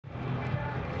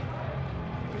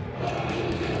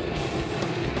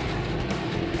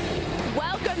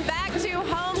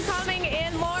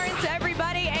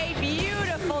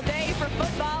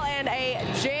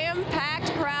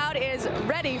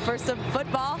some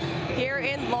football here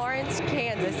in Lawrence,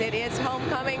 Kansas. It is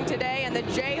homecoming today, and the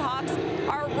Jayhawks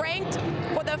are ranked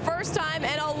for the first time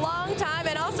in a long time,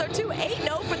 and also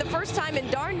 8-0 for the first time in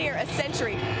darn near a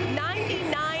century.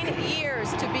 99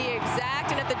 years to be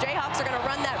exact, and if the Jayhawks are going to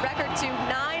run that record to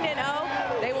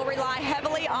 9-0, they will rely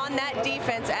heavily on that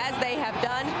defense, as they have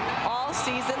done all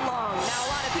season long. Now, a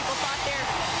lot of people thought their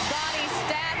body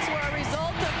stats were a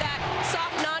result of that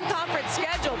soft non-conference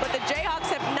schedule, but the Jayhawks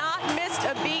have not missed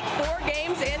a beat 4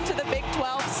 games into the Big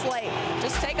 12 slate.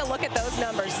 Just take a look at those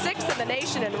numbers. 6th in the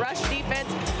nation in rush defense,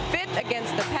 5th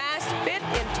against the pass, 5th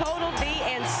in total D,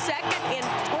 and 2nd in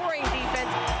scoring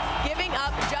defense, giving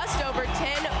up just over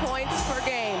 10 points per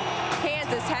game.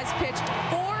 Kansas has pitched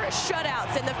 4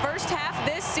 shutouts in the first half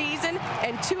this season,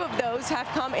 and 2 of those have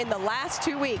come in the last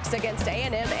 2 weeks against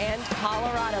A&M and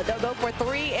Colorado. They'll go for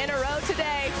 3 in a row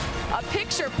today. A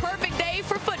picture-perfect day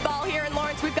for football here in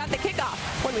Lawrence. We've got the kickoff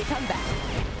when we come back.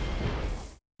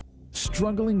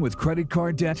 Struggling with credit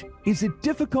card debt? Is it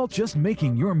difficult just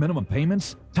making your minimum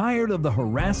payments? Tired of the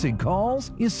harassing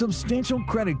calls? Is substantial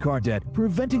credit card debt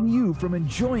preventing you from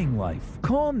enjoying life?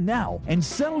 Call now and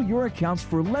settle your accounts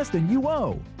for less than you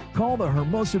owe. Call the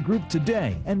Hermosa Group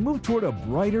today and move toward a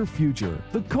brighter future.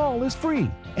 The call is free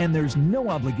and there's no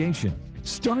obligation.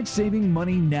 Start saving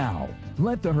money now.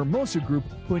 Let the Hermosa Group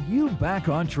put you back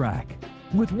on track.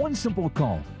 With one simple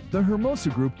call, the Hermosa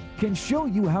Group can show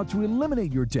you how to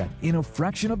eliminate your debt in a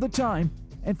fraction of the time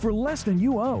and for less than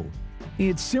you owe.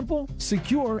 It's simple,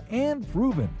 secure, and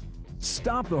proven.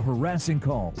 Stop the harassing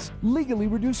calls. Legally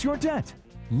reduce your debt.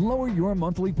 Lower your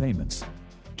monthly payments.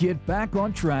 Get back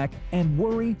on track and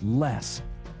worry less.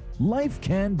 Life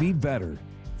can be better.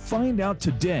 Find out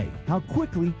today how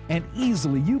quickly and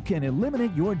easily you can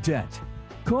eliminate your debt.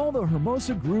 Call the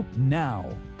Hermosa Group now.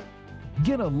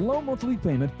 Get a low monthly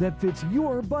payment that fits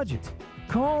your budget.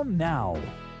 Call now.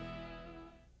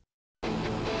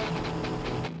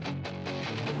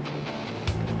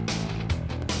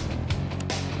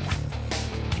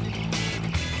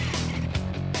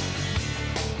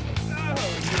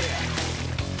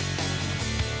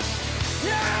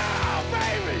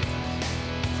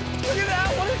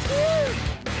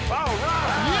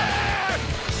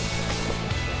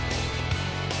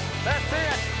 That's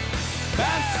it.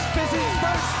 Bass Fizzing's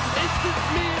first instant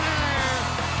millionaire.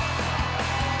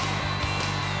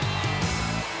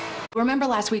 Remember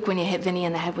last week when you hit Vinny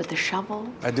in the head with the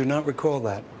shovel? I do not recall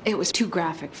that. It was too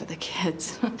graphic for the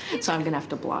kids, so I'm gonna have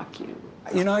to block you.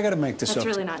 You know, I gotta make this up. That's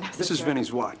really not necessary. This is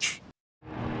Vinny's watch.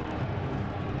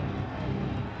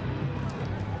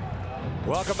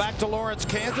 Welcome back to Lawrence,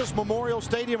 Kansas. Memorial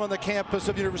Stadium on the campus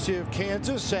of the University of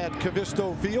Kansas at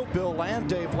Cavisto Field. Bill Land,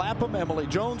 Dave Lapham, Emily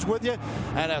Jones with you.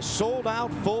 And a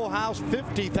sold-out full house,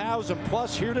 50,000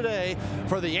 plus here today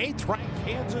for the 8th-ranked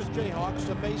Kansas Jayhawks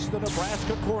to face the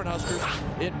Nebraska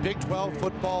Cornhuskers in Big 12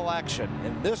 football action.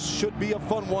 And this should be a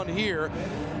fun one here,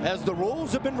 as the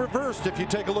roles have been reversed. If you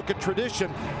take a look at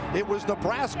tradition, it was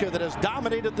Nebraska that has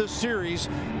dominated this series.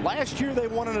 Last year they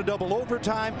won in a double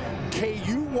overtime.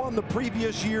 KU won the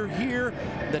previous year here.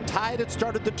 The tide had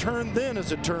started to turn then,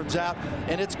 as it turns out,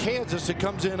 and it's Kansas that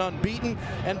comes in unbeaten,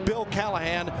 and Bill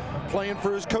Callahan playing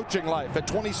for his coaching life at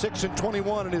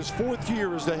 26-21 in his 4th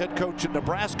year as the head coach at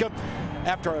Nebraska.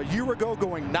 After a year ago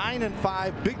going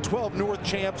 9-5, Big 12 North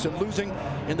champs, and losing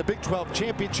in the Big 12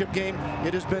 championship game,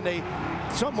 it has been a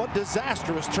somewhat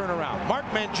disastrous turnaround. Mark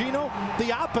Mangino,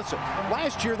 the opposite.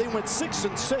 Last year they went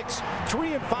 6-6,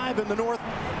 3-5 in the North.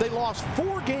 They lost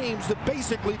 4 games that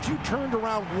basically, if you turned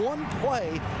around one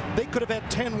play, they could have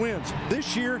had 10 wins.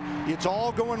 This year, it's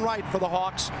all going right for the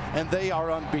Hawks, and they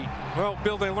are unbeaten. Well,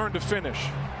 Bill, they learned to finish.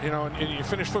 You know, and you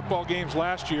finished football games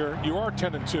last year, you are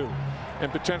 10-2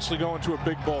 and potentially going to a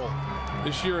big bowl.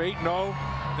 This year, 8-0.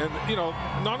 And, you know,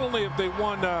 not only have they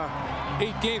won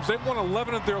 8 games, they've won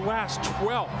 11 of their last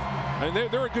 12. And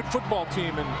they're a good football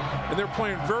team, and they're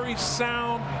playing very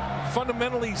sound,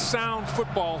 fundamentally sound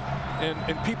football,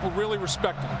 and people really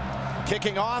respect them.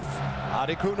 Kicking off,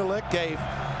 Adi Kunalik, a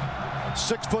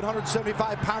 6-foot,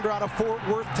 175-pounder out of Fort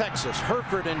Worth, Texas.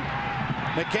 Herford and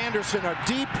McAnderson are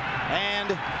deep,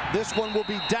 and this one will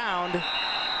be downed,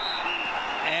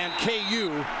 and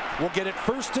KU will get it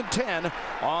 1st and 10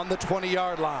 on the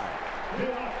 20-yard line.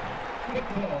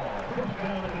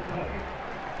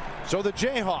 So the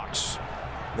Jayhawks,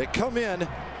 they come in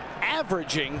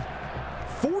averaging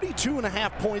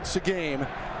 42.5 points a game,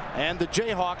 and the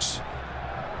Jayhawks,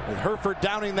 with Herford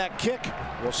downing that kick,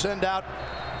 will send out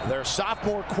their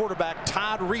sophomore quarterback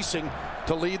Todd Reesing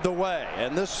to lead the way.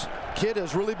 And this kid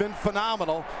has really been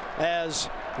phenomenal, as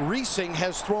Reesing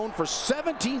has thrown for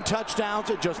 17 touchdowns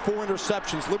and just 4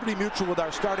 interceptions. Liberty Mutual with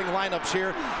our starting lineups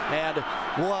here, and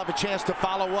we'll have a chance to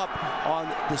follow up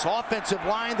on this offensive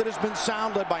line that has been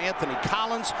sound, led by Anthony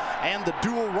Collins, and the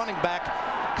dual running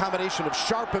back combination of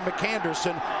Sharp and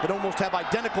McAnderson that almost have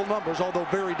identical numbers, although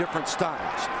very different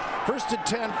styles. 1st and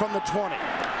 10 from the 20,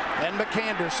 and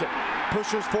McAnderson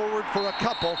pushes forward for a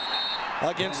couple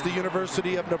against the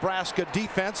University of Nebraska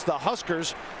defense. The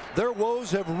Huskers, their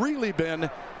woes have really been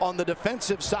on the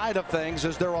defensive side of things,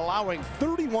 as they're allowing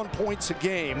 31 points a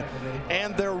game,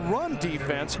 and their run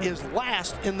defense is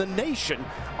last in the nation,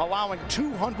 allowing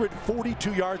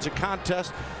 242 yards a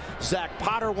contest. Zach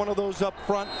Potter, one of those up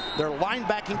front. Their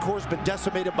linebacking core has been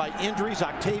decimated by injuries.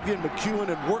 Octavian, McEwen,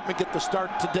 and Workman get the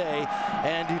start today,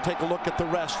 and you take a look at the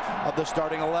rest of the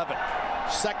starting 11.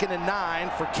 2nd and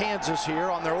 9 for Kansas here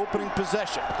on their opening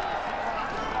possession.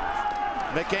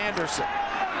 McAnderson.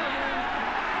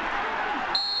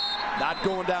 Not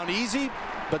going down easy,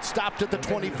 but stopped at the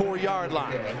 24-yard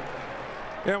line.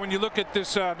 Yeah, when you look at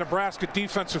this Nebraska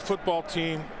defensive football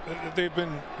team, they've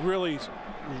been really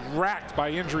racked by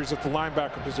injuries at the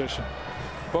linebacker position.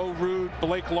 Bo Rude,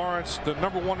 Blake Lawrence, the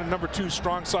number 1 and number 2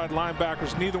 strong side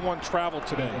linebackers, neither one traveled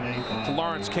today to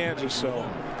Lawrence, Kansas. So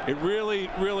it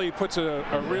really puts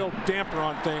a real damper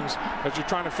on things as you're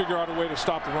trying to figure out a way to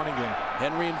stop the running game.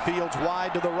 Henry and Fields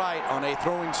wide to the right on a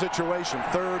throwing situation.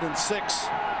 3rd and 6.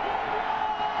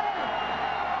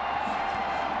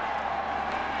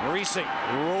 Reesing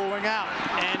rolling out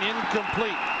and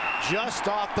incomplete. Just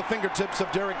off the fingertips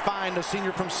of Derek Fine, the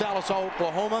senior from Sallisaw,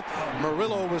 Oklahoma.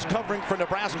 Murillo was covering for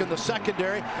Nebraska in the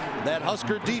secondary. That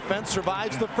Husker defense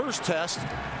survives the first test.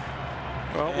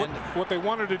 Well, what they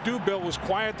wanted to do, Bill, was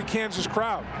quiet the Kansas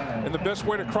crowd. And the best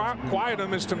way to quiet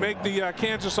them is to make the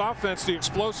Kansas offense, the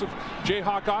explosive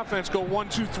Jayhawk offense, go 1,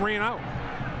 2, 3 and out.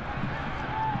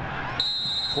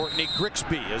 Courtney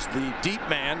Grixby is the deep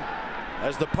man,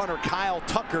 as the punter Kyle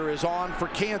Tucker is on for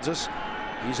Kansas.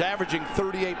 He's averaging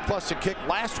 38 plus a kick.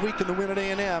 Last week in the win at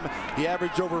A&M, he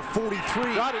averaged over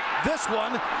 43. Got it. This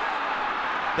one,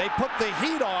 they put the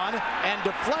heat on and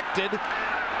deflected.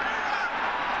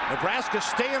 Nebraska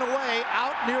staying away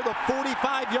out near the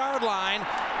 45-yard line,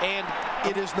 and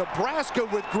it is Nebraska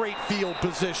with great field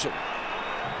position.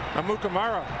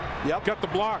 Amukamara got the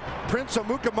block. Prince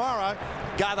Amukamara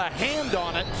got a hand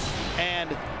on it, and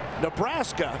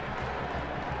Nebraska,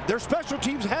 their special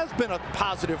teams has been a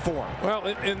positive form. Well,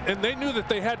 and they knew that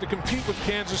they had to compete with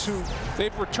Kansas, who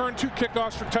they've returned 2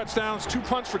 kickoffs for touchdowns, 2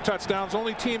 punts for touchdowns,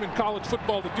 only team in college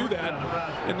football to do that.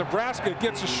 And Nebraska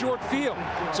gets a short field.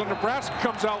 So Nebraska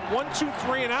comes out 1, 2,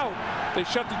 3 and out. They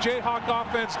shut the Jayhawk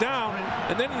offense down,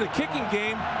 and then in the kicking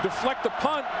game, deflect the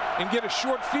punt and get a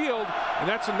short field. And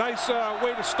that's a nice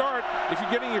way to start if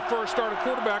you're getting your first start at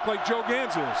quarterback like Joe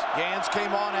Gans is. Gans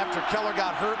came on after Keller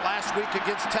got hurt last week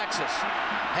against Texas.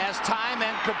 Has time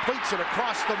and completes it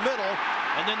across the middle,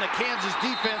 and then the Kansas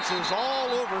defense is all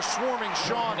over swarming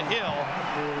Sean Hill.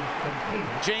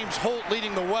 James Holt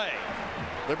leading the way.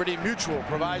 Liberty Mutual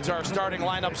provides our starting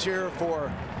lineups here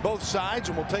for both sides,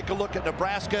 and we'll take a look at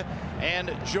Nebraska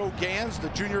and Joe Gans, the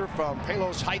junior from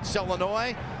Palos Heights,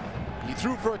 Illinois. He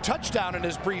threw for a touchdown in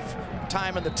his brief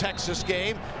time in the Texas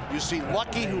game. You see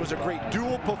Lucky, who is a great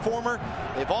dual performer.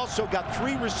 They've also got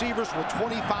 3 receivers with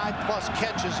 25-plus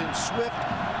catches in Swift,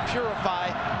 Purify,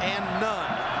 and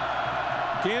Nunn.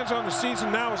 Gans on the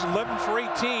season now is 11 for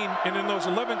 18, and in those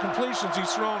 11 completions,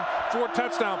 he's thrown 4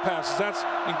 touchdown passes. That's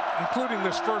including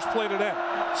this first play today.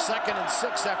 2nd and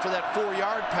 6 after that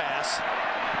 4-yard pass.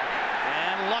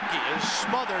 Lucky is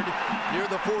smothered near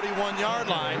the 41-yard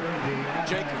line.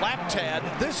 Jake Laptad.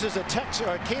 This is a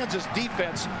Kansas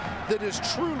defense that is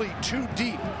truly too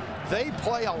deep. They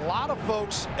play a lot of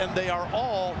folks, and they are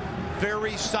all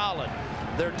very solid.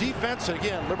 Their defense,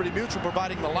 again, Liberty Mutual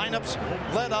providing the lineups,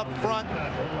 led up front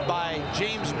by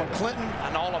James McClinton,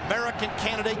 an All-American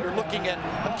candidate. You're looking at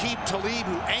Aqib Talib,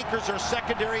 who anchors their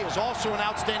secondary, is also an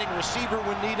outstanding receiver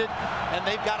when needed. And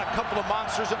they've got a couple of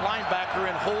monsters at linebacker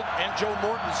in Holt and Joe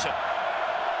Mortensen.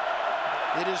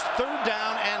 It is 3rd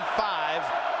down and 5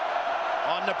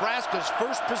 on Nebraska's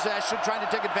first possession, trying to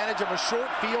take advantage of a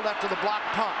short field after the block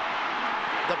punt.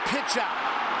 The pitch out.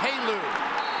 Halu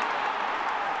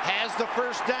has the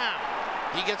first down.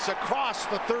 He gets across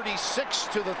the 36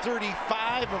 to the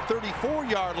 35 of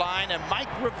 34-yard line, and Mike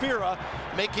Rivera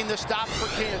making the stop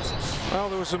for Kansas. Well,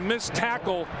 there was a missed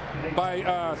tackle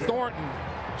by Thornton.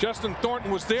 Justin Thornton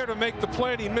was there to make the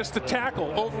play, and he missed the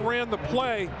tackle, overran the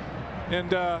play, and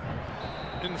the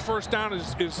first down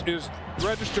is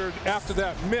registered after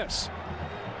that miss.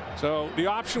 So the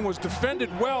option was defended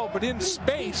well, but in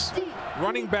space.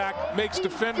 Running back makes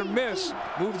defender miss.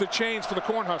 Move the chains for the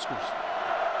Cornhuskers.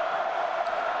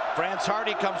 France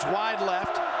Hardy comes wide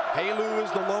left. Halu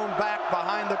is the lone back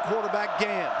behind the quarterback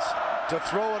Gans to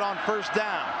throw it on first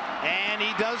down. And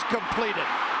he does complete it.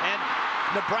 And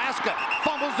Nebraska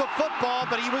fumbles the football,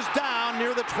 but he was down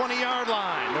near the 20-yard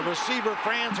line. The receiver,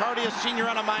 Franz Hardy, a senior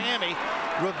out of Miami.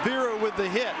 Rivera with the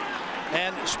hit.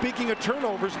 And speaking of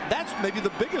turnovers, that's maybe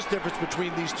the biggest difference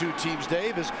between these two teams,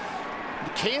 Dave, is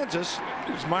Kansas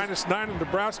is -9 and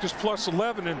Nebraska's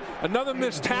 +11. And another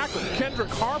missed tackle.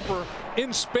 Kendrick Harper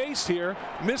in space here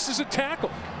misses a tackle.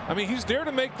 I mean, he's there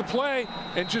to make the play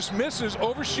and just misses,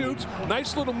 overshoots.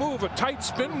 Nice little move, a tight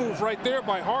spin move right there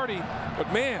by Hardy.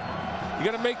 But man, you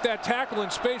got to make that tackle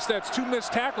in space. That's 2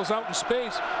 missed tackles out in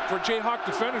space for Jayhawk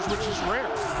defenders, which is rare.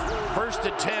 1st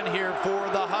and 10 here for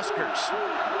the Huskers.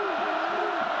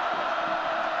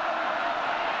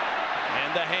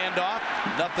 And the handoff,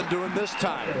 nothing doing this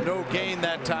time. No gain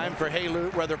that time for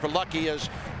Halu, rather for Lucky, as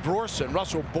Borson,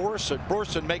 Russell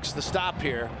Borson makes the stop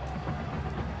here.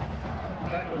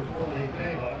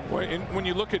 When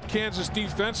you look at Kansas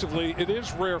defensively, it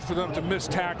is rare for them to miss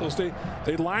tackles.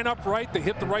 They line up right, they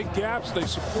hit the right gaps, they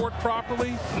support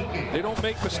properly, they don't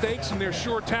make mistakes, and they're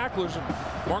sure tacklers. And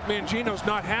Mark Mangino's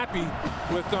not happy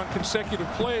with on consecutive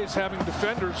plays having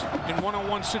defenders in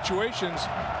one-on-one situations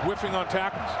whiffing on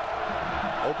tackles.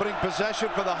 Opening possession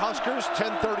for the Huskers,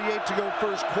 10:38 to go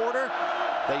first quarter.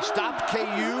 They stopped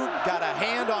KU, got a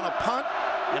hand on a punt,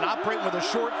 and operating with a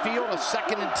short field, a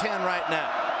 2nd and 10 right now.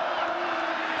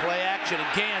 Play action,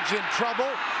 and Gans in trouble,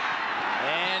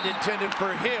 and intended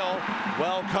for Hill.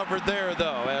 Well covered there,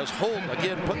 though, as Holt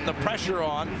again putting the pressure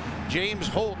on. James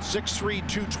Holt, 6'3",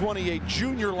 220, a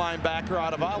junior linebacker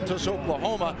out of Altus,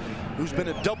 Oklahoma, who's been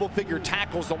in double-figure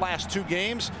tackles the last 2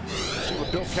 games. See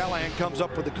what Bill Callahan comes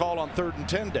up with the call on 3rd and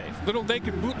 10, Dave. Little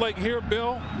naked bootleg here,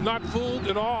 Bill. Not fooled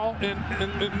at all.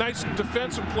 And nice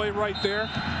defensive play right there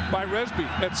by Resby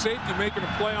at safety, making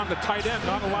a play on the tight end,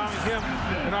 not allowing him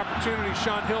an opportunity,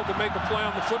 Sean Hill, to make a play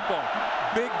on the football.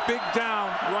 Big down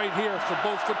right here for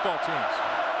both football teams.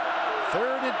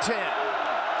 3rd and 10.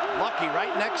 Lucky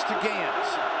right next to Gans.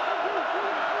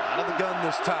 Out of the gun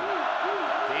this time.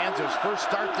 Gans' first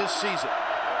start this season.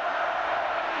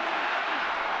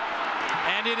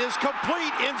 And it is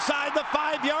complete inside the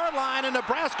 5-yard line, and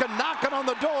Nebraska knocking on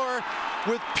the door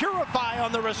with Purify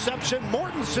on the reception.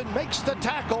 Mortensen makes the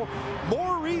tackle.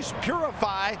 Maurice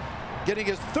Purify getting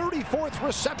his 34th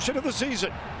reception of the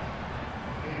season.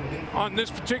 On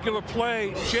this particular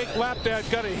play, Jake Lapdad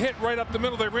got a hit right up the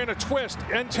middle. They ran a twist,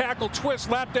 end tackle twist.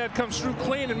 Lapdad comes through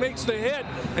clean and makes the hit,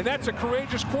 and that's a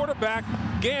courageous quarterback.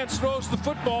 Gans throws the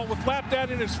football with Lapdad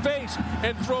in his face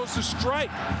and throws the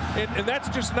strike. And that's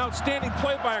just an outstanding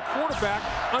play by a quarterback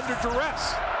under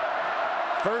duress.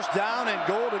 First down and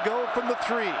goal to go from the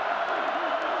 3.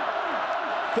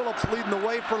 Phillips leading the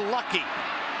way for Lucky,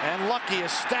 and Lucky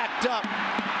is stacked up.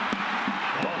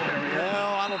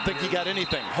 Well, I don't think he got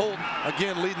anything. Holt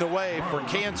again leading the way for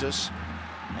Kansas.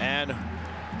 And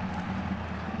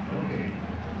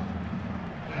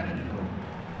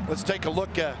let's take a look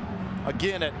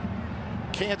again at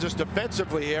Kansas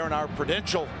defensively here in our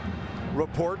Prudential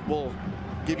report. We'll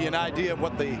give you an idea of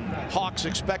what the Hawks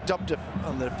expect up to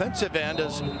on the defensive end,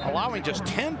 is allowing just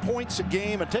 10 points a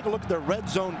game. And take a look at their red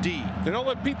zone D. They don't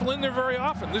let people in there very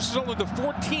often. This is only the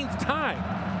 14th time.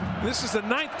 This is the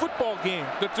 9th football game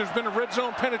that there's been a red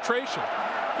zone penetration.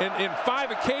 And in 5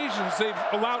 occasions, they've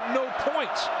allowed no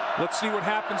points. Let's see what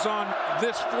happens on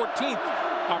this 14th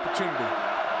opportunity.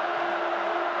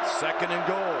 2nd and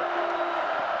goal.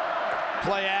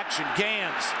 Play action.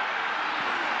 Gans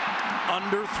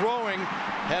underthrowing,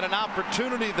 had an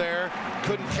opportunity there,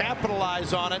 couldn't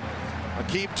capitalize on it.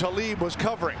 Aqib Talib was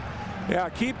covering. Yeah,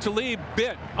 Aqib Talib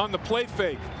bit on the play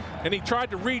fake, and he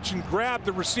tried to reach and grab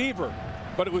the receiver,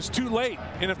 but it was too late.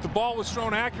 And if the ball was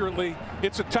thrown accurately,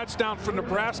 it's a touchdown for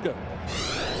Nebraska.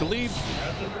 Talib,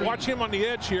 watch him on the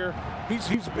edge here. He's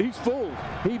fooled.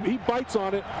 He bites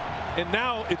on it, and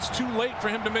now it's too late for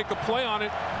him to make a play on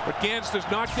it. But Gans does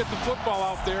not get the football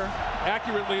out there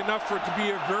accurately enough for it to be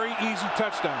a very easy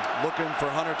touchdown. Looking for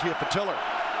Hunter Tiafatiller,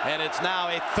 and it's now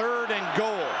a 3rd and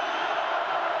goal.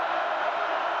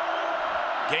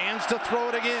 Gans to throw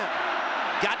it again.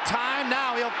 Got time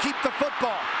now. He'll keep the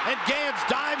football, and Gans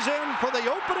dives in for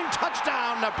the opening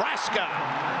touchdown, Nebraska.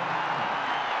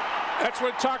 That's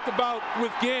what I talked about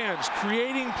with Gans,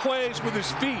 creating plays with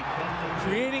his feet,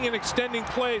 creating and extending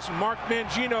plays. And Mark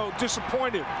Mangino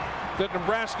disappointed that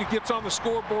Nebraska gets on the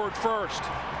scoreboard first.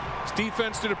 His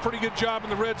defense did a pretty good job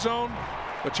in the red zone.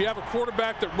 But you have a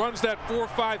quarterback that runs that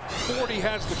 4.5 40,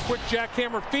 has the quick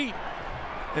jackhammer feet,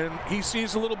 and he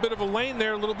sees a little bit of a lane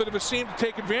there, a little bit of a seam to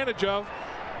take advantage of.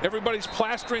 Everybody's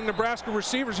plastering Nebraska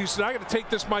receivers. He said, I got to take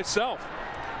this myself.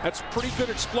 That's pretty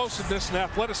good explosiveness and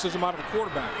athleticism out of a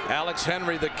quarterback. Alex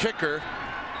Henry, the kicker,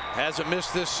 hasn't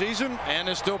missed this season and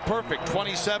is still perfect.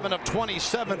 27 of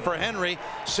 27 for Henry.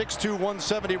 6'2",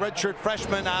 170 redshirt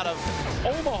freshman out of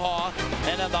Omaha.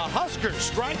 And then the Huskers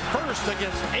strike first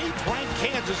against 8th-ranked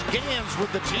Kansas. Gans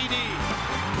with the TD.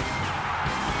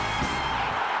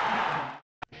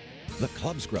 The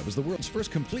Club Scrub is the world's first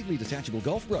completely detachable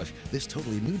golf brush. This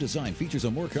totally new design features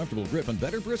a more comfortable grip and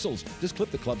better bristles. Just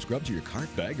clip the Club Scrub to your cart,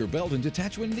 bag, or belt and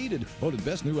detach when needed. Voted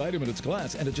best new item in its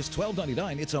class, and at just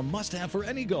 $12.99, it's a must-have for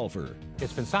any golfer.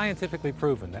 It's been scientifically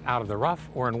proven that out of the rough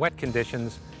or in wet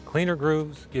conditions, cleaner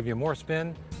grooves give you more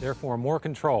spin, therefore more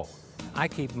control. I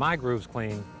keep my grooves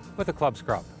clean with the Club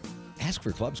Scrub. Ask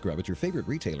for Club Scrub at your favorite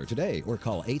retailer today, or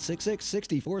call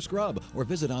 866-64-SCRUB, or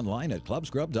visit online at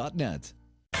clubscrub.net.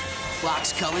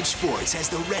 Fox College Sports has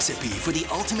the recipe for the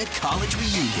ultimate college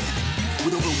reunion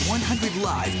with over 100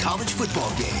 live college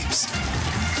football games.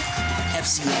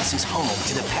 FCS is home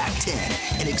to the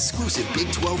Pac-10, an exclusive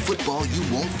Big 12 football you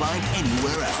won't find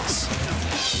anywhere else.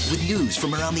 With news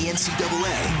from around the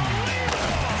NCAA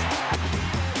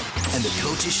and the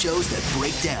coaches' shows that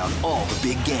break down all the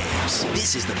big games.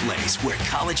 This is the place where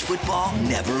college football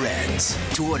never ends.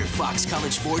 To order Fox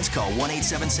College Sports, call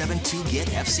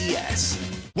 1-877-2-GET-FCS.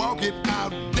 Walk it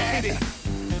out, daddy.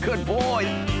 Good boy.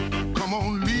 Come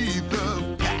on, leave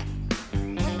the pack.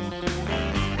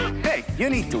 Hey, you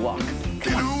need to walk.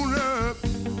 Get on up.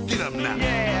 Get up now.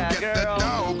 Yeah, Get girl. that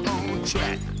dog on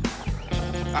track.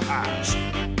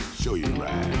 Show you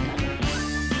right.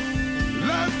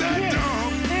 Love that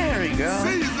dog. There you go.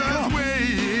 Caesar's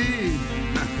way.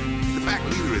 The pack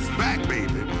leader is back,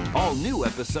 baby. All new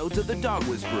episodes of The Dog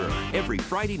Whisperer every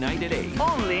Friday night at 8.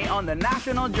 Only on the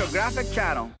National Geographic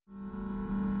Channel.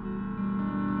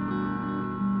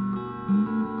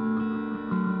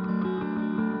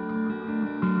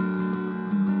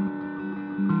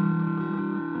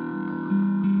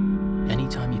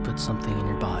 Anytime you put something in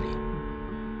your body,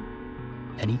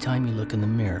 anytime you look in the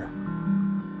mirror,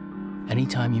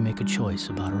 anytime you make a choice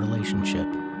about a relationship,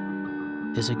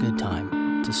 is a good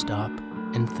time to stop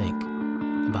and think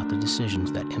about the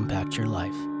decisions that impact your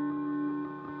life.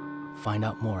 Find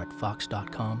out more at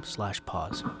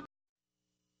fox.com/pause.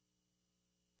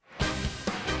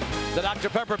 The Dr.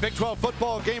 Pepper Big 12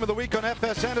 football game of the week on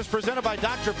FSN is presented by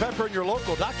Dr. Pepper and your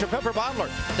local Dr. Pepper bottler.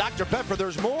 Dr. Pepper,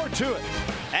 there's more to it.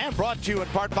 And brought to you in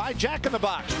part by Jack in the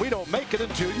Box. We don't make it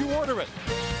until you order it.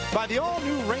 By the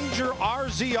all-new Ranger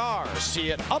RZR.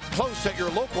 See it up close at your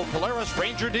local Polaris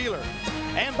Ranger dealer.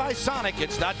 And by Sonic,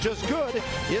 it's not just good,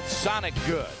 it's Sonic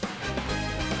good.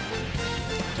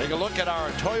 Take a look at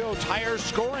our Toyo Tires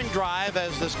scoring drive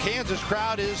as this Kansas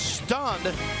crowd is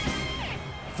stunned.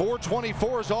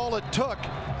 424 is all it took.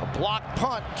 A block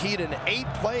punt keyed an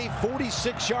 8-play,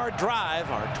 46-yard drive.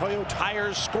 Our Toyo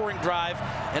Tires scoring drive,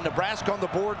 and Nebraska on the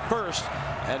board first.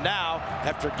 And now,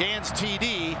 after Gans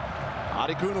TD,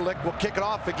 Adi Kunalik will kick it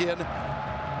off again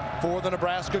for the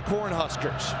Nebraska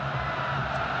Cornhuskers.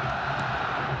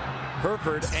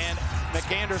 Herford and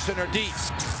McAnderson are deep.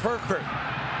 Herford,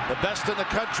 the best in the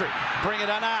country, bring it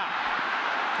on out.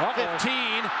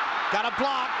 15, got a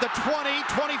block, the 20,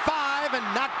 25, and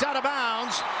knocked out of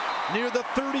bounds near the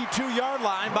 32-yard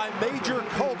line by Major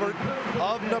Colbert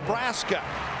of Nebraska.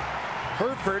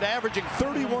 Herford averaging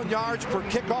 31 yards per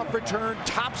kickoff return,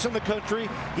 tops in the country.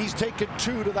 He's taken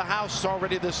 2 to the house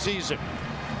already this season.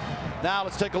 Now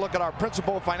let's take a look at our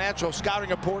principal financial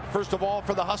scouting report, first of all,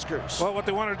 for the Huskers. Well, what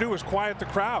they want to do is quiet the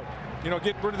crowd. You know,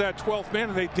 get rid of that 12th man,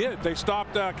 and they did. They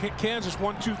stopped Kansas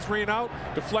 1, 2, 3 and out,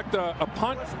 deflect a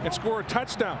punt, and score a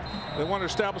touchdown. They want to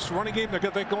establish a running game. They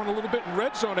got that going a little bit in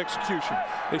red zone execution.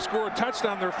 They score a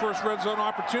touchdown, their first red zone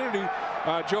opportunity.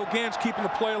 Joe Gans keeping the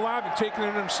play alive and taking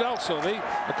it himself, so they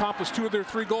accomplished 2 of their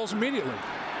 3 goals immediately.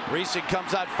 Reesing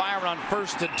comes out firing on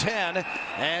 1st and 10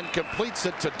 and completes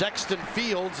it to Dexton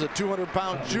Fields, a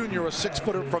 200-pound junior, a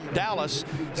 6-footer from Dallas.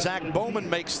 Zach Bowman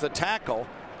makes the tackle.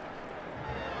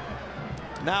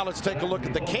 Now let's take a look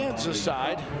at the Kansas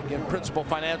side. Again, Principal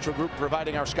Financial Group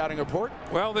providing our scouting report.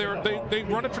 Well, they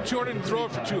run it for 200 and throw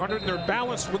it for 200, and they're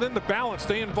balanced within the balance.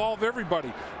 They involve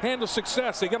everybody. Handle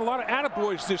success. They got a lot of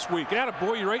attaboys this week.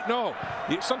 Attaboy, you're right. No.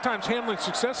 Sometimes handling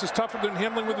success is tougher than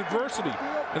handling with adversity,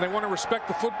 and they want to respect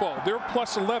the football. They're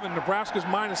plus 11. Nebraska's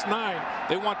minus 9.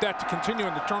 They want that to continue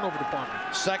in the turnover department.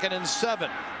 2nd and 7.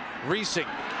 Reesing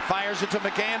fires it to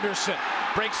McAnderson.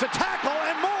 Breaks the tackle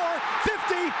and more.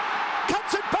 50.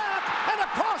 Cuts it back and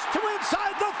across to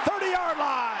inside 15-yard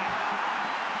line.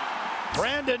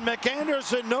 Brandon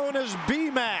McAnderson, known as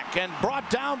B-Mac, and brought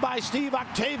down by Steve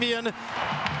Octavian, the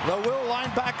will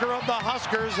linebacker of the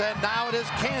Huskers, and now it is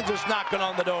Kansas knocking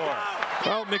on the door.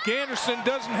 Well, McAnderson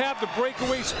doesn't have the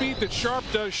breakaway speed that Sharp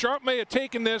does. Sharp may have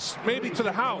taken this maybe to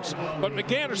the house, but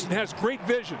McAnderson has great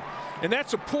vision. And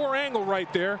that's a poor angle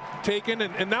right there taken,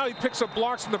 and now he picks up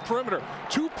blocks in the perimeter.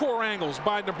 2 poor angles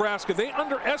by Nebraska. They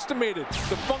underestimated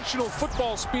the functional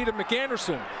football speed of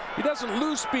McAnderson. He doesn't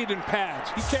lose speed in pads.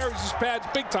 He carries his pads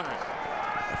big time.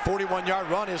 A 41-yard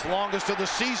run, his longest of the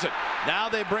season. Now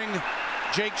they bring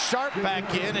Jake Sharp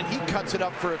back in, and he cuts it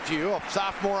up for a few. A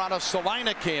sophomore out of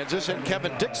Salina, Kansas, and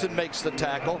Kevin Dixon makes the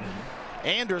tackle.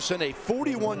 Anderson, a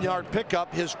 41-yard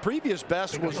pickup. His previous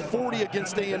best was 40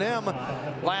 against A&M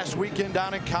last weekend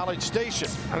down in College Station.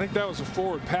 I think that was a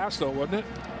forward pass, though, wasn't it?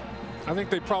 I think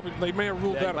they may have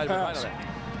ruled that a pass.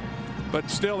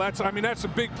 But still, that's a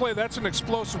big play. That's an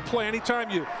explosive play. Anytime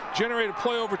you generate a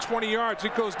play over 20 yards,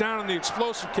 it goes down in the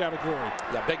explosive category.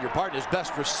 Yeah, beg your pardon. His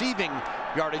best receiving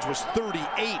yardage was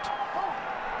 38.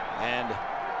 And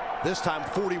this time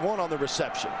 41 on the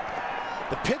reception.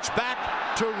 The pitch back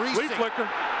to Reese. Flea flicker.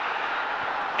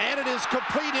 And it is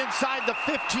complete inside the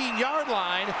 15-yard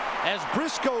line as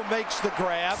Briscoe makes the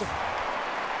grab.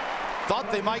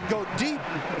 Thought they might go deep,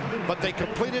 but they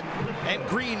complete it, and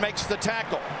Green makes the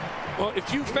tackle. Well,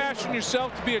 if you fashion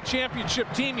yourself to be a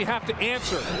championship team, you have to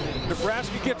answer.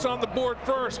 Nebraska gets on the board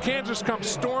first. Kansas comes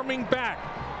storming back.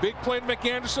 Big play to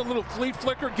McAnderson, little flea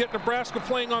flicker, get Nebraska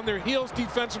playing on their heels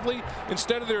defensively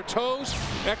instead of their toes.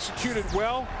 Executed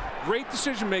well. Great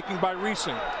decision making by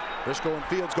Reesing. Briscoe and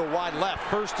Fields go wide left.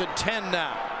 1st and 10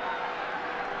 now.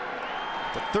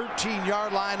 The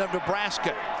 13-yard line of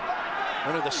Nebraska.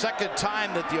 Only the second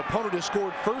time that the opponent has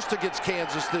scored first against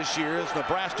Kansas this year as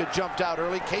Nebraska jumped out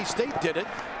early. K-State did it.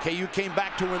 KU came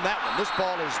back to win that one. This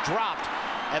ball is dropped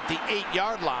at the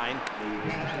 8-yard line.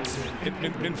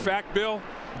 In fact, Bill,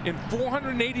 in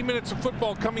 480 minutes of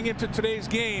football coming into today's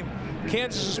game,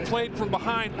 Kansas has played from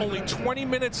behind only 20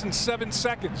 minutes and 7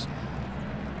 seconds.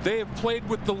 They have played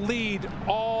with the lead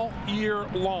all year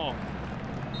long.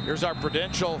 Here's our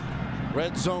Prudential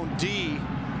Red Zone D.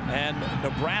 And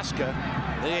Nebraska,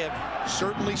 they have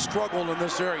certainly struggled in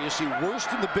this area. You see worst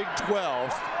in the Big 12.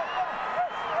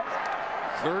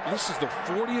 This is the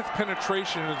 40th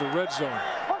penetration into the red zone.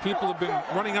 People have been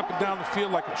running up and down the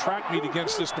field like a track meet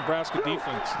against this Nebraska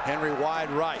defense. Henry wide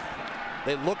right.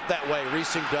 They look that way,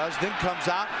 Reesing does, then comes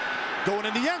out, going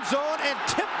in the end zone and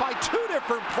tipped by 2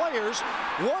 different players,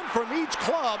 one from each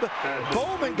club.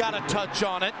 Bowman got a touch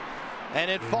on it, and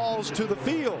it falls to the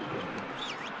field.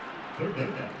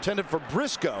 Intended for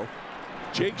Briscoe.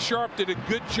 Jake Sharp did a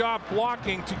good job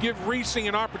blocking to give Reesing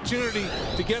an opportunity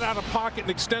to get out of pocket and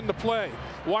extend the play.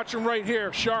 Watch him right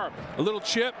here, Sharp. A little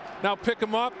chip, now pick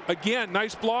him up. Again,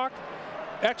 nice block.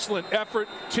 Excellent effort.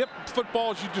 Tip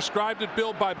football, as you described it,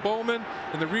 Bill, by Bowman.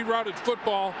 And the rerouted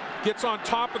football gets on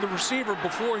top of the receiver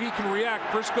before he can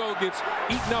react. Briscoe gets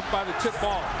eaten up by the tip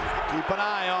ball. Keep an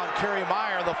eye on Kerry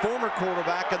Meyer, the former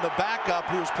quarterback and the backup,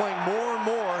 who is playing more and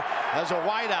more as a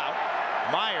wideout.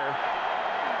 Meyer,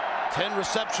 10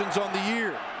 receptions on the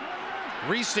year.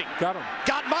 Reesing got him.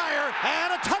 Got Meyer,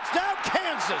 and a touchdown,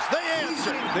 Kansas. They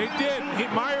answered. They did.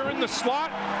 Meyer in the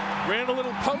slot, ran a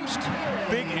little post.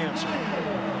 Big answer.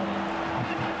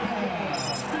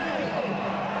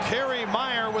 Kerry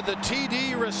Meyer with a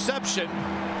TD reception.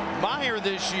 Meyer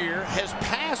this year has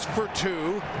passed for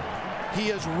 2. He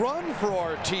has run for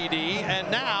our TD, and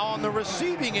now on the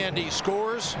receiving end he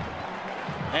scores.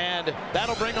 And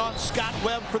that'll bring on Scott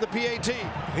Webb for the PAT.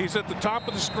 He's at the top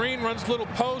of the screen, runs little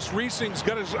post. Reesing's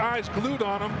got his eyes glued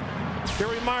on him.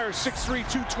 Kerry Meyer, 6'3",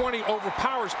 220,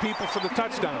 overpowers people for the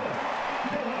touchdown.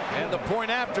 And the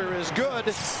point after is good.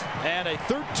 And a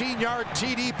 13-yard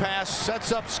TD pass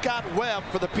sets up Scott Webb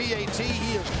for the PAT.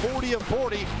 He is 40 of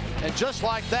 40. And just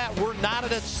like that, we're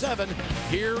knotted at 7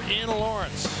 here in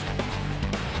Lawrence.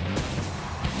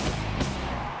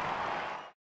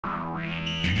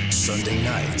 Sunday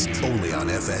nights, only on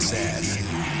FSN.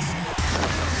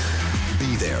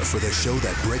 Be there for the show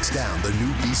that breaks down the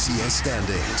new BCS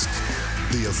standings.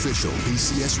 The official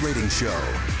BCS rating show,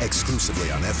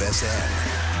 exclusively on FSN.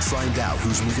 Find out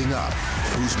who's moving up,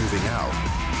 who's moving out,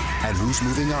 and who's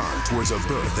moving on towards a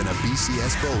berth in a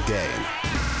BCS bowl game.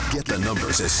 Get the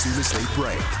numbers as soon as they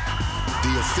break.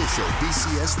 The official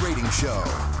BCS rating show,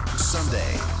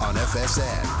 Sunday on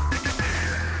FSN.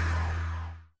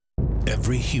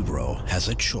 Every hero has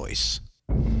a choice.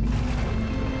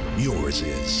 Yours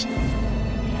is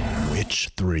which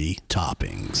 3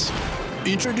 toppings?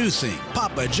 Introducing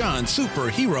Papa John's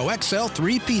Superhero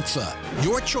XL3 Pizza.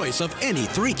 Your choice of any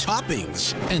 3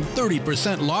 toppings and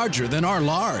 30% larger than our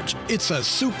large. It's a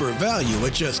super value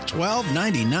at just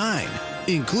 $12.99,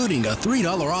 including a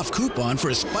 $3 off coupon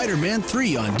for Spider-Man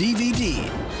 3 on DVD.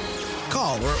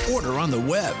 Call or order on the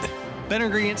web. Better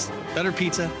ingredients, better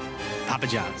pizza, Papa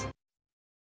John's.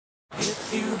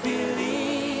 If you believe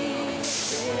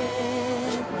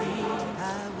in me,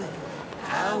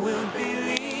 I will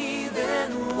believe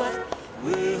in what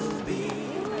will be.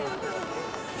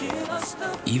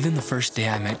 Even the first day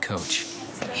I met Coach,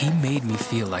 he made me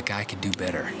feel like I could do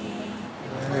better.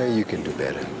 You can do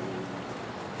better.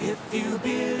 If you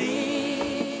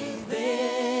believe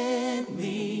in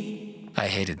me. I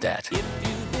hated that.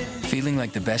 Feeling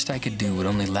like the best I could do would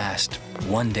only last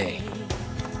one day.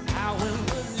 I will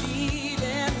believe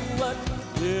in what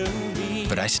will be.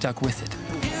 But I stuck with it.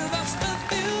 Give us the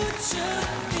future,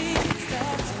 things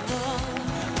that's wrong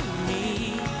with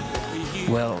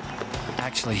me. Well,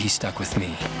 actually, he stuck with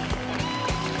me.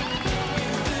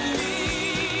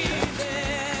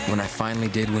 When I finally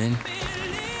did win,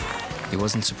 he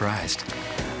wasn't surprised.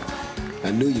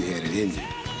 I knew you had it in you.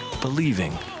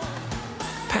 Believing.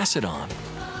 Pass it on.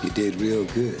 You did real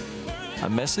good. A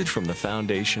message from the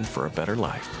Foundation for a Better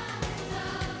Life.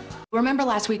 Remember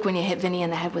last week when you hit Vinny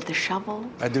in the head with the shovel?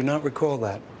 I do not recall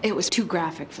that. It was too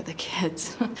graphic for the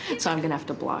kids, so I'm gonna have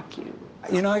to block you.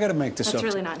 You know, I gotta make this up. That's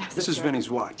really not necessary. This is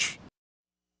Vinny's watch.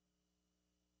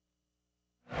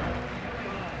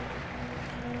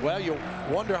 Well, you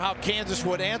wonder how Kansas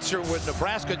would answer when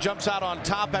Nebraska jumps out on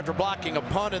top after blocking a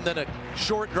punt and then a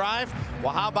short drive.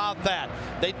 Well, how about that?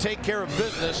 They take care of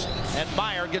business, and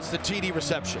Meyer gets the TD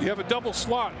reception. You have a double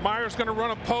slot. Meyer's going to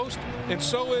run a post, and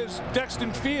so is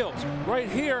Dexton Fields. Right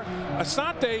here,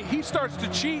 Asante, he starts to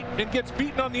cheat and gets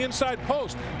beaten on the inside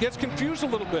post. Gets confused a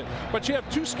little bit. But you have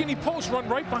 2 skinny posts run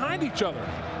right behind each other.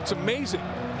 It's amazing.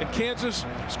 And Kansas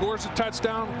scores a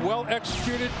touchdown, well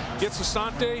executed, gets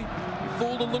Asante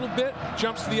fooled a little bit,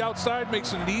 jumps to the outside,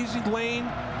 makes an easy lane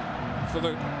for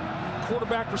the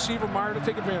quarterback receiver Meyer to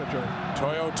take advantage of.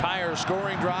 Toyo Tire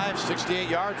scoring drive, 68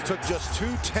 yards, took just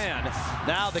 2:10.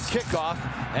 Now the kickoff,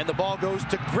 and the ball goes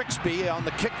to Grigsby on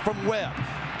the kick from Webb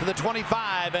to the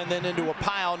 25, and then into a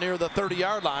pile near the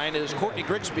 30-yard line is Courtney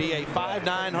Grigsby, a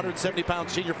 5'9",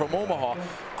 170-pound senior from Omaha.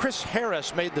 Chris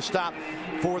Harris made the stop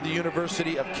for the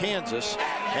University of Kansas,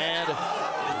 and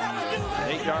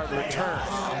 8-yard return.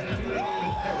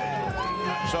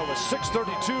 So with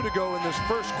 6:32 to go in this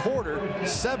first quarter,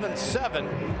 7-7,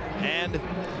 and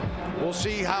we'll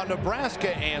see how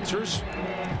Nebraska answers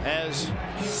as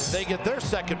they get their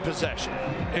second possession.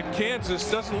 And Kansas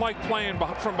doesn't like playing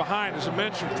from behind. As I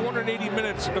mentioned, 480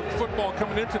 minutes of football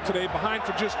coming into today, behind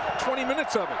for just 20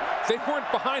 minutes of it. They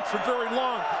weren't behind for very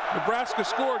long. Nebraska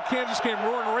scored. Kansas came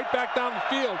roaring right back down the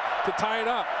field to tie it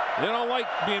up. They don't like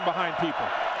being behind people.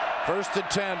 1st and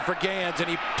 10 for Gans, and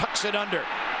he tucks it under,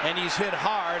 and he's hit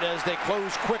hard as they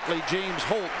close quickly. James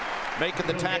Holt making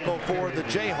the tackle for the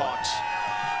Jayhawks.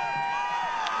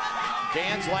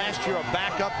 Gans last year a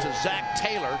backup to Zach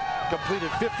Taylor,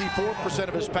 completed 54%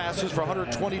 of his passes for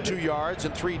 122 yards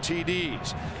and 3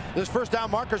 TDs. This first down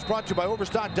marker is brought to you by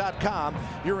Overstock.com.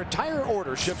 Your entire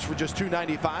order ships for just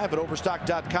 $2.95 at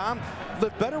Overstock.com.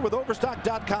 Live better with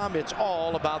Overstock.com. It's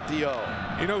all about the O.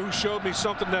 You know who showed me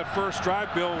something that first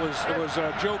drive, Bill, was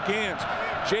Joe Gans.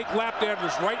 Jake Lapdad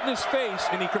was right in his face,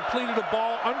 and he completed a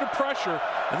ball under pressure,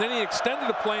 and then he extended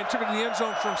the play and took it to the end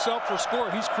zone for himself for a score.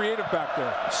 He's creative back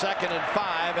there. 2nd and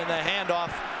 5, and the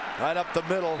handoff right up the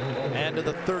middle and to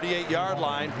the 38-yard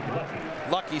line.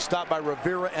 Lucky stopped by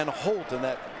Rivera and Holt in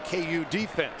that KU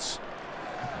defense.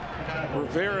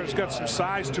 Rivera's got some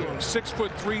size to him.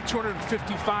 6'3",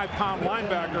 255-pound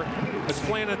linebacker that's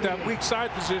playing at that weak side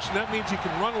position. That means he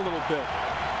can run a little bit.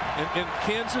 And in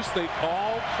Kansas, they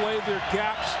all play their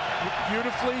gaps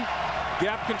beautifully.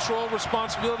 Gap control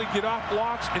responsibility, get off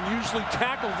blocks, and usually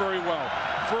tackle very well.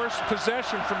 First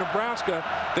possession for Nebraska,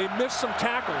 they missed some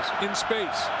tackles in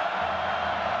space.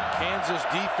 Kansas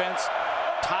defense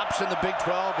tops in the Big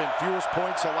 12 in fewest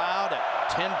points allowed at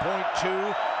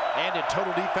 10.2, and in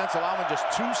total defense allowing just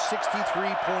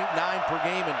 263.9 per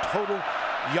game in total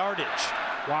yardage.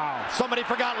 Wow. Somebody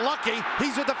forgot Lucky.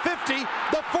 He's at the 50,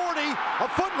 the 40, a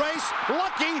foot race.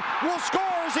 Lucky will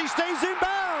score as he stays in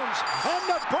bounds, and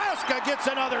Nebraska gets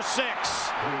another 6.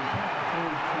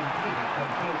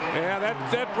 Yeah,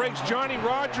 that breaks Johnny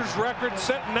Rogers' record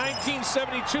set in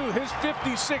 1972. His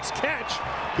 56 catch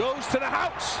goes to the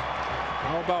house.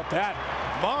 How about that?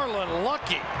 Marlon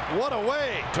Lucky, what a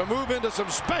way to move into some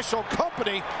special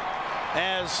company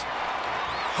as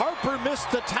Harper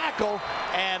missed the tackle,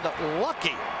 and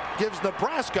Lucky gives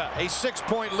Nebraska a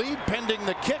 6-point lead pending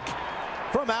the kick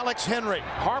from Alex Henry.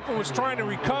 Harper was trying to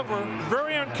recover.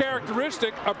 Very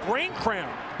uncharacteristic. A brain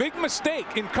cramp. Big mistake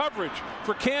in coverage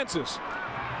for Kansas.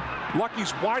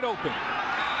 Lucky's wide open.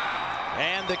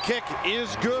 And the kick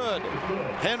is good.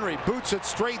 Henry boots it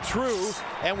straight through,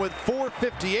 and with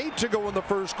 4:58 to go in the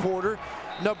first quarter,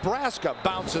 Nebraska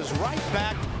bounces right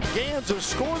back. Kansas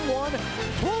scored one,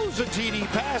 throws a TD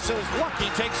passes. Lucky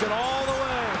takes it all the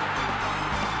way.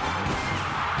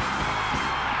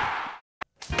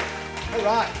 All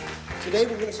right, today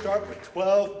we're going to start with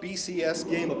 12 BCS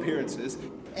game appearances,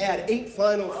 add 8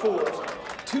 Final Fours,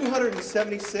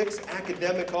 276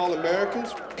 academic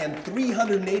All-Americans, and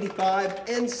 385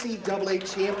 NCAA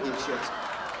championships.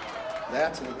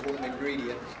 That's an important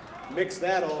ingredient. Mix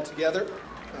that all together.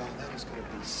 Oh, that is going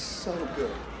to be so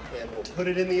good. And we'll put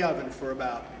it in the oven for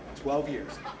about 12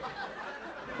 years.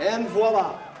 And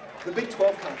voila, the Big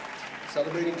 12 Conference,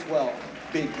 celebrating 12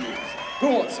 big years. Who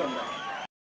wants some now?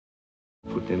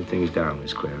 Put them things down,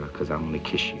 Miss Clara, because I'm going to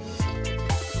kiss you.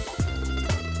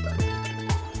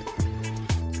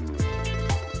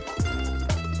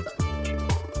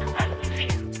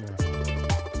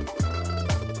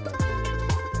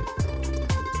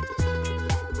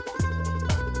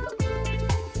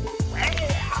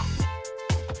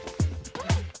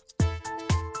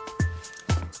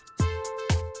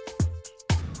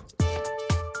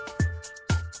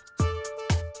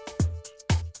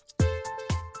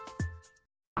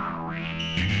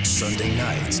 Sunday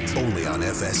nights, only on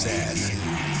FSN.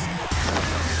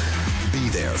 Be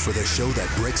there for the show that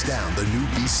breaks down the new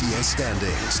BCS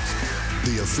standings.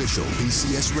 The official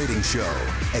BCS rating show,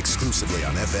 exclusively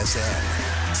on FSN.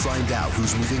 Find out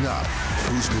who's moving up,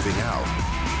 who's moving out,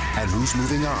 and who's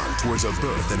moving on towards a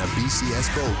berth in a BCS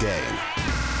bowl game.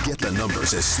 Get the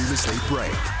numbers as soon as they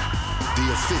break. The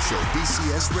official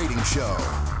BCS rating show,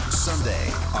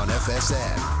 Sunday on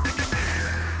FSN.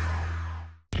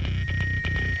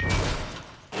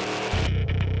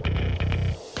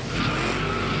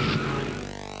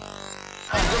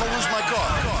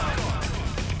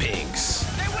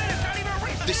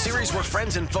 The series where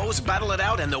friends and foes battle it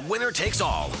out and the winner takes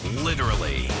all,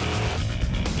 literally.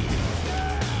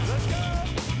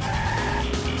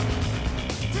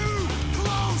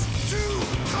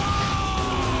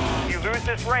 You lose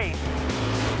this race,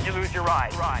 you lose your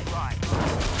ride.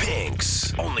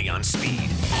 Pinks, only on Speed.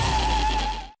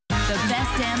 The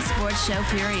best damn sports show,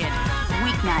 period.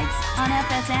 Weeknights on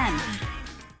FSN.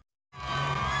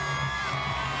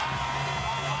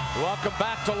 Welcome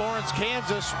back to Lawrence,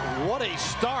 Kansas. What a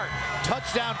start.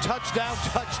 Touchdown, touchdown,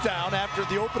 touchdown after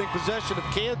the opening possession of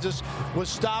Kansas was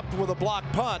stopped with a block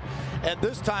punt. And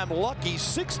this time, Lucky,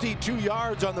 62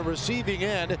 yards on the receiving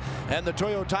end. And the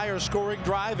Toyo Tire scoring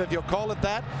drive, if you'll call it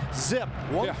that, zip,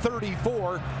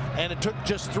 134. Yeah. And it took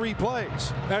just 3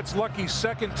 plays. That's Lucky's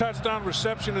second touchdown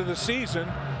reception of the season.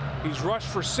 He's rushed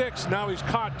for 6. Now he's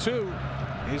caught 2.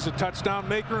 He's a touchdown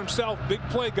maker himself. Big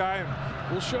play guy. And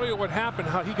we'll show you what happened,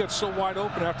 how he got so wide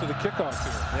open after the kickoff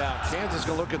here. Yeah, Kansas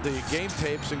going to look at the game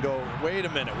tapes and go, wait a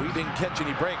minute, we didn't catch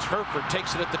any breaks. Herford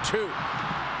takes it at the 2.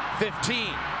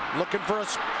 15, looking for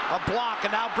a block,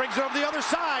 and now brings it over the other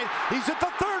side. He's at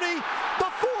the 30, the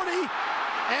 40,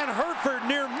 and Herford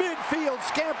near midfield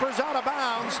scampers out of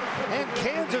bounds, and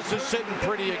Kansas is sitting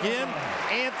pretty again.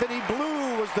 Anthony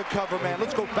Blue was the cover man.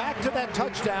 Let's go back to that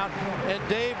touchdown, and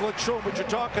Dave, let's show him what you're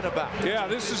talking about. Yeah,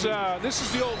 this is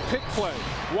the old pick play.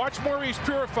 Watch Maurice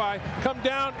Purify come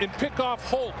down and pick off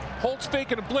Holt. Holt's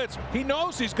faking a blitz. He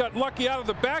knows he's got Lucky out of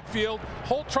the backfield.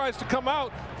 Holt tries to come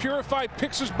out. Purify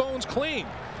picks his bones clean.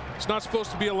 It's not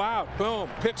supposed to be allowed. Boom,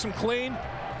 picks him clean.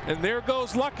 And there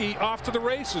goes Lucky off to the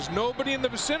races. Nobody in the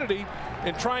vicinity,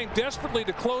 and trying desperately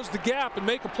to close the gap and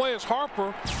make a play as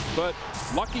Harper, but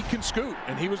Lucky can scoot,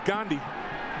 and he was Gandhi.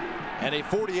 And a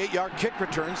 48-yard kick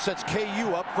return sets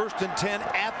KU up 1st and 10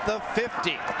 at the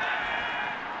 50.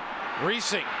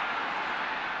 Reesing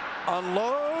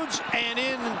unloads and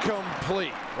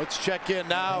incomplete. Let's check in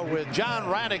now with John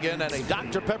Ranigan and a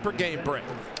Dr. Pepper game break.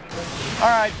 All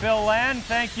right, Bill Land,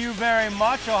 thank you very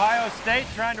much. Ohio State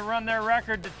trying to run their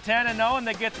record to 10-0, and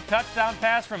they get the touchdown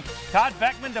pass from Todd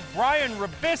Beckman to Brian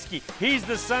Robisky. He's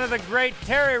the son of the great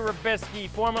Terry Robisky,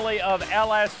 formerly of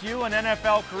LSU, an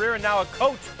NFL career, and now a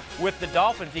coach with the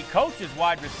Dolphins. He coaches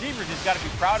wide receivers. He's got to be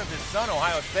proud of his son.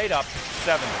 Ohio State up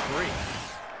 7-3.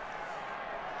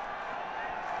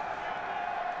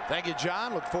 Thank you,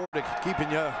 John. Look forward to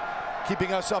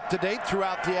keeping us up to date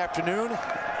throughout the afternoon.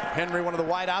 Henry, one of the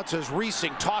wideouts, is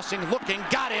Reesing, tossing, looking,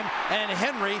 got him, and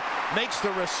Henry makes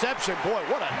the reception. Boy,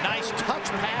 what a nice touch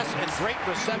pass and great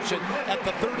reception at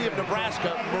the 30 of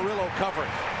Nebraska. Murillo covering.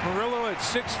 Murillo at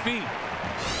 6 feet,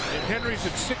 and Henry's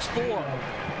at 6'4".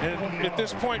 And at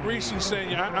this point, Reese's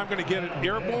saying, I'm going to get it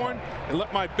airborne and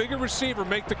let my bigger receiver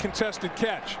make the contested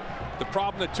catch. The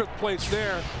problem that took place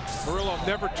there, Murillo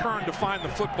never turned to find the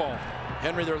football.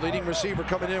 Henry, their leading receiver,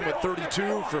 coming in with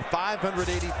 32 for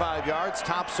 585 yards,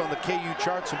 tops on the KU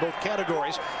charts in both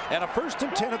categories, and a 1st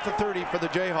and 10 at the 30 for the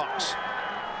Jayhawks.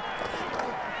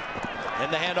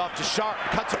 And the handoff to Sharp,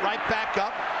 cuts it right back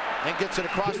up and gets it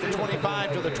across the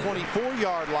 25 to the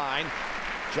 24-yard line.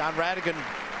 John Radigan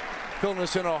filling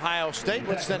us in Ohio State.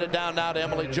 Let's send it down now to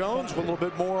Emily Jones with a little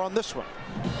bit more on this one.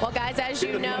 Well, guys, as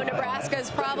you know,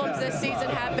 Nebraska's problems this season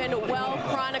have been well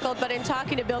chronicled, but in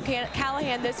talking to Bill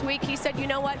Callahan this week, he said, you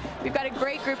know what, we've got a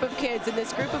great group of kids, and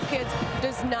this group of kids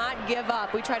does not give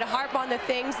up. We try to harp on the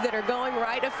things that are going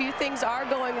right. A few things are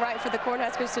going right for the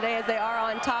Cornhuskers today as they are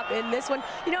on top in this one.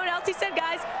 You know what else he said,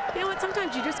 guys? You know what,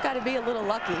 sometimes you just got to be a little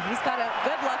lucky. He's got a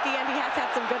good lucky, and he has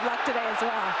had some good luck today as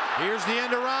well. Here's the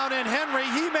end around, and Henry,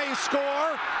 he may score.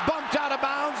 Bumped out of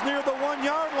bounds near the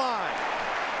 1-yard line.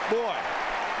 Boy.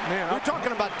 Man, we're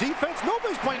talking about defense.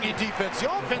 Nobody's playing any defense.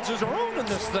 The offenses are owning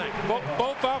this thing.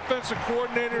 Both offensive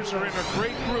coordinators are in a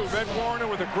great groove. Ed Warner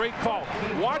with a great call.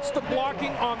 Watch the blocking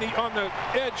on the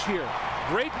edge here.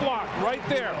 Great block right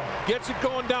there. Gets it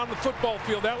going down the football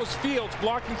field. That was Fields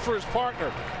blocking for his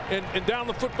partner. And down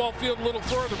the football field a little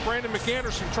further, Brandon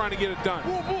McAnderson trying to get it done.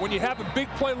 When you have a big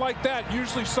play like that,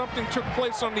 usually something took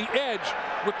place on the edge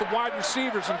with the wide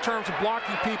receivers in terms of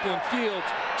blocking people in Fields.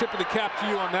 Tip of the cap to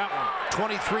you on that one.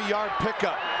 23-yard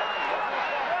pickup.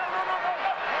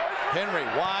 Henry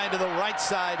wide to the right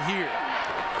side here.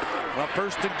 Well,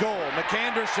 1st and goal.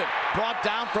 McAnderson brought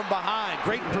down from behind.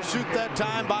 Great pursuit that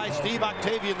time by Steve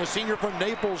Octavian, the senior from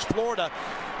Naples, Florida.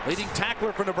 Leading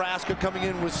tackler for Nebraska, coming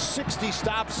in with 60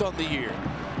 stops on the year.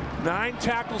 9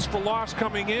 tackles for loss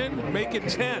coming in, make it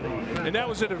 10. And that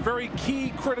was at a very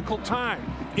key, critical time.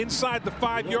 Inside the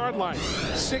 5-yard line.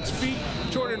 6 feet,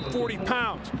 240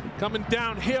 pounds. Coming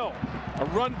downhill. A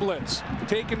run blitz.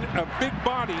 Taking a big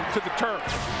body to the turf.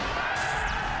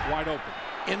 Wide open.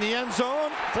 In the end zone,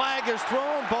 flag is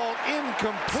thrown, ball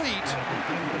incomplete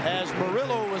as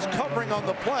Murillo was covering on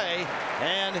the play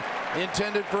and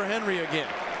intended for Henry again.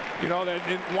 You know,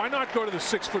 why not go to the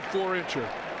 6'4"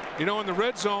 You know, in the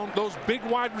red zone, those big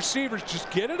wide receivers just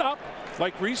get it up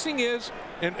like Reesing is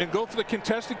and go for the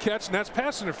contested catch, and that's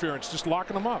pass interference, just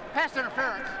locking them up. Pass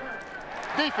interference.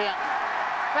 Defense.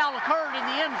 Foul occurred in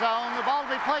the end zone. The ball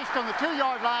will be placed on the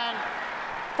 2-yard line.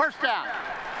 1st down.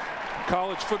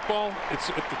 College football, it's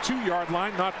at the 2-yard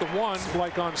line, not the 1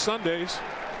 like on Sundays.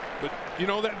 But you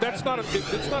know it's not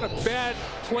a bad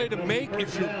play to make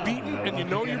if you're beaten and you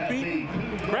know you're beaten.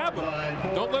 Grab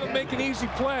him. Don't let him make an easy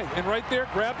play. And right there,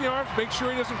 grab the arms, make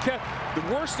sure he doesn't catch.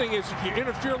 The worst thing is if you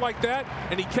interfere like that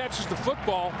and he catches the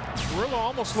football, Murillo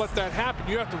almost let that happen.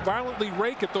 You have to violently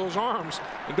rake at those arms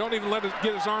and don't even let it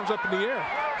get his arms up in the air.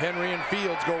 Henry and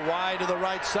Fields go wide to the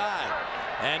right side.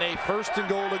 And a 1st and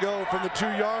goal to go from the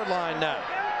 2-yard line now.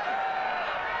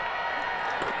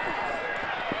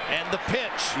 And the pitch.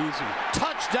 Easy.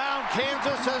 Touchdown,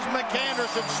 Kansas, as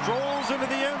McAnderson strolls into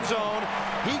the end zone.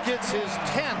 He gets his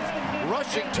 10th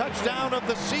rushing touchdown of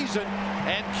the season.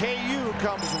 And KU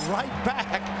comes right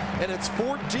back, and it's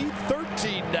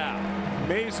 14-13 now.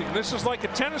 Amazing. This is like a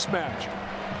tennis match.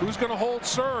 Who's going to hold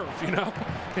serve, you know?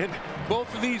 And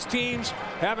both of these teams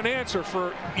have an answer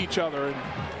for each other. And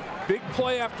big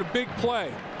play after big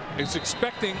play. Is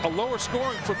expecting a lower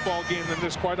scoring football game than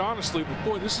this, quite honestly, but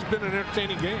boy, this has been an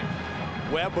entertaining game.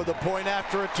 Webb with a point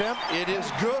after attempt. It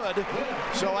is good.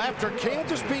 So after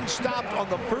Kansas being stopped on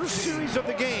the first series of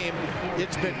the game,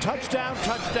 it's been touchdown,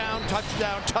 touchdown,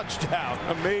 touchdown, touchdown.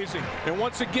 Amazing. And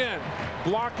once again,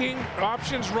 blocking,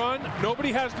 options run,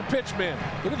 nobody has the pitch man.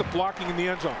 Look at the blocking in the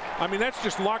end zone. I mean, that's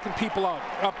just locking people out.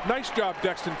 Nice job,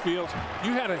 Dexton Fields.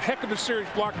 You had a heck of a series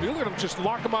blocking. Look at him just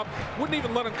lock him up. Wouldn't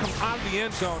even let him come out of the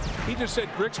end zone. He just said,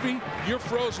 Grigsby, you're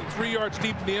frozen 3 yards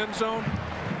deep in the end zone.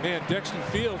 Man, Dexton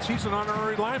Fields, he's an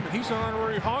honorary lineman. He's an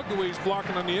honorary hog the way he's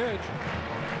blocking on the edge.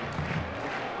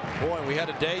 Boy, we had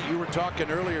a day. You were talking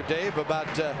earlier, Dave, about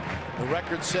the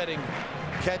record-setting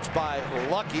catch by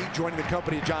Lucky, joining the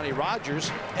company of Johnny Rogers,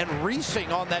 and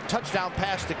Reesing on that touchdown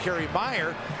pass to Kerry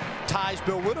Meyer ties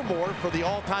Bill Whittemore for the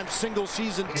all-time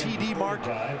single-season TD mark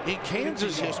in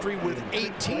Kansas history with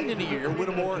 18 in a year.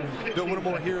 Bill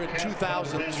Whittemore here in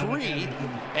 2003,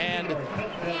 and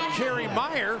Kerry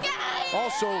Meyer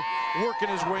also working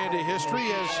his way into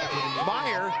history as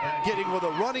Meyer getting with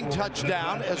a running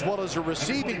touchdown as well as a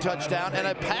receiving touchdown and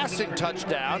a passing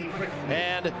touchdown.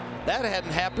 And that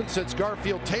hadn't happened since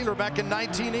Garfield Taylor back in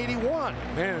 1981.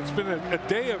 Man, it's been a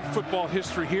day of football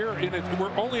history here, and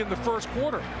we're only in the first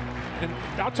quarter. And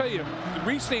I'll tell you,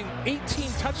 reaching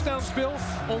 18 touchdowns, Bill,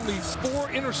 only 4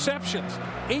 interceptions.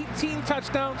 18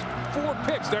 touchdowns, 4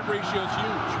 picks. That ratio is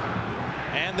huge.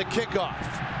 And the kickoff.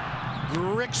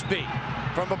 Grigsby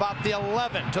from about the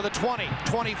 11 to the 20,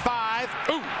 25,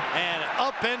 and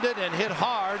upended and hit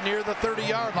hard near the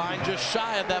 30-yard line, just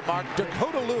shy of that mark.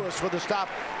 Dakota Lewis with the stop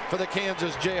for the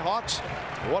Kansas Jayhawks.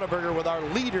 Whataburger with our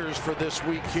leaders for this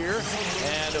week here,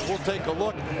 and we'll take a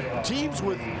look. Teams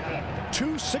with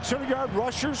 2 600-yard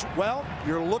rushers, well,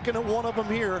 you're looking at one of them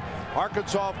here.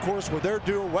 Arkansas, of course, with their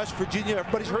duo. West Virginia,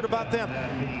 everybody's heard about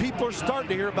them. People are starting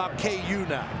to hear about KU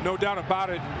now. No doubt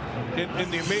about it.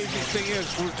 And the amazing thing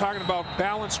is, we're talking about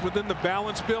balance within the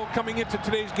balance, Bill. Coming into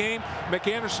today's game,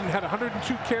 McAnderson had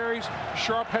 102 carries,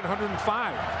 Sharp had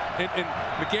 105. And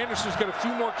McAnderson's got a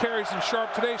few more carries than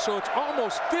Sharp today, so it's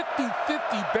almost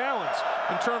 50-50 balance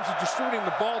in terms of distributing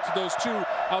the ball to those two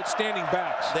outstanding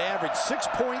backs. They average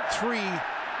 6.3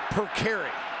 per carry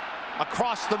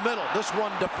across the middle. This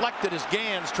one deflected as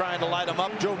Gans trying to light him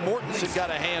up. Joe Mortensen got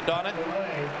a hand on it.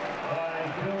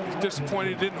 He's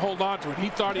disappointed he didn't hold on to it. He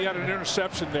thought he had an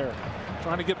interception there,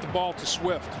 trying to get the ball to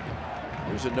Swift.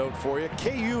 Here's a note for you.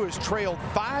 KU has trailed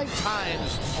 5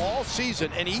 times all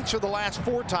season, and each of the last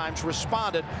 4 times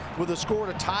responded with a score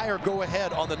to tie or go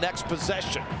ahead on the next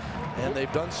possession. And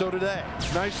they've done so today.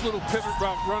 Nice little pivot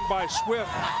route run by Swift,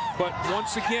 but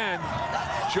once again,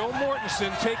 Joe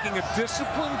Mortensen taking a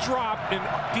disciplined drop in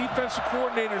defensive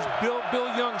coordinators Bill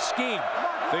Young's scheme.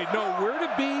 They know where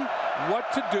to be,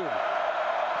 what to do.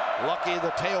 Lucky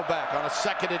the tailback on a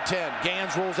 2nd and 10.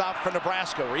 Gans rolls out for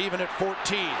Nebraska. We're even at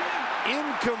 14.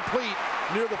 Incomplete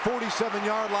near the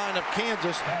 47-yard line of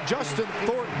Kansas. Justin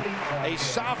Thornton, a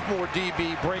sophomore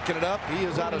DB, breaking it up. He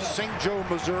is out of St. Joe,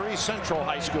 Missouri Central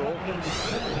High School.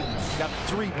 Got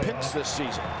 3 picks this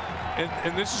season.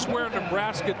 And this is where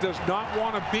Nebraska does not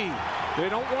want to be. They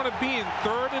don't want to be in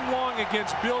 3rd and long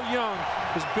against Bill Young,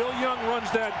 because Bill Young runs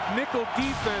that nickel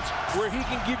defense where he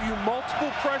can give you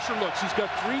multiple pressure looks. He's got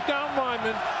 3 down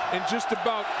linemen, and just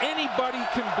about anybody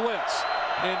can blitz.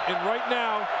 And right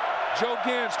now, Joe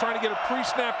Gans trying to get a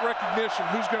pre-snap recognition.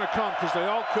 Who's going to come? Because they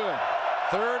all could.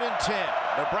 3rd and 10.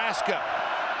 Nebraska.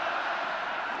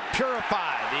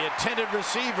 Purify, the intended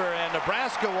receiver, and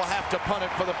Nebraska will have to punt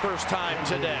it for the first time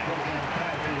today.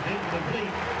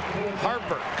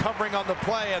 Harper covering on the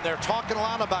play, and they're talking a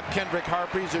lot about Kendrick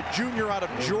Harper. He's a junior out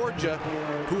of Georgia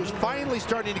who is finally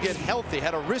starting to get healthy.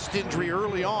 Had a wrist injury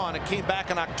early on and came back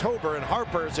in October, and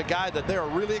Harper is a guy that they're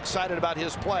really excited about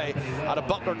his play out of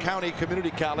Butler County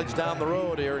Community College down the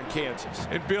road here in Kansas.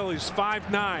 And Bill, he's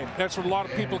 5'9". That's what a lot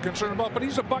of people are concerned about, but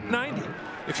he's a $190.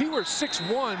 If he were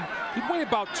 6'1", he'd weigh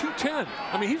about 210.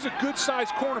 I mean, he's a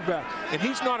good-sized cornerback, and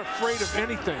he's not afraid of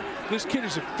anything. This kid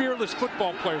is a fearless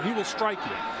football player. He will strike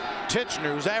you.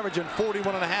 Titchener, who's averaging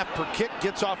 41.5 per kick,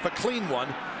 gets off a clean one,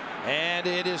 and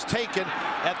it is taken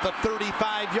at the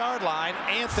 35-yard line.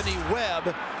 Anthony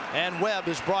Webb, and Webb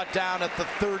is brought down at the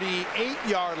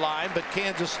 38-yard line, but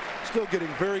Kansas still getting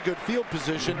very good field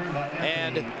position,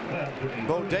 and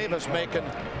Bo Davis making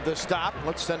the stop.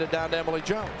 Let's send it down to Emily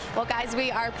Jones. Well, guys,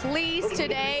 we are pleased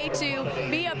today to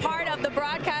be a part of the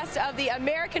broadcast of the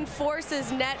American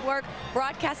Forces Network,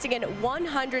 broadcasting in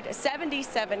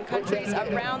 177 countries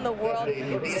around the world,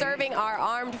 serving our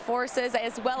armed forces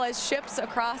as well as ships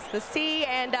across the sea,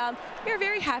 and we're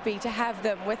very happy to have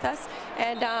them with us.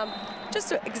 And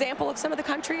just an example of some of the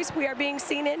countries we are being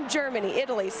seen in: Germany,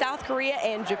 Italy, South Korea,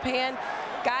 and Japan.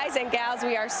 Guys and gals,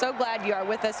 we are so glad you are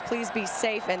with us. Please be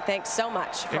safe, and thanks so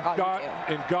much for all you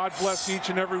do. And God bless each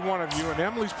and every one of you. And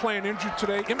Emily's playing injured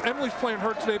today. Emily's playing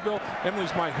hurt today, Bill.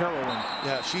 Emily's my heroine.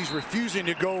 Yeah, she's refusing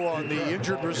to go on the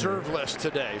injured reserve list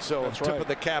today. So That's tip right. of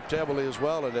the cap to Emily as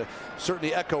well, and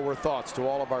certainly echo her thoughts to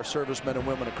all of our servicemen and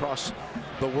women across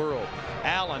the world.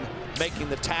 Allen making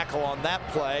the tackle on that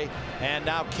play, and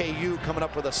now KU coming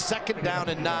up with a 2nd down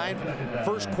and 9.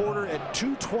 First quarter at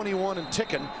 2:21 and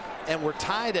ticking, and we're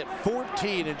tied at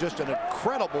 14, and just an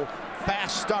incredible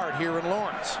fast start here in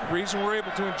Lawrence. The reason we're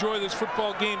able to enjoy this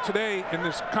football game today in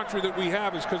this country that we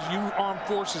have is because you armed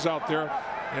forces out there,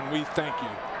 and we thank you.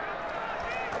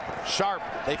 Sharp,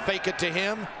 they fake it to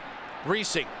him.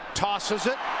 Reesing tosses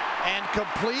it, and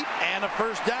complete, and a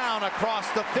first down across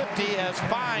the 50 as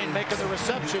Fine making the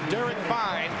reception. Derek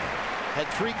Fine Had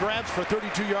 3 grabs for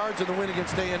 32 yards in the win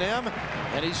against A&M,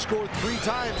 and he scored 3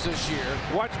 times this year.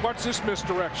 Watch this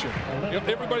misdirection.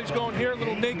 Everybody's going here,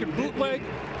 little naked bootleg,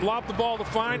 lob the ball to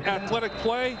Fine, athletic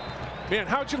play. Man,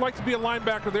 how'd you like to be a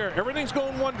linebacker there? Everything's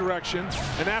going one direction.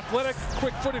 An athletic,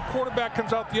 quick-footed quarterback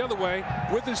comes out the other way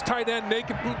with his tight end,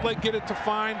 naked bootleg, get it to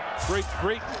Fine.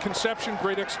 Great conception,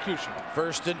 great execution.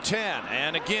 1st and 10,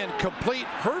 and again, complete.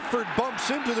 Herford bumps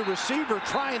into the receiver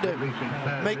trying to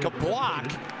make a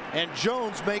block, and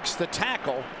Jones makes the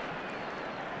tackle.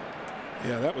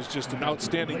 Yeah, that was just an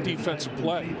outstanding defensive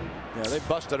play. Yeah, they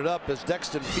busted it up as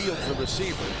Dexton Fields, the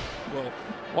receiver. Well,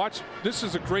 watch, this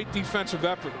is a great defensive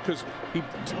effort because he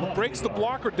breaks the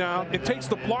blocker down and takes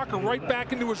the blocker right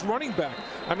back into his running back.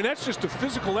 I mean, that's just a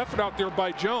physical effort out there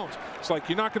by Jones. It's like,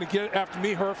 you're not going to get after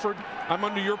me, Herford. I'm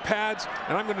under your pads,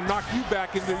 and I'm going to knock you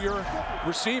back into your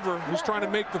receiver who's trying to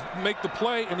make the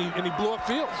play, and he blew up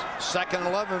Fields. 2nd and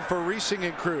 11 for Reesing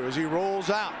and crew as he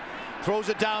rolls out. Throws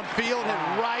it downfield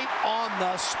and right on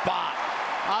the spot.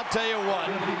 I'll tell you what,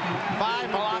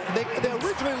 they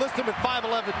originally listed him at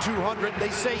 5'11", 200. They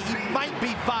say he might be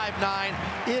 5'9".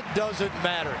 It doesn't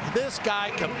matter. This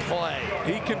guy can play.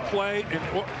 He can play, and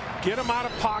get him out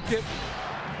of pocket.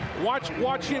 Watch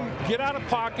him get out of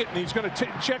pocket, and he's going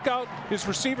to check out his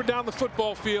receiver down the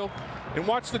football field. And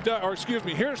watch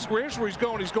here's where he's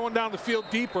going. He's going down the field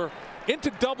deeper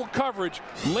into double coverage,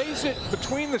 lays it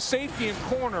between the safety and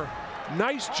corner.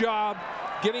 Nice job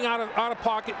getting out of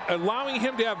pocket, allowing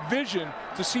him to have vision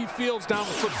to see Fields down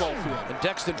the football field. And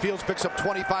Dexton Fields picks up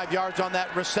 25 yards on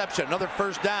that reception. Another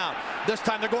 1st down. This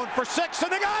time they're going for 6,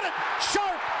 and they got it!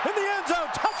 Sharp in the end zone.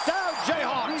 Touchdown,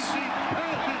 Jayhawks!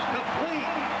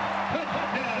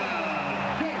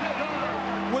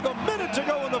 With a minute to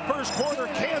go in the 1st quarter,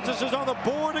 Kansas is on the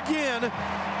board again.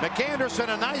 McAnderson,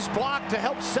 a nice block to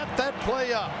help set that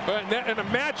play up. And a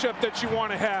matchup that you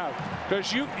want to have,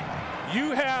 because you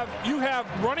have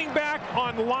running back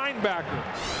on linebacker,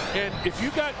 and if you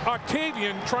got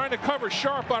Octavian trying to cover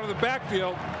Sharp out of the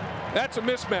backfield, that's a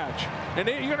mismatch. And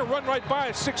you're going to run right by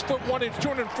a 6'1",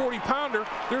 240-pounder.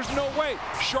 There's no way.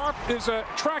 Sharp is a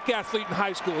track athlete in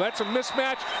high school. That's a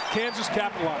mismatch. Kansas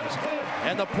capitalized.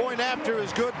 And the point after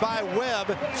is good by Webb,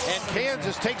 and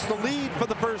Kansas takes the lead for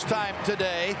the first time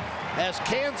today as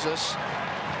Kansas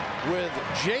with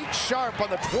Jake Sharp on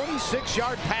the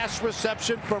 26-yard pass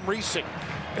reception from Reesing.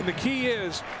 And the key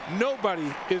is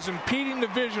nobody is impeding the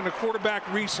vision of quarterback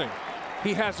Reesing.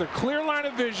 He has a clear line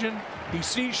of vision. He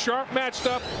sees Sharp matched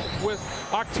up with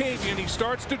Octavian. He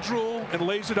starts to drool and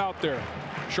lays it out there.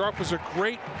 Sharp was a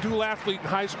great dual athlete in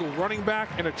high school, running back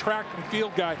and a track and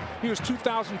field guy. He was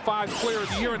 2005 Player of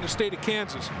the Year in the state of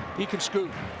Kansas. He can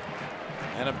scoot.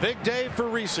 And a big day for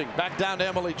Reesing. Back down to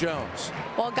Emily Jones.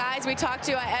 Well, guys, we talked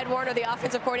to Ed Warner, the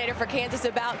offensive coordinator for Kansas,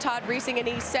 about Todd Reesing, and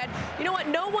he said, you know what,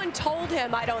 no one told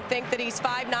him, I don't think, that he's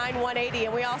 5'9", 180.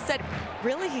 And we all said,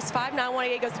 really, he's 5'9",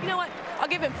 180? He goes, you know what, I'll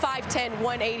give him 5'10",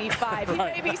 185. He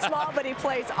may be small, but he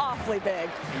plays awfully big.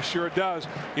 He sure does.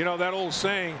 You know, that old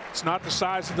saying, it's not the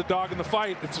size of the dog in the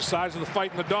fight, it's the size of the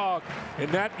fight in the dog.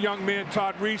 And that young man,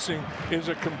 Todd Reesing, is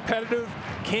a competitive,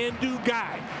 can-do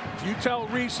guy. If you tell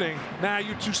Reesing, nah,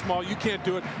 you're too small, you can't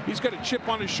do it, he's got a chip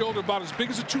on his shoulder about as big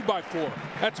as a 2x4.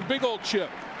 That's a big old chip.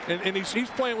 And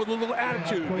he's playing with a little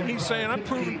attitude. And he's saying, I'm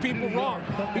proving people wrong.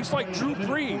 He's like Drew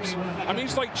Brees. I mean,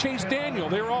 he's like Chase Daniel.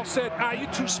 They were all said,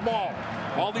 you're too small.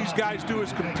 All these guys do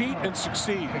is compete and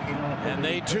succeed. And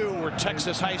they, too, were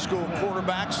Texas high school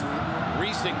quarterbacks.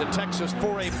 Reesing, the Texas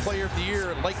 4A Player of the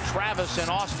Year at Lake Travis in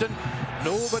Austin.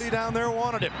 Nobody down there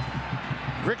wanted him.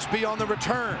 Grigsby on the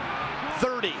return.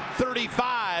 30,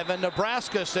 35, and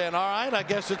Nebraska saying, all right, I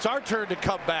guess it's our turn to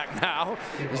come back now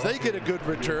as they get a good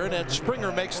return, and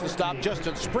Springer makes the stop.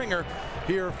 Justin Springer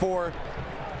here for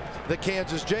the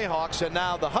Kansas Jayhawks, and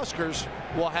now the Huskers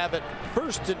will have it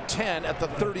 1st and 10 at the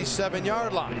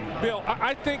 37-yard line. Bill,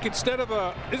 I think instead of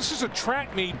this is a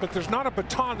track meet, but there's not a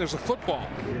baton, there's a football.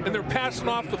 And they're passing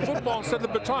off the football instead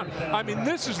of the baton. I mean,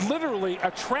 this is literally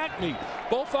a track meet.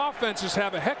 Both offenses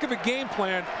have a heck of a game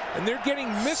plan, and they're getting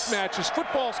mismatches.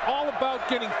 Football's all about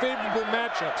getting favorable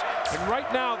matchups. And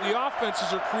right now, the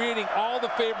offenses are creating all the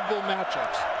favorable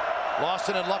matchups.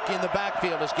 Lawson and Lucky in the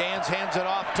backfield as Gans hands it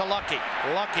off to Lucky.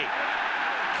 Lucky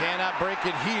cannot break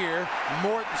it here.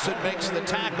 Mortensen makes the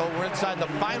tackle. We're inside the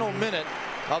final minute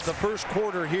of the 1st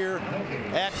quarter here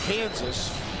at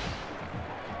Kansas.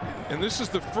 And this is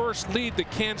the first lead that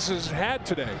Kansas has had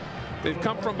today. They've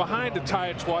come from behind to tie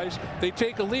it twice. They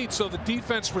take a lead, so the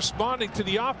defense responding to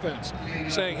the offense,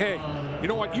 saying, hey, you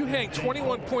know what, you hang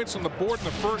 21 points on the board in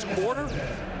the first quarter.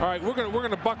 All right, we're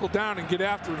gonna buckle down and get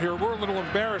after it here. We're a little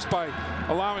embarrassed by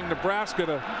allowing Nebraska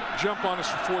to jump on us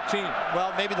for 14.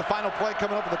 Well, maybe the final play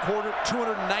coming up in the quarter,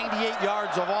 298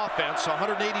 yards of offense,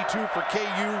 182 for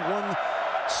KU,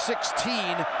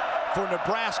 116 for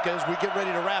Nebraska as we get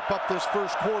ready to wrap up this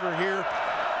first quarter here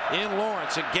in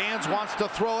Lawrence. And Gans wants to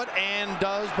throw it and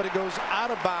does, but it goes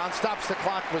out of bounds, stops the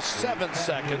clock with 7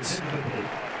 seconds.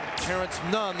 Terrence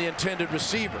Nunn, the intended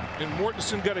receiver. And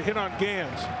Mortensen got a hit on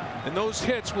Gans, and those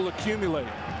hits will accumulate.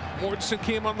 Mortensen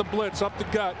came on the blitz up the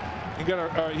gut and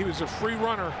got he was a free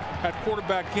runner at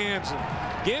quarterback Gans. And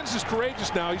Gans is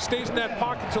courageous now. He stays in that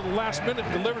pocket until the last minute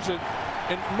and delivers it.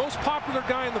 And most popular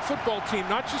guy in the football team,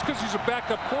 not just because he's a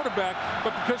backup quarterback,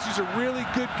 but because he's a really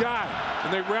good guy.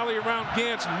 And they rally around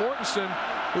Gans. And Mortensen,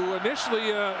 who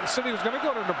initially said he was going to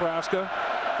go to Nebraska,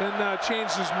 and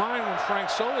changed his mind when Frank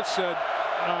Solich said,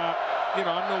 you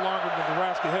know, I'm no longer the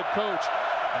Nebraska head coach.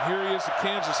 And here he is at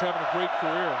Kansas having a great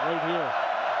career right here.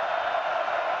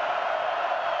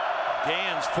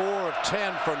 Gans 4 of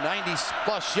 10 for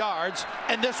 90+ yards,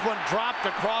 and this one dropped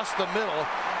across the middle.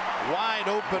 Wide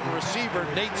open receiver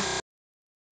Nate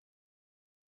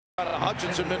out of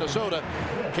Hutchinson, Minnesota.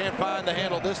 Can't find the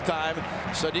handle this time.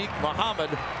 Sadiq Muhammad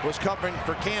was covering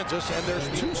for Kansas, and there's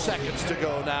 2 seconds to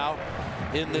go now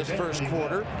in this first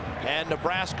quarter, and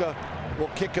Nebraska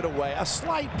will kick it away. A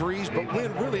slight breeze, but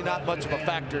wind really not much of a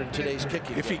factor in today's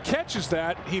kicking. If he catches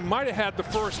that, he might have had the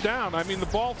first down. I mean, the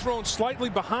ball thrown slightly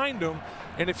behind him,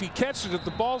 and if he catches it, if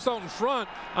the ball's out in front,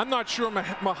 I'm not sure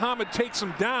Muhammad takes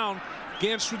him down.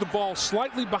 Gans threw the ball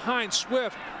slightly behind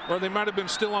Swift, or they might have been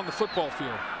still on the football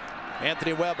field.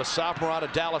 Anthony Webb, a sophomore out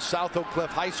of Dallas South Oak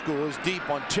Cliff High School, is deep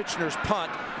on Titchener's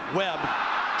punt. Webb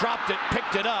dropped it,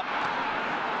 picked it up,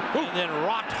 and then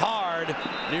rocked hard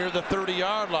near the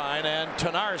 30-yard line, and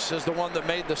Tanars is the one that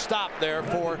made the stop there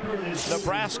for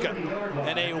Nebraska.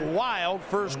 And a wild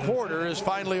first quarter is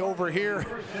finally over here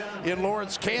in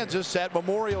Lawrence, Kansas at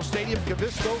Memorial Stadium,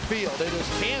 Cavisto Field. It is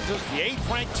Kansas, the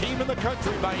 8th-ranked team in the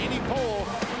country by any poll.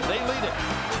 They lead it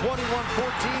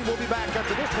 21-14. We'll be back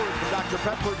after this word from Dr.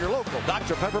 Pepper, your local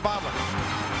Dr. Pepper bottlers.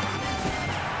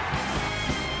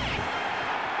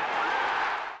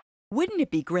 Wouldn't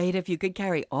it be great if you could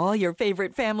carry all your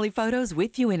favorite family photos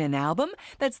with you in an album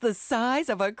that's the size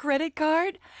of a credit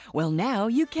card? Well, now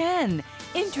you can.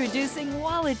 Introducing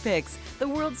Wallet Pix, the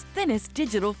world's thinnest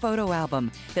digital photo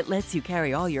album that lets you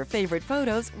carry all your favorite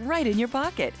photos right in your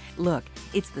pocket. Look,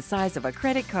 it's the size of a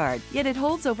credit card, yet it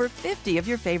holds over 50 of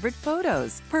your favorite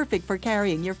photos. Perfect for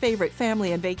carrying your favorite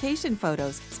family and vacation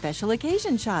photos, special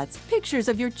occasion shots, pictures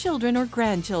of your children or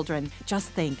grandchildren. Just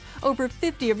think, over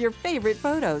 50 of your favorite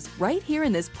photos right here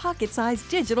in this pocket-sized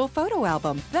digital photo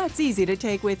album. That's easy to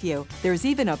take with you. There's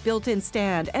even a built-in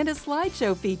stand and a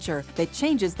slideshow feature that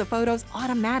changes the photos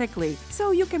automatically,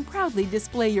 so you can proudly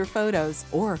display your photos.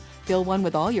 Or fill one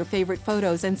with all your favorite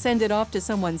photos and send it off to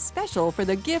someone special for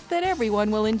the gift that everyone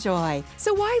will enjoy.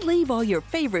 So why leave all your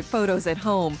favorite photos at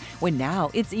home when now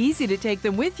it's easy to take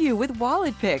them with you with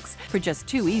Wallet Pix for just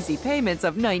 2 easy payments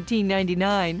of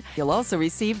 $19.99. You'll also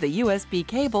receive the USB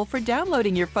cable for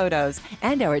downloading your photos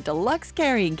and our deluxe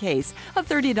carrying case, a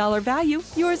 $30 value,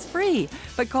 yours free.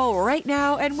 But call right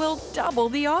now and we'll double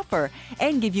the offer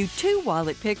and give you 2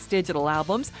 Wallet Pix digital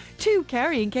albums, 2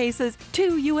 carrying cases,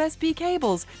 2 USB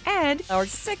cables, and our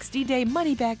 60-day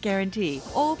money-back guarantee,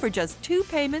 all for just 2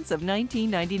 payments of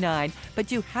 $19.99.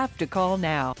 But you have to call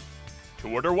now. To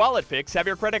order Wallet Pix, have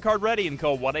your credit card ready and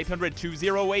call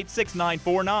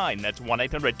 1-800-208-6949. That's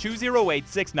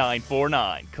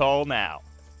 1-800-208-6949. Call now.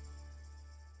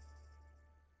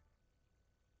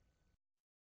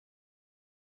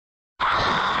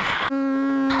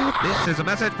 This is a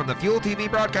message from the Fuel TV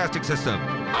broadcasting system.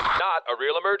 Not a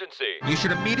real emergency. You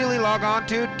should immediately log on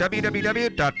to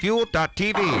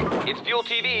www.fuel.tv. It's Fuel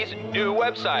TV's new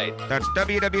website. That's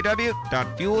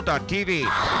www.fuel.tv.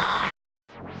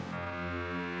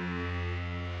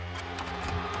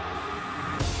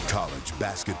 College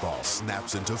basketball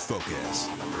snaps into focus.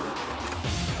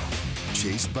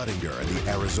 Chase Buttinger and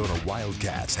the Arizona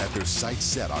Wildcats have their sights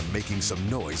set on making some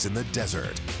noise in the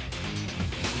desert.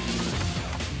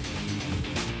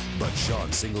 But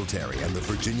Sean Singletary and the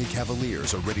Virginia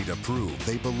Cavaliers are ready to prove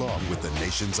they belong with the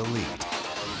nation's elite.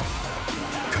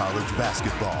 College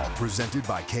basketball presented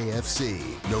by KFC,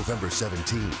 November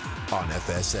 17th on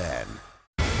FSN.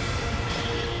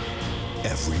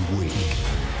 Every week,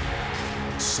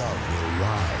 some will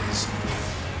rise,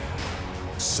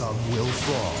 some will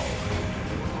fall.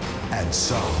 And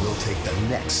some will take the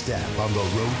next step on the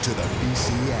road to the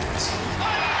BCS.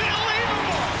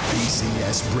 Unbelievable!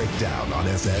 BCS Breakdown on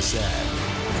FSN.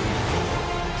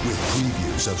 With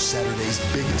previews of Saturday's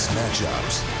biggest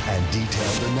matchups and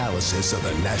detailed analysis of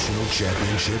the national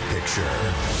championship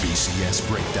picture. BCS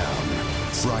Breakdown,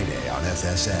 Friday on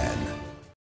FSN.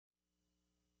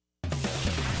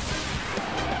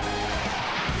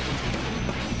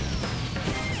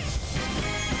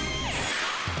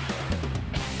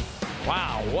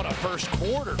 Wow, what a first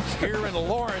quarter here in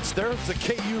Lawrence. There's the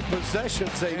KU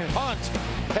possessions, a punt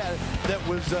that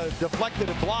was deflected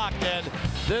and blocked, and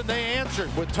then they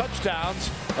answered with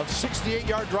touchdowns of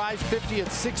 68-yard drives, 50 and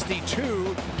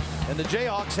 62, and the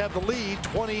Jayhawks have the lead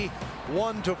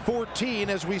 21-14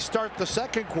 as we start the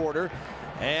second quarter,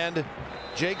 and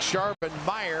Jake Sharp and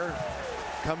Meyer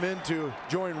come in to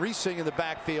join Reesing in the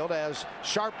backfield as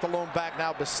Sharp, the lone back,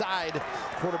 now beside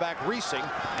quarterback Reesing.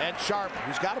 And Sharp,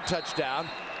 who's got a touchdown,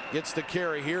 gets the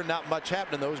carry here. Not much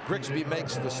happening though. Grigsby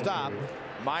makes the stop.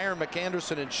 Meyer,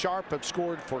 McAnderson, and Sharp have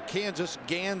scored for Kansas.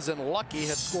 Gans and Lucky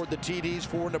have scored the TDs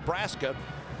for Nebraska.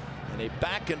 In a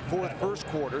back and forth first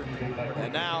quarter.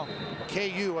 And now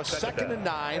KU a 2nd and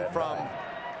 9 from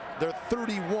their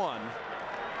 31.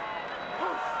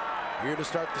 Here to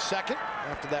start the second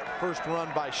after that first run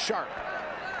by Sharp.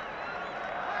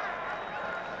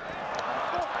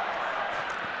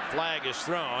 Flag is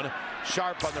thrown.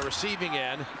 Sharp on the receiving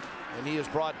end, and he is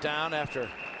brought down after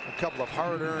a couple of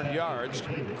hard-earned yards.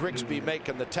 Grigsby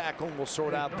making the tackle, and will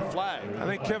sort out the flag. I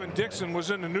think Kevin Dixon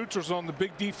was in the neutral zone, the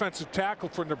big defensive tackle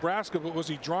for Nebraska, but was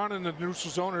he drawn in the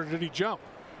neutral zone or did he jump?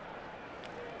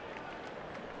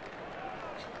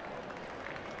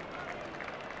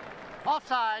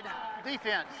 Offside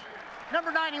defense.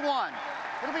 Number 91.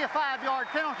 It'll be a 5-yard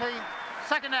penalty.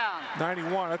 Second down.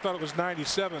 91. I thought it was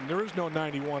 97. There is no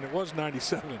 91. It was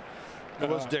 97. It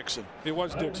was Dixon. It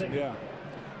was Dixon, yeah.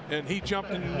 And he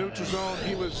jumped in the neutral zone.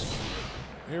 He was,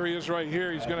 here he is right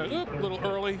here. He's going to, a little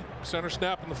early. Center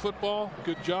snap in the football.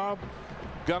 Good job.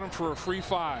 Got him for a free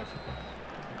 5.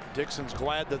 Dixon's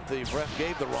glad that the ref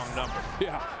gave the wrong number.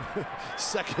 Yeah.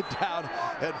 Second down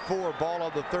and 4. Ball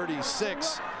on the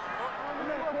 36.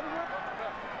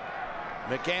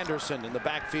 McAnderson in the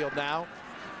backfield now.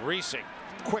 Reesing,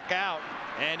 quick out,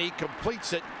 and he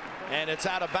completes it, and it's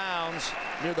out of bounds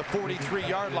near the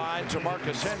 43-yard line to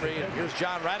Marcus Henry. And here's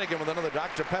John Radigan with another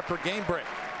Dr. Pepper game break.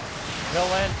 Bill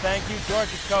Lynn, thank you.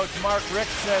 Georgia coach Mark Richt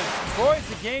says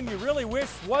Troy's a game you really wish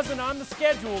wasn't on the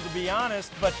schedule, to be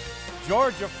honest, but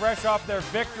Georgia, fresh off their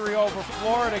victory over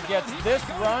Florida, gets this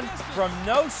run from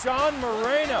No Sean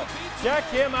Moreno. Check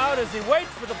him out as he waits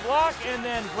for the block and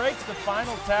then breaks the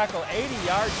final tackle, 80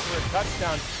 yards for a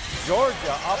touchdown.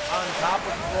 Georgia up on top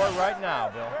of Troy right now,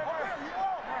 Bill.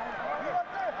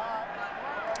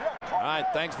 All right,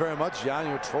 thanks very much,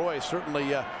 John. Troy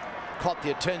certainly caught the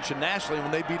attention nationally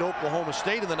when they beat Oklahoma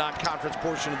State in the non-conference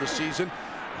portion of the season.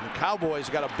 And the Cowboys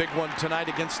got a big one tonight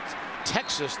against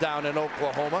Texas down in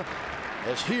Oklahoma.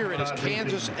 As here it is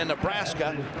Kansas and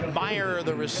Nebraska. Meyer,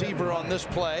 the receiver on this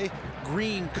play.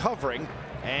 Green covering,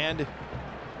 and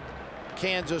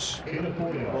Kansas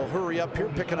will hurry up here,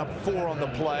 picking up 4 on the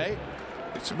play.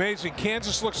 It's amazing.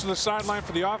 Kansas looks to the sideline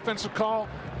for the offensive call.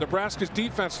 Nebraska's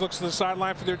defense looks to the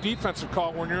sideline for their defensive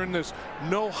call. When you're in this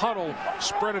no huddle,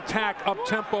 spread attack,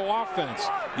 up-tempo offense,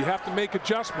 you have to make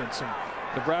adjustments, and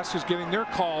Nebraska's getting their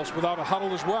calls without a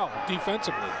huddle as well,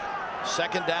 defensively.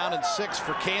 Second down and 6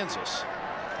 for Kansas.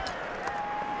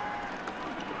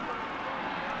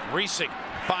 Reesing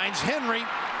finds Henry,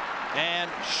 and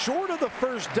short of the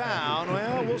first down.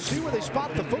 Well, we'll see where they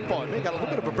spot the football. They got a little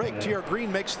bit of a break. T.R.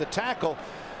 Green makes the tackle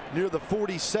near the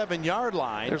 47-yard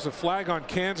line. There's a flag on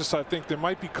Kansas. I think they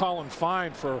might be calling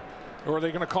fine for, or are they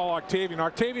going to call Octavian?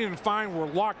 Octavian and Fine were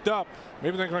locked up.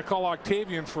 Maybe they're going to call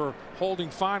Octavian for holding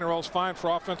Fine, or else Fine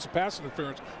for offensive pass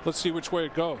interference. Let's see which way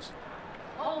it goes.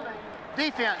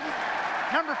 Defense,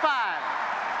 number 5.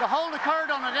 The hold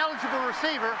occurred on an eligible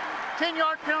receiver.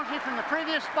 10-yard penalty from the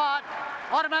previous spot.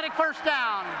 Automatic first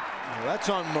down. Well, that's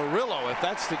on Murillo, if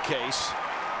that's the case.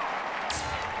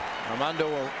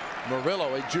 Armando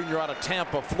Murillo, a junior out of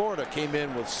Tampa, Florida, came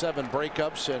in with 7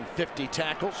 breakups and 50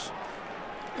 tackles.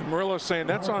 And Murillo's saying,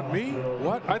 that's on me?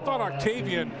 What? I thought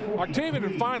Octavian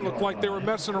and Fine looked like they were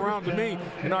messing around to me,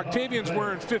 and Octavian's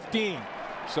wearing 15.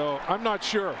 So I'm not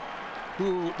sure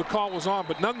who the call was on,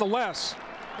 but nonetheless,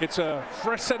 it's a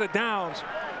fresh set of downs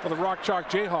for the Rock Chalk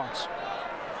Jayhawks.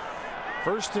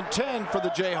 1st and 10 for the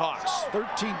Jayhawks.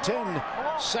 13-10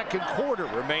 second quarter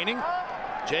remaining.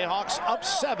 Jayhawks up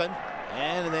 7,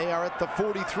 and they are at the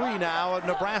 43 now of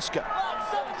Nebraska.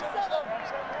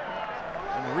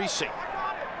 And Reesing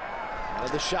Out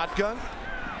of the shotgun.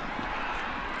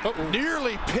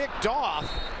 Nearly picked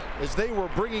off as they were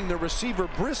bringing the receiver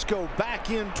Briscoe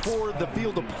back in toward the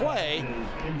field of play,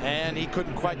 and he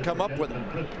couldn't quite come up with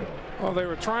it. Well, they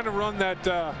were trying to run that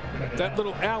that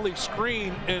little alley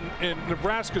screen, and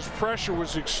Nebraska's pressure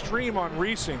was extreme on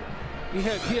Reesing. He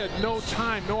had no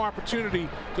time, no opportunity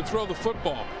to throw the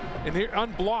football, and here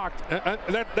unblocked.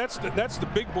 That's the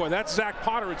big boy. That's Zach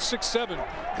Potter at 6'7",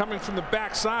 coming from the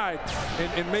backside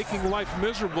and making life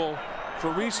miserable for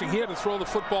Reesing. He had to throw the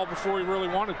football before he really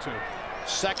wanted to.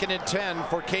 2nd and 10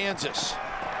 for Kansas.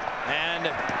 And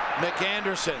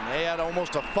McAnderson, they had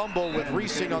almost a fumble with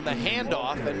Reesing on the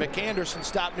handoff, and McAnderson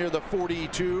stopped near the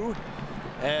 42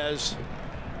 as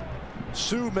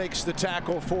Sue makes the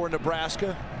tackle for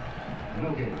Nebraska.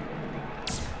 Okay.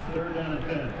 3rd down and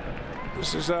 10.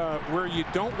 This is where you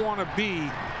don't want to be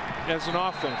as an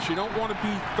offense. You don't want to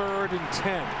be 3rd and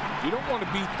 10. You don't want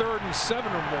to be 3rd and 7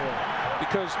 or more,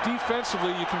 because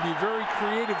defensively you can be very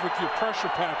creative with your pressure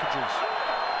packages.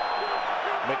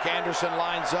 McAnderson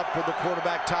lines up with the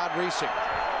quarterback Todd Reesing.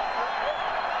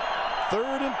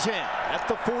 3rd and 10 at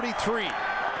the 43.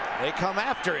 They come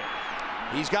after it.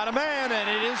 He's got a man, and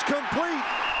it is complete.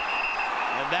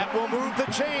 And that will move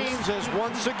the chains as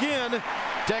once again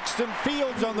Dexton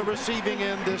Fields on the receiving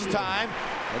end this time.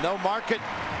 And they'll mark it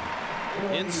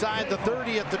inside the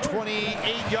 30 at the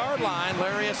 28-yard line.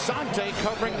 Larry Asante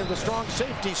covering the strong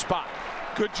safety spot.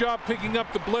 Good job picking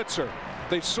up the blitzer.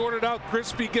 They sorted out.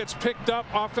 Grigsby gets picked up.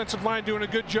 Offensive line doing a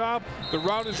good job. The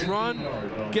route is run,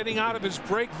 getting out of his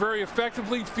break very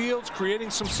effectively. Fields creating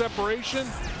some separation.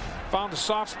 Found a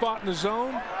soft spot in the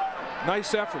zone.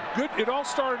 Nice effort. Good. It all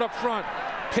started up front,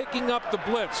 picking up the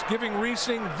blitz, giving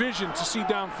Reesing vision to see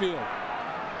downfield.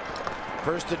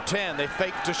 1st and 10. They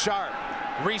fake to Sharp.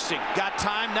 Reesing got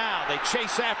time now. They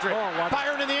chase after it.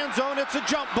 Fired in the end zone. It's a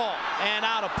jump ball and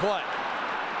out of play.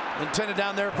 Intended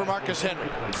down there for Marcus Henry.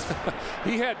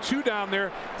 He had 2 down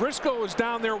there. Briscoe was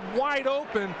down there wide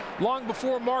open long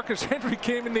before Marcus Henry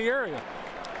came in the area.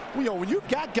 Well, you know, when you've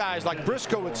got guys like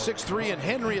Briscoe at 6'3" and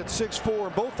Henry at 6'4",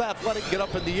 and both athletic, get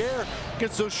up in the air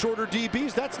against those shorter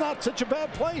DBs, that's not such a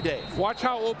bad play, Dave. Watch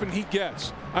how open he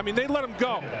gets. I mean, they let him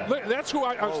go. That's who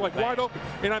I was like, wide open.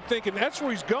 And I'm thinking, that's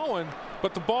where he's going,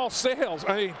 but the ball sails.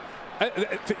 I mean,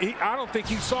 I don't think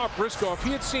he saw Briscoe. If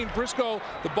he had seen Briscoe,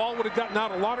 the ball would have gotten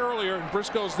out a lot earlier, and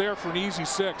Briscoe's there for an easy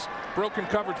 6. Broken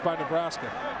coverage by Nebraska.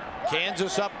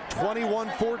 Kansas up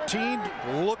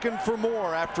 21-14, looking for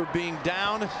more after being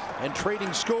down and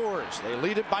trading scores. They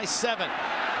lead it by 7.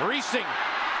 Reesing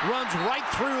runs right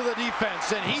through the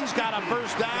defense, and he's got a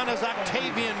first down as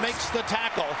Octavian makes the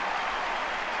tackle.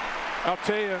 I'll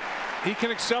tell you, he can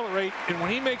accelerate, and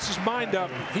when he makes his mind up,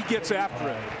 he gets after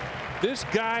it. This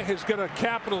guy has got a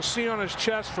capital C on his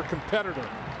chest for competitor.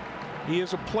 He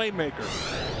is a playmaker.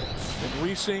 And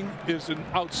Reesing is an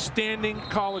outstanding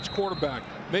college quarterback.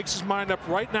 Makes his mind up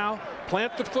right now.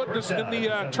 Plant the foot in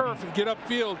the turf and get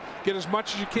upfield. Get as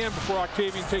much as you can before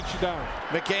Octavian takes you down.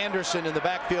 McAnderson in the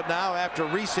backfield now after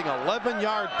Reesing.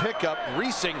 11-yard pickup.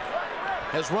 Reesing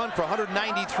has run for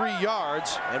 193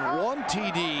 yards and 1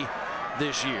 TD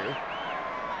this year.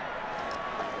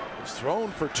 He's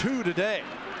thrown for 2 today.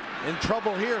 In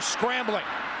trouble here, scrambling.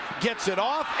 Gets it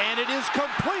off, and it is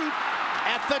complete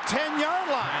at the 10-yard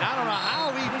line. I don't know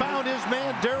how he found his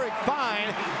man, Derek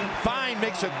Fine. Fine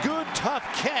makes a good, tough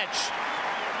catch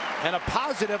and a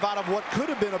positive out of what could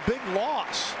have been a big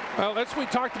loss. Well, that's what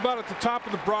we talked about at the top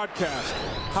of the broadcast,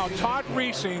 how Todd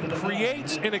Reesing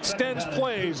creates and extends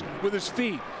plays with his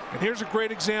feet. And here's a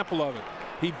great example of it.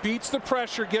 He beats the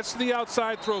pressure, gets to the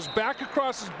outside, throws back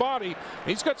across his body.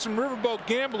 He's got some riverboat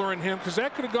gambler in him, because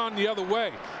that could have gone the other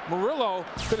way. Murillo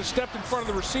could have stepped in front of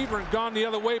the receiver and gone the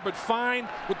other way, but Fine,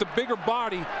 with the bigger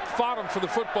body, fought him for the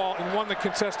football and won the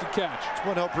contested catch. That's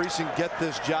what helped Reesing get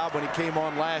this job when he came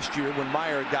on last year when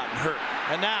Meyer had gotten hurt.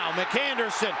 And now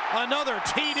McAnderson, another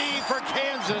TD for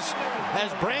Kansas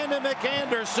as Brandon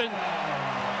McAnderson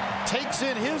takes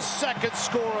in his 2nd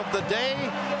score of the day,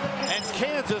 and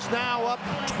Kansas now up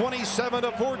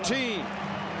 27-14.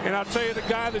 And I'll tell you, the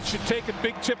guy that should take a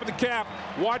big tip of the cap,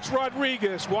 watch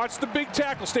Rodriguez, watch the big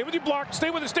tackle. Stay with your block, stay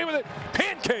with it, stay with it.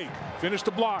 Pancake, finish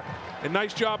the block. And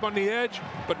nice job on the edge,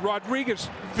 but Rodriguez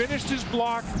finished his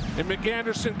block, and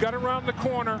McAnderson got around the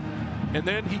corner, and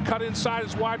then he cut inside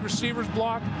his wide receiver's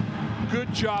block.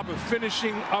 Good job of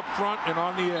finishing up front and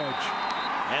on the edge.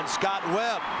 And Scott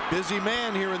Webb, busy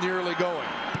man here in the early going.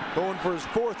 going for his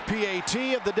 4th PAT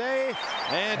of the day,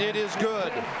 and it is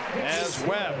good. As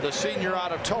Webb, the senior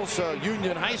out of Tulsa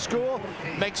Union High School,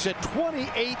 makes it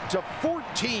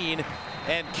 28-14,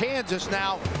 and Kansas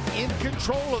now in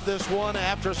control of this one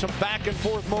after some back and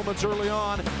forth moments early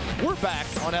on. We're back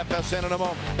on FSN in a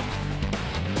moment.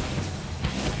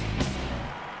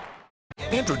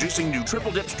 Introducing new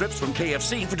triple dip strips from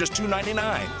KFC for just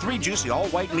 $2.99. 3 juicy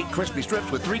all-white meat crispy strips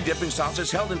with 3 dipping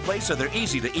sauces held in place so they're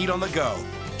easy to eat on the go.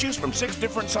 Choose from 6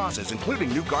 different sauces, including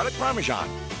new garlic parmesan.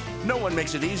 No one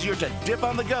makes it easier to dip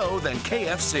on the go than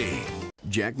KFC.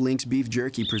 Jack Link's Beef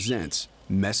Jerky presents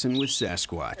Messin' with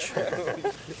Sasquatch.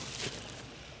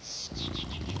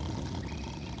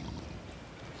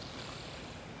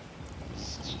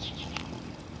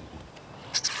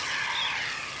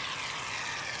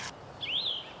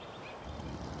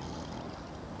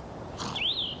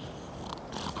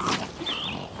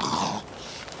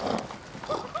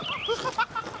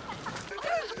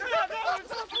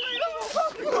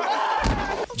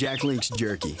 Jack Link's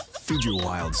Jerky. Feed your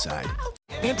wild side.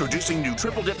 Introducing new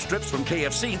triple dip strips from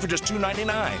KFC for just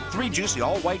 $2.99. 3 juicy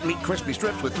all-white meat crispy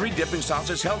strips with 3 dipping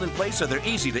sauces held in place so they're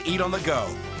easy to eat on the go.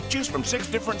 Choose from 6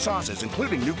 different sauces,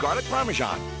 including new garlic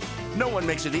parmesan. No one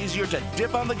makes it easier to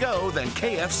dip on the go than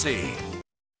KFC.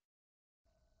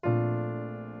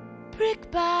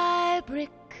 Brick by brick,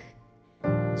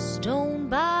 stone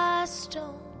by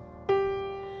stone,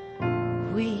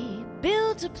 we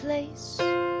built a place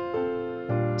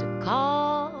to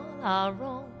call our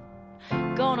own.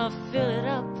 Gonna fill it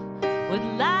up with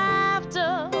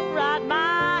laughter, write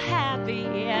my happy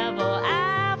ever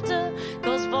after.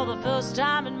 'Cause for the first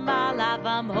time in my life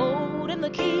I'm holding the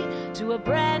key to a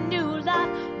brand new life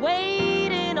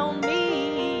waiting on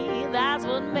me. That's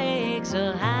what makes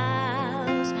a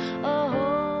house a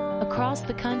home. Across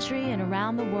the country and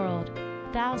around the world,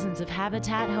 thousands of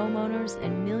Habitat homeowners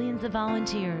and millions of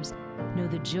volunteers know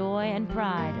the joy and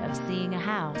pride of seeing a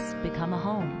house become a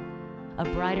home. A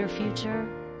brighter future,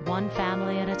 one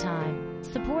family at a time.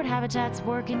 Support Habitat's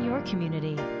work in your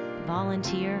community.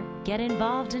 Volunteer, get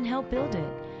involved, and help build it.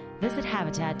 Visit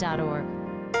Habitat.org.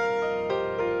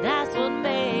 That's what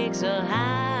makes a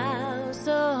house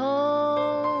a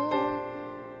home.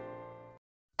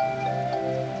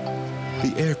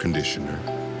 The air conditioner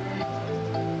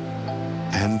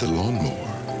and the lawnmower.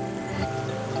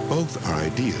 Both are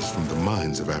ideas from the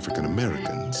minds of African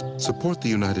Americans. Support the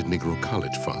United Negro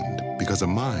College Fund, because a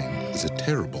mind is a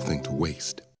terrible thing to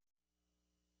waste.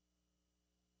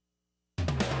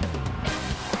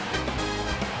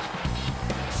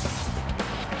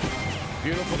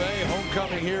 Beautiful day,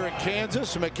 homecoming here in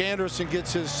Kansas. McAnderson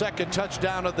gets his 2nd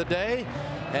touchdown of the day.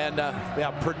 And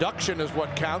yeah, production is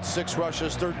what counts. 6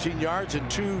 rushes, 13 yards, and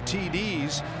 2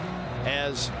 TDs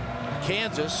as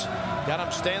Kansas got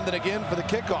him standing again for the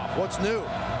kickoff. What's new?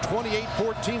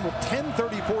 28-14 with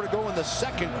 10:34 to go in the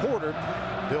 2nd quarter.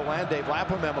 Bill Land, Dave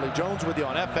Lapham, Emily Jones with you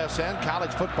on FSN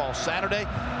College Football Saturday.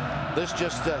 This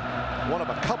just one of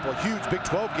a couple of huge Big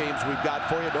 12 games we've got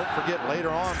for you. Don't forget, later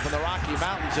on from the Rocky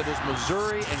Mountains, it is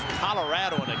Missouri and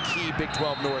Colorado in a key Big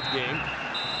 12 North game.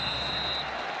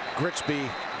 Grigsby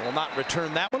will not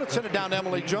return that one. Let's send it down to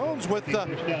Emily Jones with a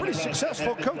pretty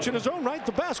successful coach in his own right,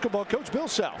 the basketball coach, Bill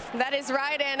Self. That is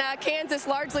right, and Kansas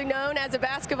largely known as a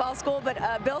basketball school, but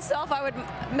Bill Self, I would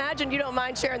imagine you don't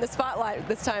mind sharing the spotlight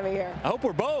this time of year. I hope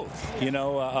we're both. You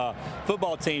know,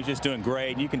 football team's just doing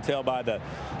great, and you can tell by the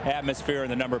atmosphere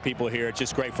and the number of people here, it's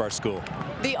just great for our school.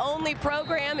 The only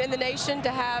program in the nation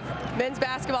to have men's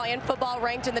basketball and football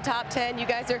ranked in the top 10. You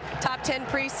guys are top 10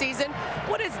 preseason.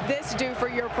 What does this do for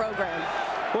your program?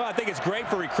 Well, I think it's great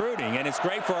for recruiting, and it's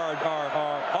great for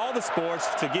all the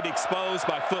sports to get exposed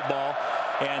by football.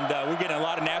 And we're getting a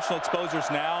lot of national exposures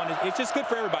now, and it's just good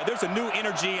for everybody. There's a new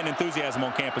energy and enthusiasm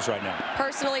on campus right now.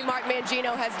 Personally, Mark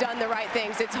Mangino has done the right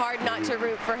things. It's hard not to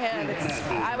root for him.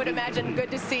 I would imagine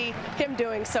good to see him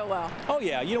doing so well. Oh,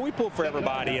 yeah. You know, we pull for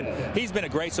everybody, and he's been a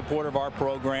great supporter of our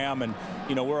program. And,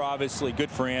 you know, we're obviously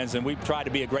good friends, and we've tried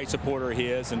to be a great supporter of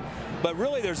his. But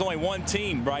really, there's only one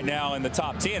team right now in the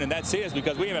top 10, and that's his,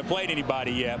 because we haven't played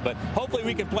anybody yet. But hopefully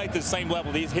we can play to the same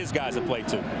level his guys have played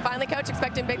to. Finally, Coach,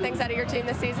 expecting big things out of your team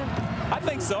this season? I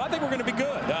think so. I think we're going to be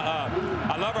good.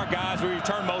 I love our guys. We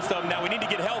return most of them. Now we need to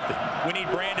get healthy. We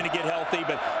need Brandon to get healthy,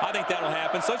 but I think that'll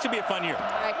happen. So it should be a fun year.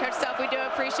 All right, Coach Self, we do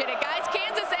appreciate it. Guys,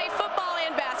 Kansas a football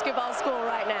and basketball school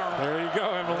right now. There you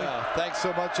go, Emily. Thanks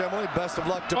so much, Emily. Best of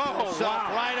luck to Bill Self.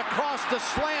 Wow. Right across the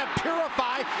slant.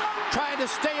 Purify trying to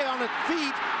stay on its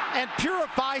feet, and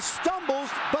Purify stumbles,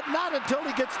 but not until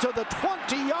he gets to the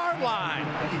 20-yard line.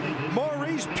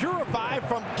 Maurice Purify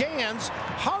from Gans hands.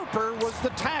 Harper was the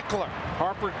tackler.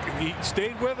 Harper, he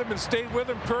stayed with him and stayed with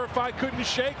him. Purify couldn't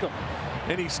shake him.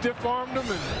 And he stiff-armed him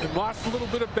and lost a little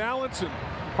bit of balance, and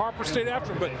Harper stayed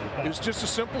after him. But it was just a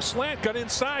simple slant. Got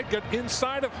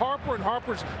inside of Harper, and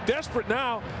Harper's desperate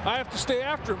now. I have to stay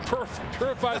after him.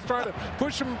 Purify's trying to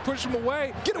push him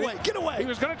away. Get away, get away. He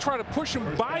was going to try to push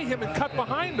him by him and cut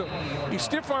behind him. He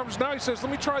stiff-arms now. He says,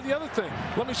 let me try the other thing.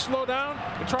 Let me slow down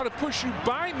and try to push you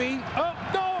by me. Oh,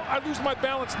 no, I lose my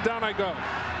balance, and down I go.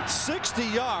 60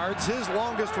 yards, his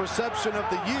longest reception of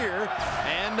the year,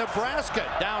 and Nebraska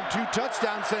down 2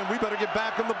 touchdowns, saying we better get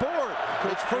back on the board.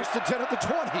 It's first and 10 at the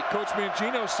 20. Coach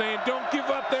Mangino saying don't give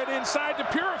up that inside to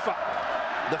Purify.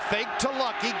 The fake to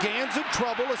Lucky. Gans in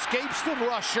trouble, escapes the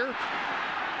rusher,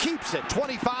 keeps it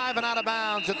 25 and out of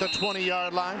bounds at the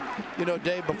 20-yard line. You know,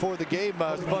 Dave, before the game, it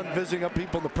was fun visiting up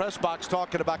people in the press box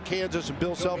talking about Kansas and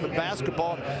Bill Self and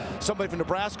basketball. Somebody from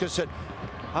Nebraska said,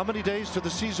 how many days to the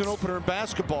season opener in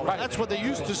basketball? Right. That's what they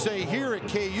used to say here at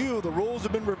KU. The rules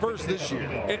have been reversed this year.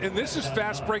 And this is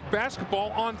fast break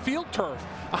basketball on field turf.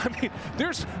 I mean,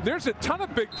 there's a ton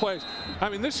of big plays. I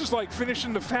mean, this is like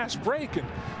finishing the fast break.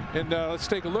 And let's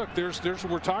take a look. There's what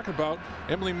we're talking about.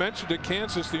 Emily mentioned it.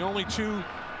 Kansas, the only 2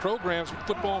 programs,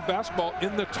 football and basketball,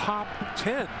 in the top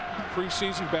 10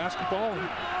 preseason basketball and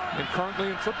currently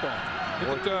in football.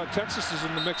 Texas is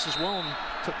in the mix as well, and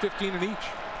took 15 in each.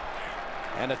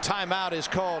 And a timeout is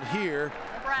called here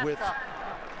with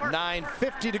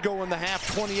 9:50 to go in the half.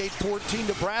 28-14.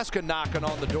 Nebraska knocking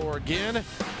on the door again.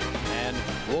 And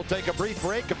we'll take a brief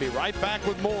break and be right back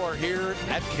with more here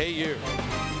at KU.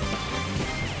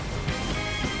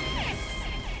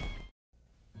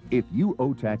 If you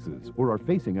owe taxes or are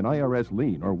facing an IRS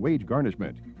lien or wage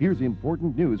garnishment, here's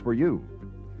important news for you.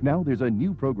 Now there's a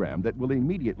new program that will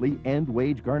immediately end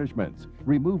wage garnishments,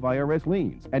 remove IRS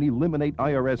liens, and eliminate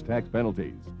IRS tax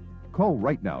penalties. Call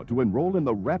right now to enroll in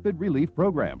the Rapid Relief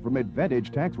Program from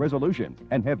Advantage Tax Resolution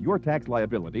and have your tax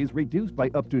liabilities reduced by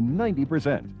up to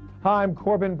 90%. Hi, I'm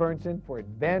Corbin Burnson for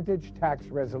Advantage Tax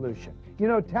Resolution. You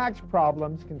know, tax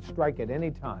problems can strike at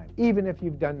any time, even if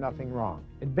you've done nothing wrong.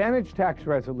 Advantage Tax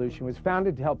Resolution was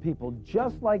founded to help people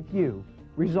just like you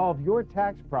resolve your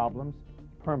tax problems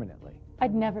permanently.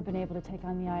 I'd never been able to take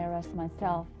on the IRS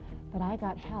myself, but I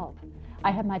got help. I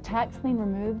had my tax lien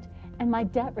removed and my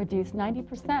debt reduced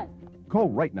 90%. Call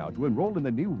right now to enroll in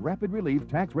the new Rapid Relief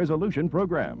Tax Resolution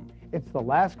Program. It's the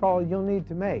last call you'll need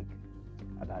to make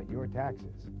about your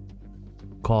taxes.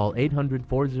 Call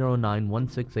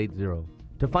 800-409-1680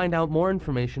 to find out more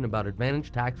information about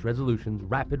Advantage Tax Resolution's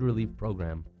Rapid Relief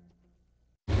Program.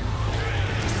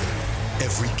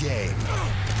 Every game,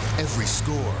 every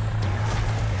score,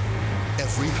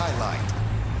 every highlight.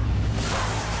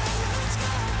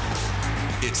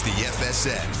 It's the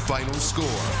FSN Final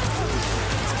Score.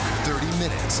 30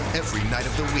 minutes every night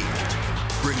of the week,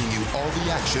 bringing you all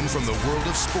the action from the world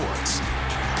of sports.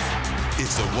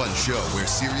 It's the one show where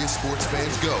serious sports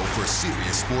fans go for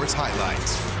serious sports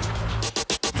highlights.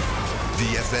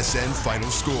 The FSN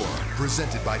Final Score,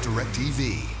 presented by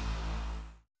DirecTV.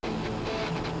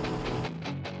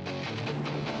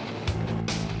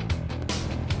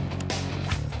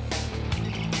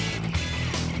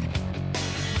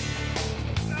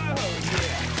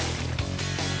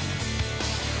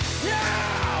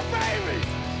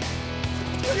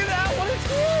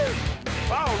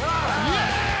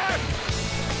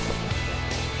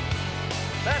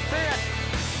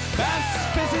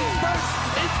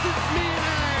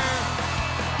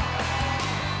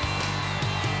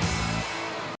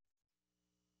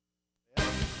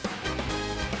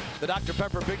 The Dr.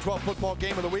 Pepper Big 12 football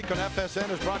game of the week on FSN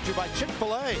is brought to you by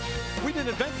Chick-fil-A. We didn't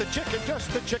invent the chicken,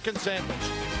 just the chicken sandwich.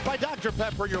 By Dr.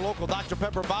 Pepper, your local Dr.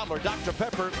 Pepper bottler. Dr.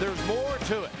 Pepper, there's more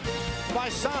to it. By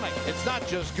Sonic, it's not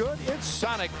just good, it's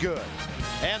Sonic good.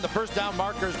 And the first down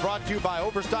marker is brought to you by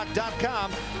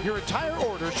Overstock.com. Your entire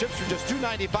order ships for just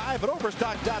 $2.95 at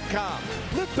Overstock.com.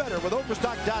 Live better with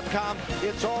Overstock.com.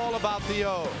 It's all about the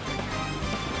O.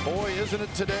 Boy, isn't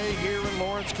it today here in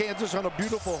Lawrence, Kansas on a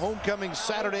beautiful homecoming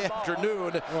Saturday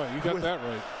afternoon. Oh, you got that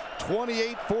right.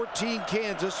 28-14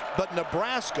 Kansas, but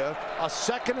Nebraska a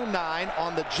 2nd and 9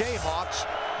 on the Jayhawks,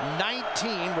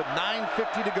 19 with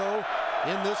 9:50 to go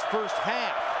in this first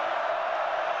half.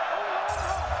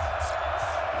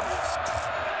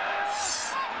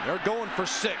 They're going for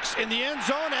 6 in the end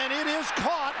zone, and it is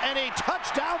caught, and a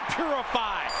touchdown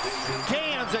Purify.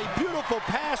 Gans, a beautiful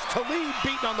pass. Talib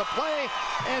beaten on the play,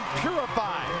 and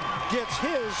Purify gets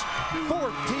his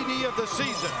 4th TD of the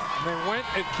season. They went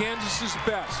at Kansas's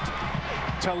best.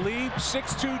 Talib,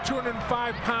 6'2",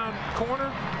 205-pound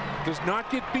corner, does not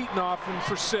get beaten off him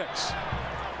for 6.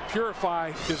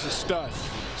 Purify is a stud.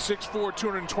 6'4",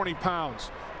 220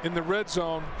 pounds. In the red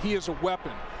zone, he is a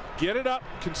weapon. Get it up,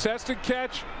 contested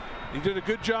catch. He did a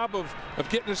good job of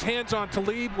getting his hands on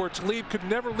Talib, where Talib could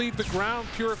never leave the ground.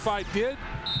 Purify did,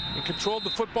 and controlled the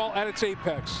football at its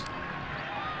apex.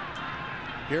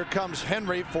 Here comes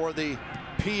Henry for the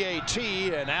PAT,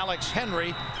 and Alex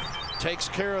Henry takes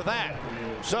care of that.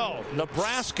 So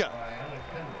Nebraska,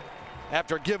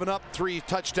 after giving up 3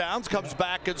 touchdowns, comes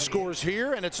back and scores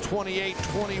here, and it's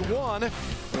 28-21.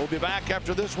 We'll be back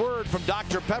after this word from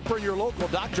Dr. Pepper, your local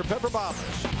Dr. Pepper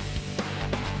Bombers.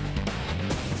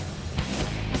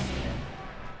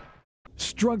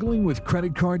 Struggling with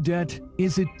credit card debt?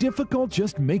 Is it difficult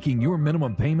just making your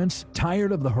minimum payments?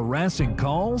 Tired of the harassing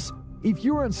calls? If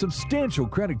you're in substantial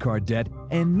credit card debt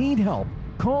and need help,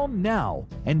 call now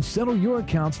and settle your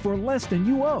accounts for less than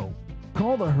you owe.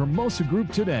 Call the Hermosa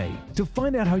Group today to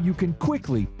find out how you can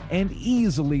quickly and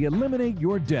easily eliminate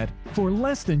your debt for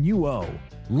less than you owe.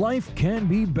 Life can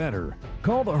be better.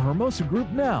 Call the Hermosa Group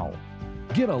now.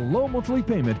 Get a low monthly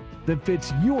payment that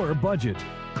fits your budget.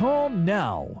 Call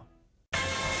now.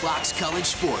 Fox College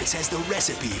Sports has the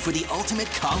recipe for the ultimate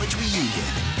college reunion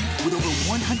with over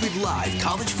 100 live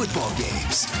college football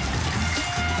games.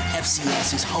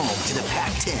 FCS is home to the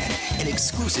Pac-10 and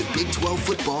exclusive Big 12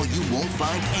 football you won't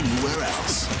find anywhere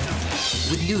else.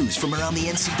 With news from around the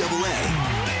NCAA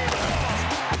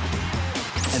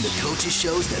and the coaches'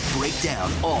 shows that break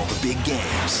down all the big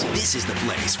games. This is the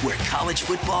place where college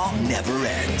football never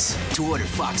ends. To order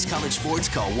Fox College Sports,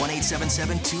 call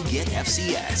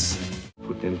 1-877-2-GET-FCS.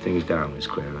 Put them things down, Miss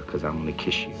Clara, because I'm gonna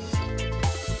kiss you.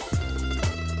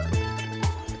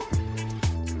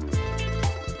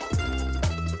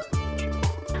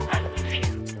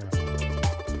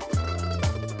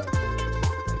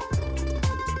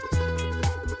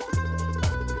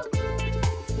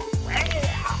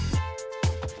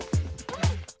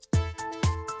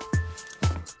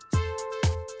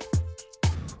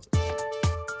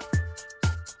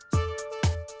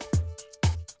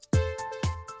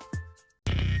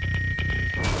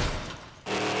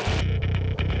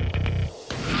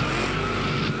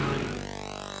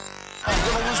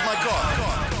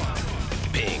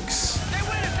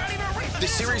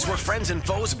 Where friends and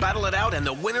foes battle it out and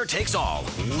the winner takes all,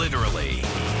 literally.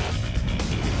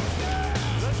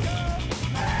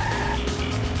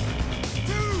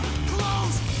 Too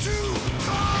close to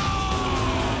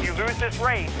call! You lose this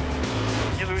race,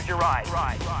 you lose your ride.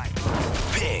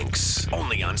 Pinks,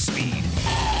 only on Speed.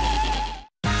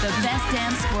 The best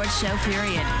damn sports show,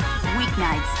 period.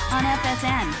 Weeknights on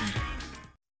FSN.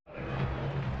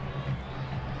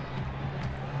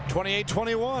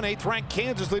 28-21, 8th-ranked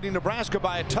Kansas leading Nebraska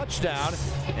by a touchdown,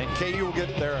 and KU will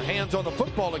get their hands on the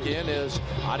football again as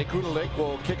Adi Kudelik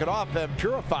will kick it off, and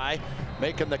Purify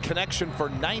making the connection for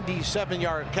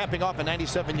 97-yard, capping off a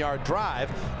 97-yard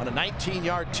drive on a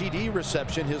 19-yard TD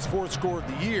reception, his 4th score of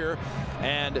the year,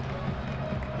 and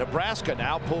Nebraska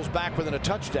now pulls back within a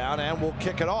touchdown and will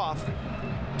kick it off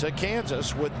to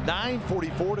Kansas with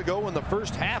 9:44 to go in the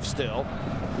first half still.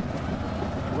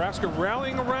 Nebraska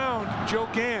rallying around Joe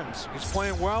Gans. He's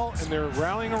playing well, and they're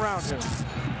rallying around him.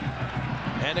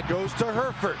 And it goes to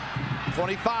Herford.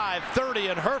 25-30,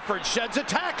 and Herford sheds a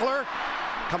tackler.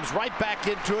 Comes right back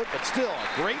into it, but still a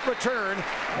great return.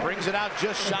 Brings it out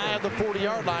just shy of the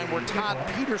 40-yard line, where Todd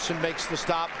Peterson makes the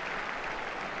stop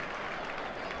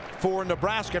for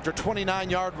Nebraska after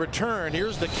 29-yard return.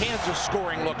 Here's the Kansas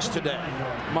scoring looks today.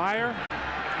 Meyer,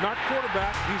 not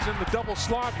quarterback, he's in the double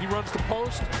slot. He runs the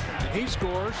post, and he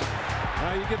scores.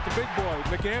 Now you get the big boy,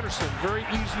 McAnderson, very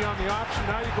easy on the option.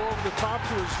 Now you go over the top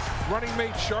to his running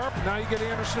mate, Sharp. Now you get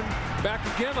Anderson back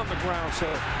again on the ground. So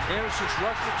Anderson's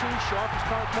rushed the 2. Sharp has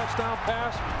caught a touchdown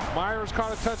pass. Myers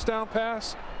caught a touchdown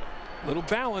pass. Little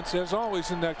balance, as always,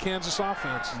 in that Kansas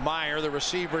offense. Meyer, the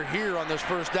receiver here on this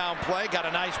first down play, got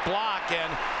a nice block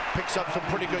and picks up some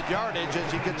pretty good yardage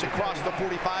as he gets across the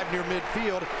 45 near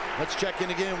midfield. Let's check in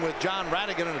again with John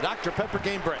Radigan and a Dr. Pepper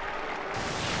game break.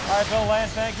 All right, Bill Land,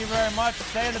 thank you very much.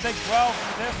 Stay in the Big 12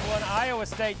 for this one. Iowa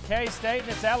State, K-State, and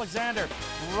it's Alexander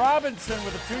Robinson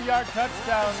with a 2-yard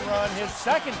touchdown run, his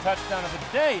second touchdown of the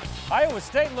day. Iowa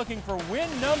State looking for win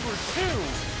number 2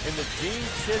 in the Gene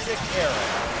Chizik era.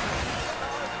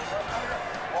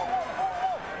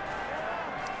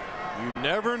 You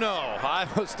never know.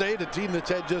 Iowa State, a team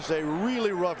that's had just a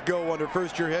really rough go under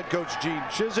first-year head coach Gene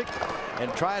Chizik,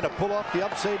 and trying to pull off the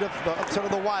upset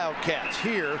of the Wildcats.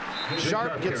 Here,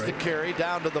 Sharp gets the carry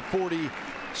down to the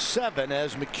 47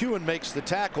 as McEwen makes the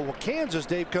tackle. Well, Kansas,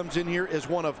 Dave, comes in here as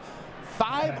one of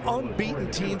 5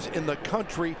 unbeaten teams in the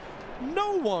country.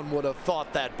 No one would have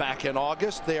thought that back in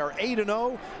August. They are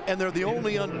 8-0, and they're the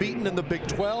only unbeaten in the Big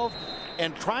 12.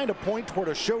 and trying to point toward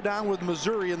a showdown with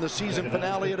Missouri in the season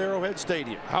finale at Arrowhead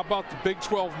Stadium. How about the Big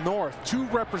 12 North? 2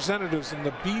 representatives in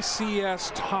the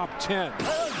BCS top 10.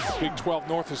 Big 12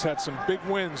 North has had some big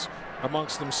wins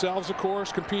amongst themselves, of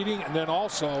course, competing, and then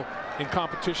also in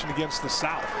competition against the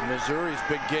South. Missouri's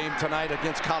big game tonight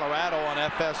against Colorado on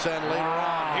FSN later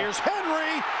on. Here's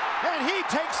Henry, and he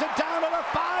takes it down to the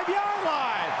 5-yard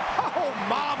line. Oh,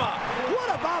 mama. What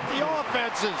about the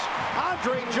offenses?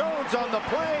 Andre Jones on the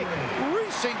play.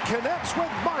 Reesing connects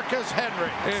with Marcus Henry.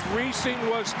 And Reesing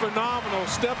was phenomenal,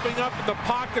 stepping up in the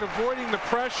pocket, avoiding the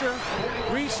pressure.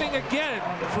 Reesing again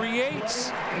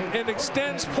creates and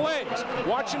extends plays.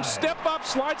 Watch him step up,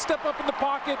 slide step up in the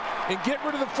pocket, and get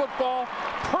rid of the football.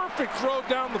 Perfect throw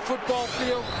down the football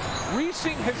field.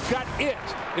 Reesing has got it.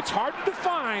 It's hard to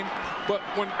define, but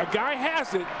when a guy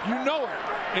has it, you know it.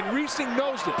 And Reesing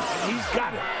knows it, and he's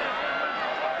got it.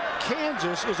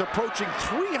 Kansas is approaching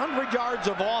 300 yards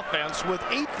of offense with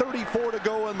 8:34 to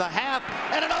go in the half,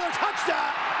 and another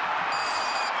touchdown.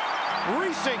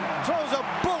 Reesing throws a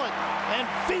bullet, and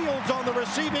Fields on the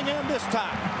receiving end this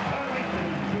time.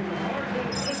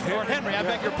 Or Henry, I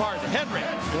beg your pardon, Henry.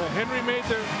 Yeah, Henry made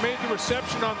the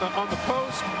reception on the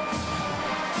post,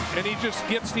 and he just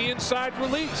gets the inside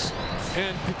release.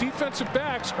 And the defensive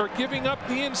backs are giving up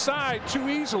the inside too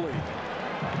easily.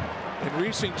 And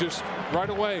Reesing just right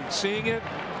away seeing it,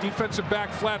 defensive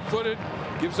back flat-footed,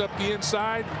 gives up the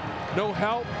inside, no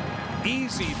help,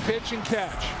 easy pitch and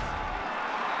catch.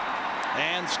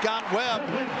 And Scott Webb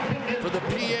for the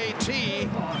PAT,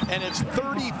 and it's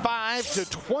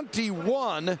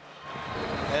 35-21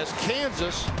 as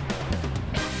Kansas,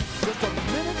 just a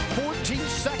minute 14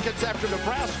 seconds after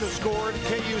Nebraska scored,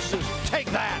 KU says,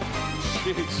 take that.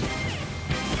 Jeez.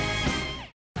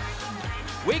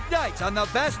 Weeknights on the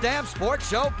best damn sports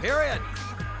show, period.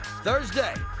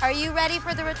 Thursday. Are you ready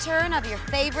for the return of your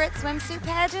favorite swimsuit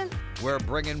pageant? We're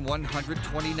bringing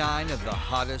 129 of the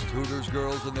hottest Hooters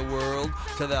girls in the world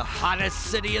to the hottest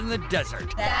city in the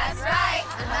desert. That's right,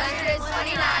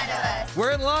 129 of us.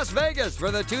 We're in Las Vegas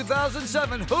for the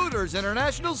 2007 Hooters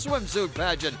International Swimsuit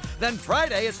Pageant. Then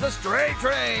Friday, it's the Stray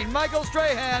Train, Michael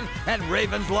Strahan, and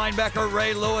Ravens linebacker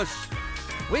Ray Lewis.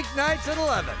 Weeknights at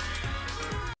 11.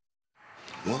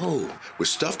 Whoa, with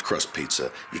stuffed crust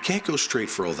pizza, you can't go straight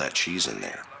for all that cheese in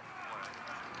there.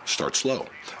 Start slow,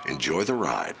 enjoy the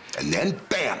ride, and then,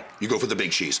 bam, you go for the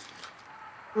big cheese.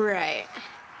 Right.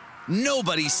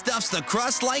 Nobody stuffs the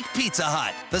crust like Pizza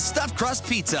Hut. The stuffed crust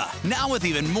pizza, now with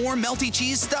even more melty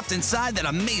cheese stuffed inside that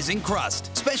amazing crust.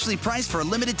 Specially priced for a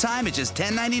limited time at just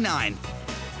 $10.99.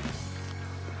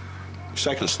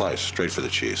 Second slice, straight for the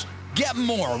cheese. Get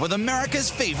more with America's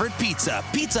favorite pizza,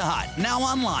 Pizza Hut, now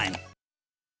online.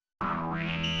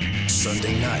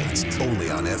 Sunday nights, only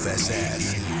on FSN.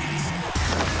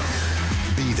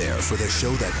 Be there for the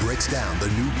show that breaks down the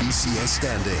new BCS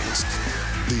standings.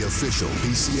 The official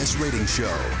BCS rating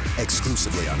show,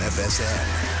 exclusively on FSN.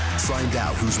 Find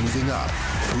out who's moving up,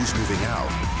 who's moving out,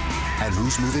 and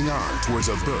who's moving on towards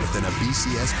a berth in a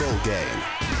BCS bowl game.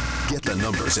 Get the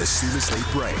numbers as soon as they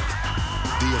break.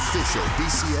 The official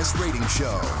BCS rating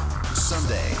show,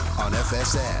 Sunday on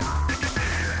FSN.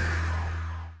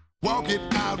 Walk it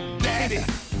out, Daddy.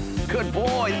 Good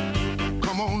boy.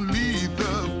 Come on, lead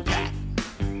the pack.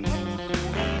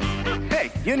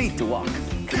 Hey, you need to walk.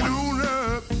 Get on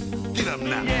up. Get up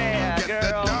now. Yeah, Get girl.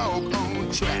 that dog on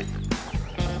track.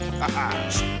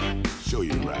 Show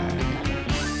you right.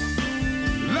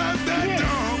 Love that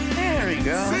dog. There we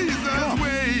go. Caesar's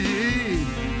way.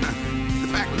 The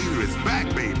pack leader is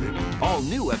back, baby. All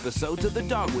new episodes of The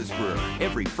Dog Whisperer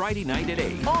every Friday night at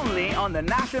 8. Only on the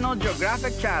National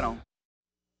Geographic Channel.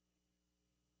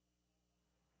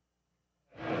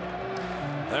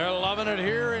 They're loving it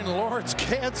here in Lawrence,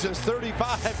 Kansas,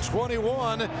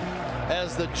 35-21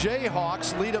 as the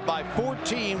Jayhawks lead it by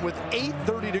 14 with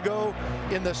 8:30 to go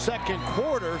in the second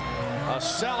quarter. A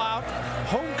sellout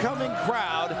homecoming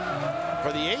crowd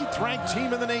for the 8th-ranked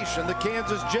team in the nation, the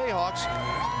Kansas Jayhawks.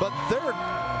 But their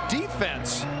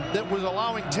defense that was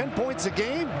allowing 10 points a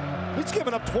game, it's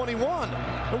given up 21.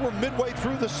 And we're midway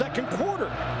through the second quarter.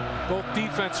 Both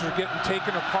defenses are getting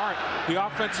taken apart. The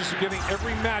offenses are getting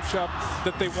every matchup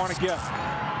that they want to get.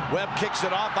 Webb kicks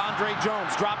it off. Andre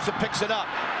Jones drops it, picks it up.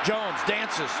 Jones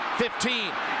dances,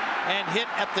 15, and hit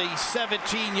at the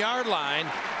 17-yard line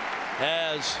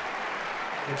as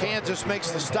Kansas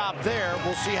makes the stop there.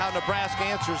 We'll see how Nebraska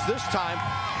answers this time.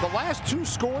 The last 2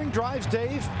 scoring drives,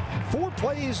 Dave, 4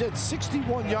 plays at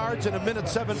 61 yards in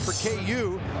 1:07 for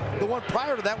KU. The one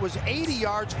prior to that was 80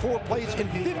 yards, 4 plays in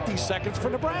 50 seconds for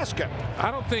Nebraska.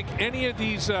 I don't think any of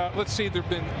these, let's see, there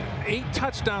have been 8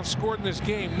 touchdowns scored in this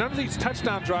game. None of these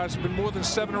touchdown drives have been more than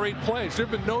 7 or 8 plays. There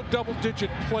have been no double-digit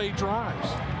play drives.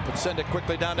 Let's send it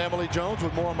quickly down to Emily Jones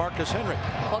with more on Marcus Henry.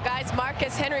 Well, guys,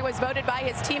 Marcus Henry was voted by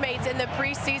his teammates in the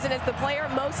preseason as the player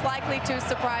most likely to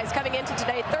surprise. Coming into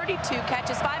today, 32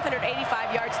 catches,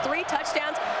 585 yards, 3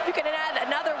 touchdowns. You can add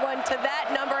another one to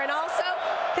that number. And also,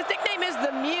 his nickname is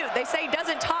the Mute. They say he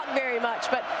doesn't talk very much,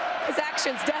 but his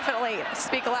actions definitely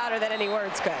speak louder than any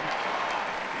words could.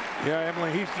 Yeah,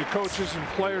 Emily, the coaches and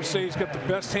players say he's got the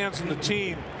best hands on the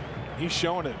team. He's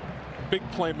showing it. Big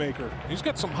playmaker. He's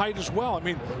got some height as well. I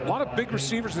mean, a lot of big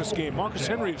receivers in this game. Marcus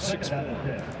Henry is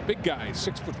 6'4". Big guy,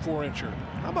 6'4".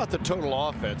 How about the total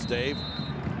offense, Dave?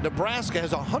 Nebraska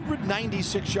has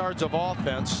 196 yards of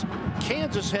offense.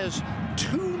 Kansas has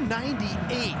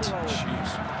 298.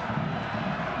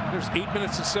 Jeez. There's 8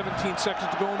 minutes and 17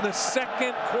 seconds to go in the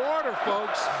second quarter,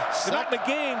 folks. Not in the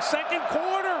game, second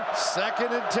quarter.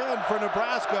 2nd and 10 for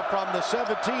Nebraska from the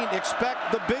 17.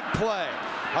 Expect the big play.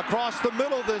 Across the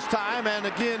middle this time, and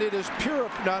again it is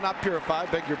not purified,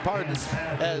 beg your pardon,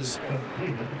 as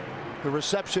the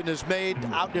reception is made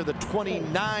out near the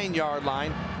 29-yard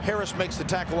line. Harris makes the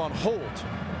tackle on hold.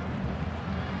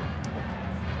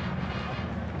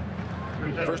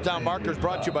 First down markers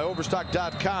brought to you by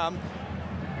Overstock.com.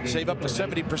 Save up to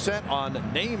 70% on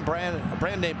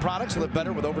brand name products. Live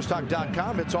better with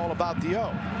Overstock.com. It's all about the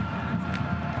O.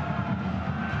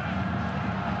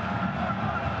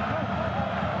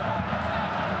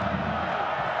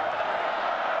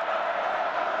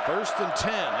 First and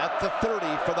 10 at the 30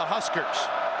 for the Huskers.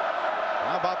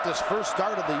 How about this first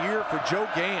start of the year for Joe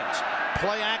Gans?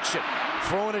 Play action.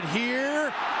 Throwing it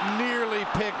here. Nearly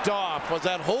picked off. Was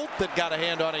that Holt that got a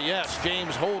hand on it? Yes.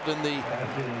 James Holt in the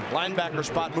linebacker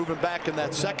spot, moving back in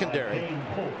that secondary.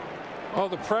 Oh,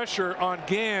 the pressure on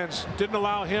Gans didn't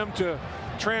allow him to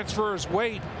transfer his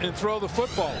weight and throw the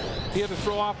football. He had to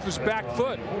throw off his back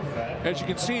foot. As you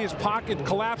can see, his pocket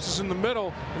collapses in the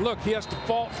middle. And look, he has to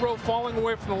throw falling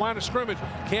away from the line of scrimmage.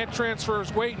 Can't transfer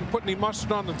his weight and put any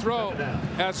mustard on the throw.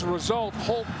 As a result,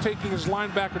 Holt, taking his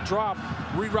linebacker drop,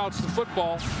 reroutes the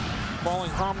football,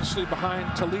 falling harmlessly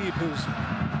behind Talib, his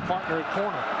partner at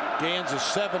corner. Gans is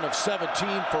 7 of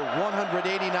 17 for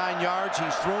 189 yards.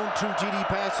 He's thrown 2 TD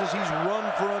passes. He's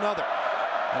run for another.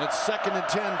 And it's 2nd and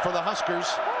 10 for the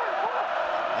Huskers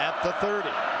at the 30.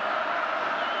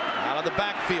 Out of the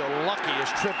backfield, Lucky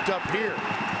is tripped up here.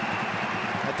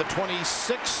 At the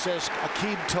 26, says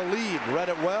Aqib Talib. Read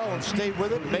it well and stayed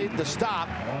with it, made the stop.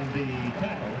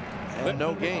 And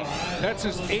no gain. That's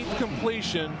his 8th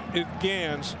completion at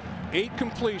Gans. 8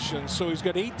 completions, so he's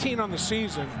got 18 on the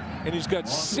season, and he's got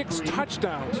 6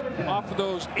 touchdowns off of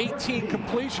those 18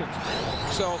 completions.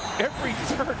 So every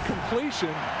 3rd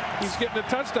completion, he's getting a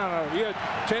touchdown out of it. He had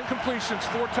 10 completions,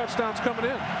 4 touchdowns coming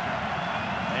in.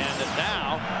 And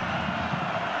now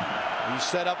he's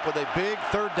set up with a big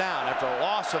 3rd down after a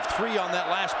loss of 3 on that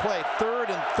last play.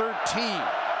 3rd and 13.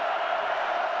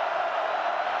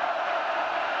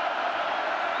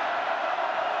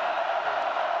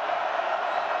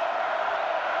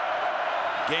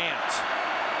 Gans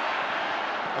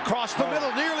across the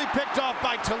middle, nearly picked off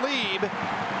by Talib.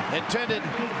 Intended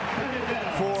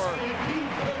for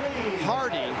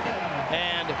Hardy,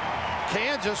 and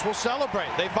Kansas will celebrate.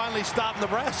 They finally stopped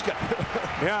Nebraska.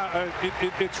 Yeah,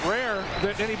 it's rare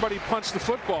that anybody punts the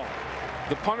football.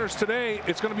 The punters today,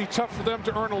 it's going to be tough for them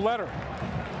to earn a letter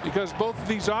because both of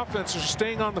these offenses are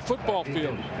staying on the football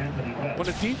field. When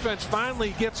a defense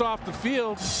finally gets off the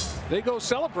field, they go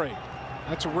celebrate.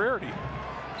 That's a rarity.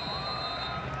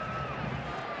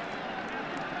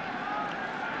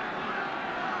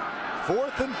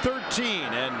 4th and 13,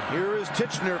 and here is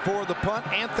Titchener for the punt.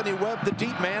 Anthony Webb, the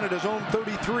deep man, at his own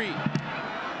 33.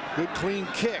 Good clean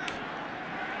kick.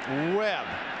 Webb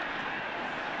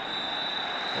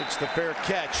makes the fair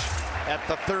catch at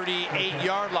the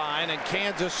 38-yard line, and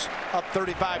Kansas up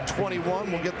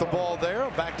 35-21. We'll get the ball there.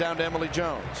 Back down to Emily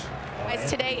Jones.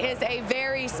 Guys, today is a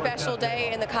very special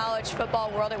day in the college football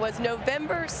world. It was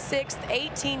November 6th,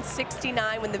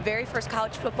 1869, when the very first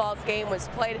college football game was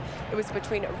played. It was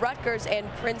between Rutgers and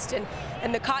Princeton.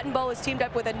 And the Cotton Bowl has teamed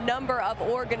up with a number of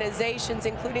organizations,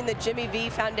 including the Jimmy V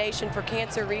Foundation for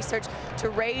Cancer Research, to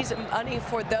raise money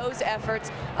for those efforts,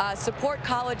 support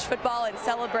college football, and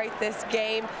celebrate this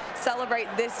game, celebrate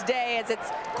this day, as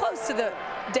it's close to the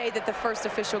day that the first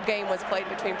official game was played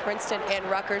between Princeton and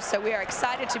Rutgers. So we are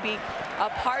excited to be a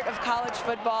part of college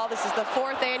football. This is the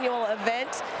 4th annual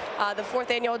event, the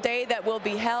 4th annual day that will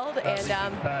be held, and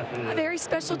a very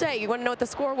special day. You want to know what the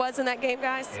score was in that game,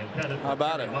 guys? How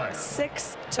about it?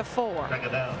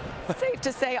 6-4. Safe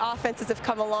to say offenses have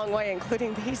come a long way,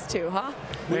 including these two, huh?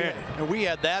 And we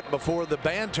had that before the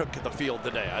band took the field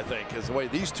today, I think, is the way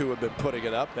these two have been putting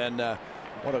it up. And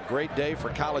what a great day for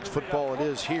college football it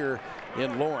is here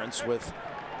in Lawrence, with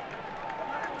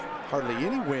hardly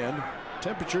any wind.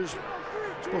 Temperatures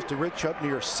supposed to reach up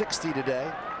near 60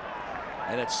 today.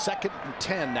 And it's 2nd and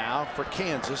 10 now for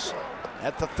Kansas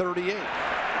at the 38.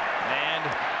 And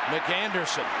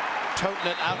McAnderson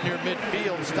toting it out near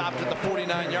midfield, stopped at the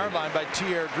 49-yard line by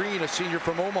T.R. Green, a senior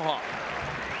from Omaha.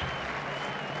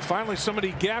 Finally,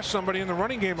 somebody gashed somebody in the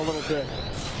running game a little bit.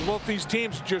 Both these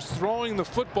teams just throwing the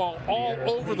football all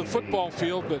over the football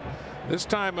field, but this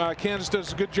time Kansas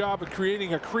does a good job of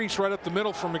creating a crease right up the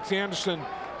middle for McAnderson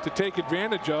to take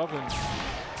advantage of. And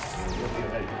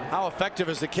how effective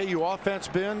has the KU offense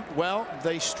been? Well,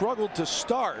 they struggled to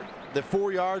start. The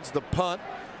 4 yards, the punt,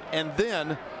 and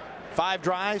then 5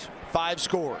 drives, 5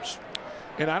 scores.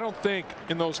 And I don't think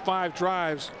in those 5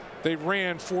 drives they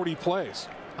ran 40 plays.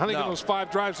 I think in those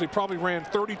 5 drives they probably ran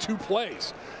 32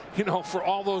 plays, you know, for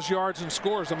all those yards and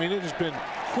scores. I mean, it has been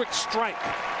quick strike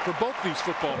for both these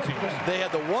football teams. They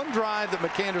had the one drive that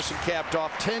McAnderson capped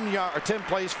off, 10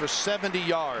 plays for 70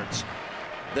 yards.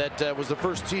 That was the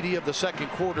first TD of the second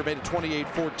quarter, made it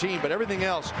 28-14, but everything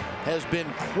else has been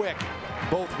quick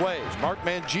both ways. Mark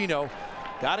Mangino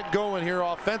got it going here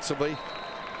offensively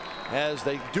as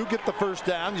they do get the first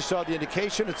down. You saw the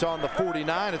indication. It's on the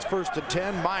 49. It's 1st and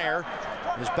 10. Meyer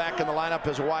is back in the lineup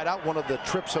as a wideout, one of the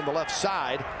trips on the left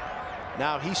side.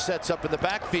 Now he sets up in the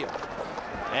backfield.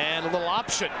 And a little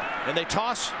option. And they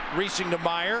toss Reesing to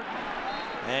Meyer.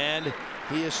 And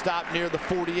he is stopped near the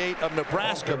 48 of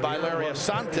Nebraska by Larry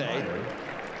Asante.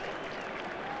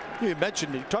 You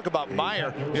mentioned, you talk about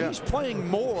Meyer. He's playing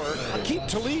more. Akeem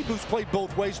Talib, who's played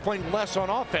both ways, playing less on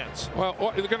offense. Well,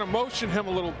 they're going to motion him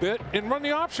a little bit and run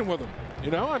the option with him.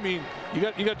 You know, I mean, you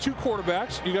got 2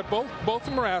 quarterbacks. You got both of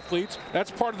them are athletes.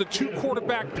 That's part of the 2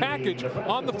 quarterback package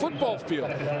on the football field.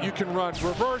 You can run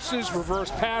reverses, reverse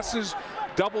passes,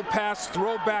 double pass,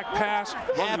 throwback pass,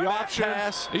 run the option.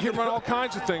 Pass. You can run all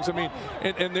kinds of things. I mean,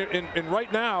 and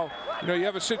right now, you know, you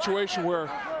have a situation where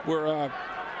Ed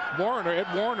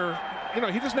Warner, you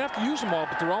know, he doesn't have to use them all,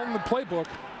 but they're all in the playbook.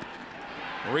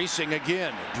 Reesing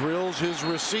again drills his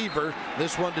receiver.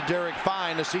 This one to Derek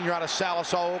Fine, a senior out of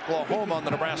Sallisaw, Oklahoma, on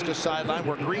the Nebraska sideline,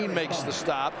 where Green makes the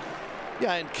stop.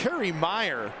 Yeah, and Kerry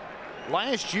Meyer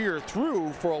last year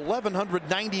threw for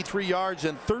 1,193 yards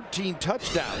and 13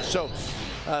 touchdowns. So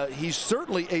he's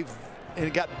certainly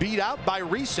and got beat out by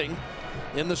Reesing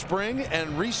in the spring, and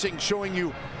Reesing showing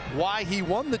you why he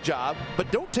won the job.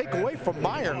 But don't take away from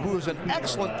Meyer, who is an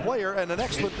excellent player and an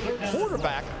excellent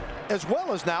quarterback, as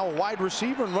well as now a wide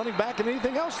receiver and running back and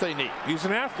anything else they need. He's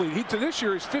an athlete. This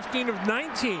year he's 15 of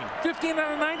 19. 15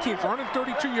 out of 19 for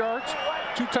 132 yards,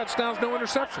 2 touchdowns, no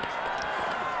interceptions.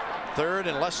 3rd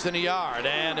and less than a yard,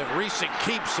 and if Reesing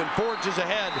keeps and forges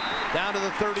ahead down to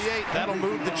the 38, that'll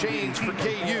move the chains for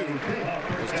KU.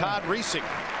 As Todd Reesing.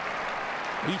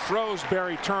 He throws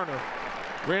Barry Turner.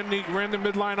 Ran the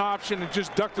midline option and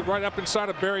just ducked it right up inside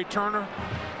of Barry Turner.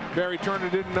 Barry Turner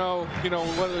didn't know, you know,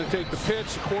 whether to take the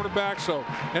pitch, the quarterback, so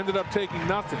ended up taking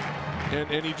nothing.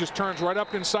 And he just turns right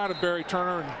up inside of Barry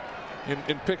Turner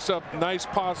and picks up nice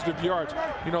positive yards.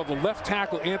 You know, the left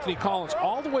tackle, Anthony Collins,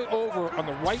 all the way over on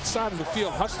the right side of the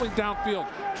field, hustling downfield,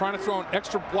 trying to throw an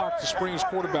extra block to spring his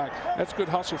quarterback. That's good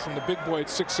hustle from the big boy at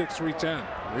 6'6", 310.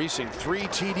 Reesing 3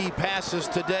 TD passes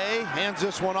today. Hands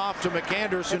this one off to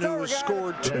McAnderson, who has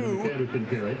scored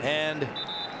 2. And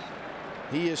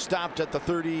he is stopped at the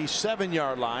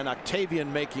 37-yard line.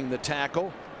 Octavian making the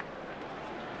tackle.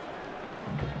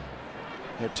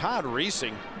 Now, Todd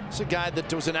Reesing, it's a guy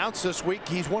that was announced this week.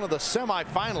 He's one of the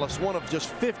semifinalists, one of just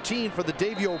 15 for the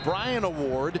Davey O'Brien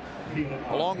Award,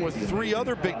 along with 3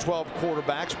 other Big 12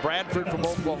 quarterbacks, Bradford from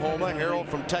Oklahoma, Harrell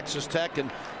from Texas Tech, and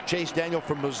Chase Daniel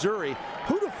from Missouri.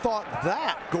 Who'd have thought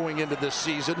that going into this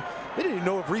season? They didn't even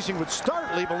know if Reesing would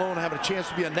start, leave alone having a chance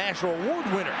to be a national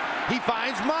award winner. He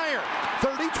finds Meyer.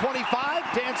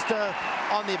 30-25, danced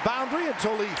on the boundary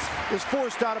until he is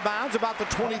forced out of bounds about the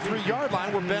 23-yard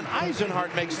line, where Ben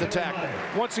Eisenhart makes the tackle.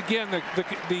 Once again,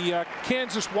 the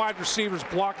Kansas wide receivers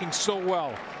blocking so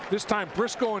well. This time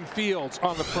Briscoe and Fields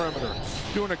on the perimeter,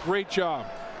 doing a great job.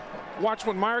 watch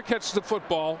when Meyer catches the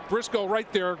football, Briscoe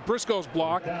right there, Briscoe's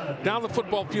block, down the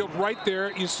football field right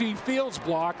there, you see Fields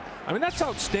block. I mean, that's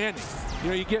outstanding. You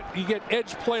know, you get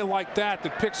edge play like that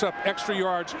picks up extra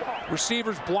yards,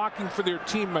 receivers blocking for their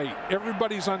teammate.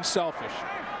 Everybody's unselfish.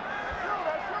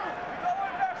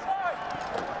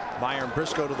 Meyer and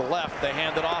Briscoe to the left. They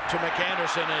hand it off to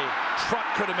McAnderson. A truck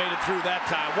could have made it through that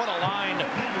time. What a line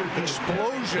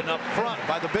explosion up front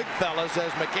by the big fellas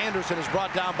as McAnderson is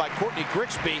brought down by Courtney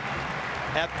Grigsby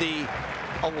at the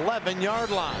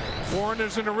 11-yard line. Warren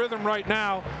is in a rhythm right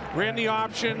now. Ran the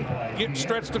option,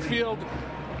 stretched the field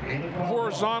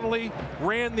horizontally,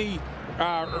 ran the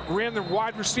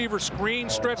wide receiver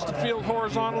screen, stretched the field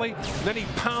horizontally, then he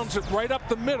pounds it right up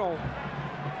the middle.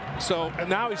 So, and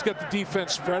now he's got the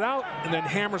defense spread out and then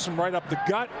hammers him right up the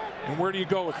gut. And where do you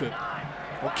go with it?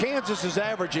 Well, Kansas is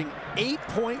averaging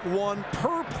 8.1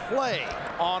 per play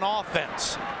on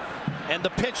offense. And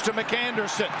the pitch to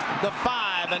McAnderson, the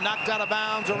 5, and knocked out of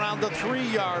bounds around the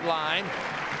 3-yard line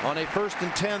on a 1st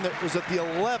and 10 that was at the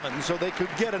 11, so they could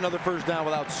get another first down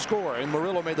without scoring.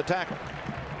 Murillo made the tackle.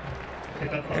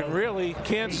 And really,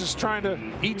 Kansas trying to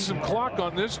eat some clock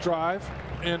on this drive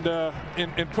and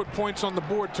put points on the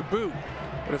board to boot.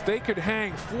 But if they could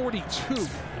hang 42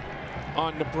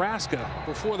 on Nebraska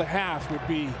before the half, would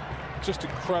be just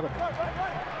incredible.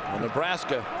 Well,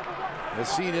 Nebraska has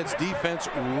seen its defense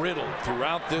riddled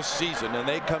throughout this season, and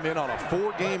they come in on a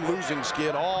 4-game losing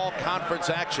skid, all conference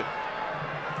action.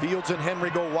 Fields and Henry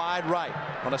go wide right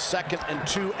on a 2nd and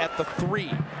 2 at the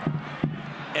 3.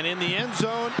 And in the end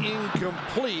zone,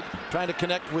 incomplete, trying to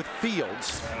connect with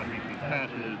Fields.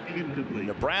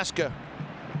 Nebraska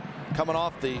coming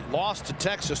off the loss to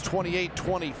Texas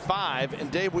 28-25.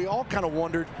 And Dave, we all kind of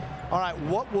wondered, all right,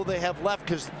 what will they have left?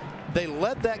 Because they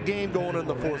led that game going in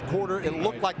the 4th quarter. It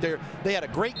looked like they had a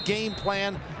great game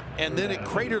plan, and then it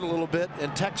cratered a little bit,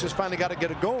 and Texas finally got to get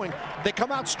it going. They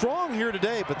come out strong here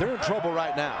today, but they're in trouble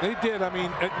right now. They did. I mean,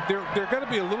 they're going to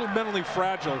be a little mentally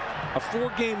fragile. A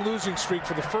 4-game losing streak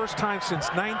for the first time since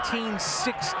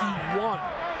 1961.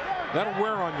 That'll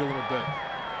wear on you a little bit.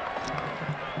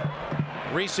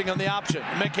 Reesing on the option.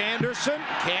 McAnderson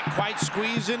can't quite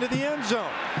squeeze into the end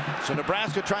zone. So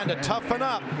Nebraska trying to toughen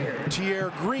up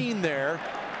Tierre Green there.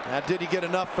 Now, did he get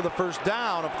enough for the first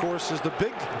down? Of course, is the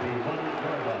big.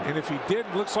 And if he did,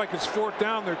 looks like it's 4th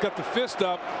down. They've got the fist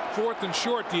up, 4th and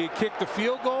short. Do you kick the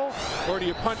field goal or do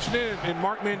you punch it in? And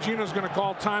Mark Mangino's going to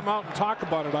call timeout and talk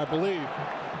about it, I believe.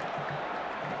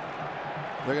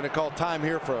 They're going to call time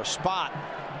here for a spot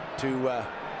to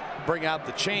bring out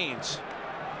the chains.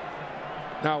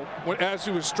 Now, as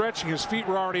he was stretching, his feet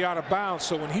were already out of bounds.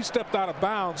 So when he stepped out of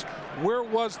bounds, where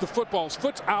was the football? His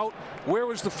foot's out. Where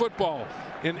was the football?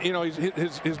 And, you know,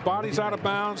 his body's out of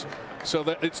bounds. So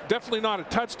that it's definitely not a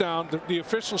touchdown. The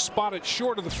officials spot it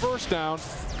short of the first down.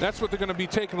 That's what they're going to be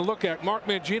taking a look at. Mark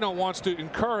Mangino wants to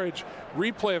encourage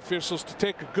replay officials to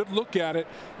take a good look at it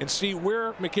and see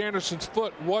where McAnderson's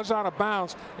foot was out of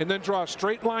bounds, and then draw a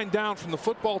straight line down from the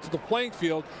football to the playing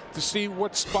field to see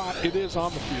what spot it is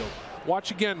on the field. Watch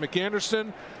again,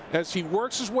 McAnderson, as he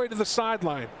works his way to the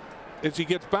sideline. As he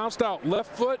gets bounced out,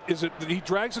 left foot, he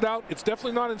drags it out. It's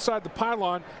definitely not inside the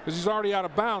pylon because he's already out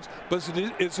of bounds. But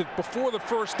is it before the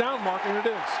first down mark? And it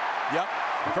is. Yep,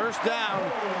 first down.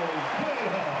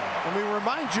 And we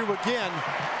remind you again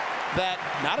that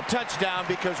not a touchdown,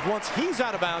 because once he's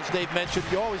out of bounds, Dave mentioned,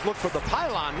 you always look for the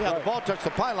pylon. Yeah, the ball touched the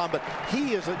pylon, but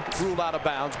he isn't ruled out of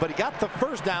bounds. But he got the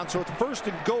first down, so it's 1st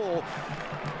and goal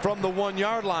from the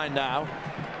 1-yard line now.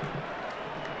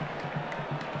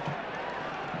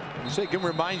 So I can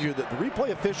remind you that the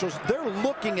replay officials, they're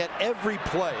looking at every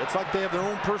play. It's like they have their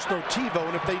own personal TiVo,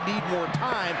 and if they need more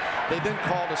time, they then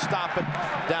call to stop it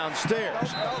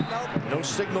downstairs. No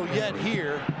signal yet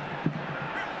here.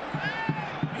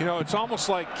 You know, it's almost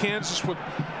like Kansas would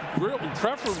really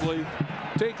preferably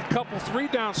take a couple 3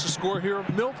 downs to score here,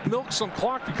 milk some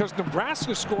clock, because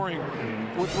Nebraska's scoring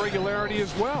with regularity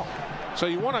as well. So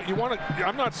you want to.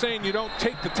 I'm not saying you don't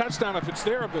take the touchdown if it's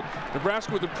there, but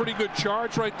Nebraska with a pretty good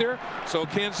charge right there. So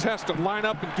Kansas has to line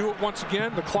up and do it once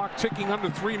again. The clock ticking under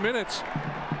 3 minutes.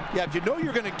 Yeah, if you know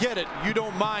you're going to get it, you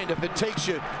don't mind if it takes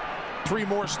you 3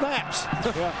 more snaps.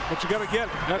 Yeah, but you got to get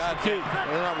it. That's the key.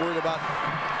 They're not worried about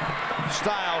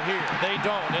style here. They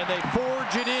don't, and they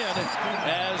forge it in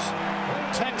as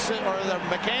Texas, or the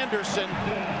McAnderson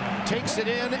takes it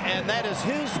in, and that is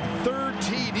his 3rd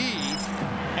TD.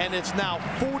 And it's now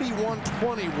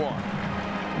 41-21.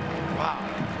 Wow.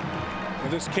 Well,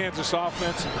 this Kansas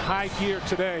offense in high gear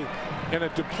today, and a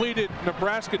depleted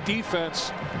Nebraska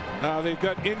defense. They've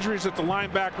got injuries at the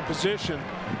linebacker position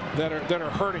that are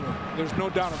hurting them. There's no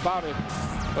doubt about it.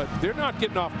 but they're not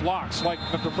getting off blocks like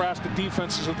the Nebraska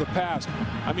defenses of the past.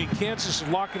 I mean, Kansas is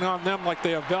locking on them like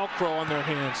they have Velcro on their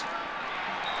hands.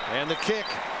 And the kick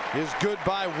is good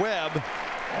by Webb.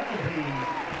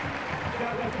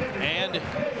 And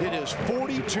it is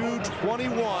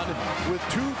 42-21 with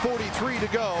 2:43 to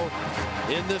go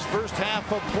in this first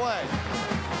half of play.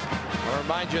 I'll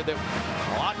remind you that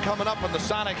a lot coming up on the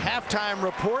Sonic halftime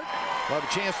report. We'll have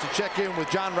a chance to check in with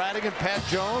John Radigan, Pat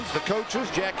Jones, the coaches,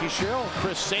 Jackie Schill,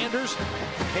 Chris Sanders.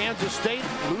 Kansas State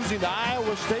losing to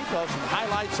Iowa State. We'll have some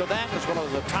highlights of that as well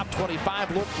as the top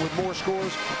 25 look with more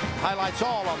scores. Highlights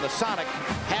all on the Sonic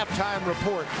halftime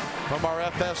report from our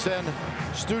FSN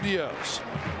studios.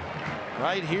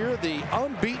 Right here, the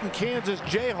unbeaten Kansas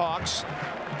Jayhawks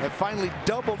have finally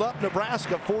doubled up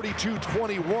Nebraska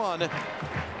 42-21.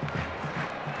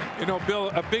 You know, Bill,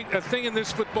 a thing in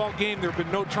this football game, there have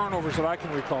been no turnovers that I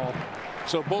can recall.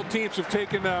 So both teams have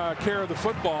taken care of the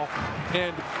football.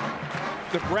 And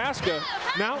Nebraska,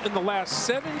 now in the last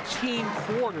 17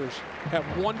 quarters, have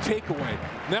one takeaway.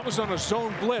 And that was on a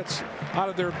zone blitz out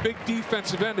of their big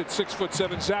defensive end at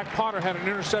 6'7". Zach Potter had an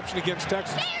interception against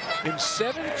Texas. In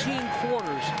 17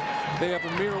 quarters, they have a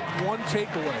mere one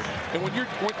takeaway. And when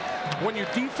your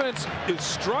defense is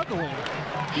struggling,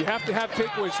 you have to have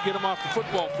takeaways to get him off the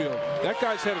football field. That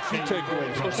guy's had a few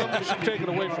takeaways, or somebody should take it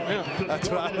away from him. That's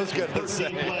what I was going to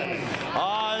say.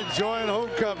 Enjoying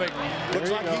homecoming. Looks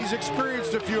like he's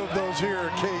experienced a few of those here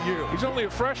at KU. He's only a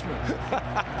freshman.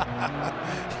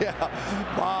 Yeah,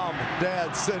 Mom,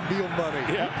 Dad, send Neil money.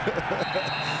 Yeah.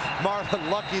 Marlon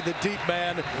Lucky, the deep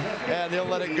man, and he'll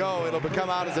let it go. It'll come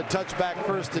out as a touchback,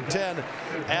 1st and 10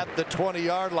 at the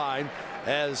 20-yard line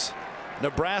as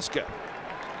Nebraska,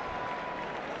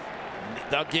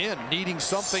 again, needing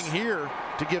something here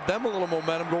to give them a little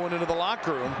momentum going into the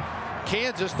locker room.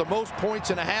 Kansas, the most points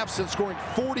in a half since scoring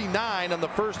 49 on the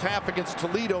first half against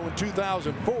Toledo in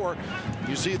 2004.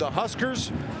 You see the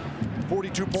Huskers,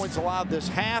 42 points allowed this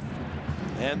half,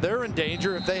 and they're in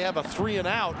danger if they have a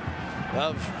 3-and-out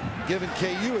of giving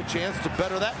KU a chance to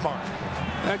better that mark.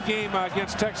 That game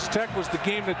against Texas Tech was the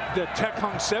game that Tech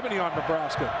hung 70 on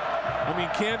Nebraska. I mean,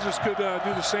 Kansas could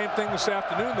do the same thing this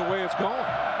afternoon the way it's going.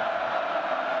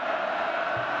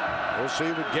 We'll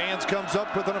see what Gans comes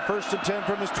up with on a 1st and 10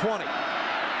 from his 20.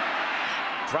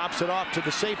 Drops it off to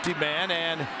the safety man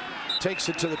and takes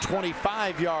it to the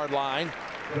 25-yard line.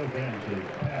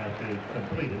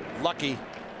 Lucky.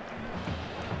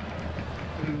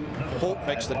 Holt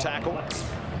makes the tackle.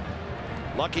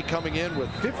 Lucky coming in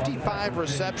with 55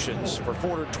 receptions for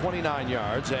 429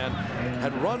 yards and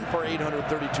had run for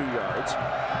 832 yards.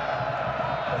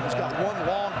 He's got one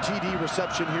long TD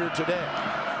reception here today.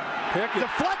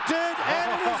 Deflected,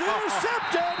 and it is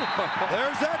intercepted.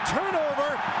 There's that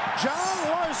turnover. John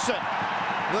Larson,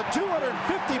 the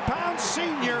 250-pound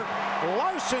senior.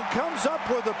 Larson comes up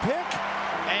with a pick,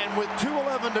 and with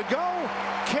 2:11 to go,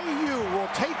 KU will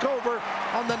take over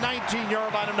on the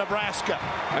 19-yard line of Nebraska.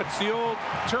 That's the old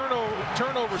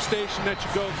turnover station that you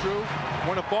go through.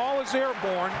 When a ball is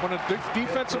airborne, when a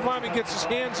defensive lineman gets his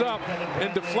hands up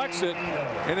and deflects it,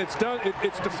 and it's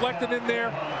deflected in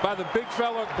there by the big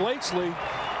fella Blakesley,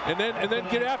 and then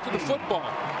get after the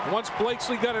football. Once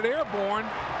Blakesley got it airborne,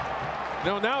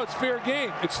 now it's fair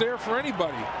game. It's there for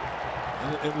anybody.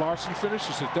 And Larson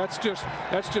finishes it. That's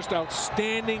just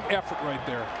outstanding effort right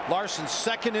there. Larson's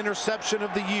second interception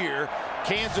of the year.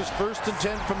 Kansas 1st and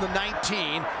 10 from the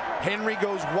 19. Henry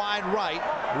goes wide right.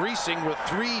 Reesing with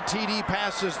 3 TD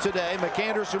passes today.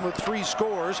 McAnderson with 3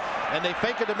 scores. And they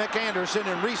fake it to McAnderson,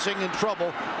 and Reesing in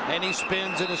trouble. And he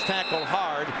spins and is tackled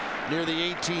hard near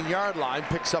the 18-yard line.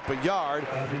 Picks up a yard.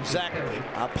 Zach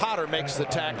Potter makes the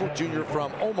tackle, junior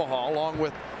from Omaha, along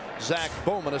with Zach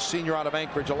Bowman, a senior out of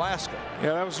Anchorage, Alaska.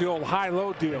 Yeah, that was the old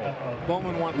high-low deal.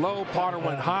 Bowman went low, Potter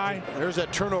went high. There's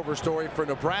that turnover story for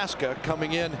Nebraska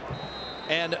coming in.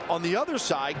 And on the other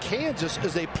side, Kansas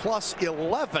is a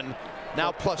 +11,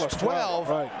 now +12.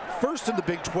 Right. First in the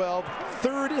Big 12,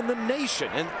 third in the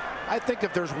nation. And I think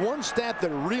if there's one stat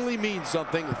that really means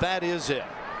something, that is it.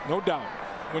 No doubt.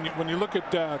 When you look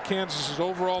at Kansas's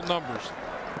overall numbers.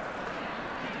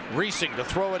 Reesing to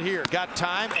throw it here. Got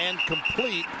time and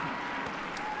complete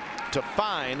to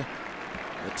find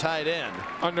the tight end.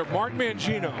 Under Mark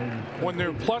Mangino, when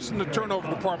they're plus in the turnover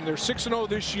department, they're 6-0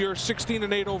 this year,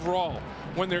 16-8 overall.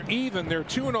 When they're even, they're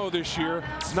 2-0 this year,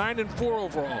 9-4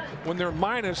 overall. When they're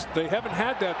minus, they haven't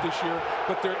had that this year,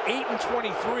 but they're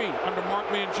 8-23 under Mark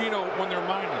Mangino when they're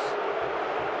minus.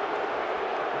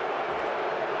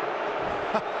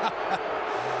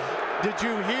 Did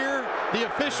you hear the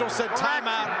official said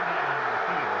timeout?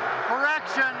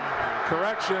 Correction.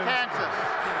 Correction.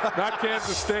 Kansas. Not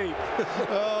Kansas State.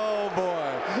 Oh, boy.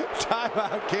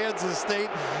 Timeout, Kansas State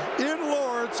in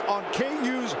Lawrence on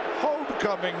KU's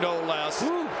homecoming, no less.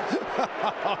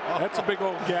 That's a big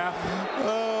old gaffe.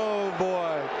 Oh,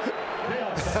 boy.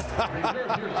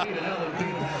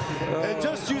 And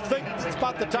just you think it's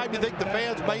about the time you think the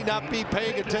fans may not be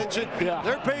paying attention. Yeah.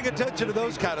 They're paying attention to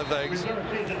those kind of things.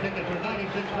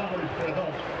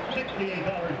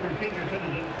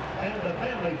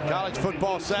 College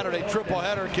football Saturday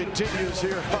tripleheader continues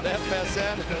here on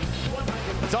FSN.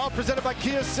 It's all presented by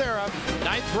Kia Sarah.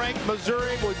 9th-ranked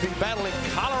Missouri would be battling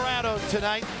Colorado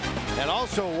tonight. And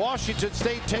also Washington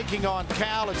State taking on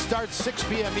Cal. It starts 6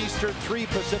 p.m. Eastern, 3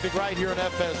 Pacific right here on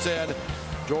FSN.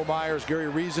 Joel Myers, Gary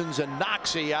Reasons, and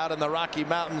Noxie out in the Rocky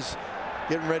Mountains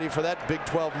getting ready for that Big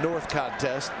 12 North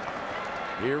contest.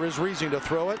 Here is Reasing to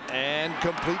throw it and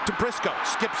complete to Briscoe.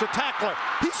 Skips a tackler.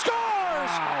 He scores!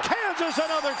 Wow. Kansas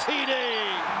another TD.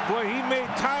 Boy, he made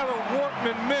Tyler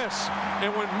Workman miss.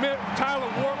 And when Tyler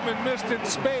Workman missed in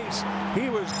space, he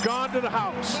was gone to the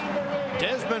house.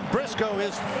 Desmond Briscoe,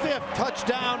 his 5th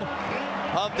touchdown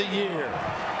of the year.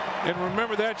 And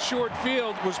remember, that short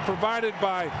field was provided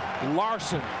by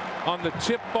Larson on the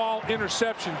tip ball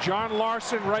interception. John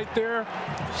Larson right there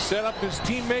set up his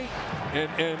teammate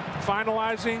and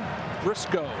finalizing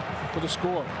Briscoe for the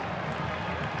score.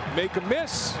 Make a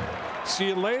miss. See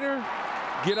you later.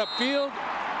 Get upfield.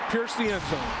 Pierce the end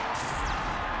zone.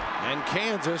 And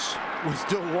Kansas with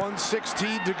still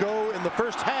 1:16 to go in the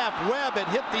first half. Webb had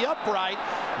hit the upright.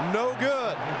 No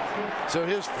good. So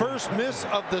his first miss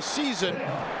of the season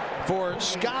for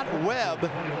Scott Webb.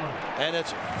 And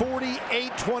it's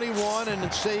 48-21, and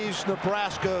it saves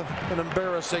Nebraska an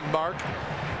embarrassing mark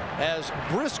as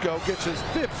Briscoe gets his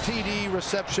 5th TD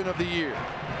reception of the year.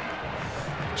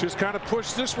 Just kind of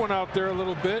pushed this one out there a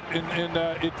little bit, and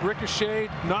it ricocheted,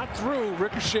 not through,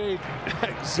 ricocheted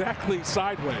exactly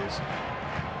sideways.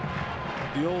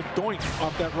 The old doink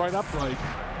off that right upright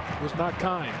was not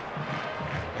kind.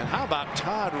 And how about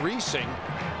Todd Reesing?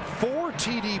 4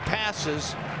 TD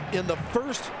passes in the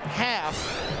first half,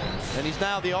 and he's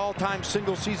now the all-time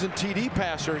single-season TD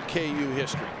passer in KU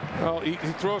history. Well, he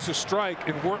throws a strike,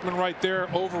 and Workman right there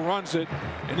overruns it,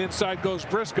 and inside goes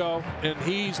Briscoe, and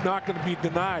he's not going to be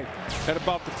denied. At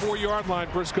about the 4-yard line,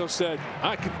 Briscoe said,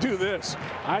 I can do this.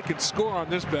 I can score on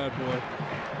this bad boy.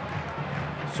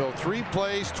 So 3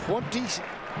 plays, 20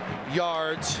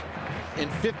 yards in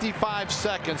 55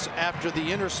 seconds after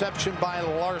the interception by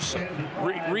Larson.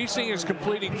 Reesing is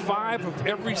completing 5 of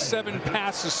every 7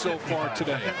 passes so far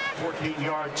today.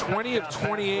 20 of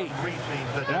 28.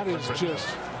 That is just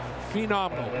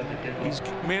phenomenal. He's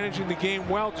managing the game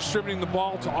well, distributing the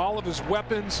ball to all of his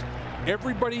weapons.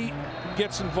 Everybody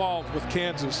gets involved with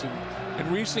Kansas, and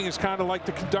Reesing is kind of like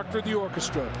the conductor of the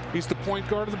orchestra. He's the point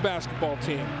guard of the basketball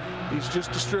team. He's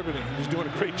just distributing. He's doing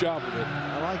a great job with it.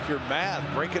 I like your math,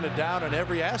 breaking it down in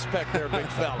every aspect there, big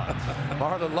fella.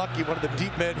 Marlon Lucky, one of the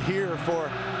deep men here for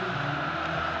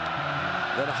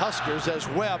the Huskers, as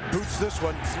Webb boots this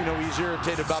one. You know, he's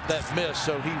irritated about that miss,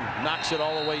 so he knocks it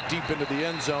all the way deep into the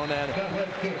end zone, and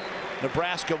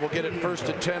Nebraska will get it 1st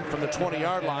and 10 from the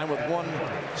 20-yard line with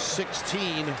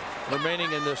 1:16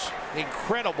 remaining in this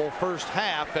incredible first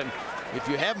half. And if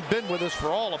you haven't been with us for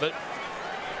all of it,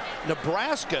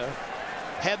 Nebraska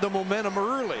had the momentum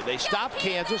early. They stopped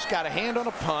Kansas, got a hand on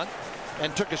a punt,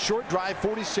 and took a short drive,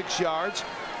 46 yards.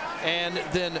 And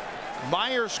then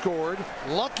Meyer scored.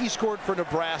 Lucky scored for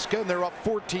Nebraska, and they're up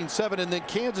 14-7. And then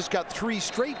Kansas got 3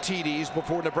 straight TDs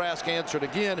before Nebraska answered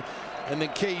again. And then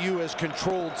KU has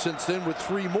controlled since then with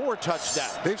 3 more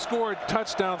touchdowns. They've scored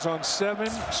touchdowns on 7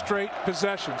 straight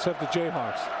possessions of the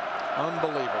Jayhawks.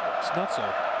 Unbelievable. It's nuts.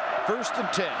 1st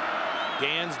and 10.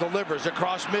 Gans delivers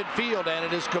across midfield, and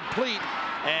it is complete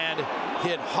and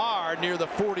hit hard near the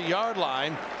 40-yard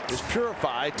line. Is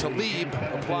Purified. Talib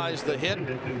applies the hit.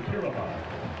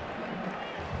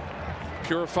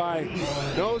 Purify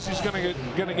knows he's going to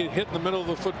get hit in the middle of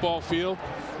the football field.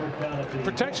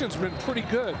 Protection's been pretty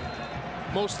good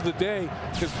most of the day,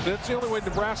 because that's the only way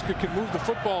Nebraska can move the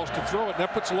footballs to throw it. And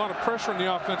that puts a lot of pressure on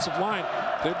the offensive line.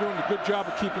 They're doing a good job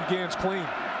of keeping Gans clean.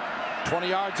 20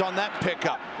 yards on that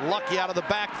pickup. Lucky out of the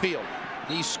backfield.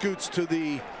 He scoots to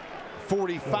the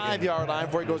 45-yard line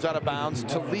before he goes out of bounds.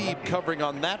 Talib covering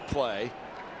on that play.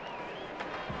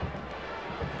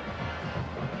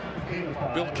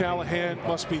 Bill Callahan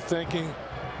must be thinking,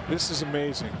 this is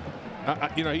amazing.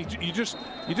 You know, you just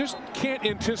can't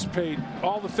anticipate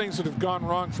all the things that have gone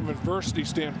wrong from an adversity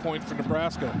standpoint for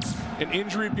Nebraska, and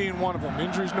injury being one of them.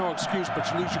 Injury's no excuse,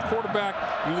 but you lose your quarterback,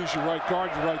 you lose your right guard,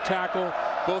 your right tackle,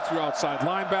 both your outside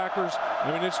linebackers.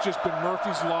 I mean, it's just been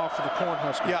Murphy's Law for the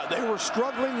Cornhuskers. Yeah, they were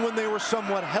struggling when they were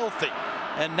somewhat healthy,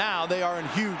 and now they are in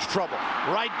huge trouble.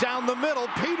 Right down the middle,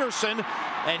 Peterson,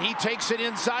 and he takes it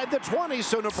inside the 20.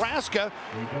 So Nebraska,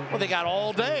 well, they got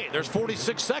all day. There's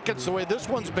 46 seconds the way this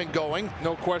one's been going.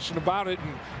 No question about it.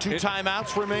 And two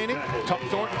timeouts remaining.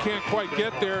 Thornton can't quite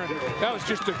get there. And that was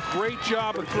just a great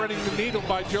job of threading the needle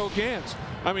by Joe Gans.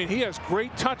 I mean, he has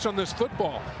great touch on this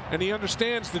football, and he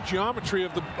understands the geometry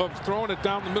of throwing it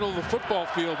down the middle of the football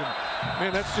field. And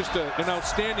man, that's just an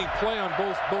outstanding play on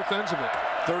both ends of it.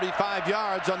 35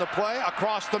 yards on the play,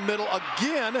 across the middle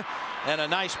again, and a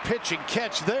nice pitch and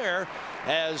catch there,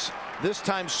 as this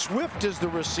time Swift is the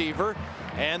receiver,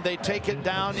 and they take it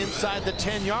down inside the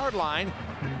 10-yard line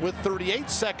with 38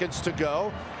 seconds to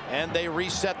go, and they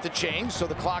reset the chain, so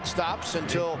the clock stops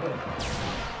until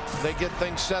they get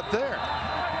things set there.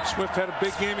 Swift had a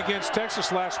big game against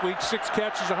Texas last week, 6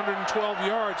 catches, 112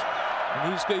 yards,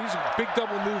 and he's a big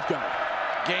double move guy.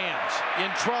 Gans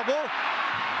in trouble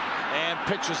and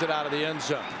pitches it out of the end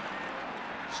zone.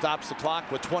 Stops the clock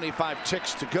with 25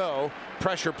 ticks to go.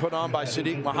 Pressure put on by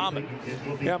Sadiq Muhammad.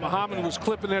 Yeah, Muhammad was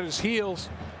clipping at his heels,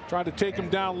 trying to take him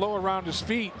down low around his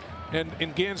feet,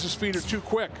 and Gans' feet are too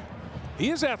quick. He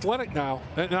is athletic now,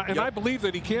 and I believe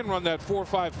that he can run that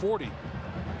 4.5 40.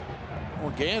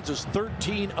 Well, Gans is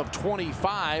 13 of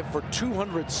 25 for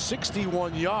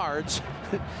 261 yards.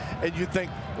 And you think,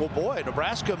 well, boy,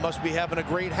 Nebraska must be having a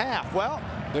great half. Well,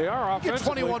 they are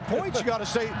offensively. You get 21 points, you got to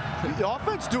say the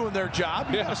offense doing their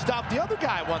job. You got to stop the other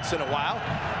guy once in a while.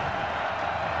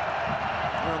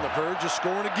 They're on the verge of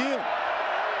scoring again.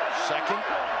 Second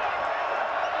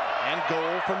and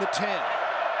goal from the 10.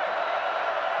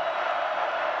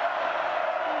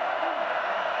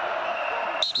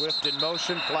 Swift in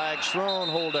motion, flags thrown,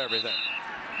 hold everything.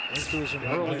 I think there was an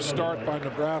early start by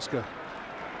Nebraska.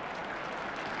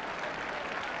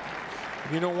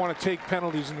 You don't want to take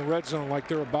penalties in the red zone like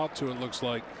they're about to, it looks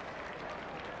like.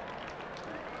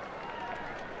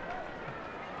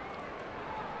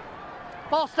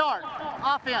 False start,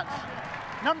 offense,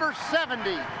 number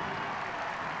 70.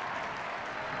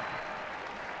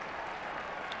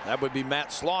 That would be Matt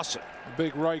Slauson. The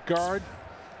big right guard.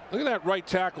 Look at that right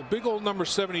tackle, big old number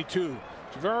 72.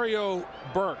 Javario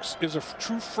Burks is a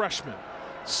true freshman.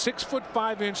 6'5",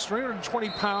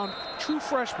 320-pound true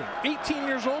freshman. 18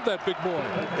 years old, that big boy.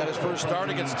 Got his first start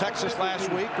against Texas last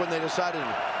week when they decided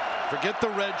to forget the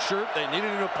red shirt. They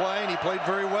needed him to play, and he played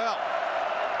very well.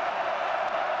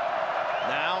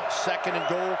 Now, second and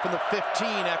goal from the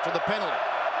 15 after the penalty.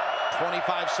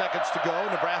 25 seconds to go.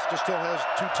 Nebraska still has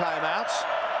 2 timeouts.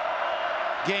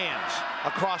 Gans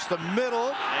across the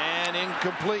middle and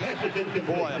incomplete.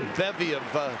 Boy, a bevy of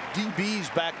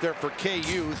DBs back there for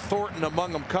KU. Thornton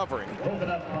among them covering.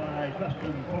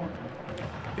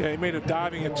 Yeah, he made a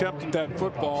diving attempt at that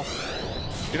football.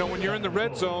 You know, when you're in the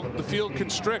red zone, the field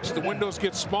constricts, the windows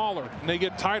get smaller, and they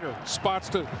get tighter spots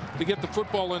to get the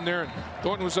football in there. And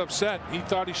Thornton was upset. He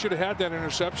thought he should have had that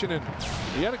interception, and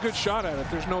he had a good shot at it,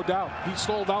 there's no doubt. He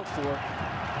sold out for it.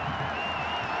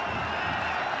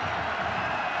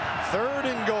 Third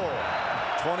and goal.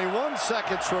 21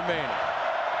 seconds remaining.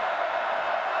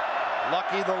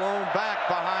 Lucky the lone back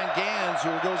behind Gans,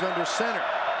 who goes under center.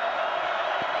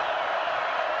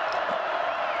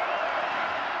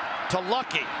 To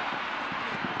Lucky.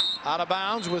 Out of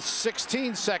bounds with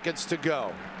 16 seconds to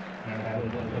go.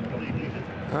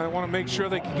 I want to make sure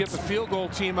they can get the field goal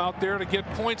team out there to get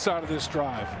points out of this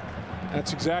drive.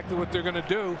 That's exactly what they're going to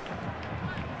do.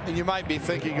 And you might be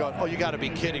thinking, oh, you got to be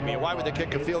kidding me. Why would they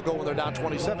kick a field goal when they're down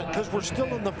 27? Because we're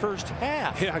still in the first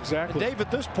half. Yeah, exactly. And Dave,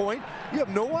 at this point, you have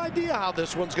no idea how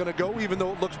this one's going to go, even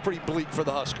though it looks pretty bleak for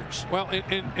the Huskers. Well,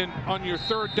 and on your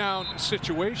third down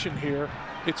situation here,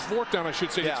 it's fourth down, I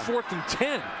should say. Yeah. It's 4th and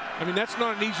 10. I mean, that's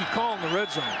not an easy call in the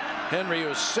red zone. Henry,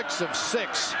 who's 6 of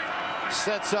 6,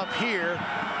 sets up here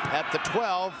at the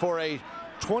 12 for a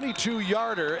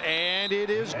 22-yarder, and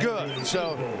it is good.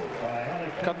 So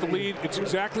cut the lead. It's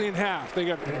exactly in half.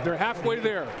 They're halfway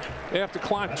there. They have to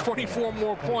climb 24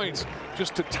 more points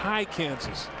just to tie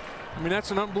Kansas. I mean,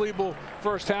 that's an unbelievable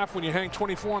first half when you hang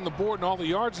 24 on the board and all the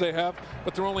yards they have,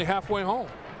 but they're only halfway home.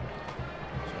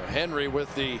 So Henry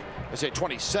with the, let's say,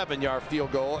 27-yard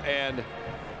field goal, and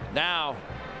now,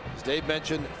 as Dave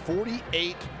mentioned,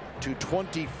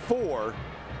 48-24,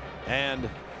 and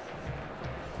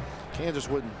Kansas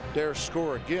wouldn't dare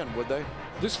score again, would they?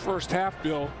 This first half,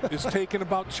 Bill, is taking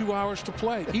about 2 hours to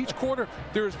play. Each quarter,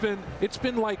 it's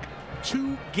been like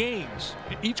 2 games.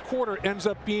 Each quarter ends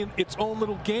up being its own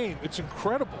little game. It's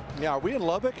incredible. Yeah, are we in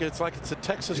Lubbock? It's like it's a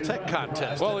Texas Tech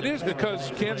contest. Well, it is,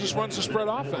 because Kansas runs the spread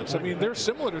offense. I mean, they're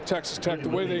similar to Texas Tech, the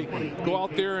way they go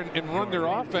out there and run their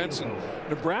offense. And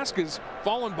Nebraska's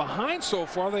fallen behind so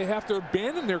far. They have to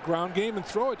abandon their ground game and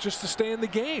throw it just to stay in the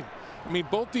game. I mean,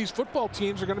 both these football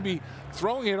teams are going to be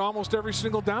throwing it almost every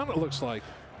single down, it looks like.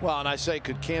 Well, and I say,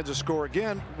 could Kansas score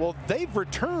again? Well, they've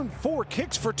returned 4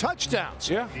 kicks for touchdowns.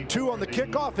 Yeah. 2 on the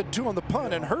kickoff and 2 on the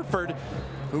punt. And Hereford,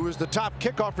 who is the top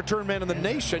kickoff return man in the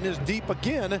nation, is deep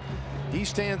again. He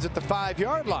stands at the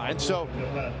 5-yard line. So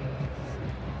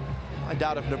I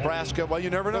doubt if Nebraska, well,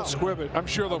 you never know. They'll squib it. I'm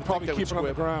sure they'll probably keep it on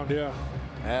the ground, yeah.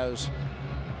 As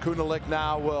Kunalik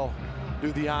now will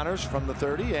do the honors from the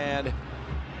 30. And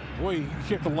boy, he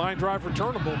kicked a line drive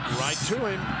returnable. Right to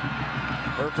him.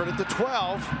 Hereford at the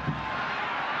 12.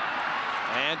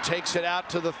 And takes it out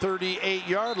to the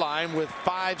 38-yard line with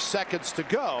 5 seconds to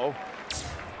go.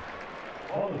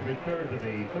 Ball is returned to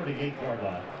the 38-yard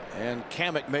line. And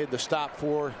Kamek made the stop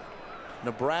for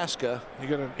Nebraska. You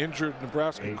got an injured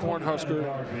Nebraska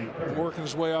Cornhusker working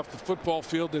his way off the football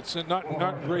field. It's not in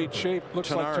great shape.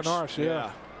 Looks like Tanaris,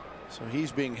 yeah. So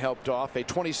he's being helped off. A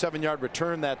 27-yard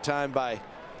return that time by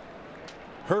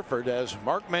Hereford, as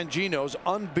Mark Mangino's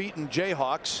unbeaten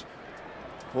Jayhawks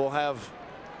will have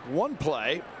 1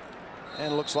 play,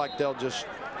 and looks like they'll just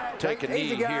take a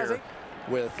knee here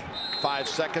with 5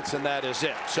 seconds, and that is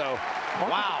it. So,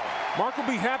 wow. Mark will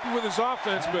be happy with his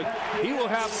offense, but he will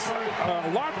have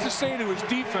a lot to say to his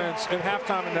defense at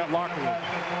halftime in that locker room.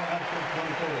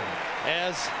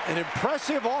 As an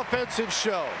impressive offensive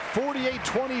show,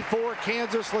 48-24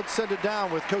 Kansas. Let's send it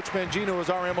down with Coach Mangino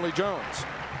as our Emily Jones.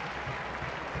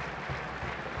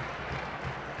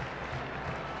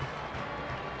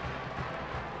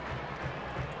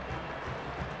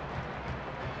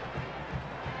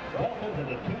 Welcome to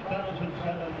the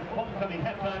 2007 homecoming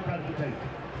halftime presentation.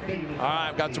 All right,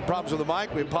 I've got some problems with the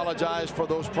mic. We apologize for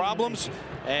those problems.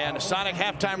 And a Sonic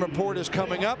halftime report is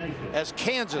coming up as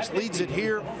Kansas leads it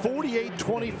here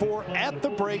 48-24 at the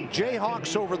break.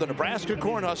 Jayhawks over the Nebraska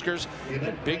Cornhuskers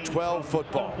in Big 12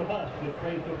 football.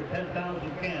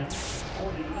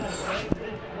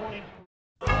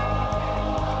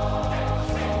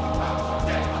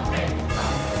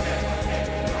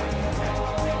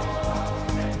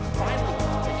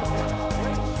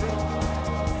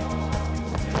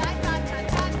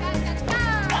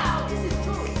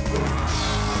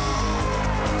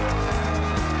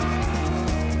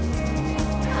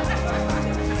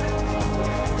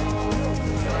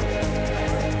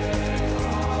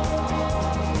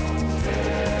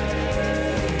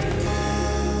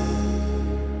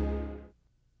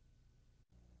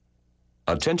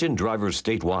 Attention drivers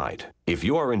statewide. If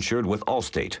you are insured with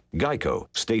Allstate, Geico,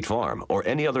 State Farm, or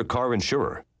any other car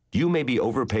insurer, you may be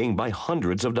overpaying by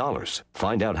hundreds of dollars.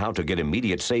 Find out how to get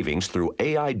immediate savings through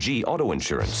AIG Auto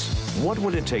Insurance. What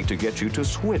would it take to get you to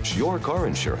switch your car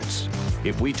insurance?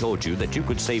 If we told you that you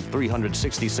could save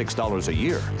 $366 a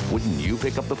year, wouldn't you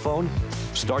pick up the phone?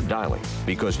 Start dialing,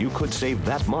 because you could save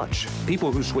that much.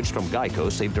 People who switched from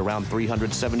Geico saved around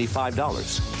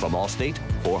 $375. From Allstate,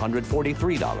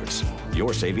 $443.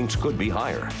 Your savings could be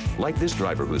higher, like this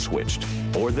driver who switched,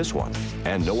 or this one.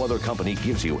 And no other company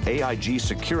gives you AIG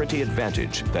Security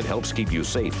Advantage that helps keep you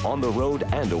safe on the road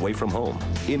and away from home.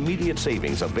 Immediate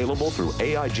savings available through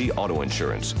AIG Auto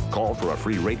Insurance. Call for a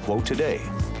free rate quote today.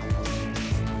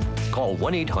 Call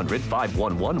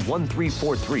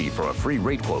 1-800-511-1343 for a free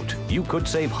rate quote. You could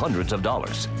save hundreds of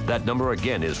dollars. That number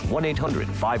again is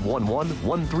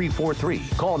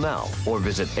 1-800-511-1343. Call now or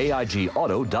visit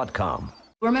AIGauto.com.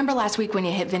 Remember last week when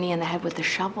you hit Vinny in the head with the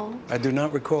shovel? I do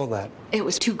not recall that. It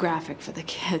was too graphic for the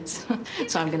kids,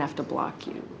 so I'm gonna have to block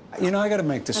you. You know, I gotta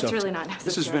make this up. That's really not necessary.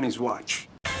 This is Vinny's watch.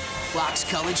 Fox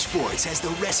College Sports has the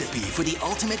recipe for the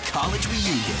ultimate college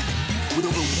reunion with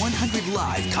over 100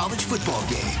 live college football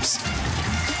games.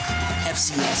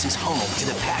 FCS is home to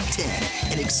the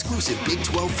Pac-10 and exclusive Big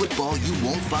 12 football you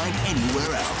won't find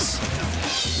anywhere else.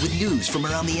 With news from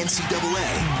around the NCAA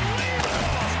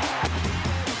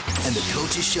and the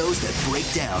coaches' shows that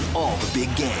break down all the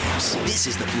big games. This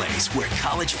is the place where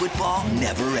college football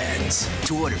never ends.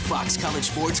 To order Fox College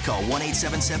Sports, call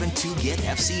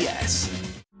 1-877-2-GET-FCS.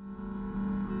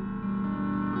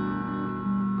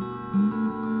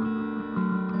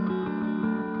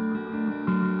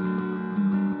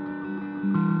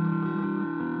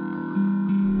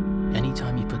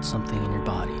 Anytime you put something in your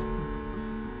body,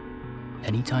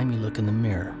 anytime you look in the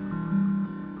mirror,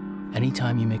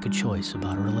 anytime you make a choice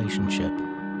about a relationship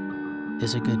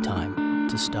is a good time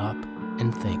to stop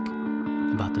and think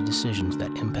about the decisions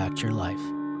that impact your life.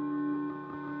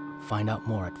 Find out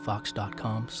more at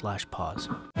fox.com/pause.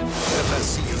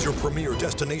 FSC is your premier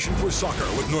destination for soccer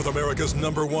with North America's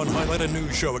 #1 highlight and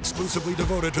news show exclusively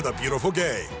devoted to the beautiful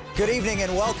game. Good evening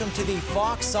and welcome to the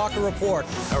Fox Soccer Report.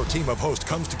 Our team of hosts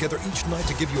comes together each night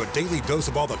to give you a daily dose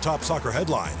of all the top soccer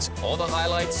headlines. All the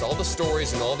highlights, all the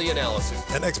stories, and all the analysis.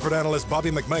 And expert analyst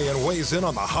Bobby McMahon weighs in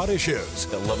on the hot issues.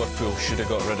 That Liverpool should have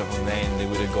got rid of him then. They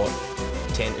would have got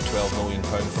 10 to 12 million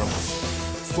pound from him.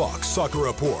 Fox Soccer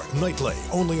Report, nightly,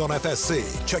 only on FSC.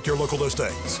 Check your local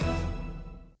listings.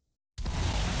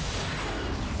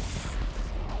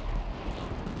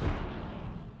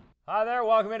 Hi there,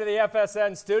 welcome into the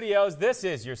FSN studios. This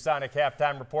is your Sonic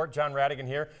Halftime Report. John Radigan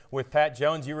here with Pat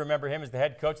Jones. You remember him as the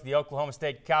head coach of the Oklahoma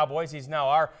State Cowboys. He's now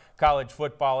our college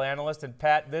football analyst. And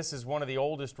Pat, this is one of the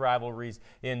oldest rivalries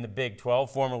in the Big 12,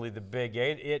 formerly the Big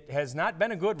 8. It has not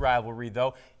been a good rivalry,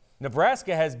 though.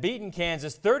 Nebraska has beaten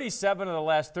Kansas 37 of the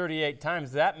last 38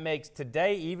 times. That makes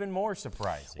today even more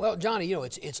surprising. Well, Johnny, you know,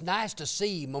 it's nice to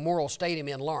see Memorial Stadium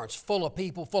in Lawrence full of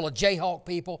people, full of Jayhawk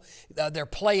people. They're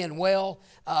playing well.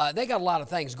 They got a lot of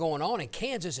things going on, and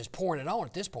Kansas is pouring it on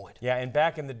at this point. Yeah, and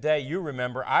back in the day,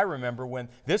 I remember when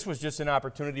this was just an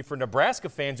opportunity for Nebraska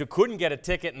fans who couldn't get a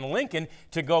ticket in Lincoln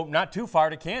to go not too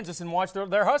far to Kansas and watch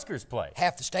their Huskers play.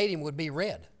 Half the stadium would be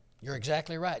red. You're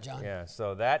exactly right, John. Yeah,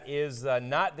 so that is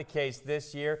not the case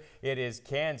this year. It is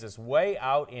Kansas way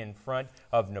out in front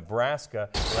of Nebraska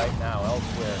right now.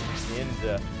 Elsewhere in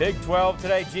the Big 12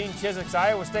 today, Gene Chiswick's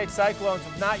Iowa State Cyclones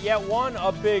have not yet won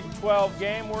a Big 12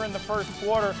 game. We're in the first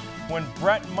quarter when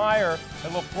Brett Meyer, a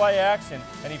little play action,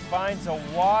 and he finds a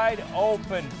wide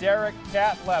open Derek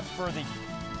Catlett for the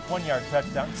 1-yard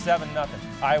touchdown, 7-0.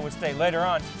 Iowa State. Later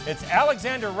on, it's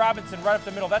Alexander Robinson right up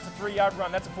the middle. That's a 3-yard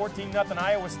run. That's a 14-0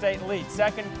 Iowa State lead.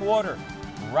 Second quarter,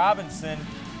 Robinson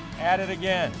at it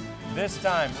again. This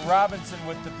time, Robinson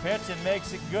with the pitch and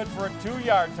makes it good for a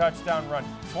 2-yard touchdown run.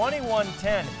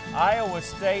 21-10. Iowa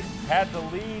State had the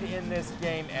lead in this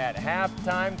game at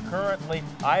halftime. Currently,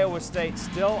 Iowa State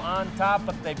still on top,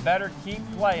 but they better keep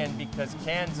playing because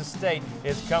Kansas State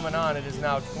is coming on. It is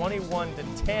now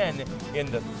 21-10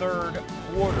 in the third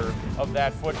quarter of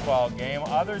that football game.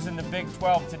 Others in the Big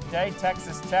 12 today,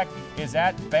 Texas Tech is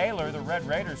at Baylor. The Red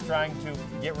Raiders trying to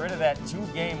get rid of that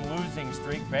 2-game losing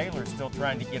streak. Baylor still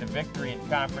trying to get a victory in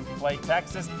conference play.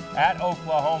 Texas at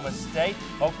Oklahoma State.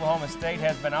 Oklahoma State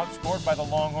has been outscored by the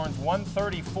Longhorns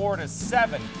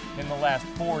 134-7 in the last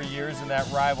 4 years in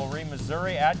that rivalry.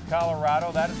 Missouri at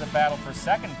Colorado. That is a battle for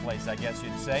second place, I guess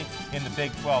you'd say, in the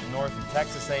Big 12 North. And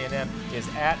Texas A&M is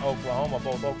at Oklahoma.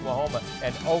 Both Oklahoma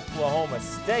and Oklahoma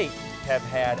State have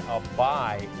had a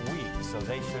bye week, so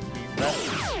they should be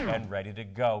rested and ready to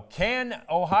go. Can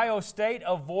Ohio State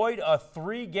avoid a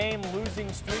 3-game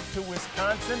losing streak to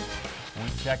Wisconsin?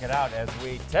 We check it out as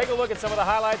we take a look at some of the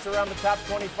highlights around the top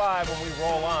 25 when we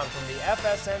roll on from the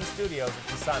FSN studios at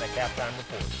the Sonic Halftime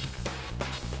Report.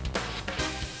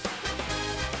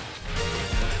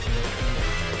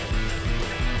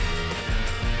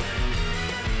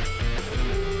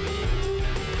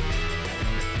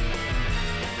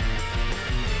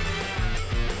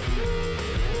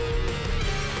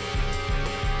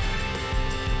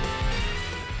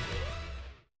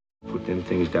 Put them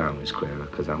things down, Miss Clara,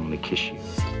 because I'm gonna kiss you.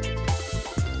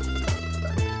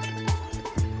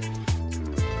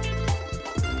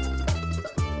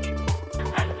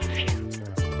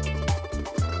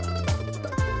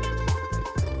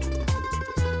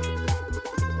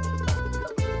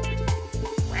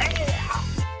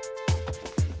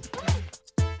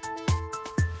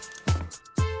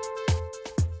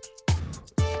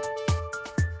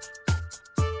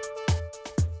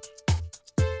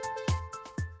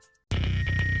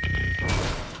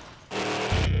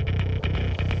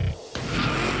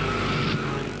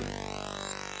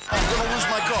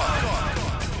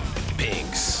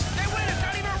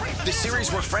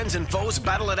 Where friends and foes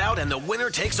battle it out and the winner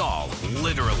takes all,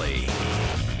 literally.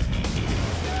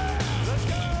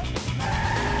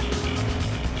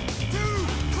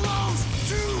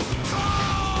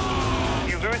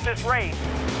 You lose this race,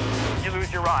 you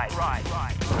lose your ride.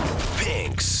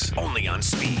 Pinks, only on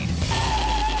Speed.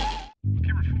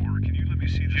 Camera 4, can you let me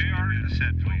see JR in the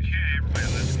set, please? Okay, everybody,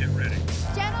 let's get ready.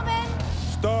 Gentlemen.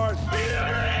 Start.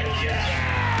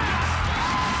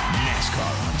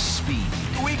 NASCAR on Speed.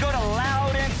 We go to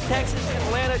Loudon, Texas,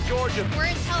 Atlanta, Georgia. We're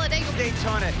in Talladega.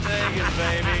 Daytona. Vegas,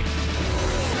 baby.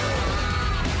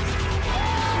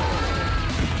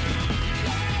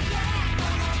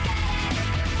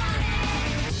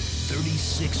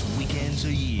 Weekends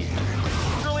a year.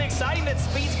 It's really exciting that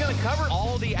Speed's going to cover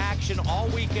all the action all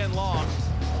weekend long.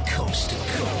 coast to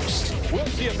coast. We'll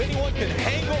see if anyone can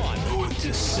hang on. North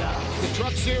to south. The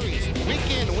Truck Series, week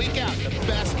in, week out, the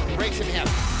best racing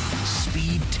ever.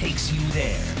 Speed takes you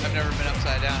there. I've never been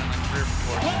upside down in my career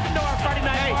before. Welcome to our Friday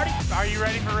night party. Are you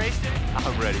ready for race day?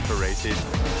 I'm ready for racing.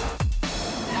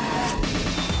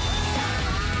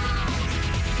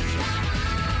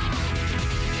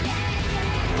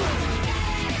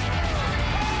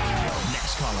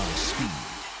 Next call on speed.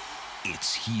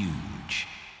 It's huge.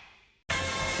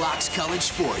 Fox College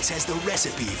Sports has the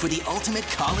recipe for the ultimate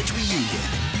college reunion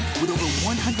with over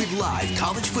 100 live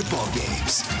college football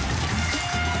games.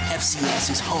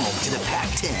 FCS is home to the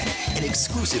Pac-10, an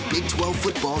exclusive Big 12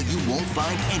 football you won't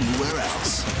find anywhere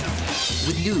else.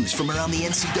 With news from around the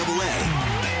NCAA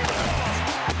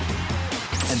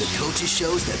and the coaches'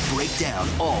 shows that break down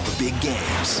all the big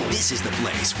games. This is the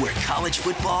place where college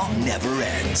football never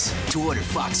ends. To order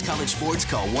Fox College Sports,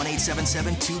 call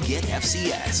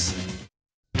 1-877-2-GET-FCS.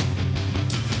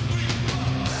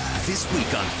 This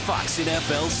week on Fox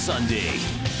NFL Sunday.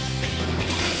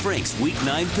 Frank's Week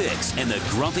 9 picks and the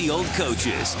grumpy old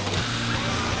coaches.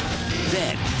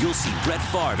 Then you'll see Brett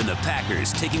Favre and the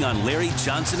Packers taking on Larry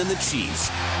Johnson and the Chiefs.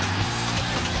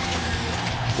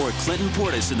 Or Clinton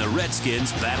Portis and the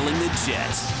Redskins battling the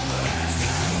Jets.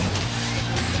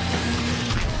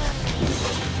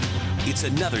 It's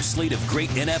another slate of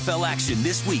great NFL action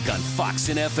this week on Fox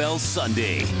NFL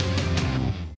Sunday.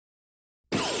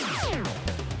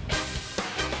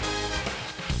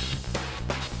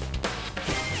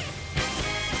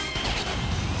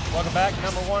 Welcome back.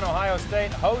 Number 1, Ohio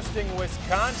State hosting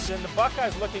Wisconsin. The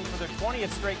Buckeyes looking for their 20th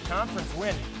straight conference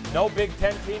win. No Big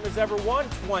Ten team has ever won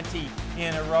 20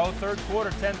 in a row. Third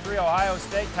quarter, 10-3 Ohio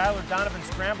State. Tyler Donovan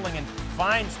scrambling and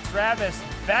finds Travis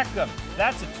Beckham.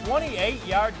 That's a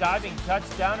 28-yard diving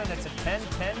touchdown, and it's a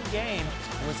 10-10 game.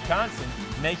 Wisconsin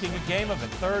making a game of it.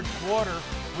 Third quarter,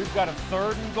 we've got a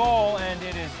 3rd and goal, and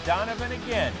it is Donovan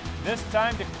again. This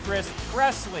time to Chris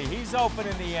Presley. He's open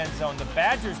in the end zone. The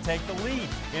Badgers take the lead.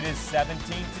 It is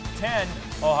 17-10.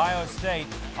 Ohio State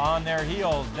on their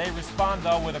heels. They respond,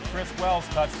 though, with a Chris Wells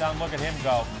touchdown. Look at him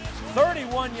go.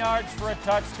 31 yards for a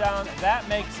touchdown. That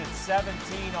makes it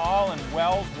 17-all, and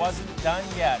Wells wasn't done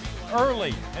yet.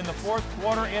 Early in the fourth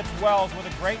quarter, it's Wells with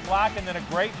a great block and then a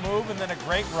great move and then a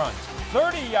great run.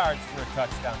 30 yards for a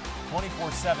touchdown.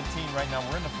 24-17 right now.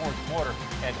 We're in the fourth quarter,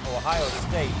 and Ohio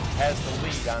State has the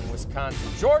lead on Wisconsin.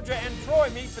 Georgia and Troy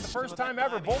meet for the first time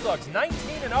ever. Bulldogs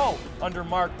 19-0 under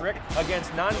Mark Richt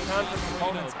against non-conference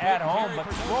opponents at home, but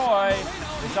Troy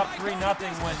is up 3-0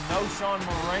 when Noshawn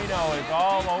Moreno is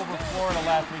all over Florida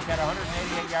last week. Had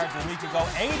 188 yards a week ago,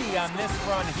 80 on this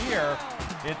run here.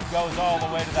 It goes all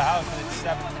the way to the house, and it's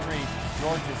 7-3.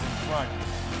 Georgia's in front.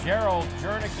 Gerald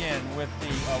Jernigan with the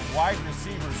wide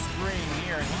receiver screen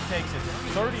here, and he takes it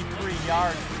 33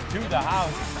 yards to the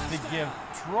house to give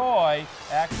Troy,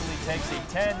 actually takes a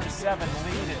 10-7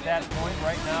 lead at that point.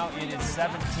 Right now it is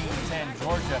 17-10.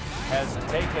 Georgia has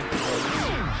taken the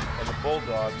lead, and the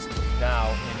Bulldogs now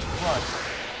in front.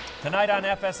 Tonight on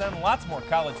FSN, lots more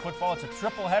college football. It's a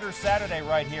triple header Saturday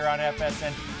right here on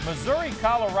FSN. Missouri,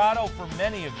 Colorado for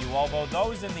many of you, although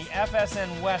those in the FSN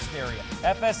West area,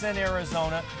 FSN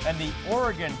Arizona, and the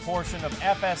Oregon portion of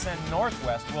FSN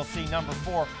Northwest will see number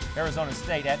 4 Arizona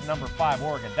State at number 5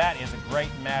 Oregon. That is a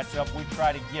great matchup. We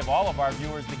try to give all of our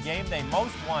viewers the game they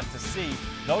most want to see.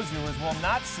 Those viewers will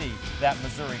not see that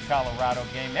Missouri-Colorado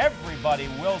game. Everybody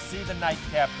will see the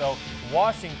nightcap, though.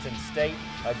 Washington State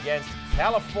against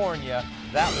California.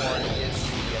 That one is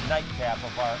the nightcap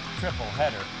of our triple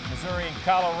header. Missouri and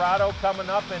Colorado coming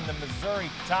up, and the Missouri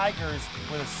Tigers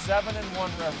with a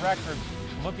 7-1 record,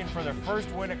 looking for their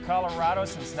first win at Colorado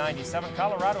since '97.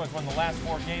 Colorado has won the last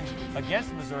 4 games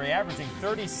against Missouri, averaging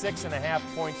 36.5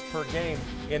 points per game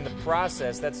in the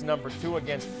process. That's number 2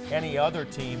 against any other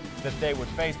team that they would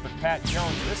face. But Pat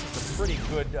Jones, this is a pretty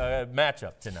good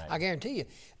matchup tonight. I guarantee you.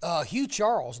 Hugh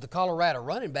Charles, the Colorado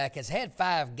running back, has had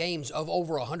 5 games of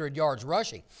over 100 yards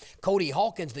rushing. Cody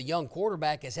Hawkins, the young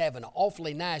quarterback, is having an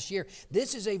awfully nice year.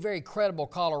 This is a very credible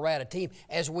Colorado team,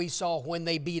 as we saw when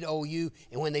they beat OU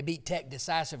and when they beat Tech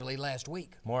decisively last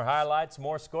week. More highlights,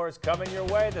 more scores coming your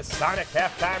way. The Sonic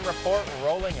Halftime Report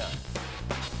rolling on.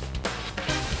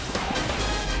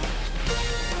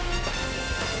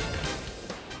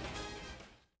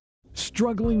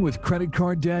 Struggling with credit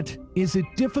card debt? Is it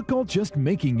difficult just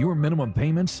making your minimum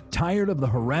payments? Tired of the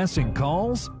harassing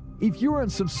calls? If you're in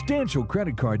substantial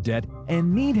credit card debt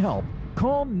and need help,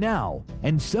 call now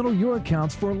and settle your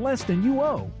accounts for less than you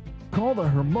owe. Call the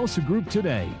Hermosa Group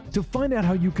today to find out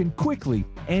how you can quickly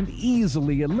and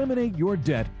easily eliminate your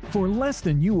debt for less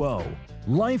than you owe.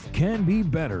 Life can be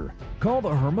better. Call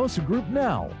the Hermosa Group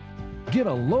now. Get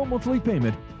a low monthly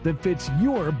payment that fits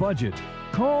your budget.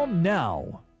 Call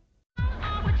now.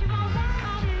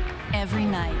 Every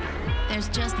night, there's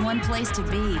just one place to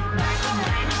be.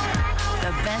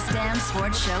 The best damn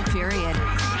sports show, period.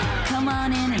 Come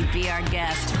on in and be our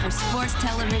guest for Sports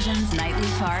Television's nightly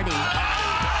party.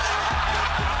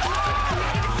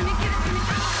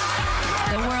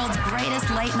 The world's greatest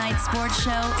late-night sports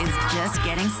show is just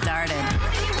getting started.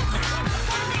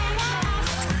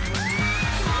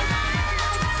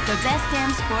 The best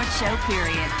damn sports show,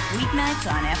 period. Weeknights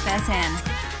on FSN.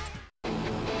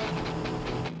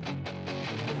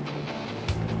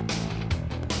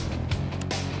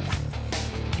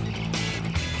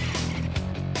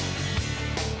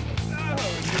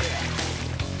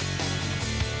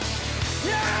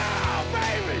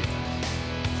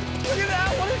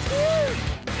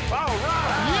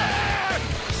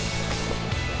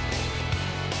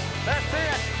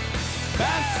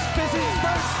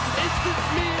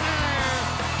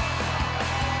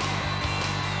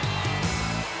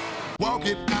 Walk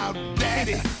it out,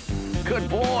 daddy. Good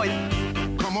boy.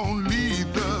 Come on,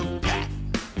 lead the pack.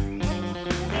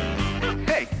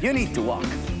 Hey, you need to walk.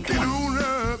 Get on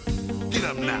up. Get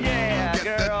up now. Yeah, get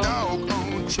girl. The dog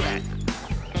on track.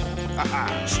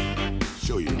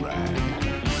 Show you the ride.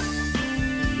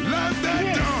 Love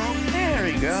that dog. There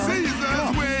we go.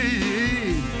 Caesar's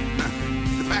way.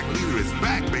 The pack leader is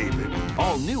back, baby.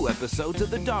 All new episodes of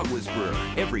The Dog Whisperer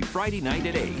every Friday night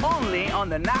at 8. Only on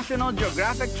the National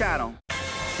Geographic Channel.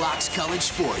 Fox College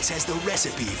Sports has the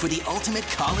recipe for the ultimate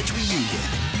college reunion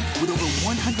with over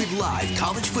 100 live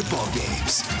college football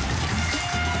games.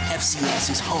 FCS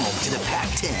is home to the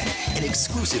Pac-10, an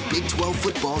exclusive Big 12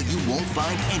 football you won't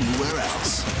find anywhere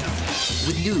else.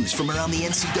 With news from around the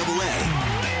NCAA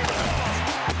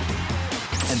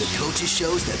and the coaches'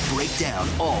 shows that break down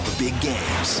all the big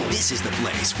games. This is the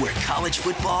place where college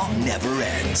football never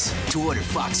ends. To order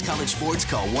Fox College Sports,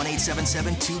 call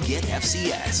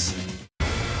 1-877-2-GET-FCS.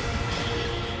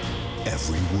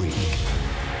 Every week,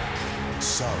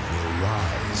 some will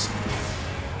rise,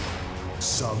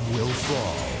 some will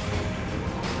fall,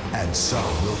 and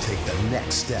some will take the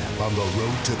next step on the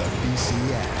road to the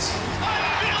BCS.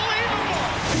 Unbelievable!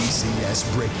 BCS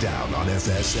Breakdown on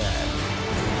FSN.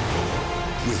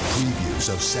 With previews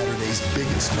of Saturday's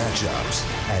biggest matchups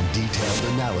and detailed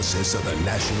analysis of the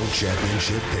national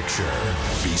championship picture.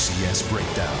 BCS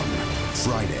Breakdown,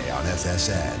 Friday on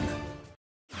FSN.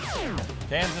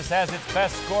 Kansas has its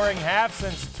best scoring half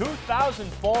since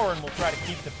 2004 and will try to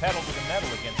keep the pedal to the metal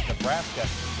against Nebraska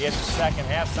in the second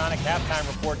half. Sonic halftime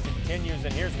report continues,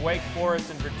 and here's Wake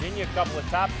Forest and Virginia, a couple of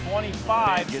top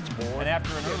 25s. And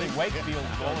after an early Wakefield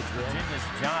goal, it's Virginia's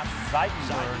Josh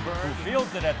Zeitenberg who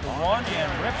fields it at the 1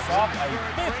 and rips off a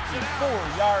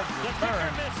 54-yard return.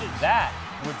 That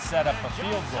would set up a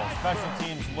field goal. Special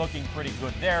teams looking pretty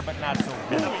good there, but not so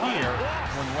good here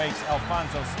when Wake's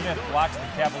Alfonso Smith blocks the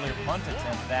Cavalier punt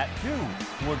attempt. That, too,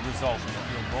 would result in a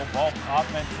field goal. Both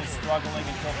offenses struggling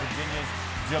until Virginia's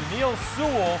Jameel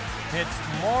Sewell hits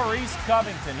Maurice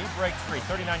Covington. He breaks free.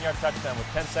 39-yard touchdown with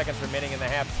 10 seconds remaining in the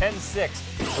half. 10-6,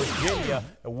 Virginia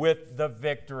with the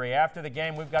victory. After the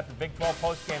game, we've got the Big 12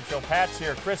 postgame show. Pat's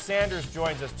here. Chris Sanders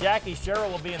joins us. Jackie Sherrill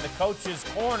will be in the coach's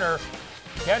corner.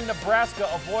 Can Nebraska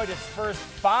avoid its first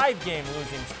 5-game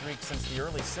losing streak since the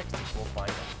early 60s? We'll find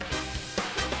out.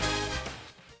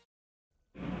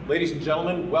 Ladies and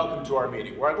gentlemen, welcome to our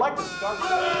meeting, where I'd like to start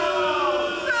with...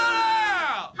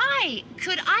 Hi,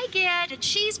 could I get a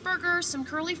cheeseburger, some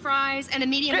curly fries, and a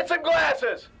medium... Get some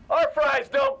glasses! Our fries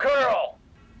don't curl!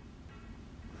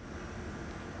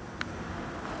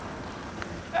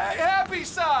 Hey, Happy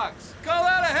Socks! Call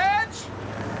that a hedge?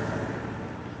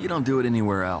 You don't do it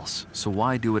anywhere else, so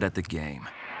why do it at the game?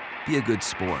 Be a good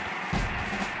sport.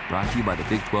 Brought to you by the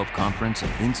Big 12 Conference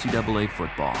and NCAA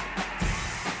football.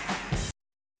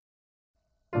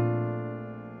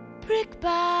 Brick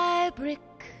by brick,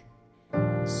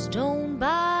 stone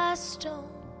by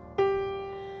stone,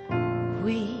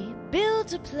 we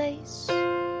built a place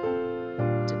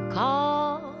to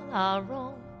call our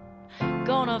own.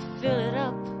 Gonna fill it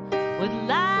up with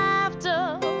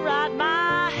laughter, ride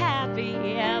my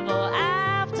happy ever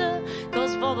after.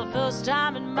 'Cause for the first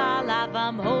time in my life,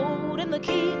 I'm holding the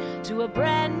key to a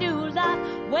brand new life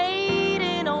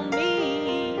waiting on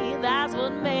me. That's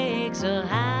what makes a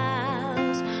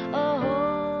house a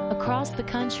home. Across the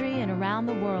country and around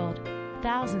the world,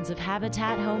 thousands of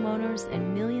Habitat homeowners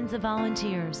and millions of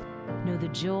volunteers know the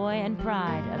joy and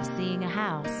pride of seeing a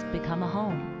house become a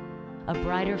home. A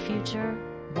brighter future,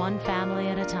 one family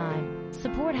at a time.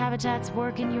 Support Habitat's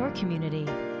work in your community.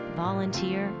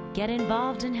 Volunteer, get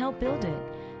involved, and help build it.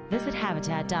 Visit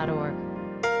Habitat.org.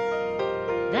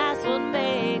 That's what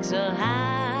makes a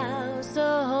house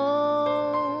a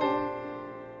home.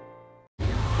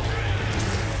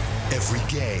 Every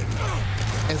game,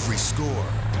 every score,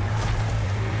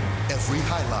 every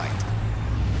highlight.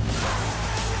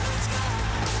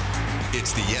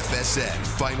 It's the FSN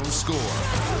Final Score.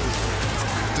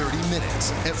 30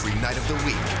 minutes every night of the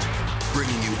week,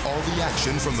 bringing you all the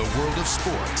action from the world of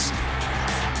sports.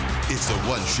 It's the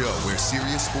one show where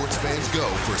serious sports fans go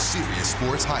for serious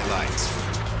sports highlights.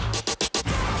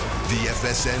 The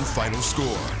FSN Final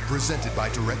Score, presented by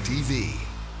DirecTV.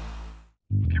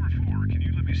 Camera 4, can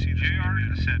you let me see this? JR in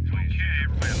the set, please. Okay,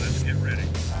 everybody, let's get ready.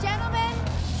 Gentlemen.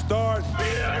 Start.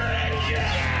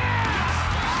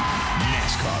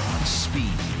 NASCAR on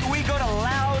speed. We go to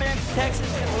Loudon,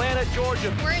 Texas, Atlanta,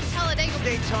 Georgia. We're in Talladega.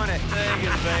 Daytona.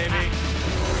 Vegas, baby.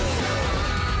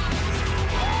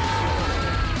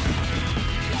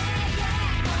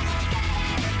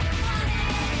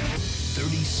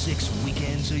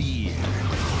 Weekends a year.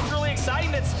 It's really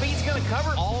exciting that Speed's going to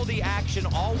cover all the action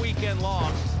all weekend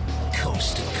long.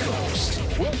 Coast to coast.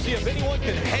 We'll see if anyone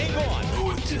can hang on.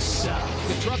 North to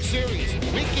south. The Truck Series,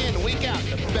 week in, week out,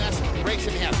 the best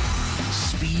racing ever.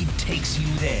 Speed takes you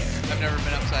there. I've never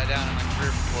been upside down in my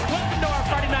career before. Welcome to our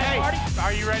Friday night party.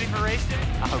 Are you ready for racing?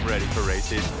 I'm ready for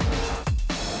racing.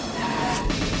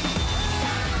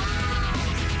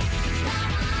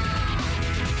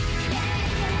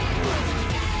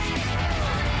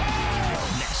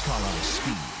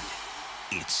 Speed.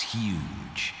 It's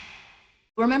huge.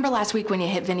 Remember last week when you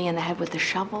hit Vinny in the head with the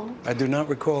shovel? I do not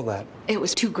recall that. It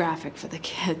was too graphic for the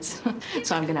kids,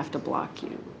 so I'm gonna have to block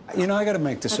you. You know, I gotta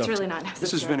make this up. That's really not necessary.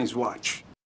 This is Vinny's watch.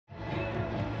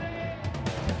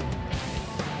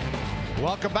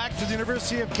 Welcome back to the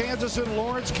University of Kansas in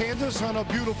Lawrence, Kansas on a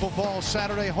beautiful fall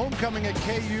Saturday. Homecoming at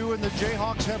KU, and the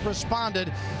Jayhawks have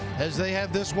responded as they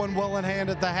have this one well in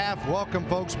hand at the half. Welcome,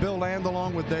 folks. Bill Land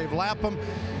along with Dave Lapham.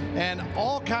 And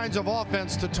all kinds of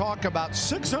offense to talk about.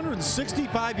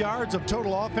 665 yards of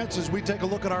total offense as we take a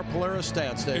look at our Polaris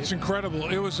stats, Dave. It's incredible.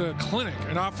 It was a clinic,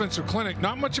 an offensive clinic.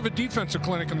 Not much of a defensive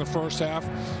clinic in the first half.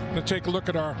 I'm going to take a look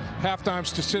at our halftime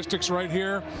statistics right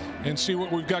here and see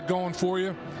what we've got going for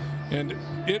you. And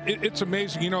it's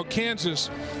amazing. You know, Kansas,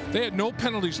 they had no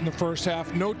penalties in the first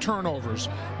half, no turnovers.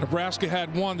 Nebraska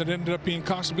had one that ended up being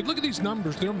costly. But look at these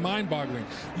numbers. They're mind-boggling.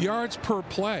 Yards per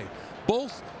play.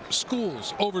 Both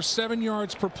schools over 7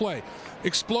 yards per play.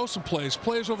 Explosive plays,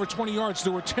 plays over 20 yards.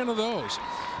 There were 10 of those.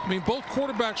 I mean, both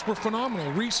quarterbacks were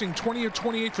phenomenal. Reesing 20 of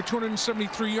 28 for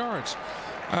 273 yards.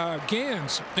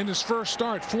 Gans in his first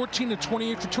start, 14 of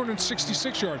 28 for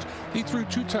 266 yards. He threw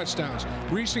 2 touchdowns.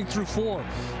 Reesing threw 4.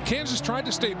 Kansas tried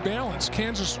to stay balanced.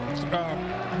 Kansas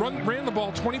ran the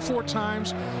ball 24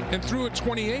 times and threw it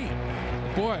 28.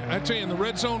 Boy, I tell you, in the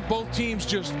red zone, both teams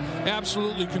just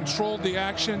absolutely controlled the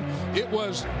action. It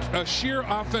was a sheer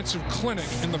offensive clinic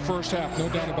in the first half, no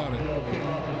doubt about it.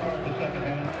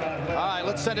 All right,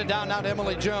 let's send it down now to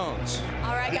Emily Jones.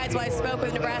 All right, guys, well, I spoke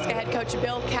with Nebraska head coach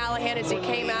Bill Callahan as he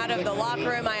came out of the locker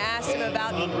room. I asked him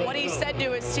about what he said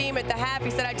to his team at the half. He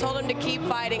said, I told him to keep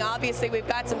fighting. Obviously, we've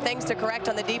got some things to correct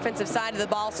on the defensive side of the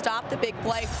ball, stop the big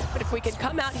play. But if we can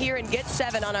come out here and get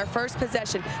 7 on our first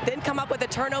possession, then come up with a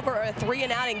turnover or a 3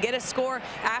 and out and get a score,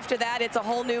 after that, it's a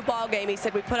whole new ball game. He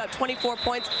said we put up 24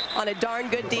 points on a darn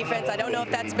good defense. I don't know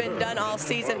if that's been done all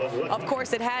season. Of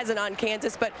course, it hasn't on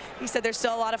Kansas, but he said there's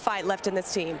still a lot of fight left in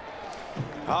this team.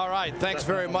 All right, thanks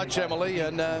very much, Emily.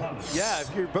 And yeah, if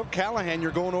you're Bill Callahan,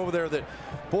 you're going over there that,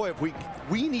 boy, if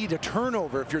we need a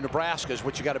turnover if you're Nebraska is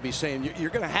what you got to be saying. You're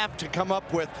going to have to come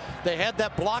up with, they had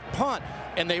that block punt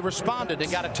and they responded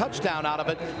and got a touchdown out of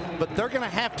it, but they're going to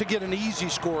have to get an easy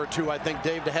score or 2, I think,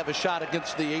 Dave, to have a shot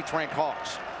against the 8th ranked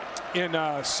Hawks. In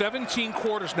 17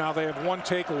 quarters now, they have 1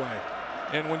 takeaway.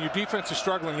 And when your defense is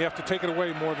struggling, you have to take it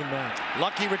away more than that.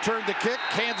 Lucky returned the kick.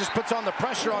 Kansas puts on the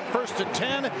pressure on 1st and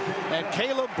 10. And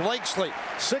Caleb Blakesley,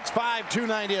 6'5",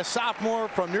 290, a sophomore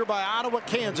from nearby Ottawa,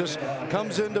 Kansas,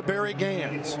 comes into Barry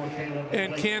Gans.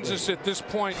 And Kansas at this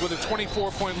point with a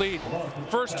 24-point lead.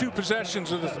 First 2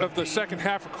 possessions of the second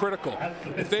half are critical.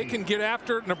 If they can get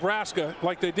after Nebraska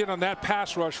like they did on that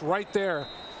pass rush right there,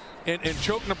 and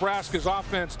choke Nebraska's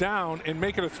offense down and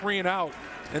make it a 3 and out,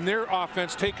 and their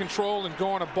offense take control and go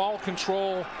on a ball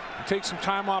control and take some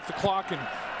time off the clock,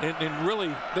 and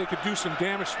really they could do some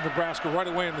damage to Nebraska right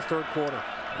away in the 3rd quarter.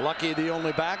 Lucky the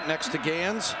only back next to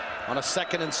Gans on a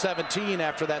 2nd and 17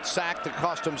 after that sack that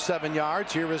cost him 7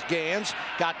 yards. Here is Gans.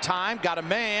 Got time, got a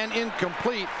man,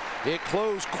 incomplete. It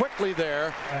closed quickly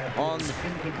there on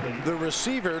the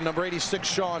receiver, number 86,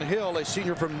 Sean Hill, a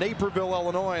senior from Naperville,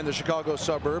 Illinois, in the Chicago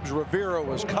suburbs. Rivera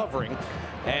was covering.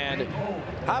 And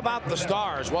how about the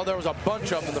stars? Well, there was a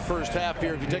bunch of them in the first half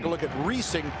here. If you take a look at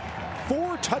Reesing,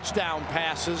 4 touchdown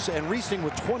passes, and Reesing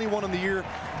with 21 in the year,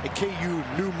 a KU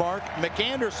new mark.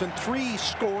 McAnderson, 3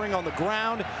 scoring on the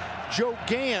ground. Joe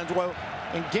Gans, well,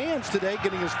 and Gans today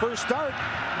getting his first start.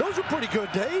 Those are pretty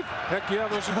good, Dave. Heck yeah,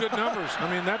 those are good numbers.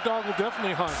 I mean, that dog will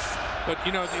definitely hunt. But,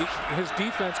 you know, his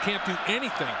defense can't do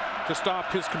anything to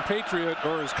stop his compatriot,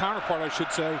 or his counterpart, I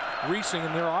should say, Reesing,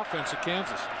 in their offense at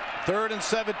Kansas. 3rd and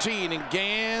 17, and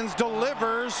Gans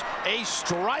delivers a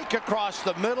strike across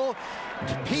the middle.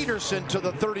 Peterson to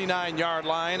the 39-yard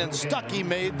line, and Stuckey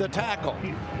made the tackle.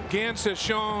 Gans has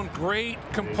shown great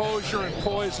composure and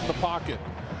poise in the pocket.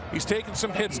 He's taken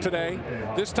some hits today.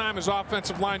 This time his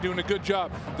offensive line doing a good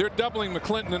job. They're doubling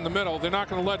McClinton in the middle. They're not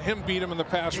going to let him beat him in the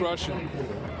pass rush.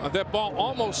 That ball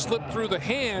almost slipped through the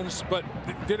hands, but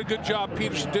did a good job.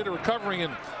 Peterson did a recovering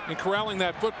and corralling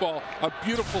that football. A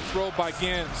beautiful throw by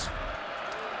Gans.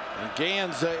 And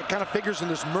Gans, it kind of figures in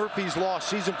this Murphy's Law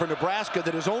season for Nebraska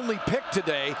that his only pick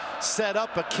today set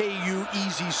up a KU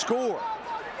easy score.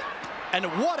 And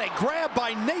what a grab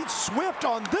by Nate Swift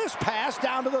on this pass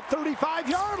down to the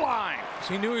 35-yard line.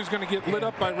 He knew he was going to get lit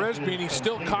up by Resby, and he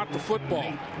still caught the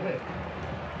football.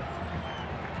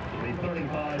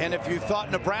 And if you thought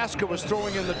Nebraska was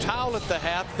throwing in the towel at the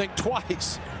half, think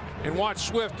twice. And watch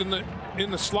Swift in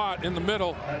the slot in the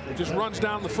middle, just runs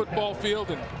down the football field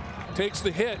and takes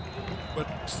the hit, but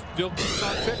still keeps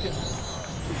on picking.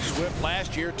 Swift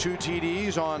last year, 2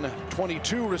 TDs on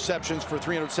 22 receptions for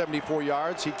 374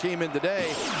 yards. He came in today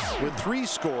with 3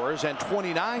 scores and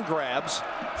 29 grabs.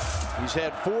 He's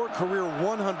had 4 career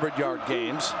 100-yard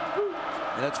games.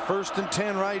 And it's 1st and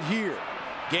 10 right here.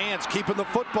 Gans keeping the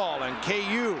football, and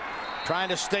KU trying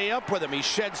to stay up with him. He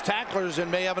sheds tacklers and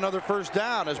may have another first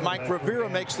down as Mike Rivera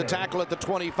makes the tackle at the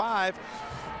 25.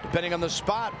 Depending on the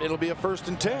spot, it'll be a 1st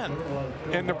and 10.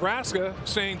 And Nebraska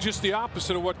saying just the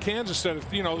opposite of what Kansas said.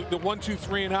 You know, the 1, 2,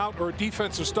 3 and out or a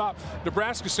defensive stop.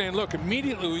 Nebraska saying, look,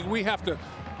 immediately we have to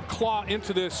claw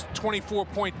into this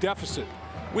 24-point deficit.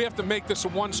 We have to make this a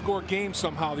 1-score game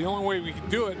somehow. The only way we can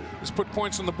do it is put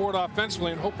points on the board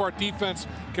offensively and hope our defense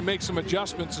can make some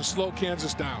adjustments and slow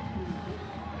Kansas down.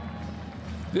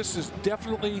 This is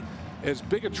definitely as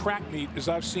big a track meet as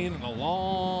I've seen in a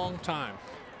long time.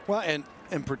 Well,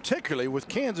 and particularly with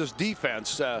Kansas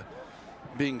defense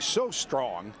being so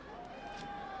strong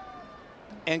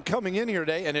and coming in here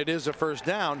today, and it is a first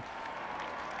down.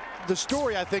 The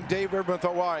story, I think, Dave, everyone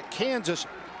thought, well, all right, Kansas,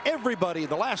 everybody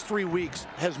the last 3 weeks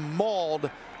has mauled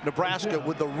Nebraska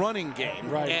with the running game.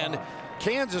 Right. And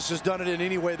Kansas has done it in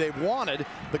any way they've wanted,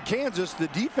 but Kansas, the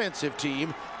defensive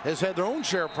team, has had their own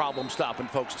share of problems stopping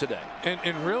folks today.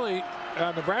 And really,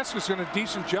 Nebraska's done a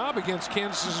decent job against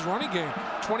Kansas's running game.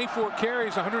 24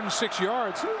 carries, 106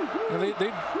 yards. And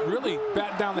they've really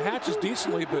battened down the hatches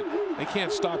decently, but they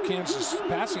can't stop Kansas'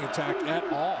 passing attack at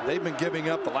all. They've been giving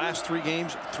up the last 3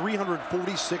 games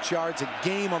 346 yards a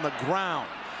game on the ground.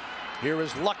 Here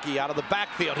is Lucky out of the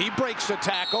backfield. He breaks a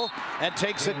tackle and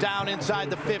takes it down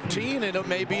inside the 15, and it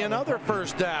may be another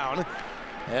first down.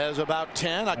 As about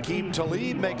 10, Aqib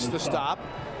Talib makes the stop.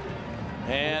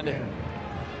 And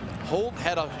Holt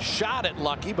had a shot at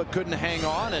Lucky but couldn't hang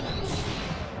on, and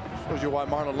shows you why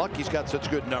Marlon Lucky's got such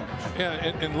good numbers. Yeah,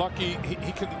 and Lucky,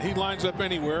 he lines up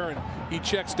anywhere, and he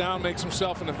checks down, makes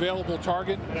himself an available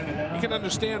target. You can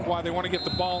understand why they want to get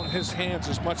the ball in his hands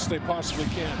as much as they possibly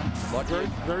can. Lucky,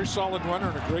 very solid runner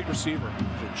and a great receiver.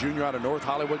 A junior out of North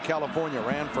Hollywood, California,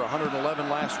 ran for 111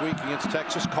 last week against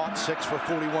Texas, caught 6 for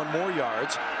 41 more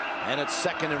yards, and it's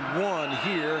 2nd and 1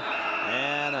 here,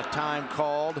 and a time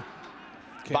called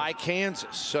by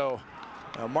Kansas. So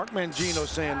Mark Mangino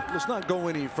saying, let's not go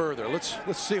any further. Let's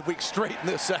see if we can straighten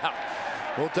this out.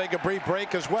 We'll take a brief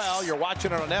break as well. You're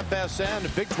watching it on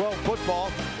FSN, Big 12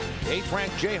 football. The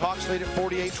 8th-ranked Jayhawks lead at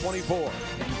 48-24.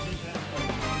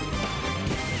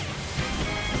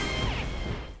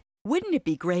 Wouldn't it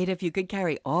be great if you could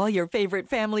carry all your favorite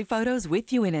family photos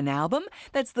with you in an album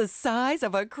that's the size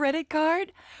of a credit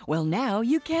card? Well, now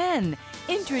you can.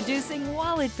 Introducing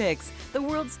Wallet Pix, the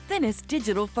world's thinnest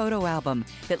digital photo album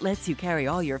that lets you carry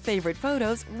all your favorite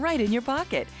photos right in your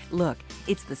pocket. Look,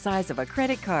 it's the size of a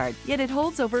credit card, yet it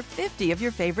holds over 50 of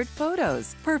your favorite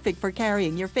photos. Perfect for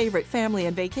carrying your favorite family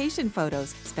and vacation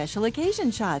photos, special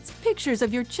occasion shots, pictures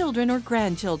of your children or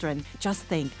grandchildren. Just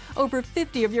think, over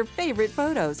 50 of your favorite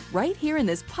photos right right here in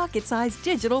this pocket-sized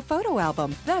digital photo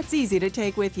album that's easy to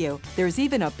take with you. There's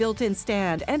even a built-in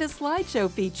stand and a slideshow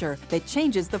feature that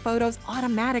changes the photos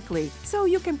automatically so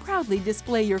you can proudly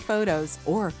display your photos.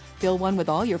 Or fill one with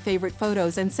all your favorite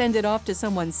photos and send it off to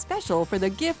someone special for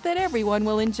the gift that everyone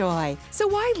will enjoy. So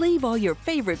why leave all your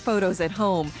favorite photos at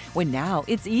home when now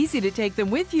it's easy to take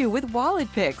them with you with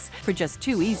Wallet Picks for just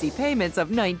 2 easy payments of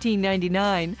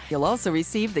 $19.99. You'll also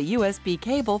receive the USB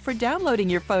cable for downloading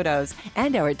your photos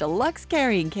and our deluxe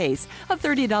carrying case, a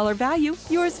 $30 value,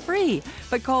 yours free.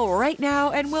 But call right now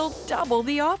and we'll double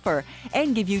the offer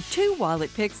and give you 2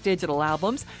 Wallet Picks digital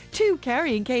albums, 2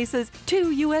 carrying cases,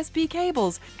 2 USB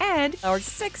cables, and our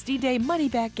 60-day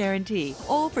money-back guarantee,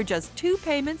 all for just 2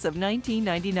 payments of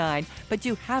 $19.99. But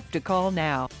you have to call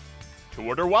now. To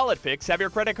order Wallet Picks, have your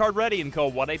credit card ready and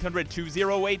call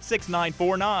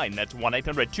 1-800-208-6949. That's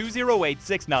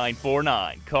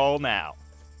 1-800-208-6949. Call now.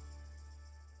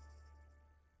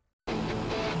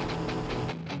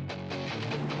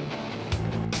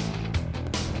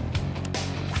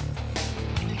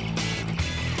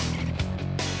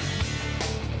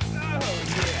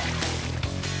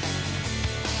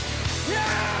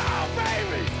 Yeah,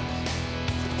 baby!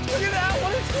 Look at that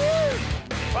one, it's here!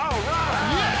 All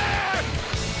right! Yes!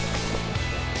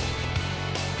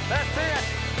 That's it!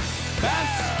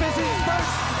 That's Fizzy's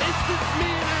first instant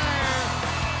millionaire!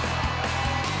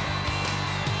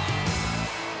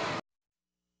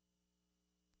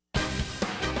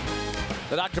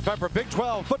 The Dr. Pepper Big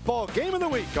 12 Football Game of the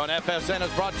Week on FSN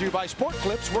is brought to you by Sport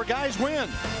Clips, where guys win.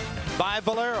 By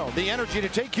Valero, the energy to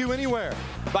take you anywhere.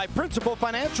 By Principal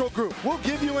Financial Group, we'll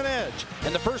give you an edge.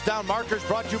 And the First Down Markers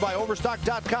brought to you by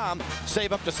Overstock.com.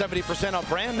 Save up to 70% on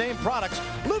brand name products.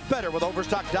 Live better with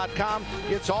Overstock.com.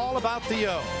 It's all about the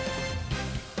O.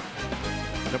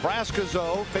 Nebraska's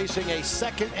O facing a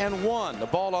 2nd and 1. The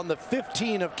ball on the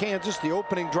 15 of Kansas, the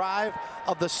opening drive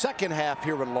of the second half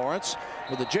here in Lawrence,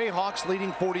 with the Jayhawks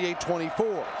leading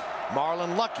 48-24.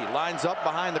 Marlon Lucky lines up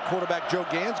behind the quarterback Joe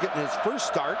Gans, getting his first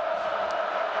start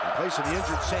in place of the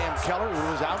injured Sam Keller,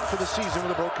 who was out for the season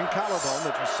with a broken collarbone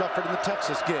that was suffered in the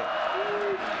Texas game.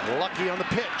 Lucky on the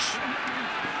pitch.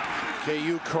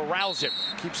 KU corrals him,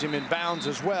 keeps him in bounds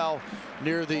as well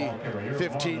near the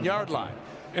 15-yard line.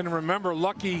 And remember,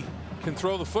 Lucky can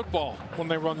throw the football when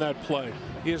they run that play.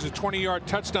 He has a 20-yard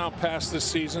touchdown pass this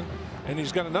season, and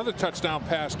he's got another touchdown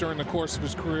pass during the course of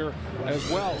his career as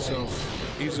well. So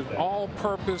he's an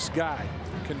all-purpose guy,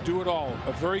 can do it all,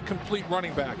 a very complete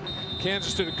running back.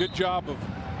 Kansas did a good job of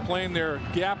playing their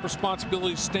gap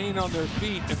responsibilities, staying on their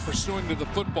feet and pursuing to the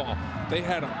football. They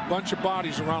had a bunch of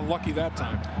bodies around Lucky that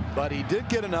time. But he did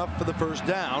get enough for the first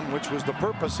down, which was the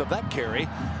purpose of that carry.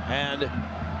 And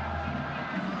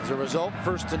as a result,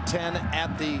 1st and 10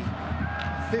 at the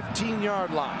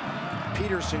 15-yard line.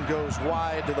 Peterson goes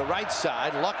wide to the right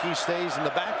side. Lucky stays in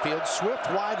the backfield. Swift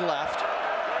wide left.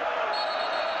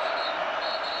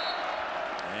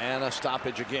 And a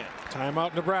stoppage again.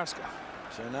 Timeout, Nebraska.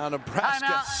 So now Nebraska.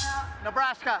 Timeout,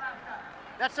 Nebraska.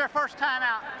 That's their first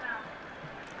timeout.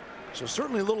 So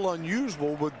certainly a little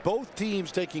unusual with both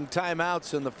teams taking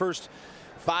timeouts in the first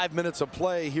 5 minutes of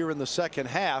play here in the second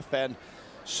half. And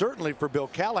certainly for Bill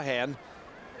Callahan,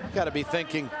 got to be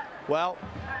thinking, well,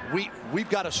 we've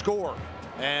got to score,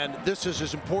 and this is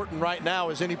as important right now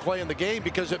as any play in the game,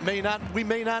 because we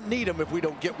may not need them if we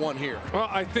don't get one here. Well,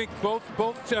 I think both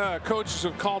coaches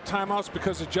have called timeouts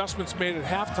because adjustments made at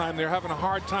halftime. They're having a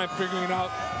hard time figuring out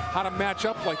how to match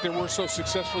up like they were so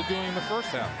successfully doing in the first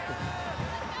half.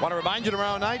 Want to remind you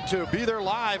tomorrow night to be there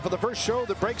live for the first show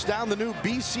that breaks down the new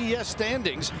BCS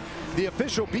standings, the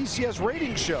official BCS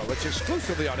rating show. It's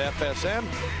exclusively on FSN.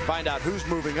 Find out who's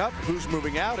moving up, who's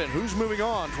moving out, and who's moving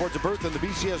on towards a berth in the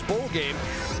BCS bowl game.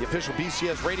 The official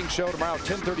BCS rating show tomorrow at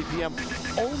 10:30 p.m.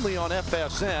 only on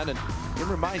FSN. And let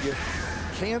me remind you,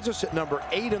 Kansas at number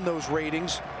 8 in those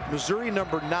ratings, Missouri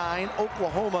number 9,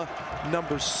 Oklahoma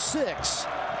number 6,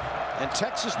 and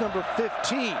Texas number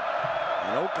 15.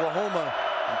 And Oklahoma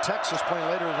and Texas playing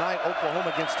later tonight.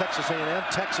 Oklahoma against Texas A&M.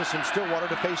 Texas in Stillwater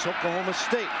to face Oklahoma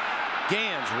State.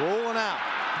 Gans rolling out,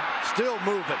 still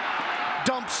moving,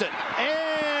 dumps it,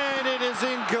 and it is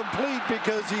incomplete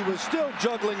because he was still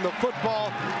juggling the football.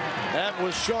 That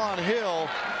was Sean Hill.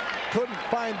 Couldn't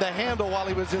find the handle while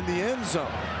he was in the end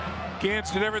zone.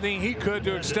 Gans did everything he could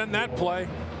to extend that play.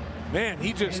 Man,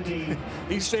 he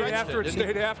stayed after it,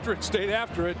 stayed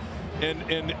after it.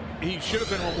 And he should have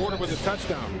been rewarded with a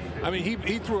touchdown. I mean,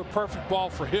 he threw a perfect ball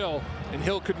for Hill, and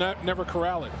Hill could never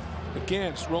corral it. But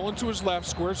Gans rolling to his left,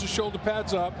 squares his shoulder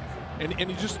pads up, and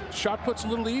he just shot puts a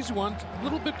little easy one, a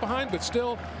little bit behind, but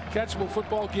still catchable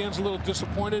football. Gans a little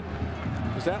disappointed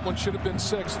because that one should have been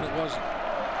 6, and it wasn't.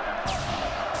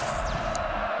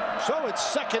 So it's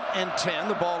 2nd and 10.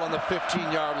 The ball on the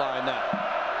 15-yard line now.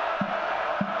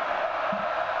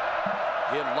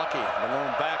 Again, Lucky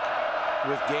alone back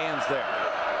with Gans there.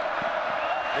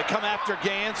 They come after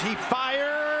Gans. He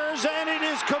fires, and it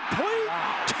is complete.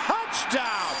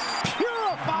 Touchdown.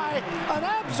 Purify, an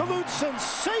absolute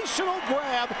sensational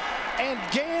grab, and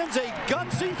Gans a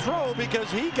gutsy throw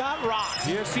because he got rocked.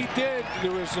 Yes, he did.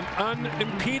 There was an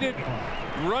unimpeded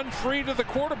run free to the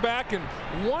quarterback and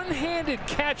one-handed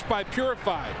catch by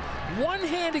Purify.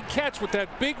 One-handed catch with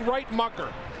that big right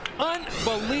mucker.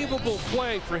 Unbelievable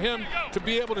play for him to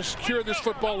be able to secure this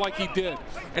football like he did.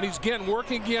 And he's, again,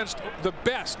 working against the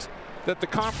best that the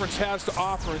conference has to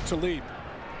offer in Talib.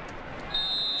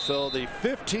 So the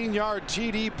 15-yard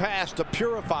TD pass to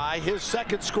Purify, his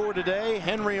 2nd score today.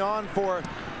 Henry on for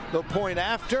the point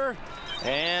after,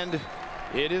 and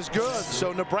it is good.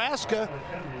 So Nebraska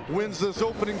wins this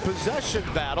opening possession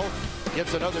battle,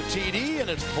 gets another TD,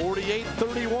 and it's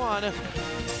 48-31.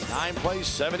 9 plays,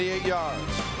 78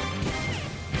 yards.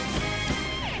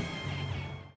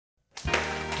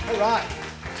 All right,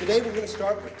 today we're going to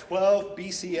start with 12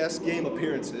 BCS game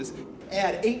appearances,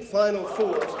 add 8 Final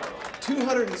Fours,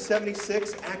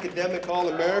 276 academic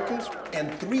All-Americans,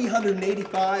 and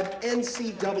 385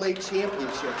 NCAA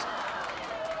championships.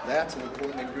 That's an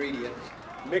important ingredient.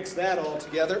 Mix that all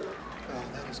together. Oh,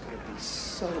 that is going to be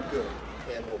so good.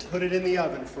 And we'll put it in the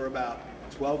oven for about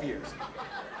 12 years.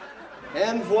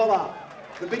 And voila,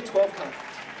 the Big 12 Conference,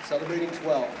 celebrating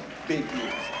 12 big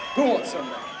years. Who wants some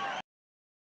now?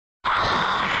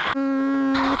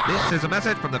 This is a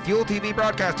message from the Fuel TV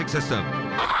broadcasting system.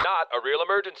 Not a real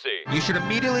emergency. You should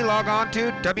immediately log on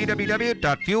to www.fuel.tv.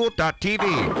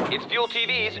 It's Fuel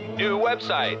TV's new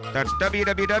website. That's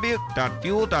www.fuel.tv.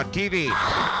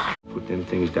 Put them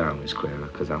things down, Miss Clara,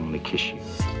 because I'm going to kiss you.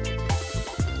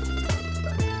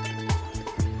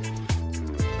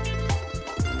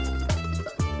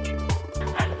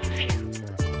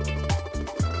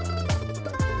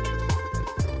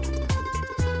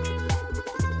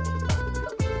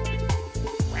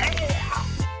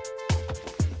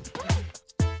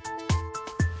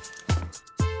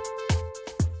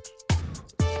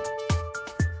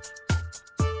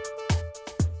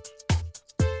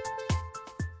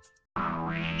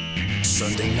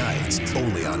 Sunday nights,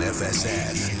 only on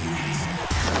FSN.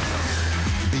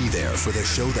 Be there for the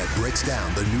show that breaks down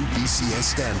the new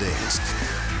BCS standings.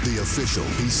 The official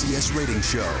BCS rating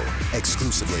show,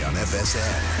 exclusively on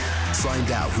FSN.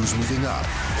 Find out who's moving up,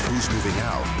 who's moving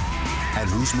out, and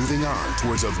who's moving on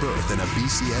towards a berth in a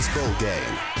BCS bowl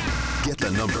game. Get the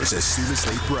numbers as soon as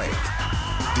they break.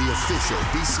 The official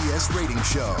BCS rating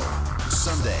show,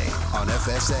 Sunday on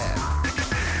FSN.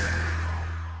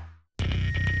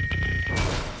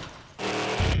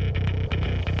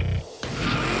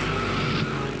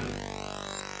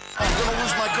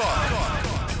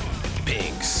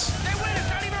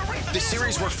 The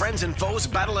series where friends and foes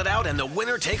battle it out and the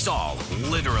winner takes all,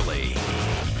 literally.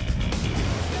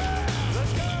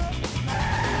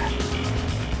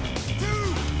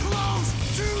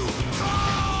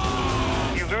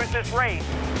 You lose this race,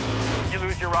 you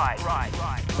lose your ride.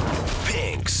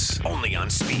 Pinks, only on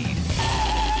Speed.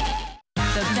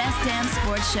 The best damn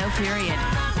sports show, period.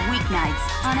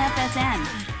 Weeknights on FSN.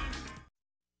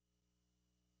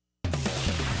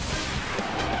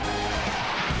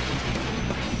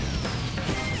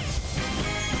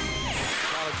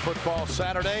 Football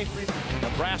Saturday.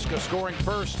 Nebraska scoring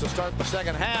first to start the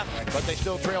second half, but they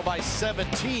still trail by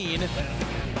 17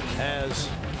 as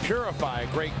Purify,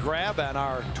 great grab on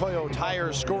our Toyo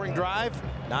Tires scoring drive.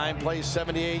 9 plays,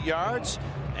 78 yards,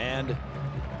 and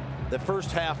the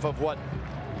first half of what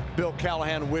Bill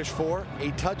Callahan wished for,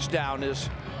 a touchdown, is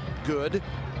good,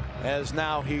 as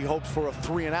now he hopes for a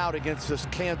 3-and-out against this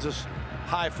Kansas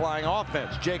high-flying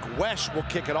offense. Jake Wesch will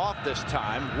kick it off this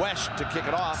time. Wesch to kick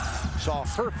it off. Saw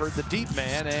Herford, the deep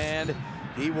man, and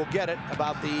he will get it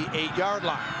about the 8-yard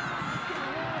line.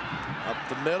 Up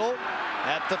the middle,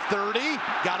 at the 30,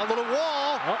 got a little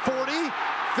wall, 40,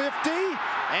 50,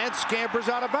 and scampers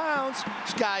out of bounds.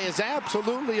 This guy is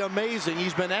absolutely amazing.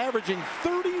 He's been averaging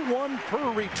 31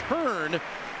 per return.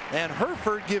 And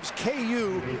Herford gives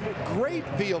KU great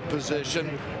field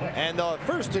position, and the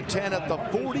 1st and 10 at the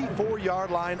 44-yard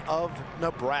line of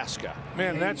Nebraska.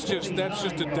 Man, that's just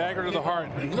a dagger to the heart.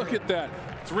 And look at that.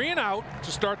 3-and-out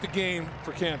to start the game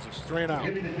for Kansas. 3-and-out.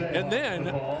 And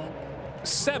then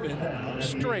 7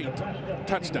 straight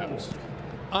touchdowns.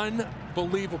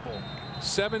 Unbelievable.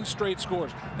 7 straight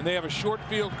scores. And they have a short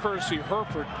field courtesy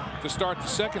Hereford to start the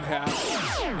second half.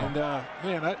 And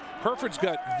man, Hereford's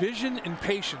got vision and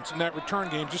patience in that return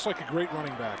game, just like a great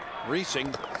running back.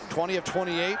 Reesing, 20 of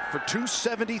 28 for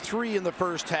 273 in the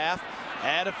first half.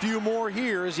 Add a few more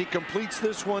here as he completes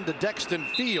this one to Dexton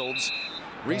Fields.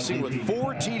 Reesing with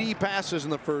 4 TD passes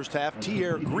in the first half.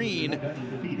 T.R. Green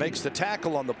makes the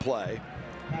tackle on the play.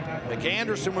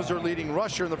 McAnderson was their leading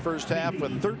rusher in the first half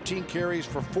with 13 carries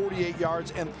for 48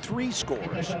 yards and 3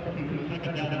 scores.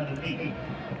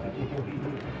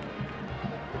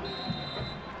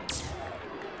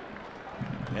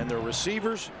 And their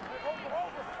receivers,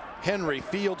 Henry,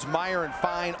 Fields, Meyer, and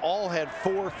Fine all had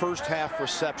 4 first half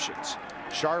receptions.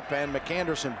 Sharp and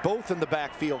McAnderson both in the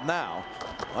backfield now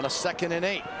on a 2nd and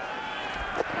 8.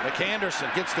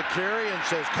 McAnderson gets the carry and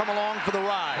says, come along for the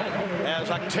ride, as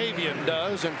Octavian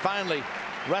does, and finally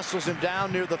wrestles him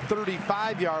down near the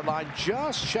 35-yard line,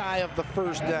 just shy of the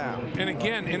first down. And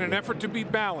again, in an effort to be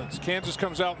balanced, Kansas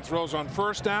comes out and throws on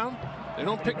first down. They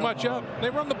don't pick much up. They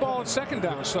run the ball on second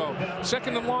down. So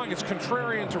 2nd and long, it's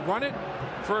contrarian to run it.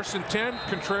 1st and 10,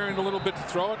 contrarian a little bit to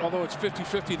throw it, although it's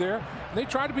 50-50 there. And they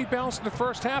try to be balanced in the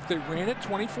first half. They ran it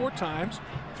 24 times,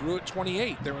 threw it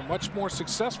 28. They were much more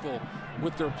successful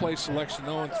with their play selection,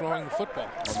 though, in throwing the football.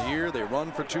 On the year, they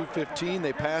run for 215.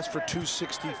 They pass for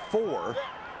 264.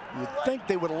 You'd think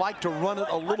they would like to run it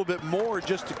a little bit more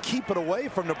just to keep it away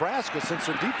from Nebraska, since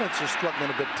their defense is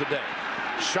struggling a bit today.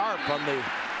 Sharp on the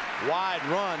wide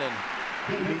run, and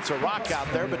he beats a rock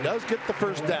out there, but does get the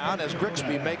first down as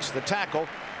Grigsby makes the tackle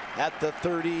at the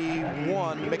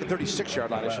 31, make a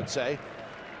 36-yard line, I should say.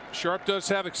 Sharp does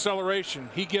have acceleration.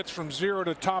 He gets from 0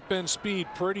 to top end speed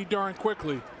pretty darn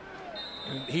quickly.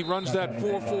 And he runs that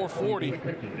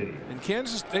 4.40. And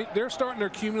Kansas, they're starting to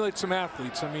accumulate some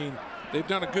athletes. I mean, they've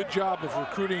done a good job of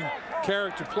recruiting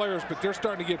character players, but they're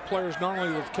starting to get players not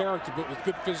only with character, but with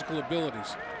good physical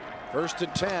abilities. 1st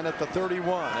and 10 at the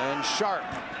 31, and Sharp,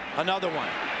 another one.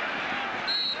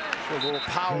 Shows a little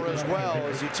power as well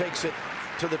as he takes it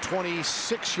to the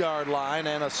 26-yard line,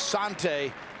 and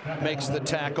Asante makes the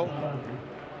tackle.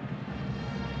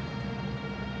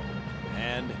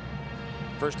 And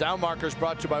first down markers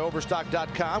brought to you by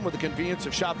Overstock.com. With the convenience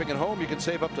of shopping at home, you can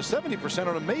save up to 70%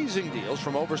 on amazing deals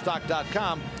from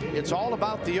Overstock.com. It's all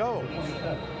about the O.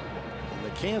 The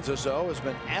Kansas O has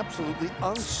been absolutely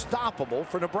unstoppable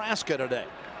for Nebraska today.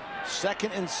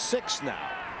 2nd and 6 now.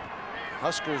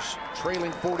 Huskers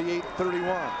trailing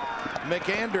 48-31.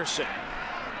 McAnderson.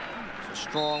 It's a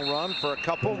strong run for a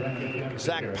couple.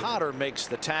 Zach Potter makes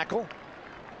the tackle.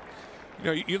 You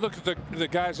know, you look at the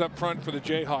guys up front for the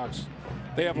Jayhawks.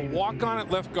 They have a walk-on at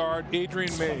left guard,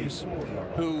 Adrian Mays,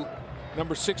 who,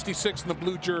 number 66 in the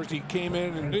blue jersey, came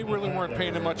in, and they really weren't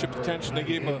paying him much of attention. They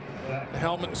gave him a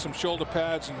helmet and some shoulder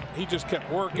pads, and he just kept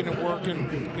working and working.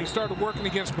 And he started working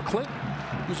against McClinton,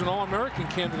 who's an All-American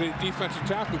candidate defensive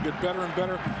tackle, who get better and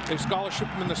better. They scholarship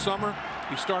him in the summer.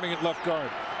 He's starting at left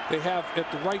guard. They have at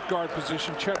the right guard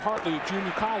position Chet Hartley, a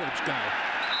junior college guy.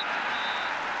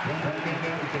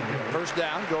 First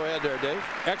down. Go ahead there, Dave.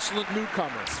 Excellent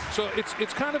newcomer. So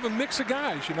it's kind of a mix of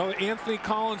guys. You know, Anthony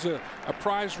Collins, a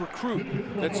prize recruit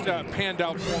that's panned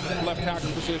out for him at the left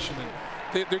tackle position.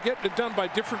 And they're getting it done by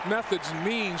different methods and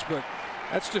means, but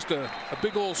that's just a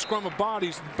big old scrum of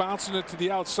bodies bouncing it to the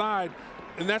outside.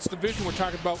 And that's the vision we're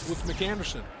talking about with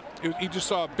McAnderson. He just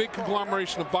saw a big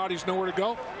conglomeration of bodies, nowhere to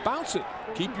go. Bounce it.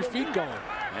 Keep your feet going.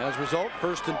 As a result,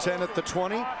 1st and 10 at the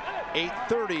 20.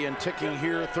 8:30 and ticking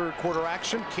here, 3rd quarter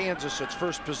action. Kansas, its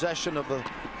first possession of the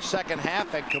second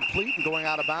half, and complete, and going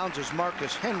out of bounds is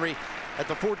Marcus Henry at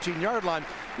the 14-yard line.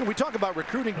 You know, we talk about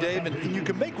recruiting, Dave, and you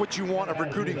can make what you want of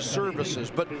recruiting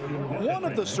services, but one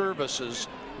of the services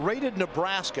rated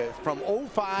Nebraska from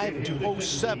 05 to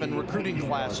 07 recruiting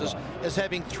classes as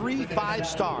having 3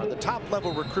 5-star, the top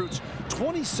level recruits,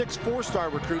 26 4-star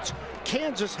recruits,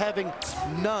 Kansas having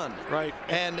none. Right.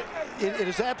 And it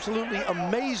is absolutely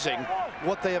amazing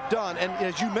what they have done. And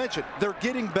as you mentioned, they're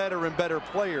getting better and better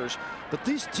players, but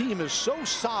this team is so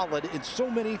solid in so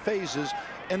many phases,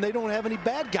 and they don't have any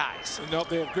bad guys. No,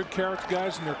 they have good character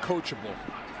guys, and they're coachable.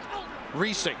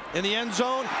 Reesing in the end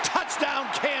zone. Touchdown,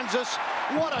 Kansas.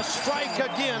 What a strike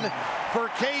again for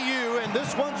KU, and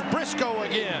this one's Briscoe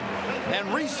again. And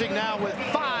Reesing now with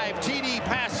 5 TD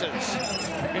passes.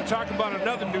 You're talking about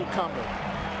another newcomer.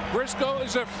 Briscoe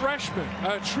is a freshman,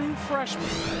 a true freshman.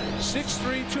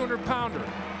 6'3", 200-pounder.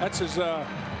 That's his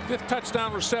 5th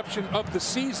touchdown reception of the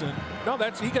season. No,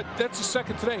 that's his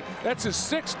 2nd today. That's his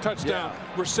 6th touchdown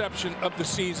reception of the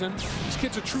season. This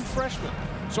kid's a true freshman.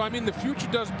 So, I mean, the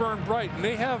future does burn bright, and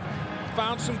they have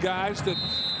found some guys that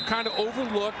kind of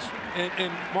overlooked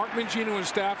And Mark Mangino and his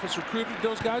staff has recruited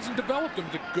those guys and developed them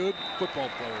to good football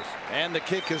players. And the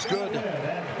kick is good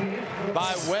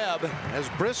by Webb, as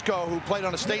Briscoe, who played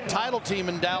on a state title team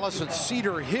in Dallas at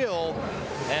Cedar Hill,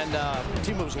 and the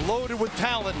team was loaded with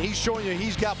talent, and he's showing you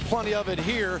he's got plenty of it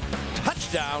here.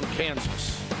 Touchdown,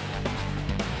 Kansas.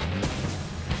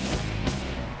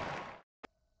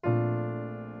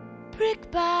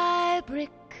 Brick by brick,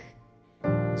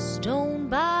 stone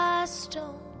by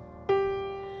stone,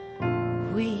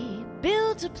 we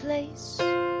built a place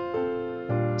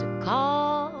to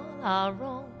call our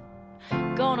own.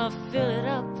 Gonna fill it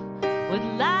up with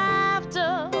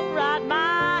laughter, write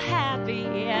my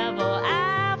happy ever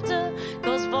after.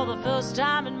 'Cause for the first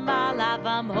time in my life,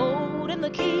 I'm holding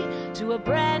the key to a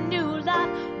brand new life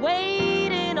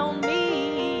waiting on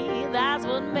me. That's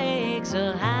what makes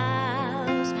a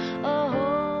house a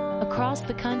home. Across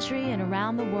the country and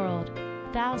around the world,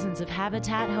 thousands of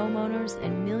Habitat homeowners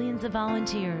and millions of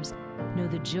volunteers know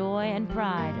the joy and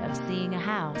pride of seeing a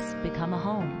house become a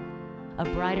home. A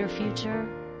brighter future,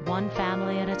 one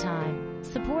family at a time.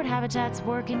 Support Habitat's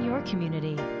work in your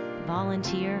community.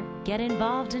 Volunteer, get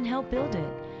involved, and help build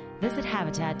it. Visit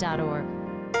Habitat.org.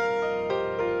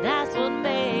 That's what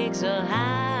makes a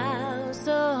house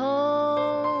a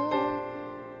home.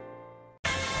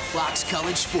 Fox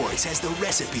College Sports has the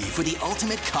recipe for the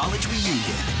ultimate college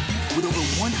reunion. With over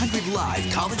 100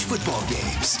 live college football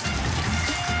games,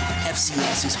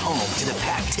 FCS is home to the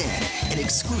Pac-10 and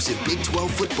exclusive Big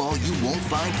 12 football you won't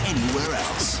find anywhere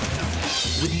else.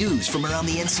 With news from around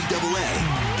the NCAA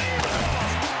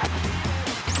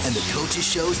and the coaches'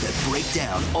 shows that break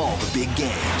down all the big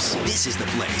games, this is the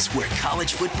place where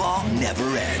college football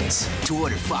never ends. To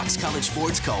order Fox College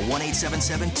Sports, call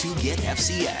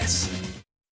 1-877-2-GET-FCS.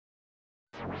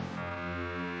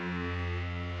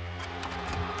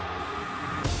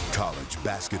 College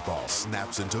basketball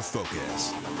snaps into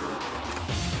focus.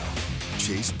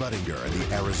 Chase Buttinger and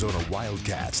the Arizona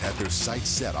Wildcats have their sights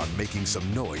set on making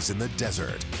some noise in the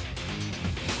desert.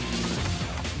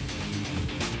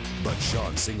 But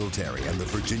Sean Singletary and the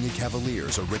Virginia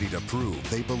Cavaliers are ready to prove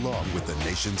they belong with the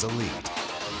nation's elite.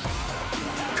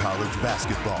 College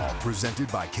basketball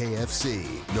presented by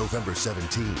KFC, November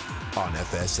 17th on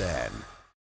FSN.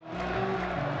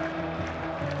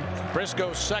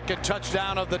 Briscoe's second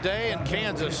touchdown of the day, and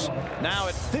Kansas now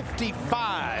at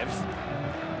 55.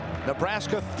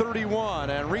 Nebraska 31,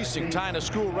 and Reesing tying a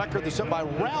school record that's set by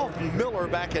Ralph Miller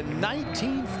back in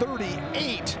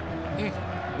 1938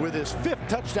 with his 5th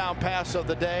touchdown pass of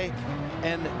the day.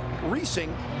 And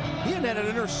Reesing, he hadn't had an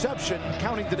interception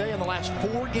counting today in the last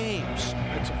 4 games.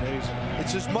 That's amazing.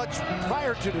 It's as much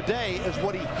prior to today as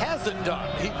what he hasn't done.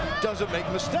 He doesn't make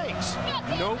mistakes.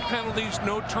 No penalties,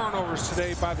 no turnovers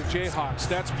today by the Jayhawks.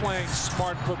 That's playing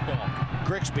smart football.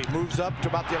 Grigsby moves up to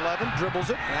about the 11, dribbles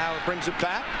it, now it brings it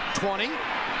back, 20,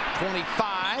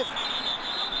 25,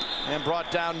 and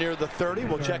brought down near the 30.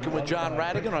 We'll check in with John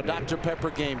Radigan on a Dr. Pepper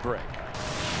game break.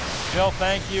 Bill,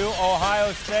 thank you.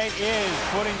 Ohio State is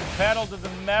putting the pedal to the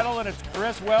metal, and it's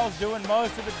Chris Wells doing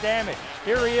most of the damage.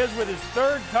 Here he is with his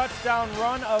 3rd touchdown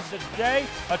run of the day.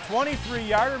 A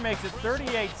 23-yarder makes it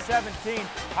 38-17.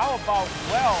 How about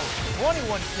Wells?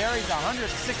 21 carries,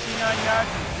 169 yards,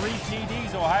 and 3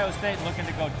 TDs. Ohio State looking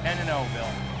to go 10-0, Bill.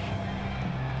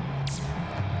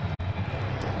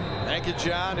 Thank you,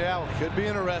 John. Yeah, it could be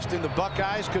interesting. The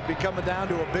Buckeyes could be coming down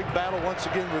to a big battle once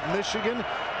again with Michigan,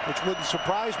 which wouldn't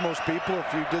surprise most people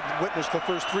if you did witness the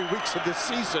first 3 weeks of this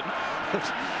season.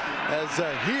 As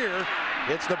here,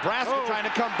 it's Nebraska trying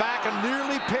to come back and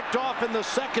nearly picked off in the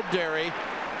secondary.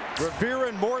 Rivera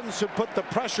and Mortensen put the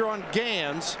pressure on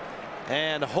Gans,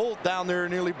 and Holt down there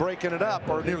nearly breaking it up,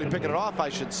 or nearly picking it off, I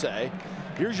should say.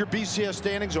 Here's your BCS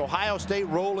standings. Ohio State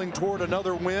rolling toward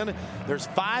another win. There's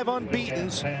 5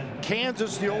 unbeatens.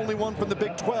 Kansas the only one from the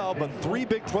Big 12, but 3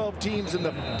 Big 12 teams in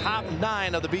the top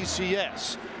 9 of the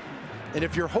BCS. And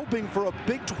if you're hoping for a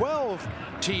Big 12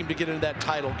 team to get into that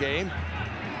title game,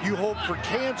 you hope for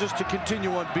Kansas to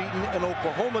continue unbeaten and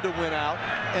Oklahoma to win out,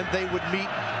 and they would meet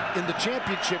in the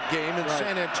championship game in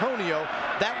San Antonio.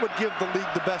 That would give the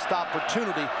league the best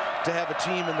opportunity to have a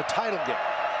team in the title game.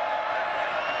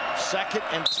 2nd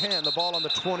and 10, the ball on the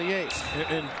 28.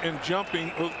 And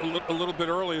jumping a little bit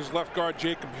early is left guard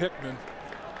Jacob Hickman.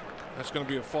 That's going to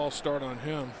be a false start on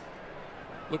him.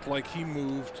 Looked like he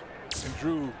moved and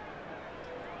drew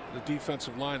the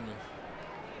defensive lineman.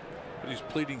 But he's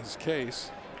pleading his case,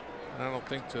 and I don't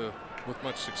think with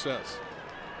much success.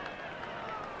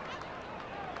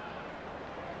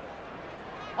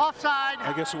 Offside.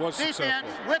 I guess it was defense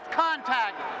successful. With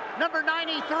contact. Number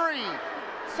 93.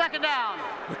 2nd down.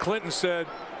 McClinton said,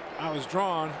 I was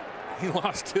drawn. He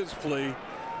lost his plea.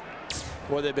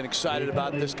 Boy, they've been excited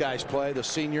about this guy's play. The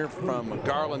senior from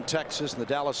Garland, Texas, in the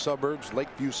Dallas suburbs,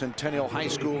 Lakeview Centennial High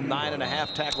School,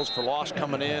 9.5 tackles for loss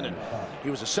coming in. And he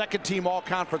was a second-team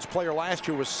all-conference player last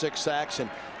year with 6 sacks, and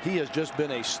he has just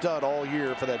been a stud all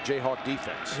year for that Jayhawk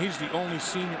defense. He's the only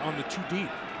senior on the 2 deep.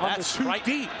 That's right.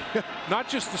 Deep. Not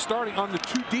just the starting, on the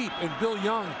 2 deep. And Bill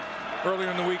Young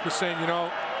earlier in the week was saying, you know,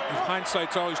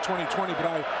 hindsight's always 20/20,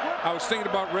 but I was thinking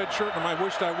about red shirt, and I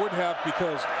wished I would have,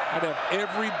 because I'd have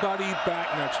everybody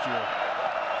back next year.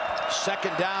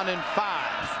 2nd down and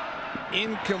 5.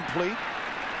 Incomplete.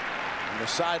 And the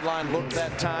sideline look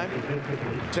that time.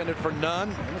 Intended for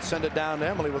none. Let's send it down to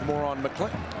Emily with more on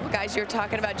McClinton. Well, guys, you're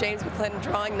talking about James McClinton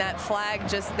drawing that flag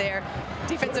just there.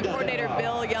 Defensive coordinator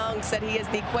Bill Young said he is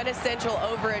the quintessential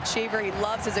overachiever. He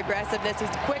loves his aggressiveness.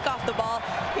 He's quick off the ball.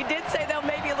 He did say, though,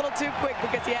 maybe a little too quick,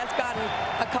 because he has gotten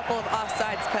a couple of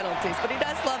offsides penalties, but he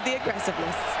does love the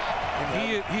aggressiveness.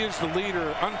 And he is the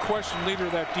leader, unquestioned leader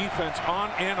of that defense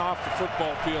on and off the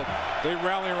football field. They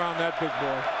rally around that big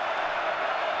boy.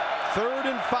 3rd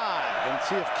and 5, and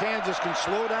see if Kansas can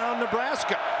slow down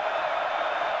Nebraska.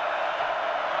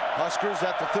 Huskers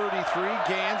at the 33.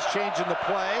 Gans changing the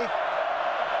play.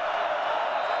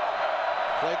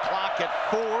 Play clock at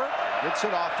 4. Gets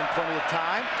it off in plenty of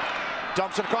time.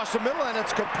 Dumps it across the middle, and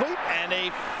it's complete. And a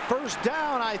first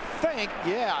down, I think.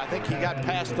 Yeah, I think he got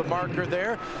past the marker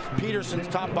there. Peterson's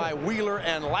topped by Wheeler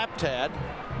and Laptad.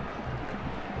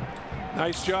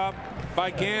 Nice job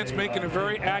by Gans, making a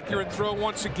very accurate throw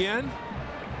once again.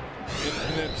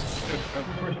 And it's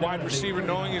a wide receiver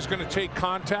knowing he's going to take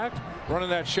contact, running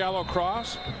that shallow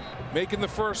cross, making the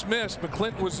first miss.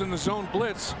 McClinton was in the zone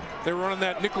blitz. They were running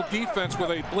that nickel defense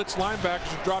with a blitz linebacker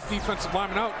to drop defensive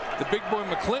lineman out. The big boy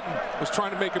McClinton was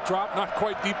trying to make a drop, not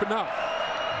quite deep enough.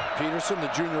 Peterson, the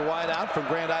junior wideout from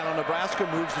Grand Island, Nebraska,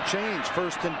 moves the change.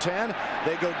 1st and 10.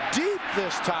 They go deep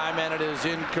this time, and it is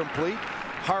incomplete.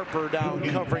 Harper down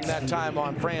covering that time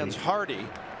on Franz Hardy.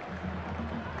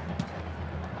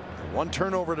 1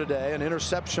 turnover today, an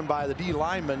interception by the D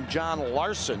lineman John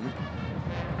Larson.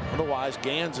 Otherwise,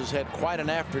 Gans has had quite an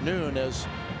afternoon, as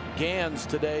Gans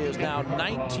today is now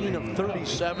 19 of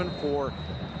 37 for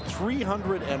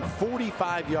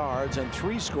 345 yards and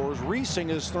 3 scores. Reesing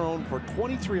has thrown for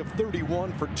 23 of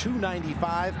 31 for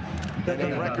 295 and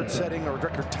a record-setting or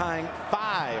record-tying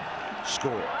 5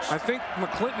 scores. I think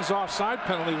McClinton's offside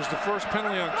penalty was the first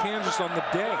penalty on Kansas on the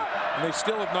day, and they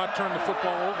still have not turned the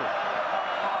football over.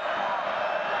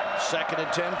 2nd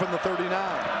and 10 from the 39.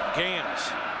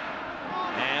 Gans.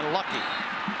 And Lucky.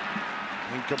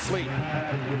 Incomplete.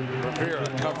 Rivera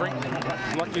covering.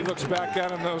 Lucky looks back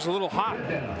at him. That was a little hot.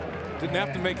 Didn't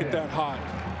have to make it that hot.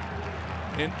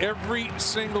 And every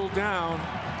single down,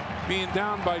 being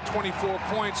down by 24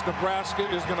 points, Nebraska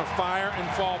is going to fire and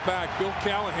fall back. Bill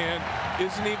Callahan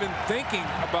isn't even thinking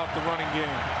about the running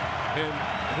game. And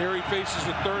here he faces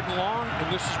the 3rd and long,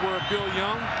 and this is where Bill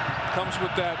Young comes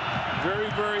with that very,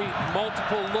 very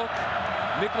multiple look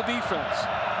nickel defense.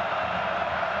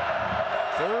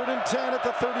 3rd and 10 at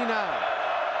the 39.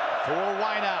 4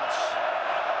 wideouts.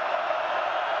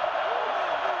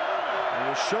 He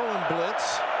was showing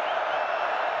blitz,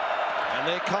 and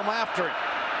they come after it.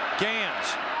 Gans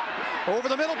over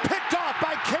the middle, picked off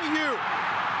by KU.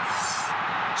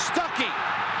 Stuckey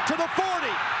to the 40.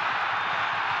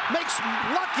 Makes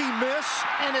Lucky miss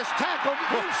and is tackled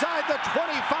inside the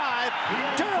 25.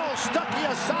 Darryl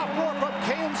Stuckey, a sophomore from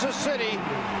Kansas City,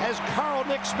 as Carl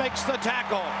Nix makes the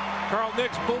tackle. Carl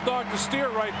Nix bulldogged the steer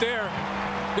right there.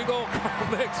 Big old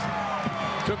Carl Nix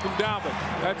took him down, but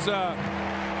that's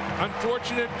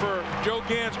unfortunate for Joe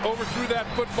Gans. Overthrew that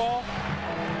football,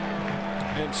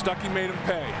 and Stuckey made him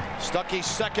pay. Stuckey's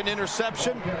 2nd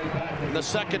interception and the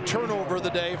 2nd turnover of the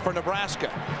day for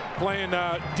Nebraska. Playing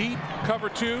deep cover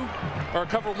 2 or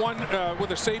cover 1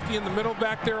 with a safety in the middle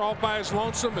back there all by his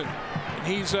lonesome, and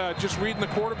he's just reading the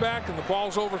quarterback, and the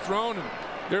ball's overthrown, and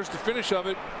there's the finish of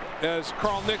it, as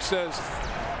Carl Nix says,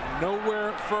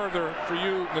 nowhere further for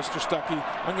you, Mr. Stuckey.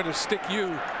 I'm going to stick you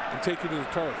and take you to the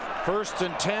turf. 1st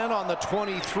and 10 on the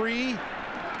 23.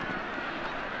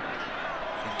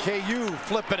 KU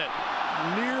flipping it.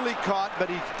 Nearly caught, but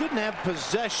he didn't have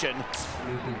possession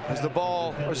as the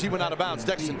ball, as he went out of bounds.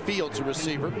 Dexton Fields, a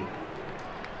receiver.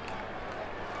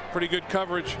 Pretty good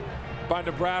coverage by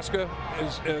Nebraska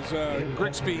as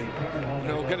Grigsby,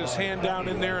 get his hand down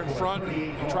in there in front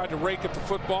and tried to rake at the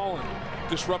football and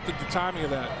disrupted the timing of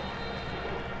that.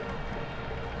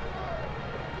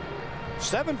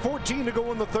 7:14 to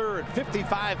go in the 3rd.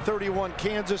 55-31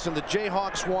 Kansas, and the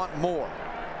Jayhawks want more.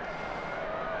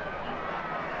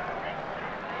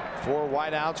 4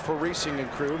 wideouts for Reesing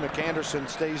and crew. McAnderson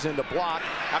stays in to block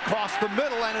across the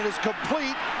middle, and it is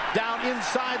complete down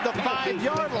inside the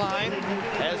 5-yard line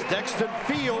as Dexton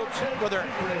Fields,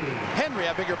 Henry,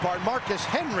 I beg your pardon, Marcus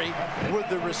Henry with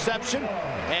the reception,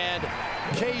 and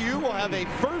KU will have a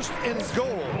 1st and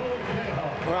goal.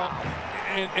 Well,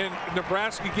 and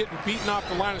Nebraska getting beaten off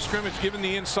the line of scrimmage, giving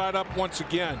the inside up once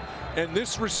again. And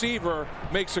this receiver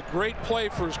makes a great play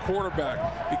for his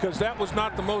quarterback, because that was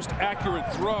not the most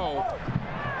accurate throw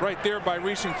right there by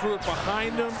Reesing. Threw it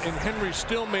behind him, and Henry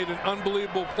still made an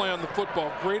unbelievable play on the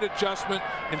football. Great adjustment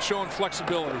and showing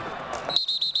flexibility.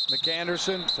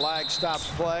 McAnderson, flag stops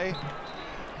play.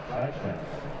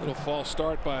 Little false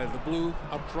start by the blue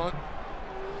up front.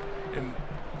 And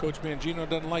Coach Mangino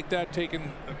doesn't like that,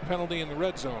 taking a penalty in the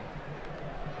red zone.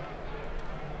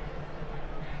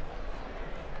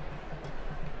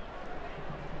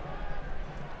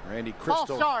 Randy Crystal.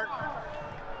 False start.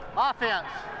 Offense.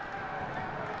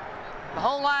 The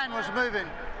whole line was moving.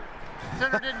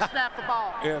 Center didn't snap the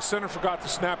ball. Yeah, center forgot the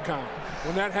snap count.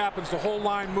 When that happens, the whole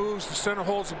line moves, the center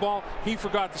holds the ball. He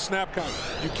forgot the snap count.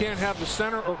 You can't have the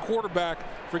center or quarterback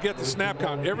forget the snap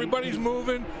count. Everybody's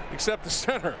moving except the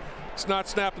center. It's not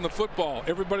snapping the football.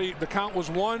 Everybody, the count was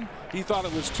 1. He thought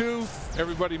it was 2.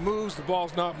 Everybody moves. The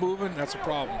ball's not moving. That's a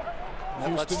problem.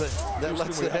 That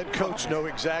lets the head coach know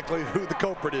exactly who the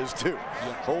culprit is, too.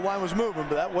 Yeah. Whole line was moving,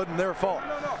 but that wasn't their fault.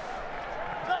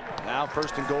 Now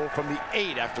 1st and goal from the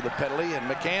 8 after the penalty, and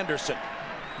McAnderson,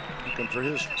 looking for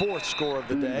his 4th score of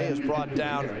the day, is brought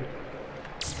down.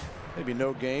 Maybe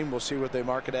no gain. We'll see what they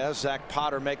mark it as. Zach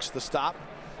Potter makes the stop.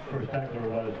 And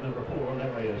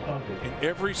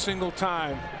every single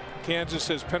time Kansas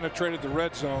has penetrated the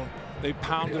red zone, they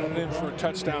pounded it in for a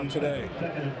touchdown today.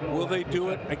 Will they do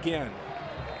it again?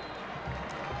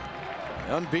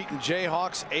 Unbeaten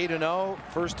Jayhawks 8-0.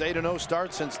 First 8-0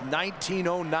 start since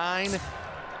 1909.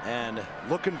 And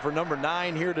looking for number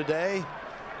 9 here today.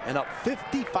 And up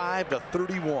 55-31.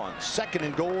 2nd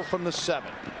and goal from the 7.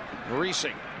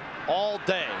 Reesing all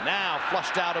day. Now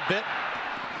flushed out a bit.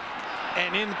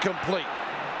 And incomplete.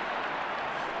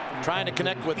 Trying to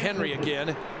connect with Henry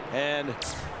again. And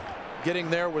getting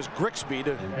there was Grigsby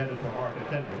to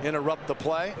interrupt the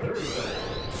play.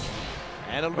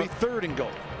 And it'll be 3rd and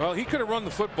goal. Well, he could have run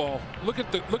the football. Look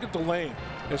at the lane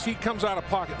as he comes out of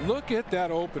pocket. Look at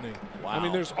that opening. Wow. I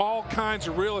mean, there's all kinds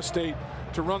of real estate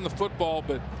to run the football,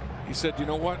 but he said, you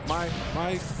know what, my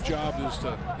job is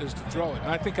to throw it,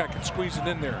 and I think I can squeeze it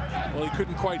in there. Well, he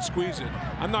couldn't quite squeeze it.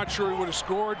 I'm not sure he would have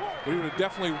scored, but he would have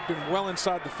definitely been well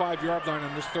inside the 5-yard line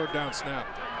on this 3rd down snap.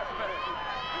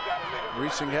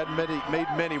 Reesing hadn't made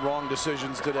many wrong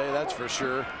decisions today, that's for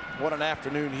sure. What an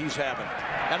afternoon he's having.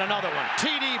 And another one.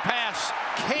 TD pass.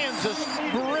 Kansas.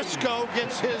 Briscoe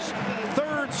gets his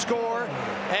 3rd score.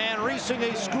 And Reesing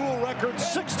a school record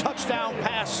 6 touchdown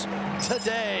pass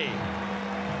today.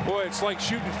 Boy, it's like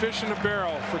shooting fish in a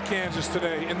barrel for Kansas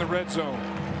today in the red zone.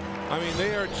 I mean,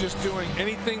 they are just doing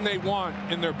anything they want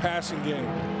in their passing game.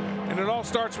 And it all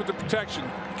starts with the protection.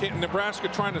 Nebraska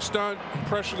trying to stunt and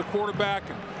pressure the quarterback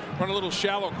and run a little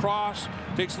shallow cross.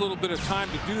 Takes a little bit of time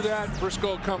to do that.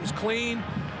 Briscoe comes clean,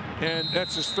 and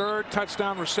that's his 3rd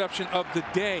touchdown reception of the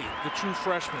day, the true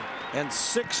freshman. And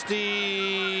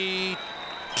 62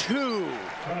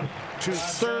 to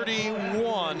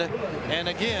 31. And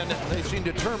again, they seem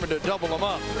determined to double them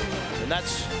up. And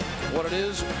that's what it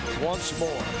is once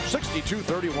more.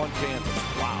 62-31 Kansas.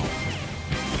 Wow.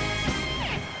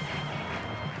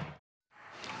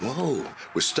 Whoa,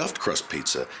 with stuffed crust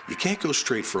pizza, you can't go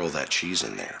straight for all that cheese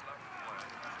in there.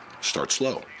 Start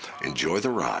slow, enjoy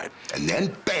the ride, and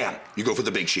then bam, you go for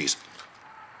the big cheese.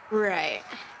 Right.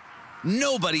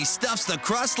 Nobody stuffs the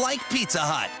crust like Pizza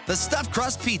Hut. The stuffed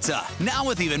crust pizza, now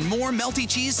with even more melty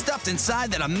cheese stuffed inside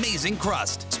that amazing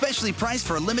crust. Specially priced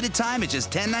for a limited time at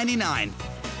just $10.99.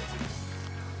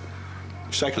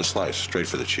 Second slice, straight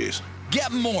for the cheese.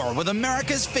 Get more with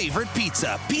America's favorite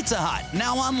pizza, Pizza Hut,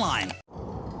 now online.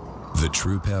 The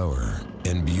true power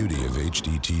and beauty of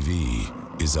HD TV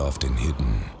is often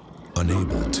hidden,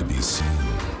 unable to be seen.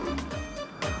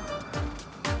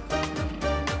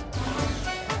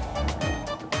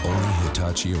 Only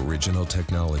Hitachi original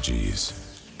technologies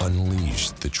unleash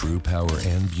the true power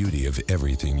and beauty of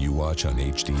everything you watch on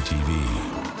HD TV.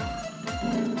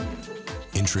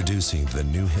 Introducing the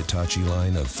new Hitachi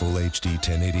line of full HD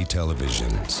 1080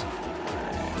 televisions.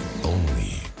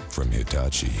 Only from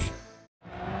Hitachi.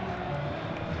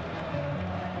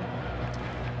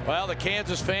 Well, the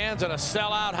Kansas fans at a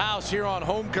sellout house here on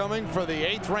homecoming for the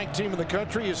 8th ranked team in the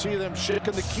country. You see them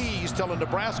shaking the keys, telling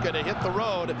Nebraska to hit the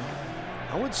road.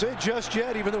 I wouldn't say just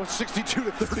yet, even though it's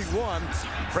 62-31.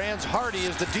 Franz Hardy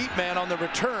is the deep man on the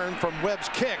return from Webb's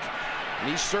kick. And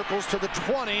he circles to the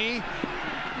 20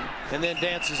 and then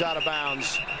dances out of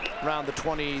bounds around the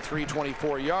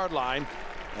 23-24 yard line.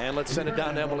 And let's send it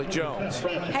down to Emily Jones.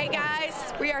 Hey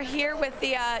guys, we are here with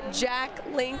the Jack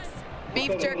Link's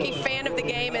beef jerky fan of the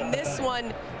game, and this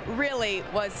one really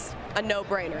was a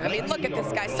no-brainer. I mean, look at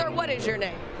this guy. Sir, what is your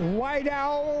name? White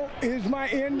Owl is my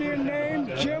Indian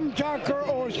name. Jim Tucker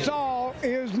or Saul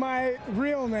is my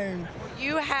real name.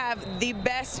 You have the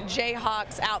best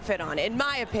Jayhawks outfit on, in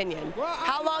my opinion. Well,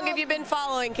 how long have you been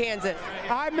following Kansas?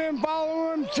 I've been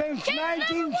following them since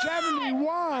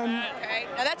 1971. Okay,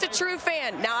 now that's a true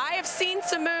fan. Now, I have seen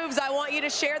some moves. I want you to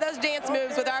share those dance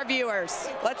moves with our viewers.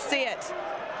 Let's see it.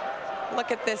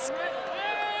 Look at this.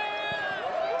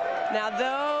 Now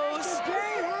those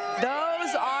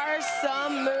are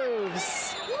some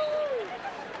moves.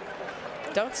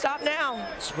 Don't stop now.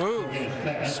 Smooth.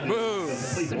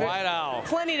 White Owl.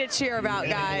 Plenty to cheer about,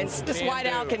 guys. This White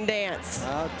Owl can dance.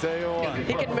 I'll tell you what.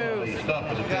 He can move.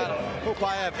 Hope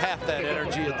I have half that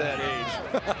energy at that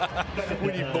age.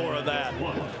 We need more of that.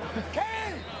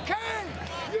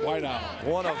 White Owl.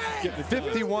 One of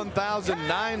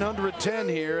 51,910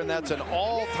 here, and that's an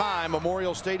all-time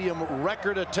Memorial Stadium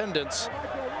record attendance.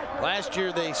 Last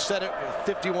year they set it with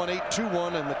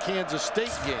 51,821 in the Kansas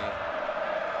State game.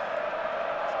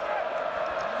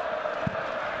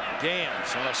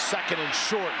 Gans on a 2nd and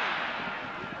short,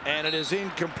 and it is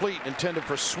incomplete, intended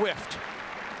for Swift.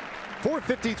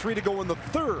 4:53 to go in the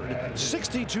third.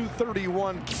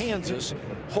 62-31 Kansas.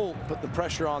 Holt put the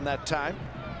pressure on that time.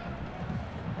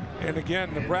 And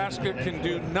again, Nebraska can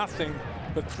do nothing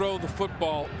but throw the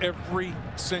football every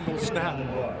single snap.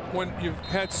 When you've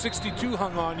had 62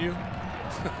 hung on you,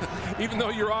 even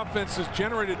though your offense has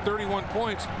generated 31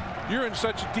 points, you're in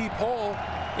such a deep hole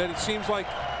that it seems like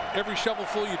every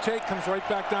shovelful you take comes right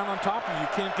back down on top of you. You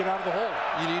can't get out of the hole.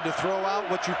 You need to throw out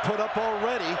what you put up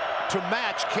already to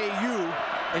match KU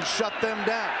and shut them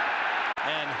down.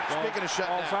 And speaking of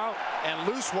shutting down, and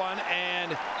loose one,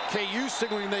 and KU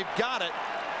signaling they've got it.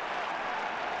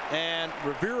 And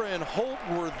Rivera and Holt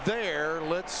were there.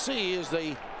 Let's see as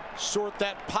they sort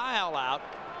that pile out.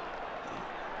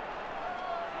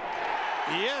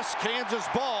 Yes, Kansas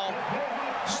ball.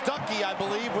 Stuckey, I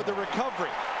believe, with the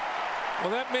recovery. Well,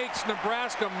 that makes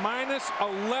Nebraska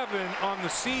 -11 on the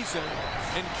season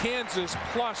and Kansas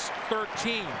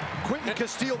 +13. Quentin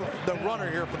Castile, the runner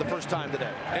here for the first time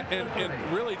today. And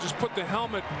really just put the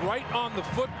helmet right on the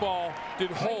football,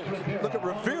 did Holt. Look at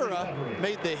Rivera,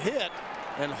 made the hit,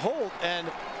 and Holt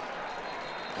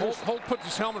puts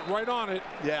his helmet right on it,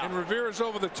 and Rivera's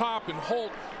over the top, and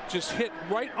Holt just hit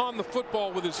right on the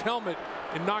football with his helmet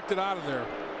and knocked it out of there.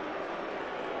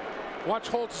 Watch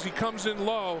Holt as he comes in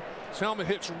low. His helmet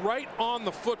hits right on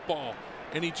the football,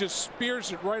 and he just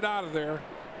spears it right out of there.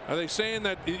 Are they saying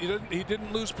that he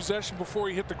didn't lose possession before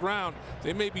he hit the ground?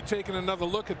 They may be taking another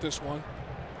look at this one.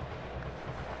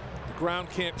 The ground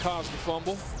can't cause the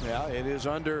fumble. Yeah, it is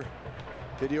under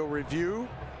video review.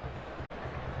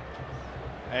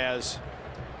 As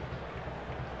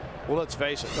well, let's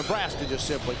face it, Nebraska just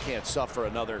simply can't suffer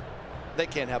another. They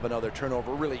can't have another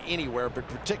turnover really anywhere, but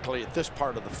particularly at this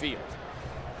part of the field.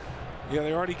 Yeah,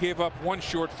 they already gave up one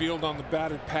short field on the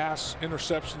batted pass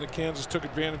interception that Kansas took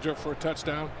advantage of for a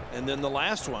touchdown. And then the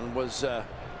last one was a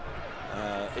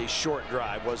short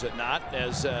drive, was it not?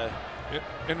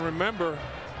 And remember,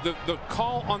 the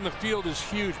call on the field is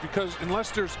huge, because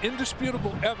unless there's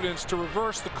indisputable evidence to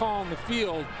reverse the call on the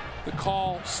field, the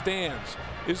call stands.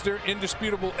 Is there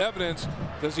indisputable evidence?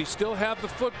 Does he still have the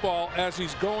football as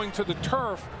he's going to the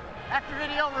turf? After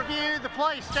video review, the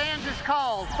play stands as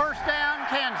called. First down,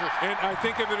 Kansas. And I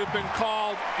think if it had been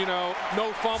called, no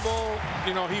fumble,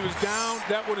 he was down,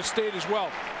 that would have stayed as well.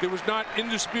 There was not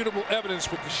indisputable evidence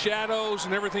with the shadows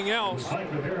and everything else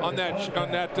on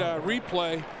that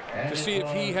replay to see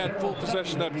if he had full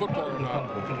possession of that football or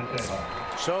not.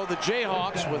 So the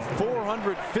Jayhawks, with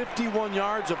 451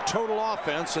 yards of total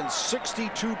offense and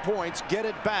 62 points, get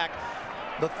it back.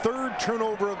 The third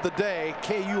turnover of the day.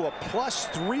 KU a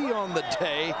 +3 on the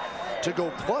day to go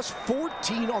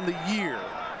 +14 on the year.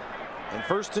 And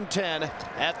 1st and 10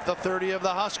 at the 30 of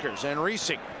the Huskers. And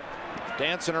Reesing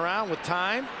dancing around with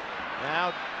time.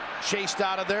 Now chased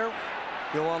out of there.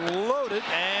 He'll unload it,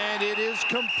 and it is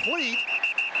complete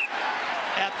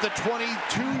at the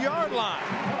 22-yard line.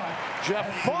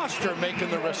 Jeff Foster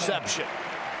making the reception.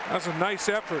 That's a nice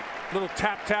effort. Little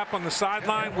tap on the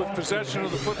sideline with possession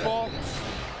of the football.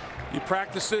 You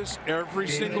practice this every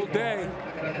single day.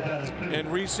 And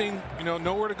Reesing,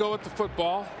 nowhere to go with the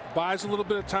football. buys a little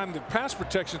bit of time. The pass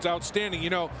protection's outstanding. You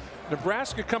know,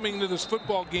 Nebraska coming into this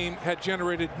football game had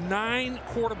generated 9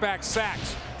 quarterback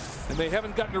sacks, and they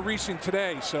haven't gotten to reaching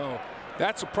today, so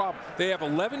that's a problem. They have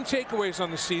 11 takeaways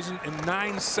on the season and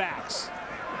 9 sacks.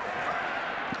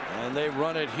 And they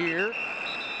run it here.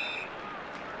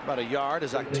 About a yard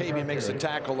as Octavian makes the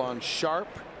tackle on Sharp.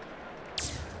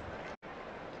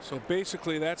 So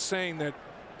basically that's saying that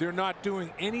they're not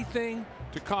doing anything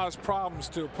to cause problems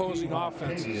to opposing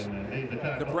offenses.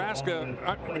 Nebraska,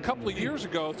 a couple of years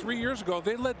ago, 3 years ago,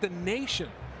 they led the nation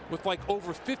with like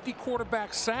over 50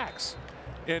 quarterback sacks.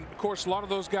 And of course, a lot of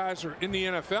those guys are in the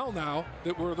NFL now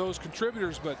that were those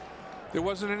contributors, but there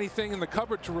wasn't anything in the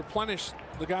cupboard to replenish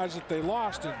the guys that they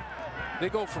lost. And they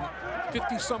go from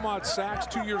 50 some odd sacks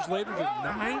 2 years later to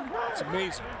 9. It's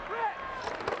amazing.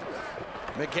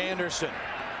 McAnderson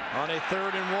on a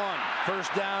 3rd and 1.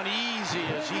 First down easy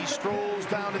as he strolls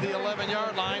down to the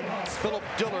 11-yard line. Philip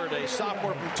Dillard, a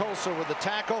sophomore from Tulsa, with the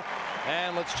tackle.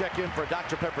 And let's check in for a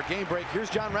Dr. Pepper game break. Here's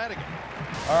John Radigan.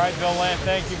 All right, Bill Land,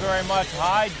 thank you very much.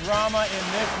 High drama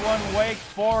in this one. Wake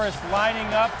Forest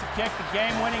lining up to kick the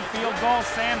game-winning field goal.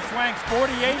 Sam Swank's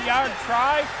 48-yard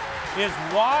try is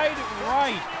wide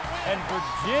right. And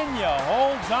Virginia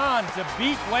holds on to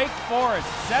beat Wake Forest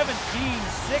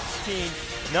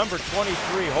 17-16. Number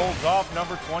 23 holds off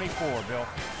number 24, Bill.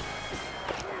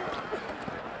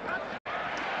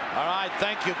 All right,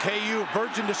 thank you, KU.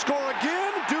 Virgin to score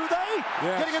again, do they?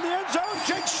 Yes. Getting in the end zone,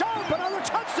 Jake Sharp, another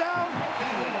touchdown.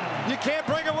 You can't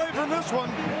break away from this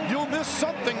one. You'll miss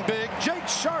something big. Jake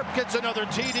Sharp gets another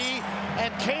TD,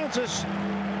 and Kansas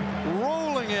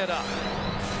rolling it up.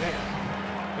 Man.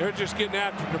 They're just getting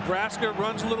after it. Nebraska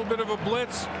runs a little bit of a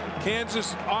blitz.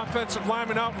 Kansas offensive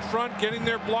lineman out in front getting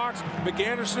their blocks.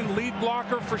 McAnderson, lead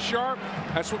blocker for Sharp.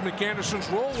 That's what McAnderson's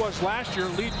role was last year,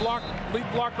 lead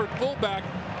blocker at fullback,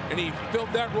 and he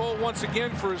filled that role once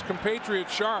again for his compatriot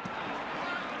Sharp.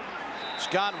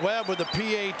 Scott Webb with the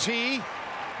PAT,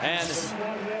 and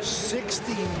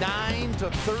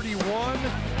 69-31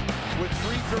 with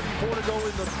 3:34 to go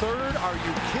in the 3rd. Are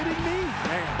you kidding me?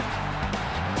 Man.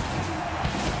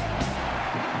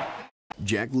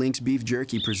 Jack Link's Beef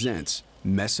Jerky presents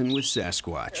Messin' with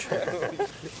Sasquatch.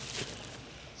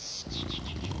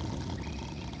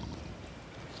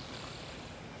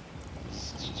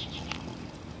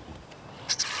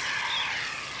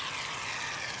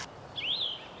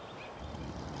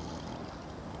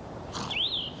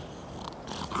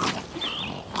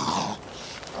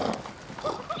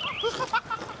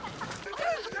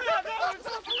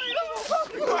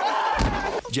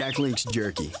 Jack Link's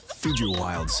Jerky. Feed your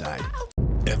wild side.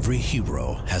 Every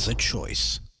hero has a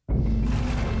choice.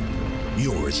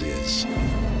 Yours is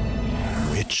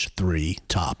Rich 3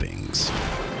 toppings.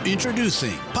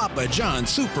 Introducing Papa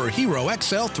John's Superhero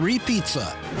XL 3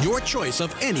 Pizza. Your choice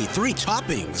of any 3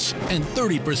 toppings. And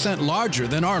 30% larger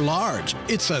than our large.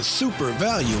 It's a super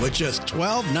value at just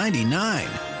 $12.99.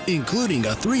 Including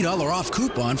a $3 off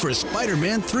coupon for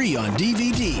Spider-Man 3 on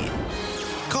DVD.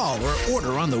 Call or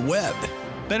order on the web.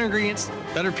 Better ingredients,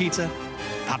 better pizza,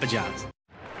 Papa John's.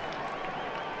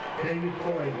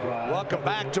 Welcome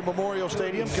back to Memorial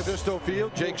Stadium, Cavisto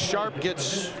Field. Jake Sharp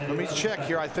gets, let me check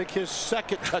here, I think his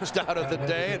 2nd touchdown of the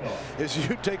day. And as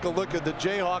you take a look at the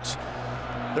Jayhawks,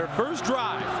 their first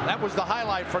drive, that was the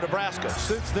highlight for Nebraska.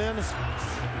 Since then,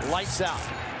 lights out.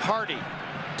 Hardy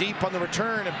deep on the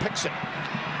return and picks it.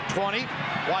 20,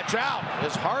 watch out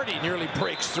as Hardy nearly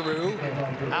breaks through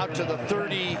out to the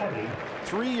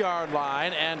 33-yard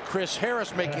line, and Chris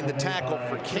Harris making the tackle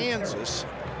for Kansas.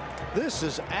 This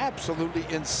is absolutely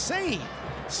insane.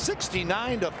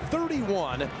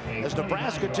 69-31 as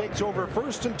Nebraska takes over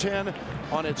 1st and 10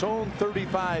 on its own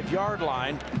 35-yard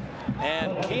line.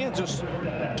 And Kansas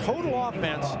total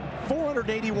offense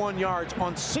 481 yards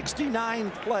on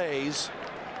 69 plays.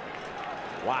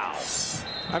 Wow.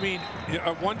 I mean,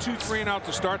 1, 2, 3 and out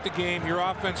to start the game. Your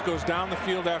offense goes down the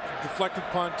field after a deflected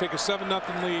punt, take a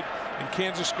 7-0 lead, and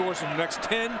Kansas scores in the next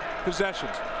 10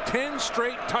 possessions. 10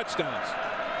 straight touchdowns.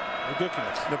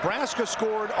 Ridiculous. Nebraska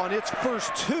scored on its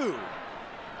first 2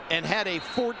 and had a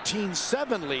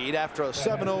 14-7 lead after a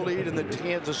 7-0 lead, and then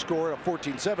Kansas scored a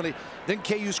 14-7 lead. Then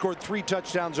KU scored 3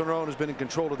 touchdowns on their own, has been in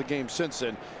control of the game since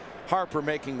then. Harper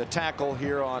making the tackle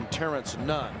here on Terrence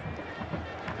Nunn.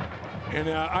 And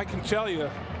I can tell you,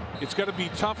 it's got to be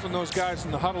tough on those guys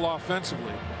in the huddle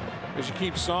offensively. As you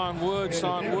keep sawing wood,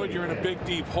 you're in a big,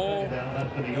 deep hole.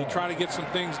 You try to get some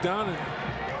things done, and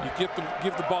you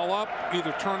give the ball up,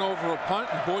 either turn over or punt,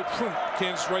 and boy,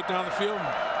 Kansas right down the field,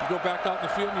 and you go back out in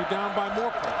the field, and you're down by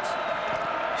more points.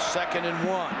 2nd and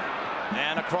 1,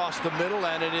 and across the middle,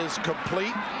 and it is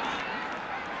complete.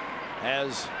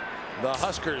 as the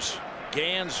Huskers.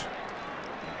 Gans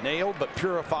nailed, but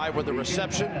Purify with the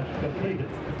reception.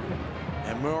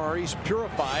 And Maurice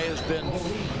Purify has been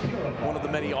one of the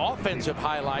many offensive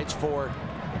highlights for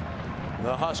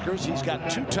the Huskers. He's got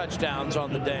 2 touchdowns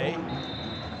on the day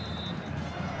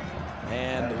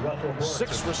and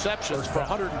 6 receptions for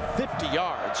 150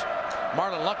 yards.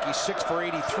 Marlon Lucky 6 for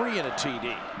 83 in a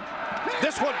TD.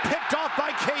 This one picked off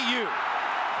by KU.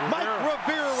 Mike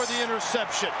Rivera with the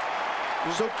interception.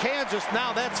 So Kansas,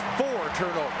 now that's 4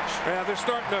 turnovers. Yeah, they're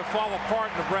starting to fall apart.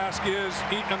 Nebraska is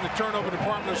in the turnover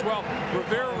department as well.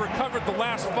 Rivera recovered the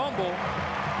last fumble.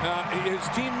 His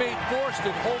teammate forced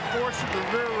it, Holt forced it,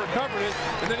 Rivera recovered it,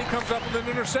 and then he comes up with an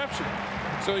interception.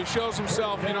 So he shows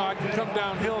himself, you know, I can come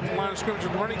downhill at the line of scrimmage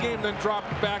and running game, then drop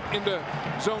back into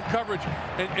zone coverage.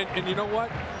 And you know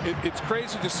what? It's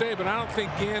crazy to say, but I don't think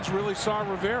Gans really saw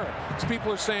Rivera. Because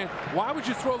people are saying, why would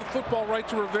you throw the football right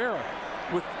to Rivera?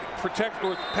 With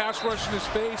pass rush in his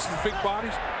face and big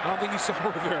bodies, I don't think he saw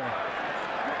Rivera.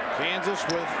 Kansas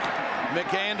with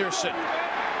McAnderson.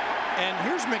 And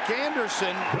here's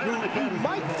McAnderson, who you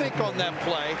might think on that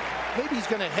play, maybe he's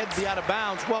going to head the out of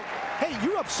bounds. Well, hey,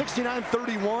 you're up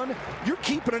 69-31. You're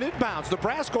keeping it inbounds.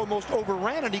 Nebraska almost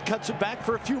overran it. He cuts it back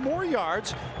for a few more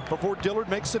yards before Dillard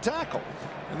makes the tackle.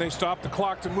 And they stopped the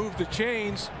clock to move the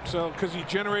chains, so because he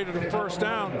generated a first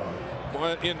down.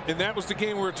 And that was the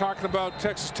game we were talking about.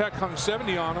 Texas Tech hung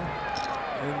 70 on them,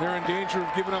 and they're in danger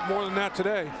of giving up more than that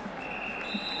today.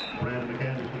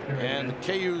 And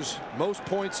KU's most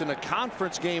points in a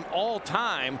conference game all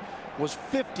time was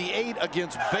 58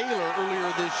 against Baylor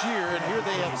earlier this year, and here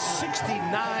they have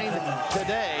 69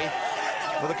 today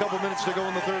with a couple minutes to go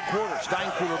in the 3rd quarter.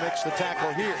 Steinkuhler makes the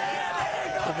tackle here.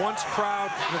 The once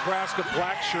proud Nebraska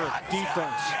black shirt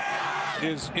defense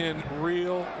is in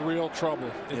real trouble.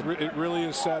 It really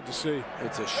is sad to see.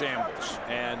 It's a shambles,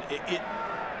 and it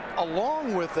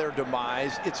along with their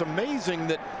demise, it's amazing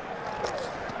that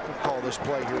we'll call this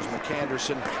play. Here's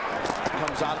McAnderson,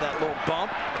 comes out of that little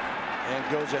bump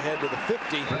and goes ahead to the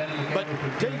 50. But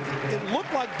Dave, it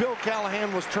looked like Bill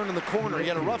Callahan was turning the corner. He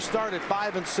had a rough start at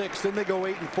 5-6, then they go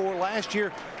 8-4. Last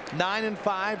year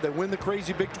 9-5. They win the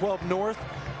crazy Big 12 North,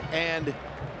 and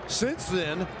since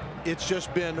then it's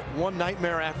just been one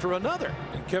nightmare after another.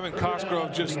 And Kevin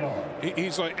Cosgrove just,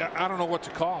 he's like, I don't know what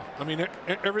to call. I mean,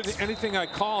 anything I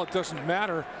call, it doesn't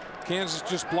matter. Kansas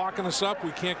just blocking us up.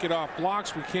 We can't get off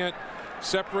blocks. We can't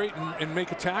separate and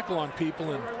make a tackle on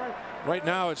people. And right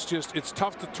now it's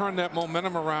tough to turn that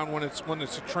momentum around when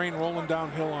it's a train rolling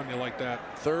downhill on you like that.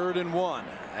 3rd and 1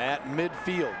 at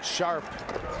midfield. Sharp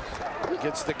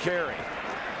gets the carry.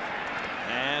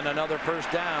 And another first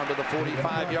down to the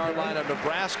 45-yard line of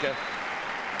Nebraska.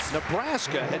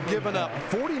 Nebraska had given up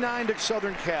 49 to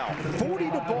Southern Cal,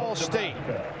 40 to Ball State.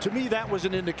 To me, that was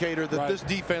an indicator that this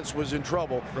defense was in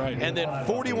trouble. And then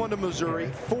 41 to Missouri,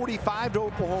 45 to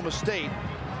Oklahoma State.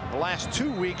 The last 2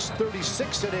 weeks,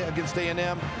 36 against A&M.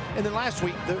 And then last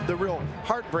week, the real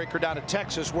heartbreaker down at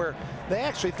Texas, where they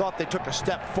actually thought they took a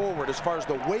step forward as far as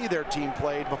the way their team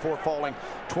played before falling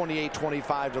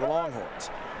 28-25 to the Longhorns.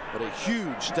 But a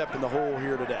huge step in the hole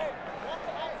here today.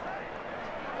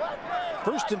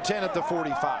 1st and 10 at the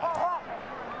 45.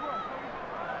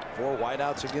 4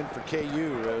 wideouts again for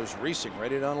KU as Reesing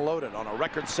ready to unload it on a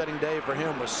record-setting day for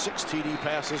him with 6 TD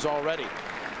passes already.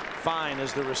 Fine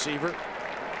is the receiver.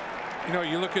 You know,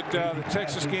 you look at the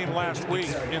Texas game last week.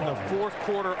 In the 4th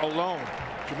quarter alone,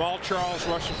 Jamal Charles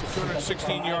rushing for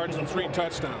 216 yards and 3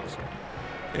 touchdowns.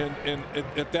 And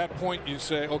at that point, you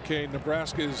say, okay,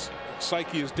 Nebraska's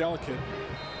psyche is delicate.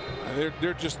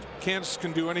 They're just, Kansas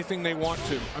can do anything they want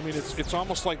to. I mean, it's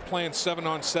almost like playing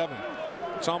 7-on-7.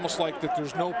 It's almost like that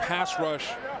there's no pass rush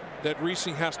that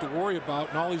Reesing has to worry about,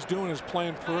 and all he's doing is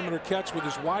playing perimeter catch with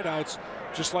his wideouts,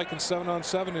 just like in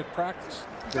 7-on-7 in practice.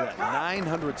 Look at that,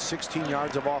 916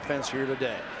 yards of offense here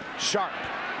today. Sharp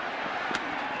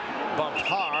bumped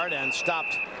hard and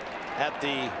stopped at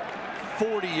the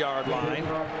 40-yard line.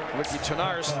 Ricky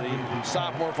Tenarce, the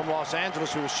sophomore from Los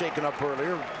Angeles who was shaken up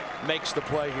earlier, makes the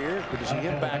play here. Good to see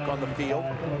him back on the field.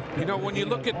 You know, when you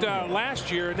look at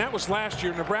last year, and that was last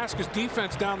year, Nebraska's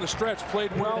defense down the stretch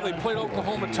played well. They played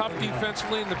Oklahoma tough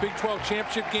defensively in the Big 12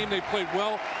 championship game. They played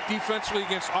well defensively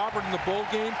against Auburn in the bowl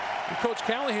game. And Coach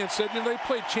Callahan said, you know, they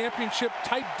played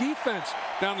championship-type defense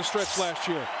down the stretch last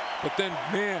year. But then,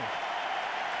 man,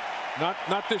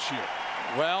 not this year.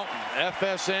 Well,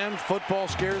 FSN football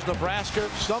scares Nebraska.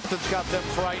 Something's got them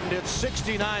frightened. It's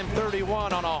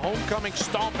 69-31 on a homecoming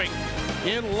stomping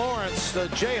in Lawrence. The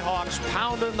Jayhawks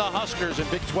pounding the Huskers in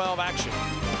Big 12 action.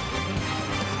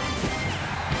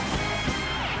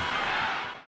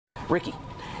 Ricky,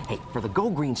 Hey, for the Go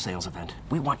Green sales event,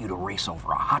 we want you to race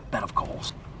over a hot bed of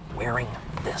coals wearing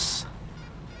this.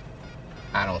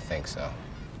 I don't think so.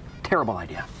 Terrible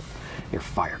idea. You're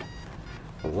fired.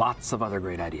 Lots of other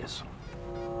great ideas.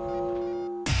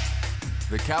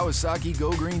 The Kawasaki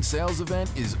Go Green sales event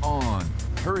is on.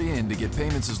 Hurry in to get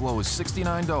payments as low as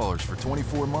 $69 for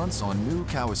 24 months on new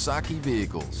Kawasaki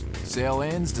vehicles. Sale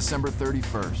ends December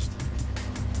 31st.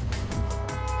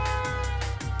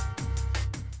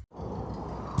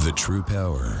 The true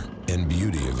power and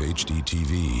beauty of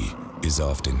HDTV is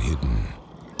often hidden,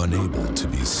 unable to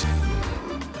be seen.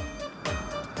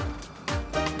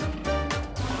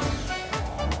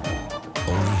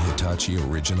 Only Hitachi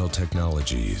original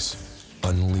technologies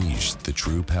unleash the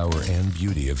true power and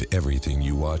beauty of everything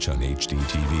you watch on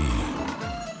HDTV.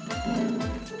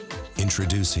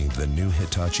 Introducing the new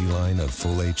Hitachi line of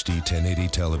Full HD 1080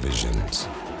 televisions.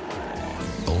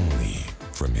 Only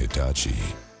from Hitachi.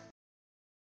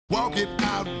 Walk it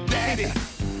out, Daddy.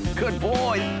 Good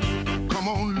boy. Come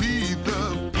on, lead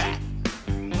the pack.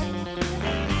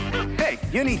 Hey,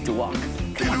 you need to walk.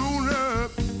 Get on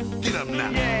up. Get up now.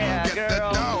 Yeah, Get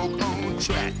girl. the dog on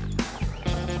track.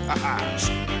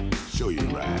 Show you the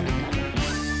ride.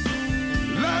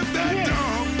 Love that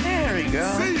dog. There you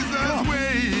go. Caesar's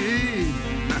way.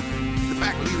 The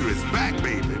pack leader is back,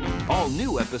 baby. All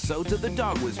new episodes of The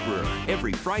Dog Whisperer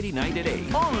every Friday night at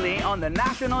 8. Only on the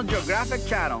National Geographic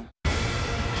Channel.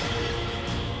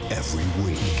 Every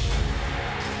week,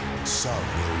 some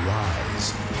will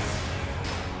rise,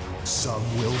 some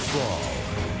will fall,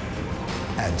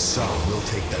 and some will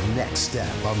take the next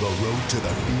step on the road to the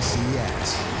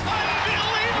BCS.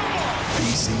 Unbelievable!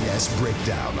 BCS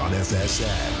Breakdown on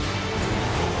FSN.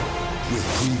 With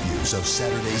previews of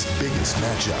Saturday's biggest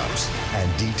matchups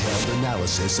and detailed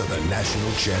analysis of the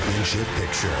national championship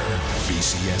picture.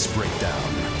 BCS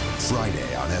Breakdown,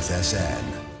 Friday on FSN.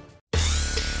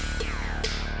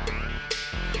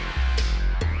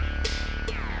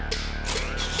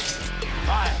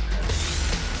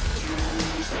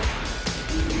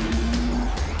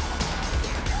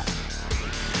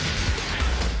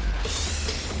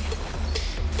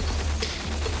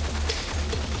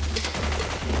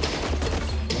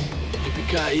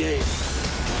 Yippee-ki-yay.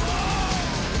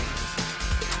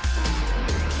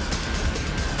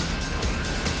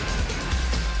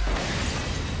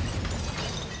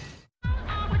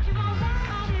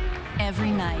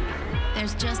 Every night,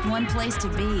 there's just one place to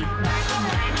be.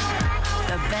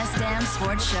 The best damn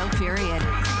sports show, period.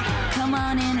 Come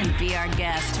on in and be our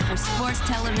guest for Sports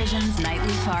Television's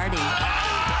nightly party.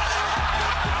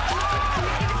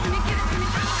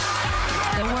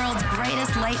 The world's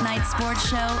greatest late-night sports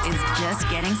show is just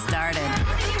getting started.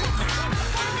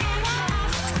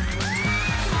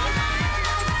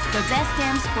 The best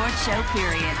damn sports show,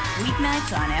 period.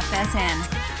 Weeknights on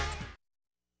FSN.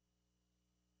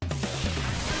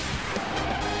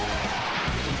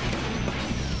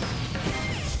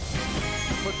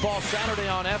 Football Saturday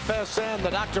on FSN,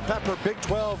 the Dr. Pepper Big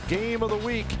 12 Game of the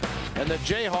Week, and the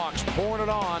Jayhawks pouring it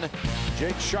on.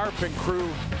 Jake Sharp and crew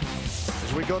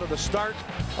as we go to the start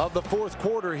of the fourth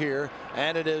quarter here,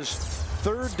 and it is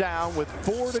third down with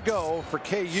 4 to go for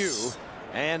KU,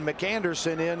 and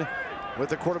McAnderson in with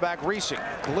the quarterback Reesing.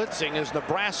 Blitzing is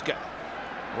Nebraska.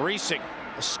 Reesing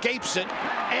escapes it,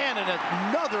 and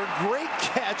another great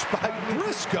catch by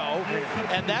Briscoe,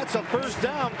 and that's a first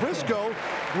down. Briscoe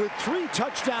with 3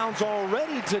 touchdowns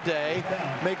already today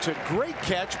makes a great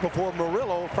catch before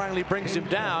Murillo finally brings him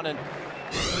down, and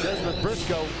Desmond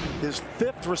Briscoe, his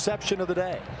 5th reception of the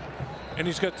day. And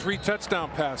he's got 3 touchdown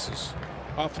passes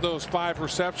off of those 5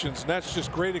 receptions, and that's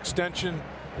just great extension,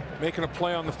 making a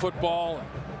play on the football.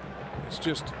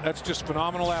 That's just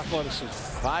phenomenal athleticism.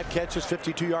 5 catches,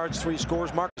 52 yards, 3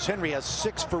 scores. Marcus Henry has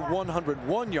 6 for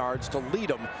 101 yards to lead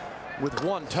him with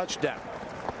 1 touchdown.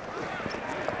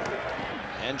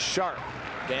 And Sharp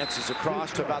dances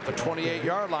across to about the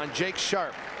 28-yard line. Jake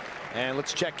Sharp. And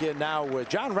let's check in now with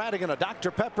John Radigan, a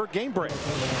Dr. Pepper game break.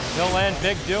 Still and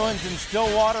big doings in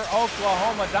Stillwater,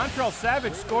 Oklahoma. Dontrell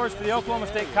Savage scores for the Oklahoma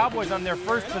State Cowboys on their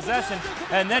first possession.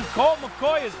 And then Colt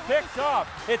McCoy is picked off.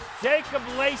 It's Jacob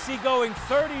Lacey going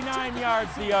 39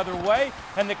 yards the other way.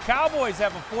 And the Cowboys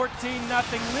have a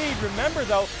 14-0 lead. Remember,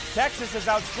 though, Texas has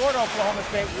outscored Oklahoma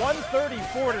State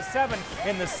 134-7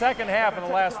 in the second half of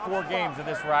the last 4 games of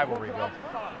this rivalry, Bill.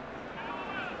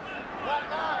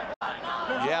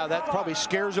 Yeah, that probably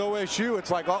scares OSU. It's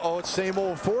like, uh-oh, it's same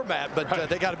old format, but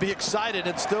they got to be excited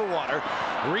in Stillwater.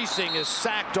 Reesing is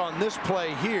sacked on this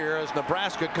play here as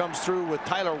Nebraska comes through with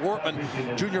Tyler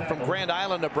Wortman, junior from Grand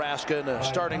Island, Nebraska, in a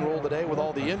starting role today with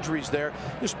all the injuries there.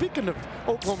 Speaking of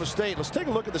Oklahoma State, let's take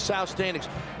a look at the South standings.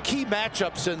 Key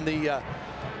matchups in the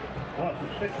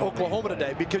Oklahoma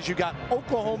today, because you got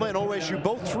Oklahoma and OSU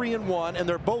both 3-1, and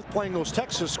they're both playing those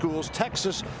Texas schools.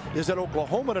 Texas is at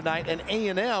Oklahoma tonight, and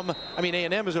A&M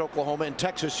is at Oklahoma, and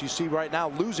Texas, you see right now,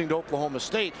 losing to Oklahoma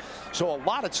State. So a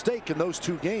lot at stake in those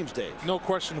two games, Dave. No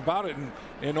question about it,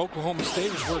 and Oklahoma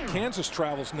State is where Kansas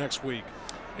travels next week.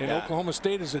 And Oklahoma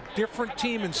State is a different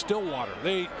team in Stillwater.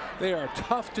 They are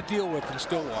tough to deal with in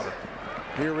Stillwater.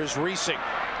 Here is Reesing.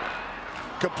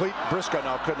 Complete. Briscoe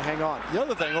now couldn't hang on. The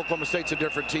other thing, Oklahoma State's a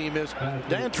different team, is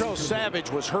Dantrell Savage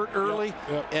was hurt early,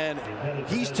 and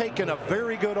he's taken a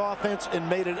very good offense and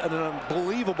made it an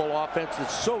unbelievable offense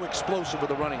that's so explosive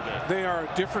with the running game. They are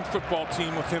a different football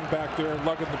team with him back there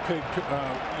lugging the pig.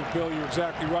 Bill, you're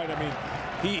exactly right. I mean,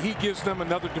 he gives them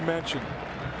another dimension,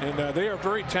 and they are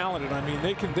very talented. I mean,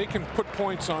 they can put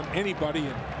points on anybody,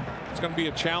 and it's going to be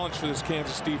a challenge for this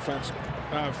Kansas defense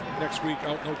next week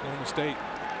out in Oklahoma State.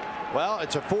 Well,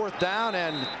 it's a 4th down,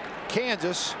 and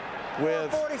Kansas with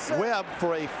Webb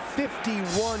for a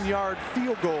 51-yard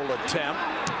field goal attempt.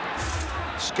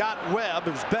 Scott Webb,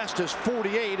 whose best is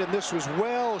 48, and this was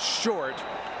well short,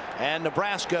 and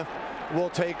Nebraska will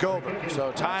take over.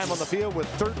 So time on the field with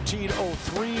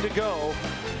 13:03 to go,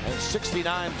 and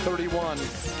 69-31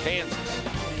 Kansas.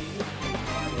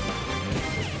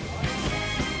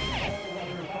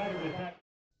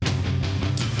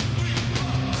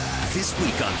 This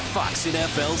week on Fox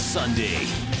NFL Sunday,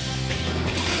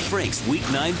 Frank's Week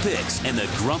 9 picks and the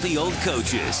grumpy old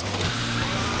coaches.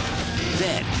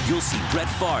 Then you'll see Brett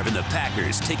Favre and the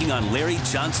Packers taking on Larry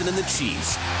Johnson and the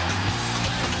Chiefs.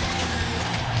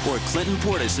 Or Clinton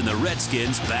Portis and the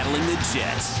Redskins battling the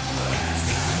Jets.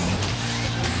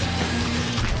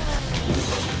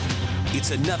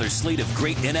 It's another slate of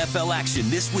great NFL action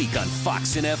this week on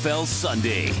Fox NFL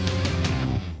Sunday.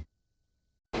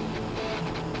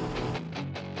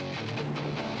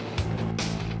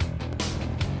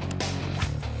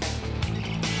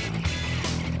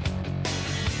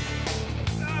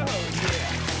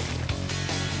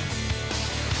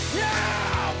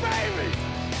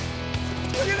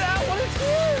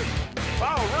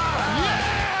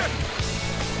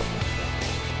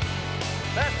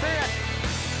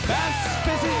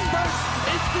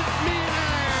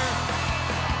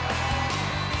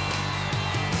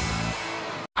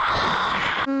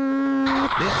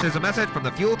 This is a message from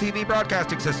the Fuel TV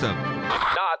broadcasting system.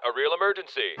 Not a real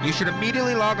emergency. You should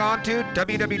immediately log on to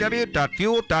www.fuel.tv.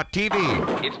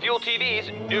 It's Fuel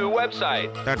TV's new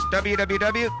website. That's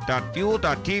www.fuel.tv.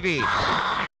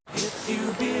 If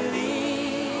you believe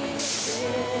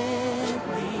in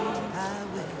me,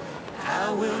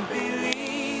 I will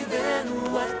believe in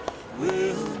what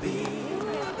will be.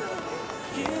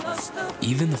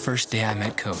 Even the first day I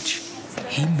met Coach,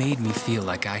 he made me feel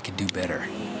like I could do better.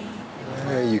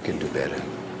 You can do better.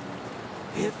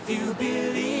 If you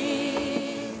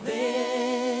believe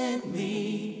in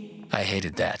me. I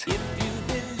hated that.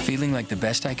 Feeling like the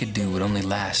best I could do would only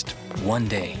last one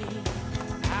day.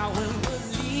 I will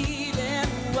believe in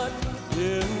what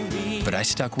will be. But I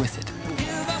stuck with it.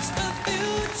 Give us the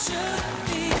future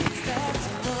things that's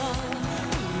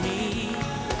on me.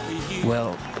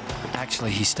 Well,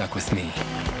 actually, he stuck with me.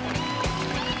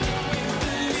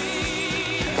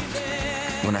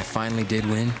 When I finally did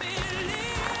win,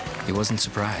 he wasn't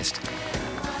surprised.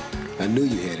 I knew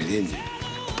you had it in you.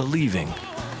 Believing.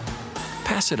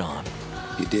 Pass it on.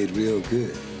 You did real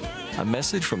good. A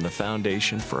message from the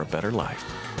Foundation for a Better Life.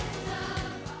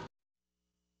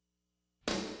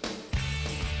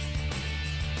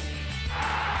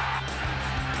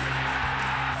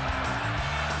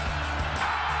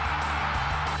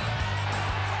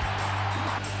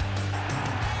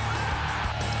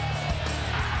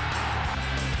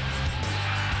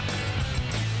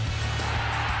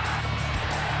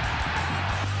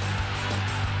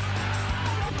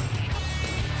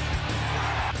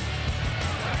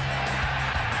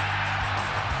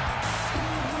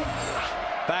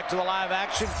 Back to the live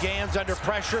action. Gans under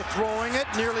pressure, throwing it,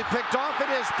 nearly picked off. It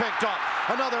is picked off.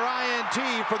 Another INT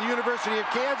for the University of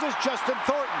Kansas, Justin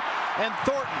Thornton. And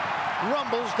Thornton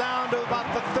rumbles down to about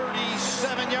the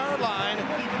 37-yard line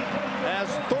as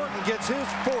Thornton gets his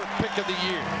 4th pick of the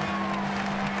year.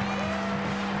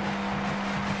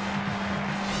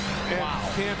 And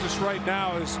Kansas right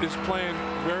now is playing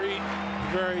very,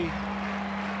 very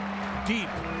deep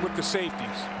with the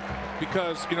safeties.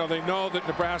 because, you know, they know that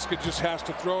Nebraska just has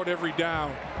to throw it every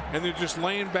down. And they're just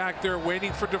laying back there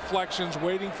waiting for deflections,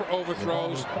 waiting for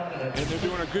overthrows. And they're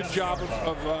doing a good job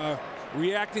of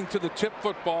reacting to the tip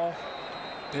football.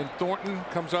 And Thornton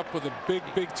comes up with a big,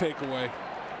 big takeaway.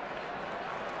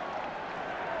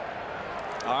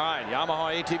 All right,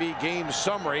 Yamaha ATV game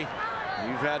summary.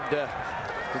 You've had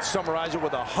let's summarize it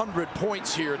with 100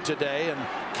 points here today, and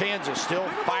Kansas still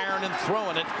firing and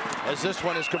throwing it as this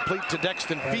one is complete to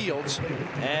Dexton Fields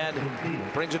and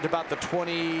brings it to about the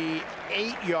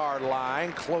 28-yard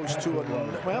line, close to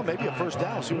well, maybe a first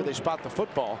down. See where they spot the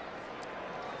football.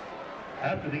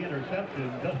 After the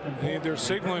interception, they're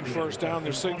signaling first down.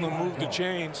 They're signaling move the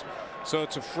chains. So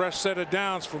it's a fresh set of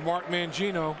downs for Mark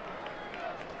Mangino.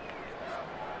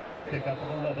 Pick up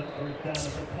of 11, first down at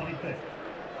the 26.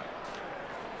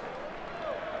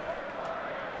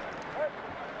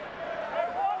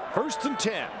 First and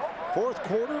 10, fourth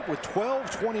quarter with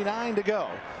 12:29 to go.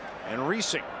 And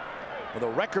Reesing with a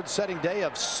record-setting day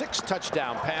of 6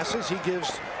 touchdown passes. He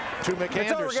gives to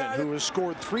McAnderson, who has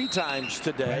scored 3 times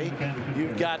today.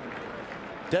 You've got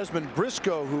Desmond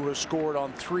Briscoe, who has scored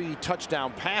on 3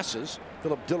 touchdown passes.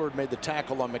 Philip Dillard made the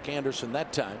tackle on McAnderson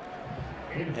that time.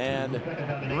 And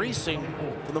Reesing,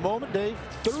 for the moment, Dave,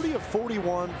 30 of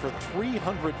 41 for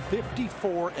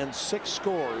 354 and 6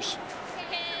 scores.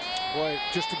 Boy,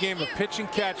 just a game of pitch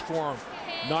and catch for him.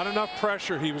 Not enough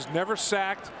pressure. He was never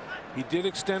sacked. He did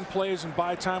extend plays and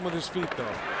buy time with his feet,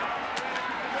 though.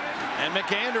 And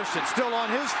McAnderson still on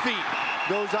his feet.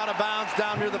 Goes out of bounds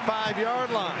down near the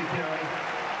 5-yard line.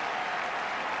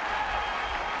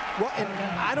 Well, and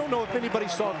I don't know if anybody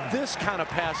saw this kind of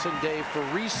passing day for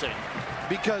Reesing,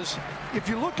 because if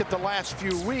you look at the last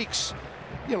few weeks,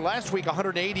 you know, last week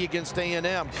 180 against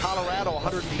A&M, Colorado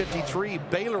 153,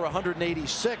 Baylor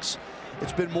 186.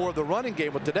 It's been more of the running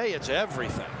game, but today it's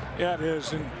everything. Yeah, it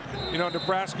is. And, you know,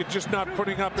 Nebraska just not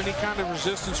putting up any kind of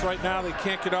resistance right now. They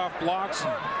can't get off blocks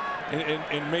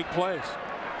and make plays.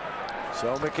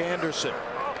 So McAnderson,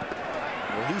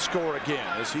 will he score again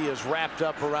as he is wrapped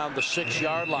up around the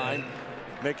 6-yard line?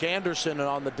 McAnderson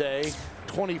on the day,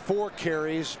 24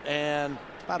 carries and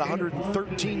about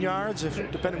 113 yards, if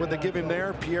depending what they give him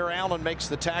there. Pierre Allen makes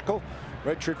the tackle.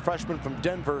 Redshirt freshman from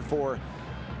Denver for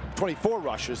 24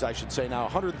 rushes, I should say now,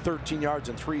 113 yards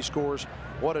and 3 scores.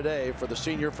 What a day for the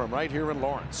senior from right here in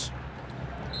Lawrence.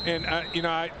 And, you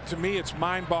know, to me, it's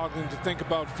mind-boggling to think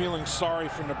about feeling sorry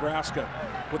for Nebraska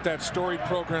with that storied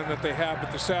program that they have.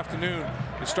 But this afternoon,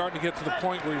 it's starting to get to the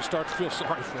point where you start to feel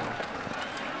sorry for them.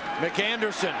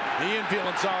 McAnderson, Ian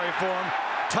feeling sorry for him.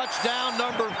 Touchdown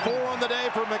number 4 on the day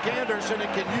for McAnderson.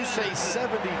 And can you say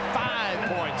 75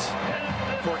 points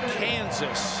for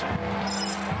Kansas?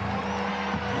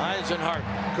 Eisenhart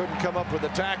couldn't come up with a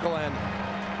tackle, and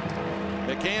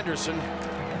McAnderson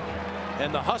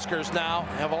and the Huskers now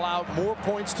have allowed more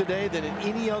points today than in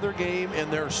any other game in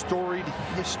their storied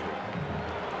history.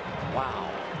 Wow.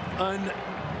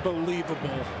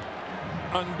 Unbelievable.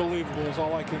 Unbelievable is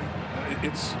all I can.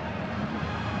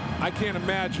 I can't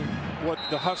imagine what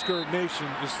the Husker Nation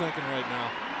is thinking right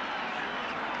now.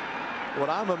 What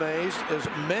I'm amazed is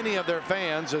many of their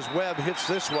fans, as Webb hits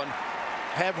this one,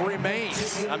 have remained.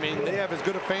 I mean, they have as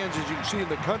good of fans as you can see in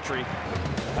the country.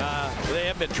 They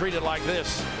haven't been treated like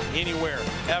this anywhere,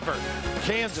 ever.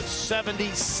 Kansas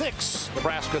 76,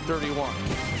 Nebraska 31.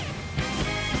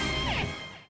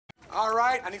 All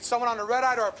right, I need someone on the red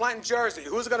eye or a planting jersey.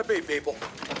 Who's it going to be, people?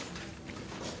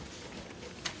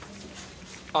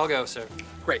 I'll go, sir.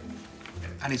 Great.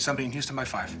 I need somebody in Houston by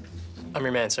 5. I'm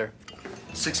your man, sir.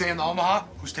 6 a.m. to Omaha.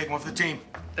 Who's taking one for the team?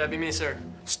 That'd be me, sir.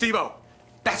 Steve-O.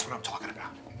 That's what I'm talking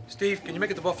about. Steve, can you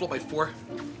make it to Buffalo by 4?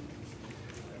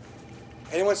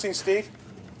 Anyone seen Steve?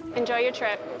 Enjoy your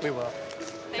trip. We will.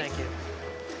 Thank you.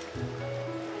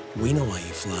 We know why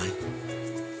you fly.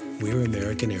 We're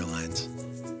American Airlines.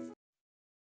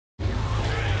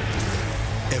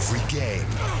 Every game,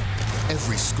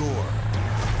 every score,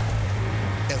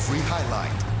 every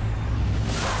highlight.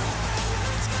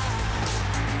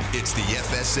 It's the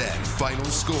FSN Final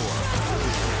Score.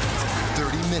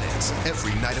 30 minutes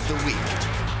every night of the week,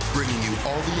 bringing you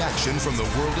all the action from the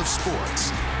world of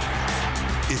sports.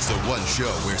 It's the one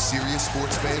show where serious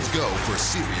sports fans go for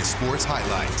serious sports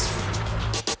highlights.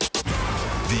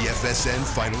 The FSN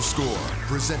Final Score,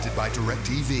 presented by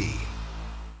DirecTV.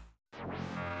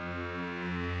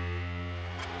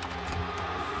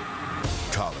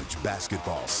 College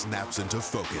basketball snaps into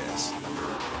focus.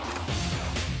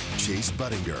 Chase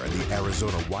Buttinger and the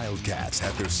Arizona Wildcats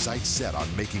have their sights set on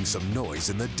making some noise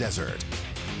in the desert.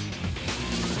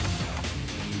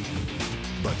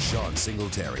 But Sean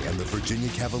Singletary and the Virginia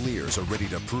Cavaliers are ready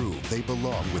to prove they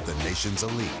belong with the nation's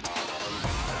elite.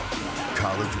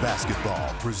 College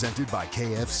basketball presented by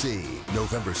KFC,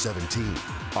 November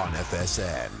 17th on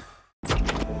FSN.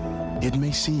 It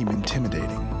may seem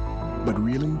intimidating, but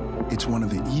really, it's one of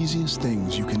the easiest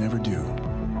things you can ever do.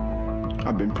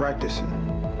 I've been practicing.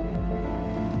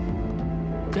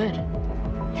 Good.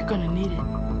 You're gonna need it.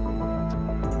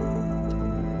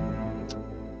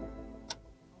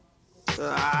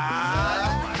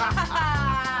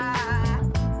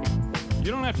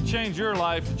 You don't have to change your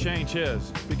life to change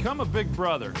his. Become a big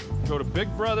brother. Go to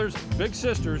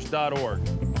bigbrothersbigsisters.org.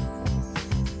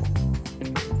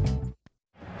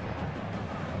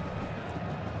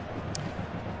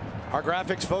 Our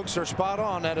graphics, folks, are spot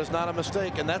on. That is not a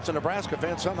mistake, and that's a Nebraska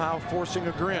fan somehow forcing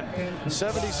a grin.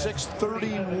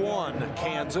 76-31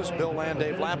 Kansas. Bill Land,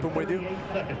 Dave Lapham with you.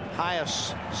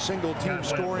 Highest single-team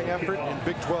scoring effort in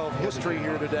Big 12 history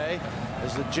here today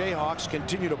as the Jayhawks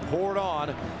continue to pour it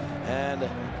on. And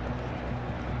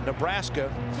Nebraska,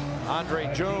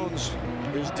 Andre Jones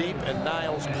is deep, and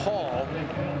Niles Paul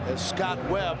as Scott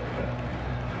Webb.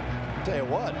 I'll tell you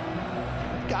what,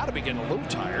 got to be getting a little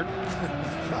tired.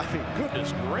 I mean,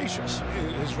 goodness gracious.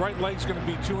 His right leg's going to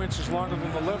be 2 inches longer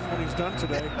than the left when he's done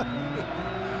today.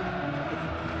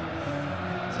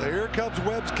 So here comes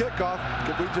Webb's kickoff.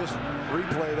 Could we just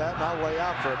replay that, and I'll lay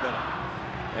out for a minute.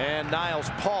 And Niles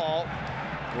Paul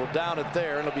will down it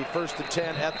there, and it'll be 1st and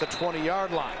 10 at the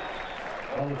 20-yard line.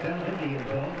 On the 10 Indian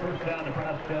zone, first down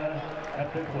Nebraska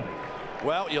at the 20.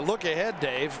 Well, you look ahead,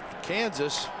 Dave.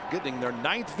 Kansas getting their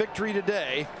 9th victory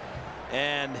today,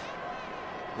 and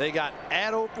they got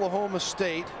at Oklahoma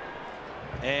State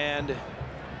and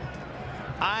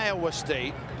Iowa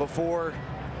State before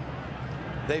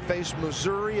they face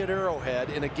Missouri at Arrowhead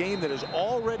in a game that is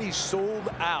already sold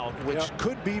out, which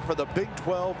could be for the Big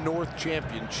 12 North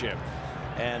Championship.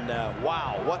 And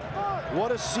wow,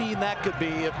 what a scene that could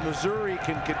be if Missouri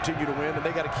can continue to win, and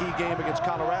they got a key game against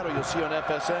Colorado you'll see on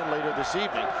FSN later this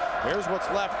evening. Here's what's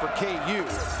left for KU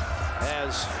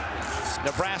as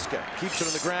Nebraska keeps it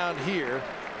on the ground here.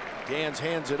 Gans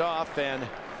hands it off, and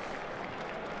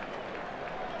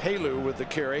Halu with the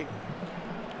carry.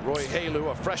 Roy Halu,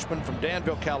 a freshman from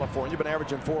Danville, California, been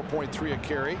averaging 4.3 a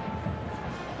carry.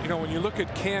 You know, when you look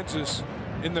at Kansas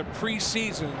in the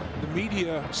preseason, the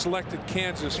media selected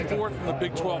Kansas 4th in the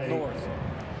Big 12 North,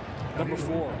 number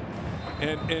 4.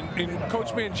 And Coach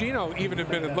Mangino even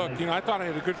admitted, look, you know, I thought I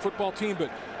had a good football team,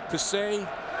 but to say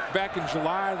back in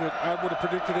July that I would have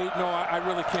predicted 8, no, I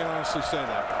really can't honestly say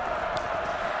that.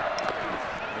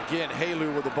 Again,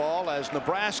 Halu with the ball as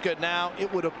Nebraska now,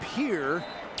 it would appear,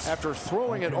 after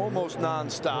throwing it almost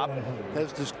nonstop,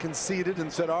 has just conceded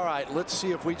and said, all right, let's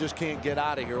see if we just can't get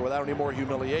out of here without any more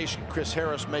humiliation. Chris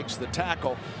Harris makes the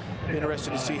tackle.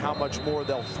 Interested to see how much more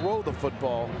they'll throw the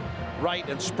football. Wright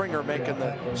and Springer making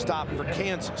the stop for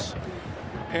Kansas.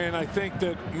 And I think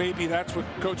that maybe that's what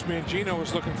Coach Mangino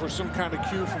was looking for, some kind of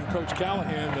cue from Coach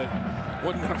Callahan that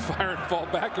wasn't going to fire and fall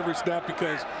back every snap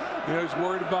because, you know, he's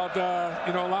worried about,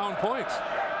 you know, allowing points.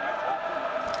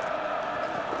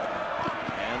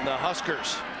 And the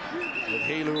Huskers with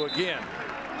Halu again,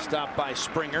 stopped by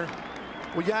Springer.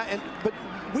 Well, yeah, but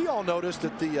we all noticed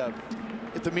at the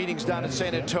meetings down in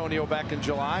San Antonio back in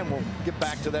July, and we'll get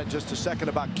back to that in just a second,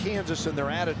 about Kansas and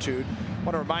their attitude. I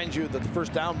want to remind you that the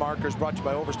first down marker is brought to you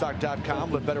by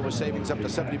Overstock.com. Live better with savings up to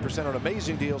 70% on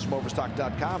amazing deals from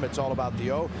Overstock.com. It's all about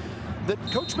the O. That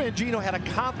Coach Mangino had a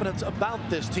confidence about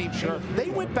this team. Sure. They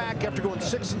went back after going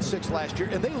 6-6 last year,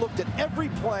 and they looked at every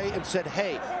play and said,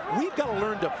 hey, we've got to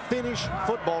learn to finish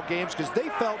football games, because they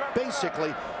felt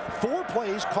basically 4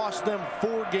 plays cost them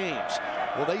 4 games.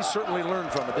 Well, they certainly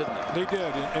learned from it, didn't they? They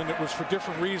did, and it was for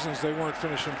different reasons they weren't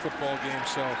finishing football games.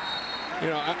 So, you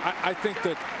know, I think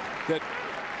that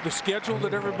the schedule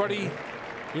that everybody,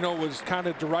 you know, was kind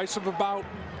of derisive about,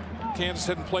 Kansas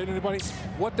hadn't played anybody.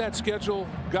 What that schedule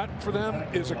got for them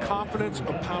is a confidence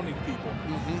of pounding people.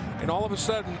 And all of a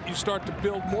sudden, you start to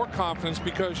build more confidence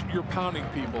because you're pounding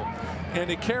people.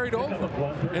 And it carried over.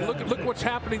 And look what's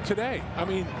happening today. I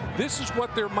mean, this is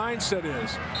what their mindset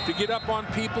is, to get up on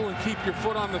people and keep your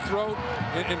foot on the throat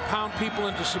and pound people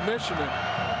into submission.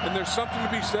 And there's something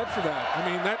to be said for that. I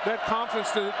mean, that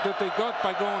confidence that they got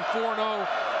by going 4-0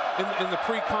 in the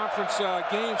pre-conference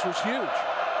games was huge.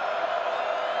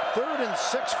 3rd and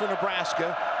 6 for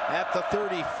Nebraska at the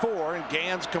 34, and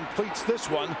Gans completes this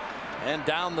one. And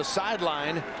down the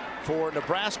sideline for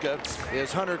Nebraska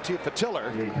is Hunter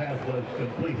Tifatiller.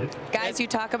 Guys, you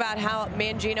talk about how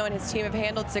Mangino and his team have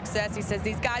handled success. He says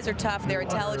these guys are tough, they're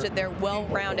intelligent, they're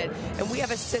well-rounded, and we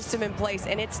have a system in place,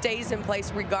 and it stays in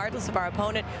place regardless of our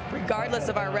opponent, regardless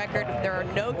of our record. There are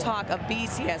no talk of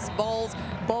BCS bowls,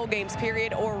 bowl games,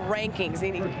 period, or rankings.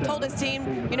 And he told his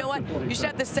team, you know what, you should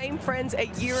have the same friends a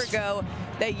year ago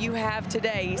that you have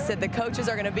today. He said the coaches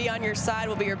are going to be on your side,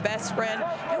 will be your best friend,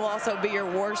 and will also be your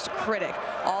worst critic.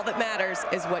 All that matters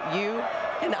is what you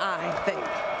and I think.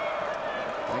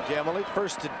 Thank you, Emily.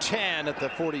 1st and 10 at the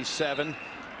 47.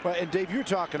 Well, and Dave, you're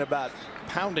talking about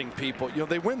pounding people. You know,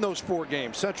 they win those 4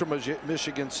 games: Central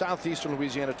Michigan, Southeastern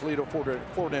Louisiana, Toledo,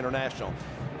 Florida International.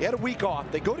 They had a week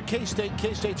off. They go to K-State.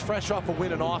 K-State's fresh off a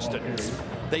win in Austin.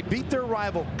 They beat their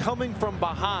rival coming from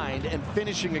behind and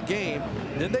finishing a game.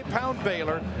 Then they pound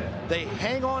Baylor. They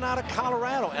hang on out of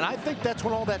Colorado. And I think that's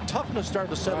when all that toughness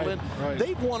started to settle in. Right.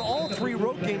 They've won all 3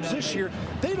 road games this year.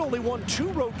 They'd only won 2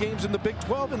 road games in the Big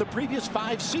 12 in the previous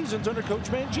 5 seasons under Coach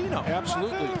Mangino.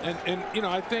 Absolutely. And you know,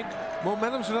 I think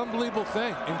momentum's an unbelievable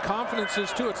thing. And confidence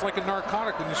is too. It's like a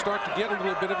narcotic. When you start to get a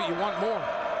little bit of it, you want more.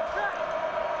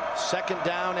 2nd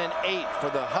down and 8 for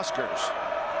the Huskers.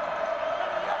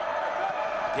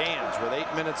 Gans with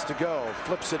 8 minutes to go,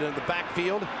 flips it in the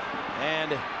backfield,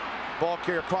 and ball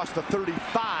carrier across the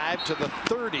 35 to the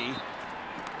 30,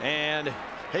 and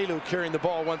Halu carrying the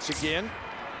ball once again.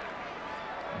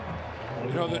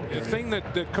 You know, the thing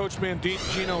that Coach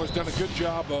Mangino has done a good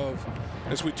job of,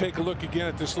 as we take a look again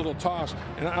at this little toss,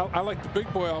 and I like the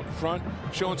big boy out in front,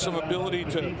 showing some ability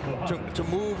to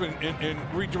move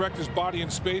and redirect his body in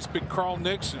space. Big Carl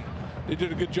Nixon. They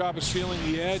did a good job of sealing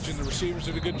the edge, and the receivers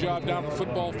did a good job down the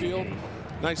football field.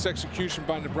 Nice execution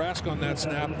by Nebraska on that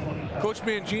snap. Coach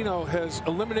Mangino has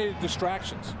eliminated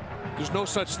distractions. There's no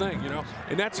such thing, you know,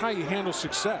 and that's how you handle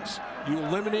success. You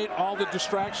eliminate all the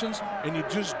distractions, and you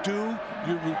just do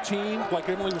your routine, like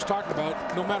Emily was talking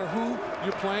about, no matter who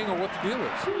you're playing or what the deal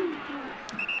is.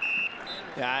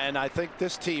 Yeah, and I think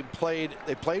this team played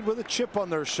with a chip on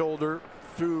their shoulder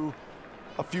through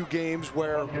a few games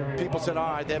where people said,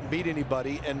 all right, they haven't beat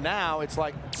anybody, and now it's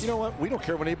like, you know what, we don't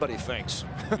care what anybody thinks.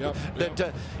 Yep,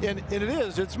 and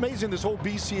it's amazing, this whole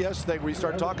BCS thing where you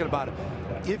start talking about it.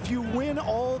 If you win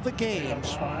all the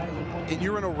games and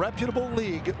you're in a reputable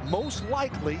league, most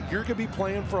likely you're going to be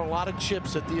playing for a lot of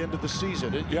chips at the end of the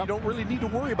season. Yep. You don't really need to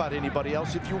worry about anybody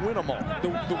else if you win them all.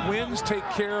 The wins take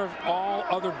care of all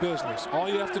other business. All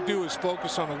you have to do is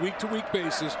focus on a week-to-week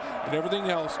basis, and everything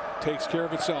else takes care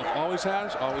of itself. Always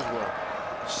has, always will.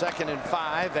 2nd and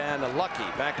 5, and Lucky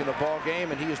back in the ball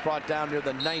game, and he is brought down near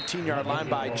the 19-yard line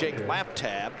by Jake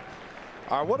Laptab.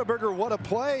 Our Whataburger, what a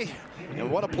play,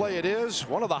 and what a play it is.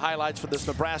 One of the highlights for this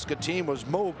Nebraska team was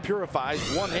Mo Purify's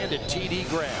one-handed TD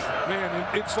grab. Man,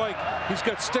 it's like he's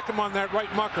got stick him on that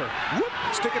right mucker. Whoop,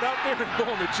 stick it out there and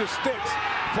boom, it just sticks.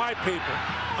 Fly paper.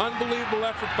 Unbelievable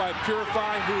effort by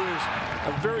Purify, who is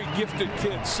a very gifted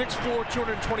kid. 6'4",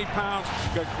 220 pounds,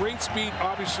 got great speed,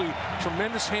 obviously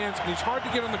tremendous hands, and he's hard to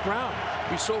get on the ground.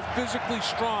 He's so physically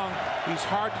strong, he's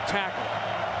hard to tackle.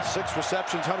 6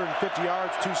 receptions, 150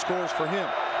 yards, 2 scores for him.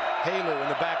 Halu in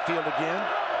the backfield again.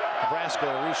 Nebraska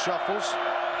reshuffles.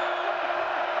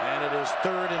 And it is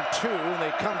 3rd and 2, and they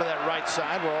come to that right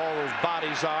side where all those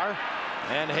bodies are.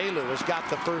 And Halu has got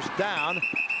the first down,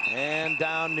 and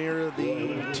down near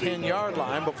the 10-yard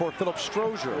line before Philip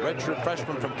Strozier, a redshirt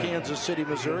freshman from Kansas City,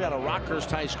 Missouri, out of Rockhurst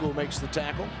High School, makes the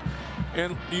tackle.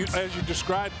 And as you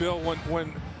described, Bill,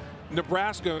 when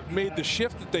Nebraska made the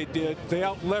shift that they did, they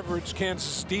out-leveraged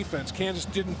Kansas' defense. Kansas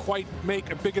didn't quite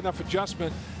make a big enough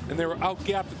adjustment, and they were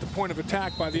out-gapped at the point of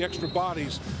attack by the extra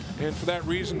bodies. And for that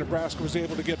reason, Nebraska was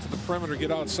able to get to the perimeter,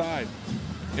 get outside.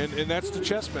 And that's the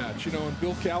chess match, you know, and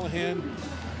Bill Callahan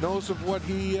knows of what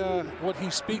he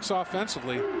speaks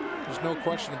offensively. There's no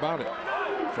question about it.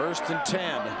 1st and 10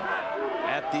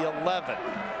 at the 11.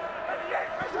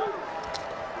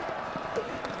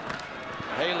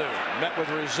 Halu met with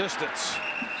resistance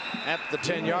at the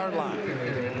 10-yard line.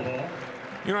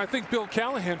 You know, I think Bill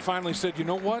Callahan finally said, you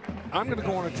know what, I'm going to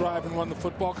go on a drive and run the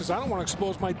football because I don't want to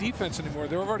expose my defense anymore.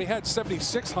 They've already had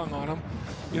 76 hung on them.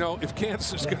 You know, if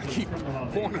Kansas is going to keep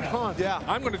pouring it on,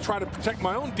 I'm going to try to protect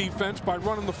my own defense by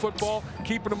running the football,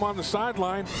 keeping them on the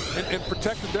sideline, and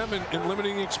protecting them and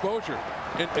limiting exposure.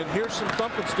 And here's some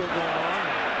thumping still going on.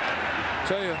 I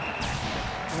tell you,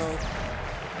 you know,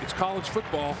 it's college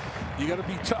football. You got to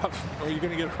be tough or you're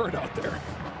going to get hurt out there.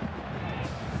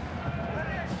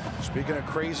 Speaking of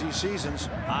crazy seasons,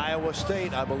 Iowa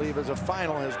State, I believe, as a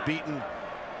final, has beaten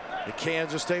the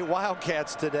Kansas State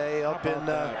Wildcats today up in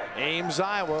Ames,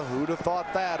 Iowa. Who'd have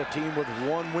thought that? A team with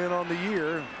 1 win on the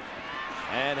year.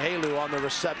 And Halu on the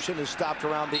reception is stopped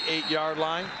around the 8-yard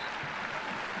line.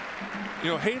 You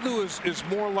know, Halu is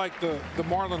more like the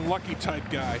Marlon Lucky type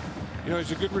guy. You know,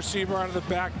 he's a good receiver out of the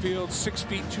backfield, 6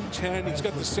 feet 210. He's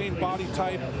got the same body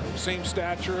type, same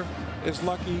stature as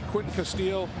Lucky. Quentin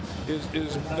Castile is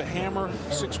the hammer,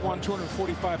 6'1",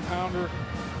 245-pounder.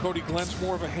 Cody Glenn's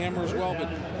more of a hammer as well, but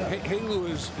Halu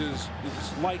is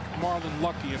like Marlon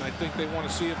Lucky, and I think they want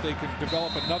to see if they can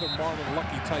develop another Marlon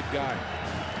Lucky type guy.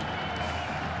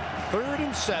 3rd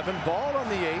and 7, ball on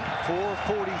the 8,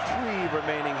 4:43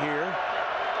 remaining here.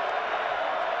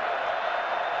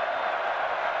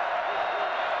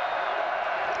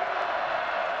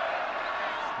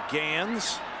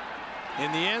 Gans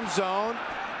in the end zone,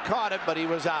 caught it, but he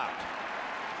was out.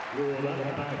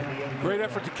 Great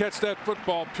effort to catch that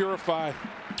football, Purify.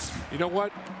 You know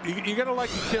what? You got to like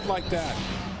a kid like that.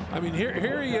 I mean,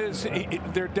 here he is.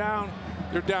 They're down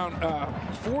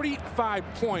 45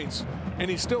 points, and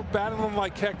he's still battling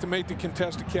like heck to make the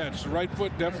contested catch. The right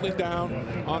foot definitely down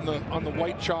on the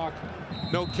white chalk.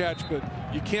 No catch, but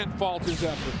you can't fault his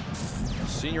effort.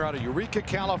 Senior out of Eureka,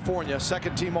 California,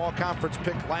 2nd-team all-conference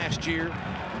pick last year.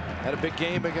 Had a big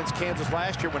game against Kansas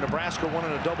last year when Nebraska won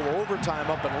in a double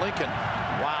overtime up in Lincoln.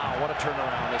 Wow, what a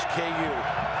turnaround as KU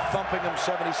thumping them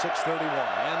 76-31.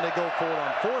 And they go for it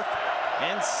on 4th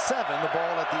and 7, the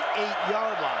ball at the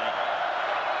 8-yard line.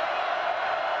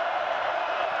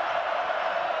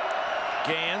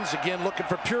 Gans again looking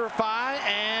for Purify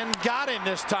and got him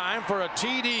this time for a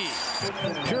TD.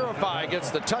 Purify gets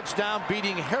the touchdown,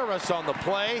 beating Harris on the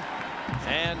play.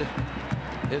 And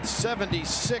it's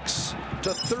 76-37.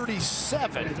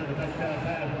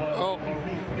 Oh,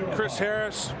 Chris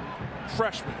Harris,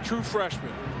 freshman, true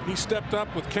freshman. He stepped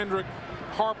up with Kendrick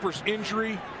Harper's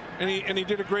injury, and he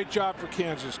did a great job for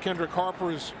Kansas. Kendrick Harper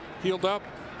is healed up.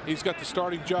 He's got the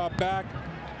starting job back,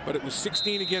 but it was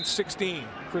 16 against 16.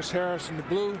 Chris Harris in the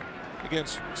blue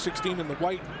against 16 in the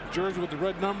white jersey with the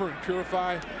red number, and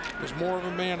Purify was more of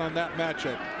a man on that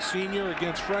matchup. Senior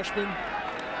against freshman,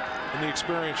 and the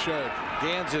experience showed.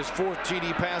 Gans' 4th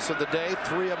TD pass of the day,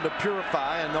 3 of them to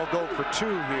Purify, and they'll go for 2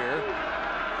 here.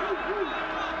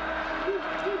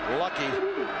 Lucky in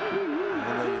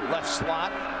the left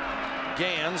slot.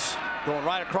 Gans going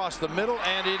right across the middle,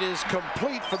 and it is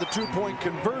complete for the 2-point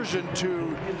conversion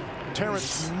to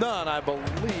Terrence Nunn, I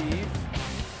believe.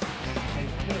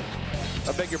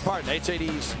 I beg your pardon,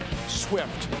 HAD's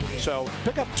Swift. So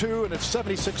pick up 2, and it's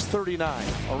 76-39,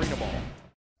 Arena Ball.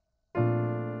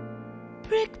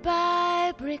 Brick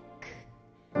by brick,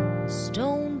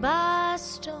 stone by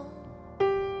stone,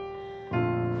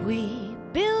 we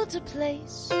built a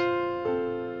place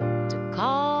to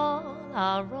call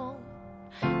our own.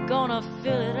 Gonna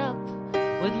fill it up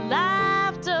with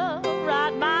laughter,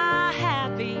 write my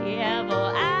happy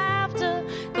ever after.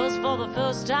 'Cause for the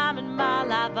first time in my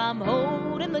life, I'm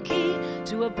holding the key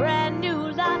to a brand new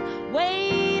life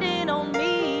waiting on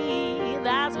me.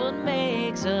 That's what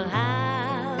makes a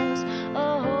house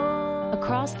a home.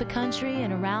 Across the country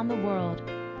and around the world,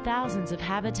 thousands of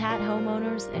Habitat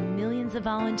homeowners and millions of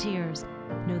volunteers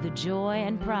know the joy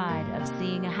and pride of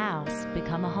seeing a house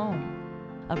become a home.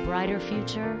 A brighter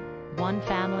future, one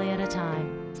family at a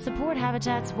time. Support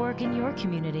Habitat's work in your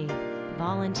community.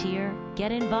 Volunteer,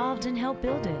 get involved, and help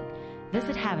build it.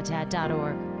 Visit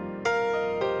Habitat.org.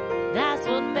 That's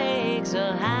what makes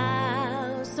a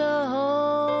house a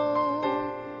home.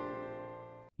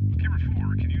 Camera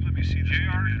 4, can you let me see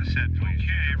JR in the set, please?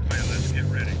 Okay, everybody, let's get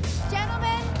ready.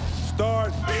 Gentlemen,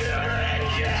 start.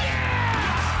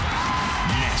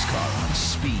 NASCAR on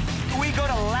speed. We go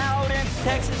to Loudon,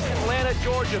 Texas, Atlanta,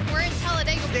 Georgia. we're in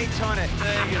Talladega. Daytona,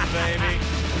 Vegas, baby.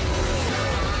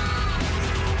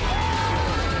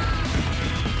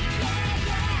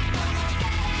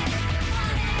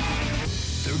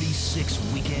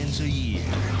 Weekends a year.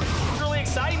 It's really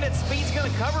exciting that Speed's going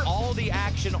to cover all the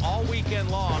action all weekend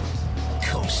long.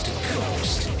 Coast to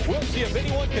coast. We'll see if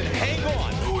anyone can hang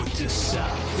on. North to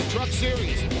south. The Truck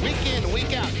Series, week in,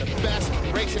 week out, the best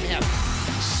racing ever.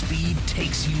 Speed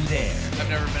takes you there. I've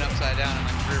never been upside down in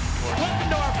my career before. Welcome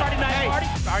to our Friday night party.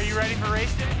 Are you ready for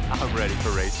race day? I'm ready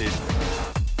for races.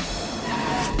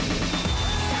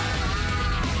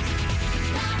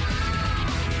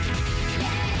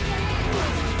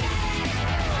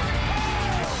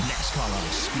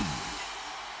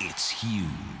 It's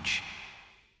huge.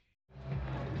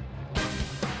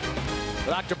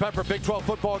 The Dr. Pepper Big 12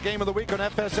 football game of the week on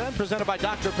FSN, presented by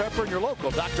Dr. Pepper and your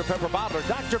local Dr. Pepper bottler.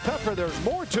 Dr. Pepper, there's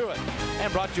more to it.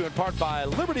 And brought to you in part by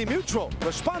Liberty Mutual.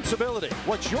 Responsibility.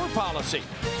 What's your policy?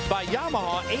 By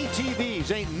Yamaha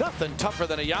ATVs. Ain't nothing tougher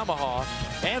than a Yamaha.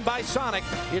 And by Sonic.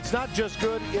 It's not just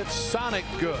good, it's Sonic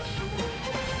good.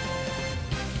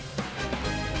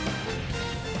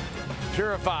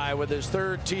 Purify with his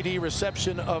third TD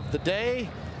reception of the day.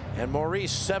 And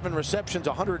Maurice, 7 receptions,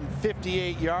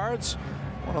 158 yards.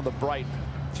 One of the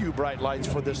few bright lights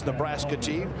for this Nebraska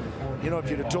team. You know, if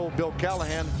you'd have told Bill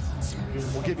Callahan,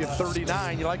 we'll give you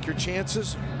 39, you like your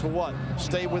chances to what?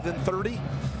 Stay within 30?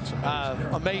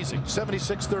 Amazing.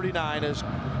 76-39 as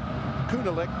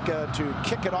Kunalik to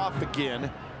kick it off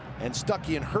again. And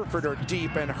Stuckey and Herford are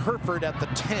deep, and Herford at the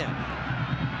 10.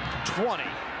 20.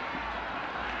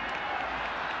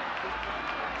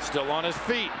 Still on his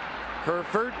feet.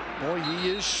 Herford, boy, he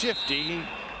is shifty. He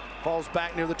falls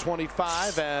back near the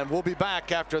 25, and we'll be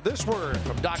back after this word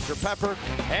from Dr. Pepper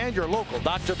and your local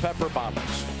Dr. Pepper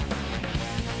Bombers.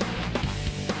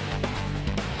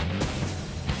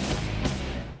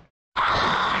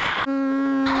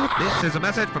 This is a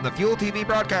message from the Fuel TV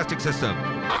broadcasting system.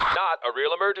 Not a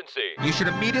real emergency. You should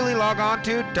immediately log on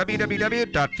to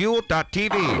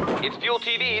www.fuel.tv. It's Fuel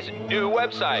TV's new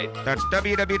website. That's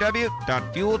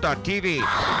www.fuel.tv.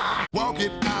 Walk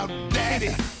it out,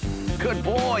 Daddy. Good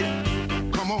boy.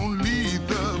 Come on, lead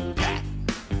the pack.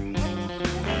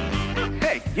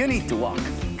 Hey, you need to walk.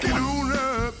 Get on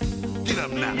up. Get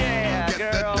up now. Yeah, Get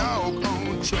girl. that dog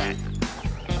on track.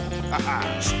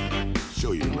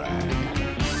 Show you right.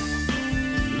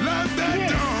 Love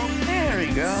that dog. There we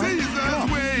go.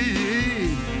 Caesar's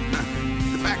way.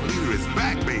 The pack leader is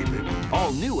back, baby.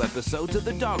 All new episodes of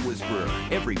The Dog Whisperer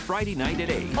every Friday night at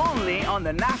 8. Only on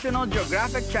the National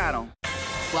Geographic Channel.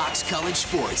 Fox College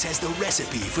Sports has the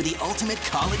recipe for the ultimate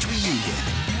college reunion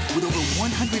with over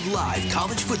 100 live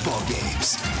college football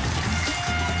games.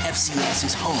 FCS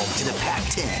is home to the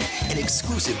Pac-10, an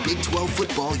exclusive Big 12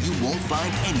 football you won't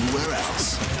find anywhere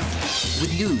else.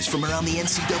 With news from around the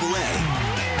NCAA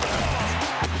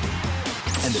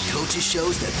and the coaches'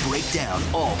 shows that break down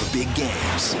all the big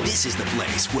games. This is the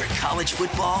place where college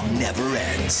football never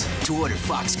ends. To order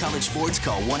Fox College Sports,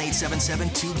 call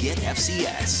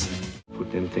 1-877-2-GET-FCS.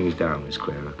 Put them things down, Miss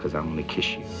Clara, because I want to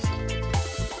kiss you.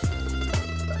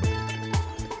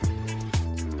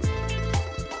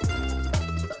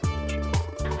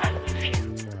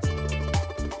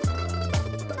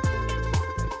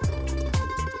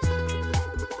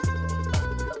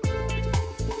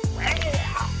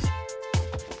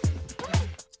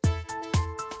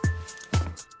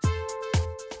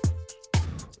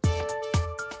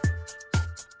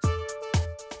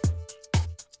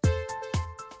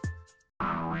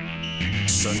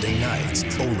 Sunday nights,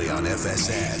 only on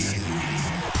FSN.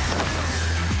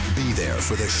 Be there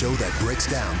for the show that breaks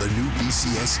down the new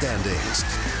BCS standings.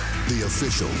 The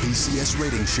official BCS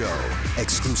rating show,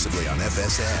 exclusively on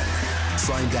FSN.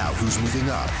 Find out who's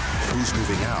moving up, who's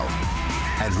moving out,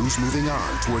 and who's moving on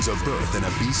towards a berth in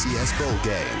a BCS bowl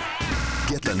game.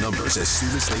 Get the numbers as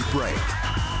soon as they break.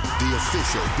 The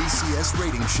official BCS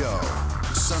rating show,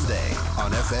 Sunday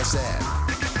on FSN.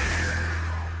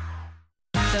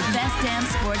 The best damn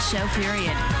sports show,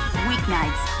 period.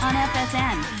 Weeknights on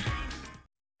FSN.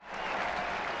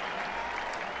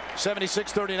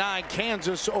 76-39,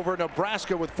 Kansas over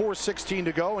Nebraska with 4:16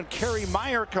 to go. And Kerry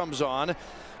Meyer comes on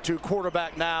to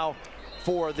quarterback now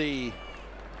for the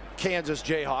Kansas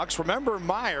Jayhawks. Remember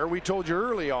Meyer, we told you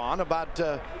early on about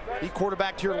he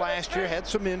quarterbacked here last year, had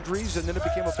some injuries, and then it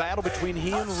became a battle between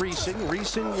he and Reesing.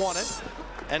 Reesing won it.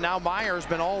 And now Meyer's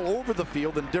been all over the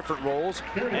field in different roles,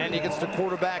 and he gets to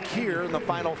quarterback here in the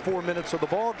final 4 minutes of the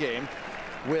ball game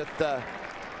with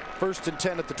 1st and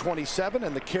 10 at the 27,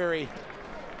 and the carry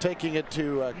taking it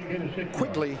to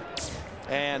Quigley,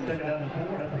 and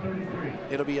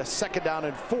it'll be a 2nd down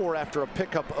and 4 after a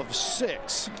pickup of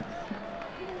 6.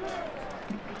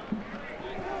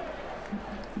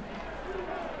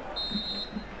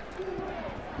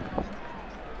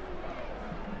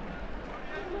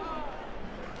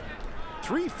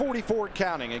 .344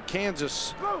 counting, and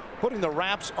Kansas putting the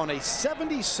wraps on a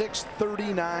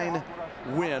 76-39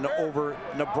 win over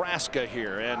Nebraska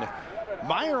here. And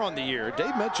Meyer on the year,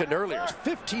 Dave mentioned earlier, is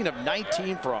 15 of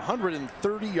 19 for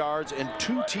 130 yards and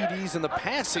 2 TDs in the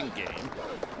passing game.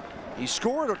 He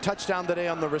scored a touchdown today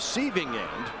on the receiving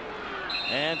end.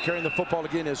 And carrying the football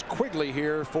again is Quigley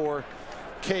here for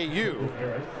KU,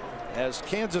 as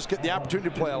Kansas get the opportunity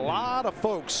to play a lot of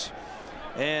folks.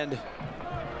 And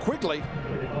Quigley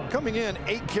coming in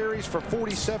 8 carries for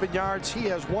 47 yards. He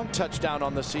has 1 touchdown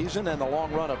on the season and a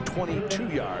long run of 22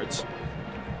 yards.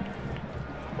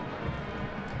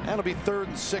 And it'll be 3rd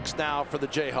and 6 now for the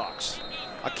Jayhawks.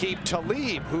 Aqib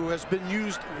Talib, who has been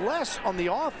used less on the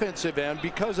offensive end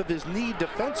because of his need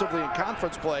defensively in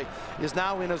conference play, is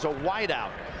now in as a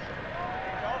wideout.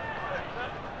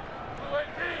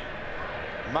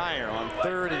 Meyer on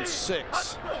 3rd and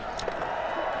 6.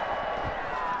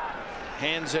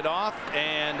 Hands it off,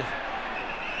 and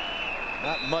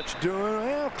not much doing.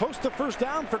 Well, close to first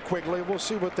down for Quigley. We'll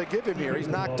see what they give him here. He's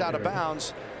knocked out of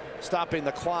bounds, stopping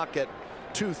the clock at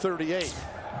 2:38.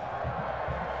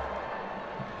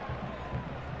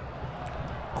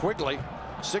 Quigley,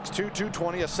 6'2",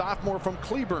 220, a sophomore from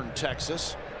Cleburne,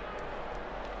 Texas.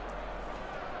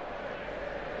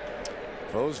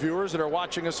 For those viewers that are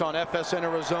watching us on FSN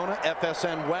Arizona,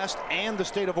 FSN West, and the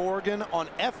state of Oregon on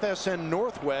FSN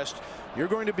Northwest, you're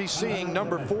going to be seeing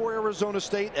number 4 Arizona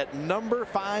State at number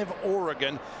 5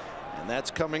 Oregon, and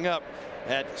that's coming up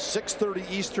at 6:30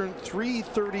 Eastern,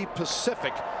 3:30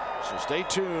 Pacific. So stay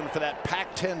tuned for that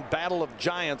Pac-10 Battle of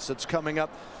Giants that's coming up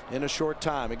in a short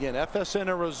time. Again, FSN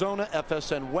Arizona,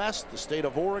 FSN West, the state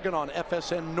of Oregon on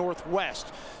FSN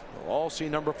Northwest. You'll all see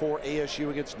number 4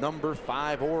 ASU against number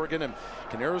 5 Oregon. And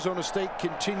can Arizona State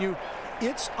continue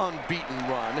its unbeaten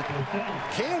run?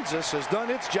 Kansas has done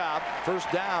its job.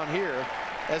 First down here,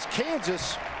 as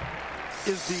Kansas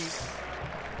is the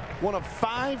one of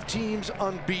 5 teams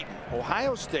unbeaten: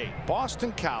 Ohio State,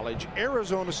 Boston College,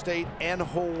 Arizona State, and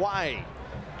Hawaii.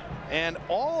 And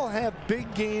all have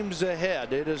big games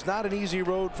ahead. It is not an easy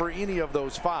road for any of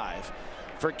those 5.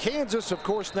 For Kansas, of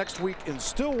course, next week in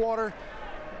Stillwater,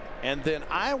 and then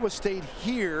Iowa State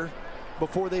here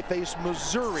before they face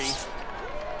Missouri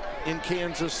in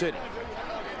Kansas City.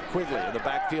 Quigley in the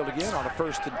backfield again on a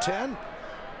 1st and 10.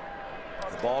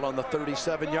 The ball on the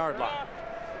 37-yard line.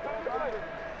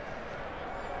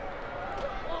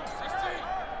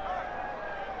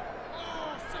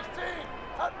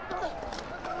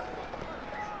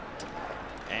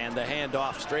 And the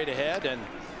handoff straight ahead, and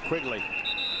Quigley.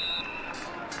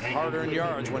 Hard-earned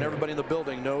yards when everybody in the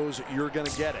building knows you're going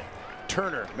to get it.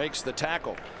 Turner makes the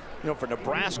tackle. You know, for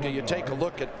Nebraska, you take a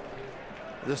look at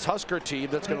this Husker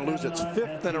team that's going to lose its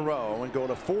 5th in a row and go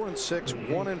to 4-6,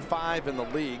 1-5 in the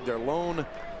league. Their lone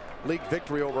league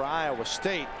victory over Iowa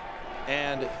State,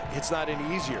 and it's not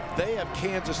any easier. They have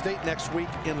Kansas State next week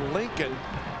in Lincoln,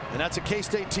 and that's a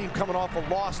K-State team coming off a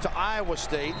loss to Iowa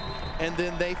State, and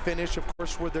then they finish, of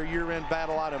course, with their year-end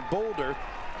battle out in Boulder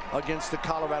against the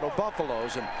Colorado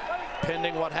Buffaloes. And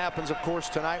pending what happens, of course,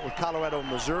 tonight with Colorado,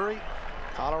 Missouri,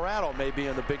 Colorado may be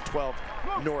in the Big 12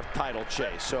 North title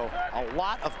chase. So a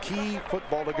lot of key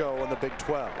football to go in the Big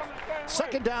 12.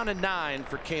 2nd down and 9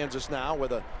 for Kansas now,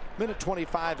 with a minute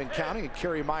 25 and counting, and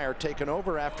Kerry Meyer taken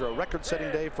over after a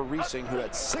record-setting day for Reesing, who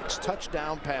had 6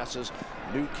 touchdown passes.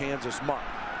 New Kansas mark.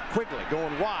 Quigley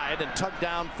going wide and tugged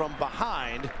down from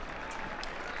behind.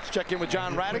 Let's check in with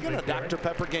John Radigan, a Dr.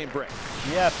 Pepper game break.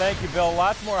 Yeah, thank you, Bill.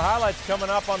 Lots more highlights coming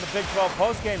up on the Big 12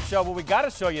 postgame show, but we got to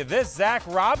show you this. Zach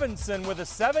Robinson with a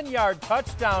 7-yard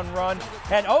touchdown run,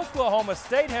 and Oklahoma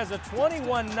State has a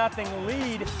 21-0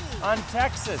 lead on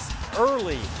Texas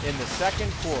early in the 2nd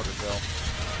quarter, Bill.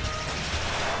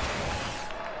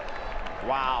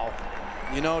 Wow.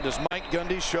 You know, does Mike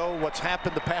Gundy show what's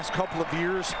happened the past couple of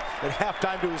years at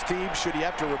halftime to his team? Should he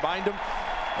have to remind him?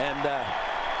 And a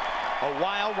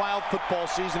wild, wild football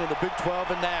season in the Big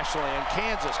 12 and nationally. And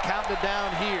Kansas counting it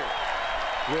down here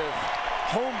with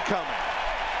homecoming.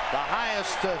 The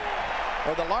highest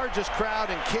or the largest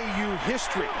crowd in KU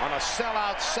history on a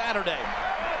sellout Saturday.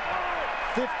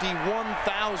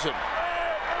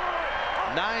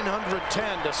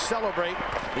 51,910 to celebrate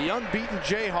the unbeaten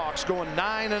Jayhawks going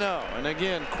 9-0. And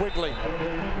again, Quigley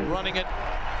running it.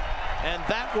 And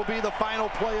that will be the final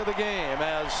play of the game,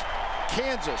 as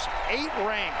Kansas, 8th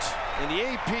ranked in the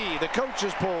AP, the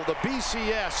coaches poll, the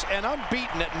BCS, and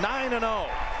unbeaten at 9-0.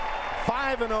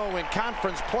 5-0 in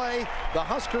conference play. The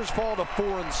Huskers fall to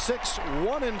 4-6,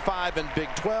 1-5 in Big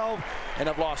 12, and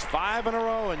have lost 5 in a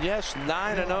row. And yes,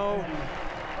 9-0.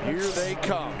 Here they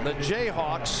come. The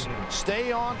Jayhawks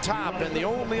stay on top and the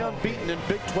only unbeaten in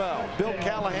Big 12. Bill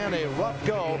Callahan, a rough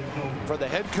go for the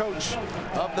head coach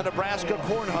of the Nebraska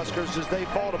Cornhuskers as they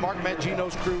fall to Mark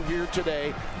Mangino's crew here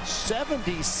today,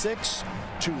 76-39.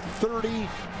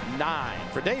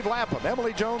 For Dave Lapham,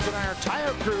 Emily Jones, and our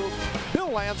entire crew, Bill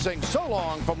Lansing, so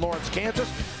long from Lawrence, Kansas.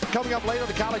 Coming up later,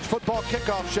 the college football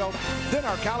kickoff show. Then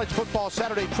our college football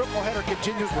Saturday tripleheader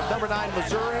continues with number 9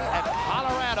 Missouri at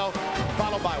Colorado,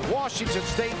 followed by Washington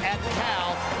State at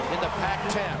Cal in the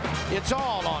Pac-10. It's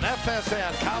all on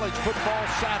FSN College Football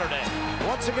Saturday.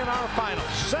 Once again, our final,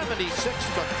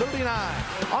 76-39.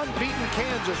 Unbeaten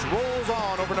Kansas rolls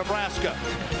on over Nebraska.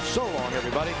 So long,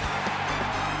 everybody.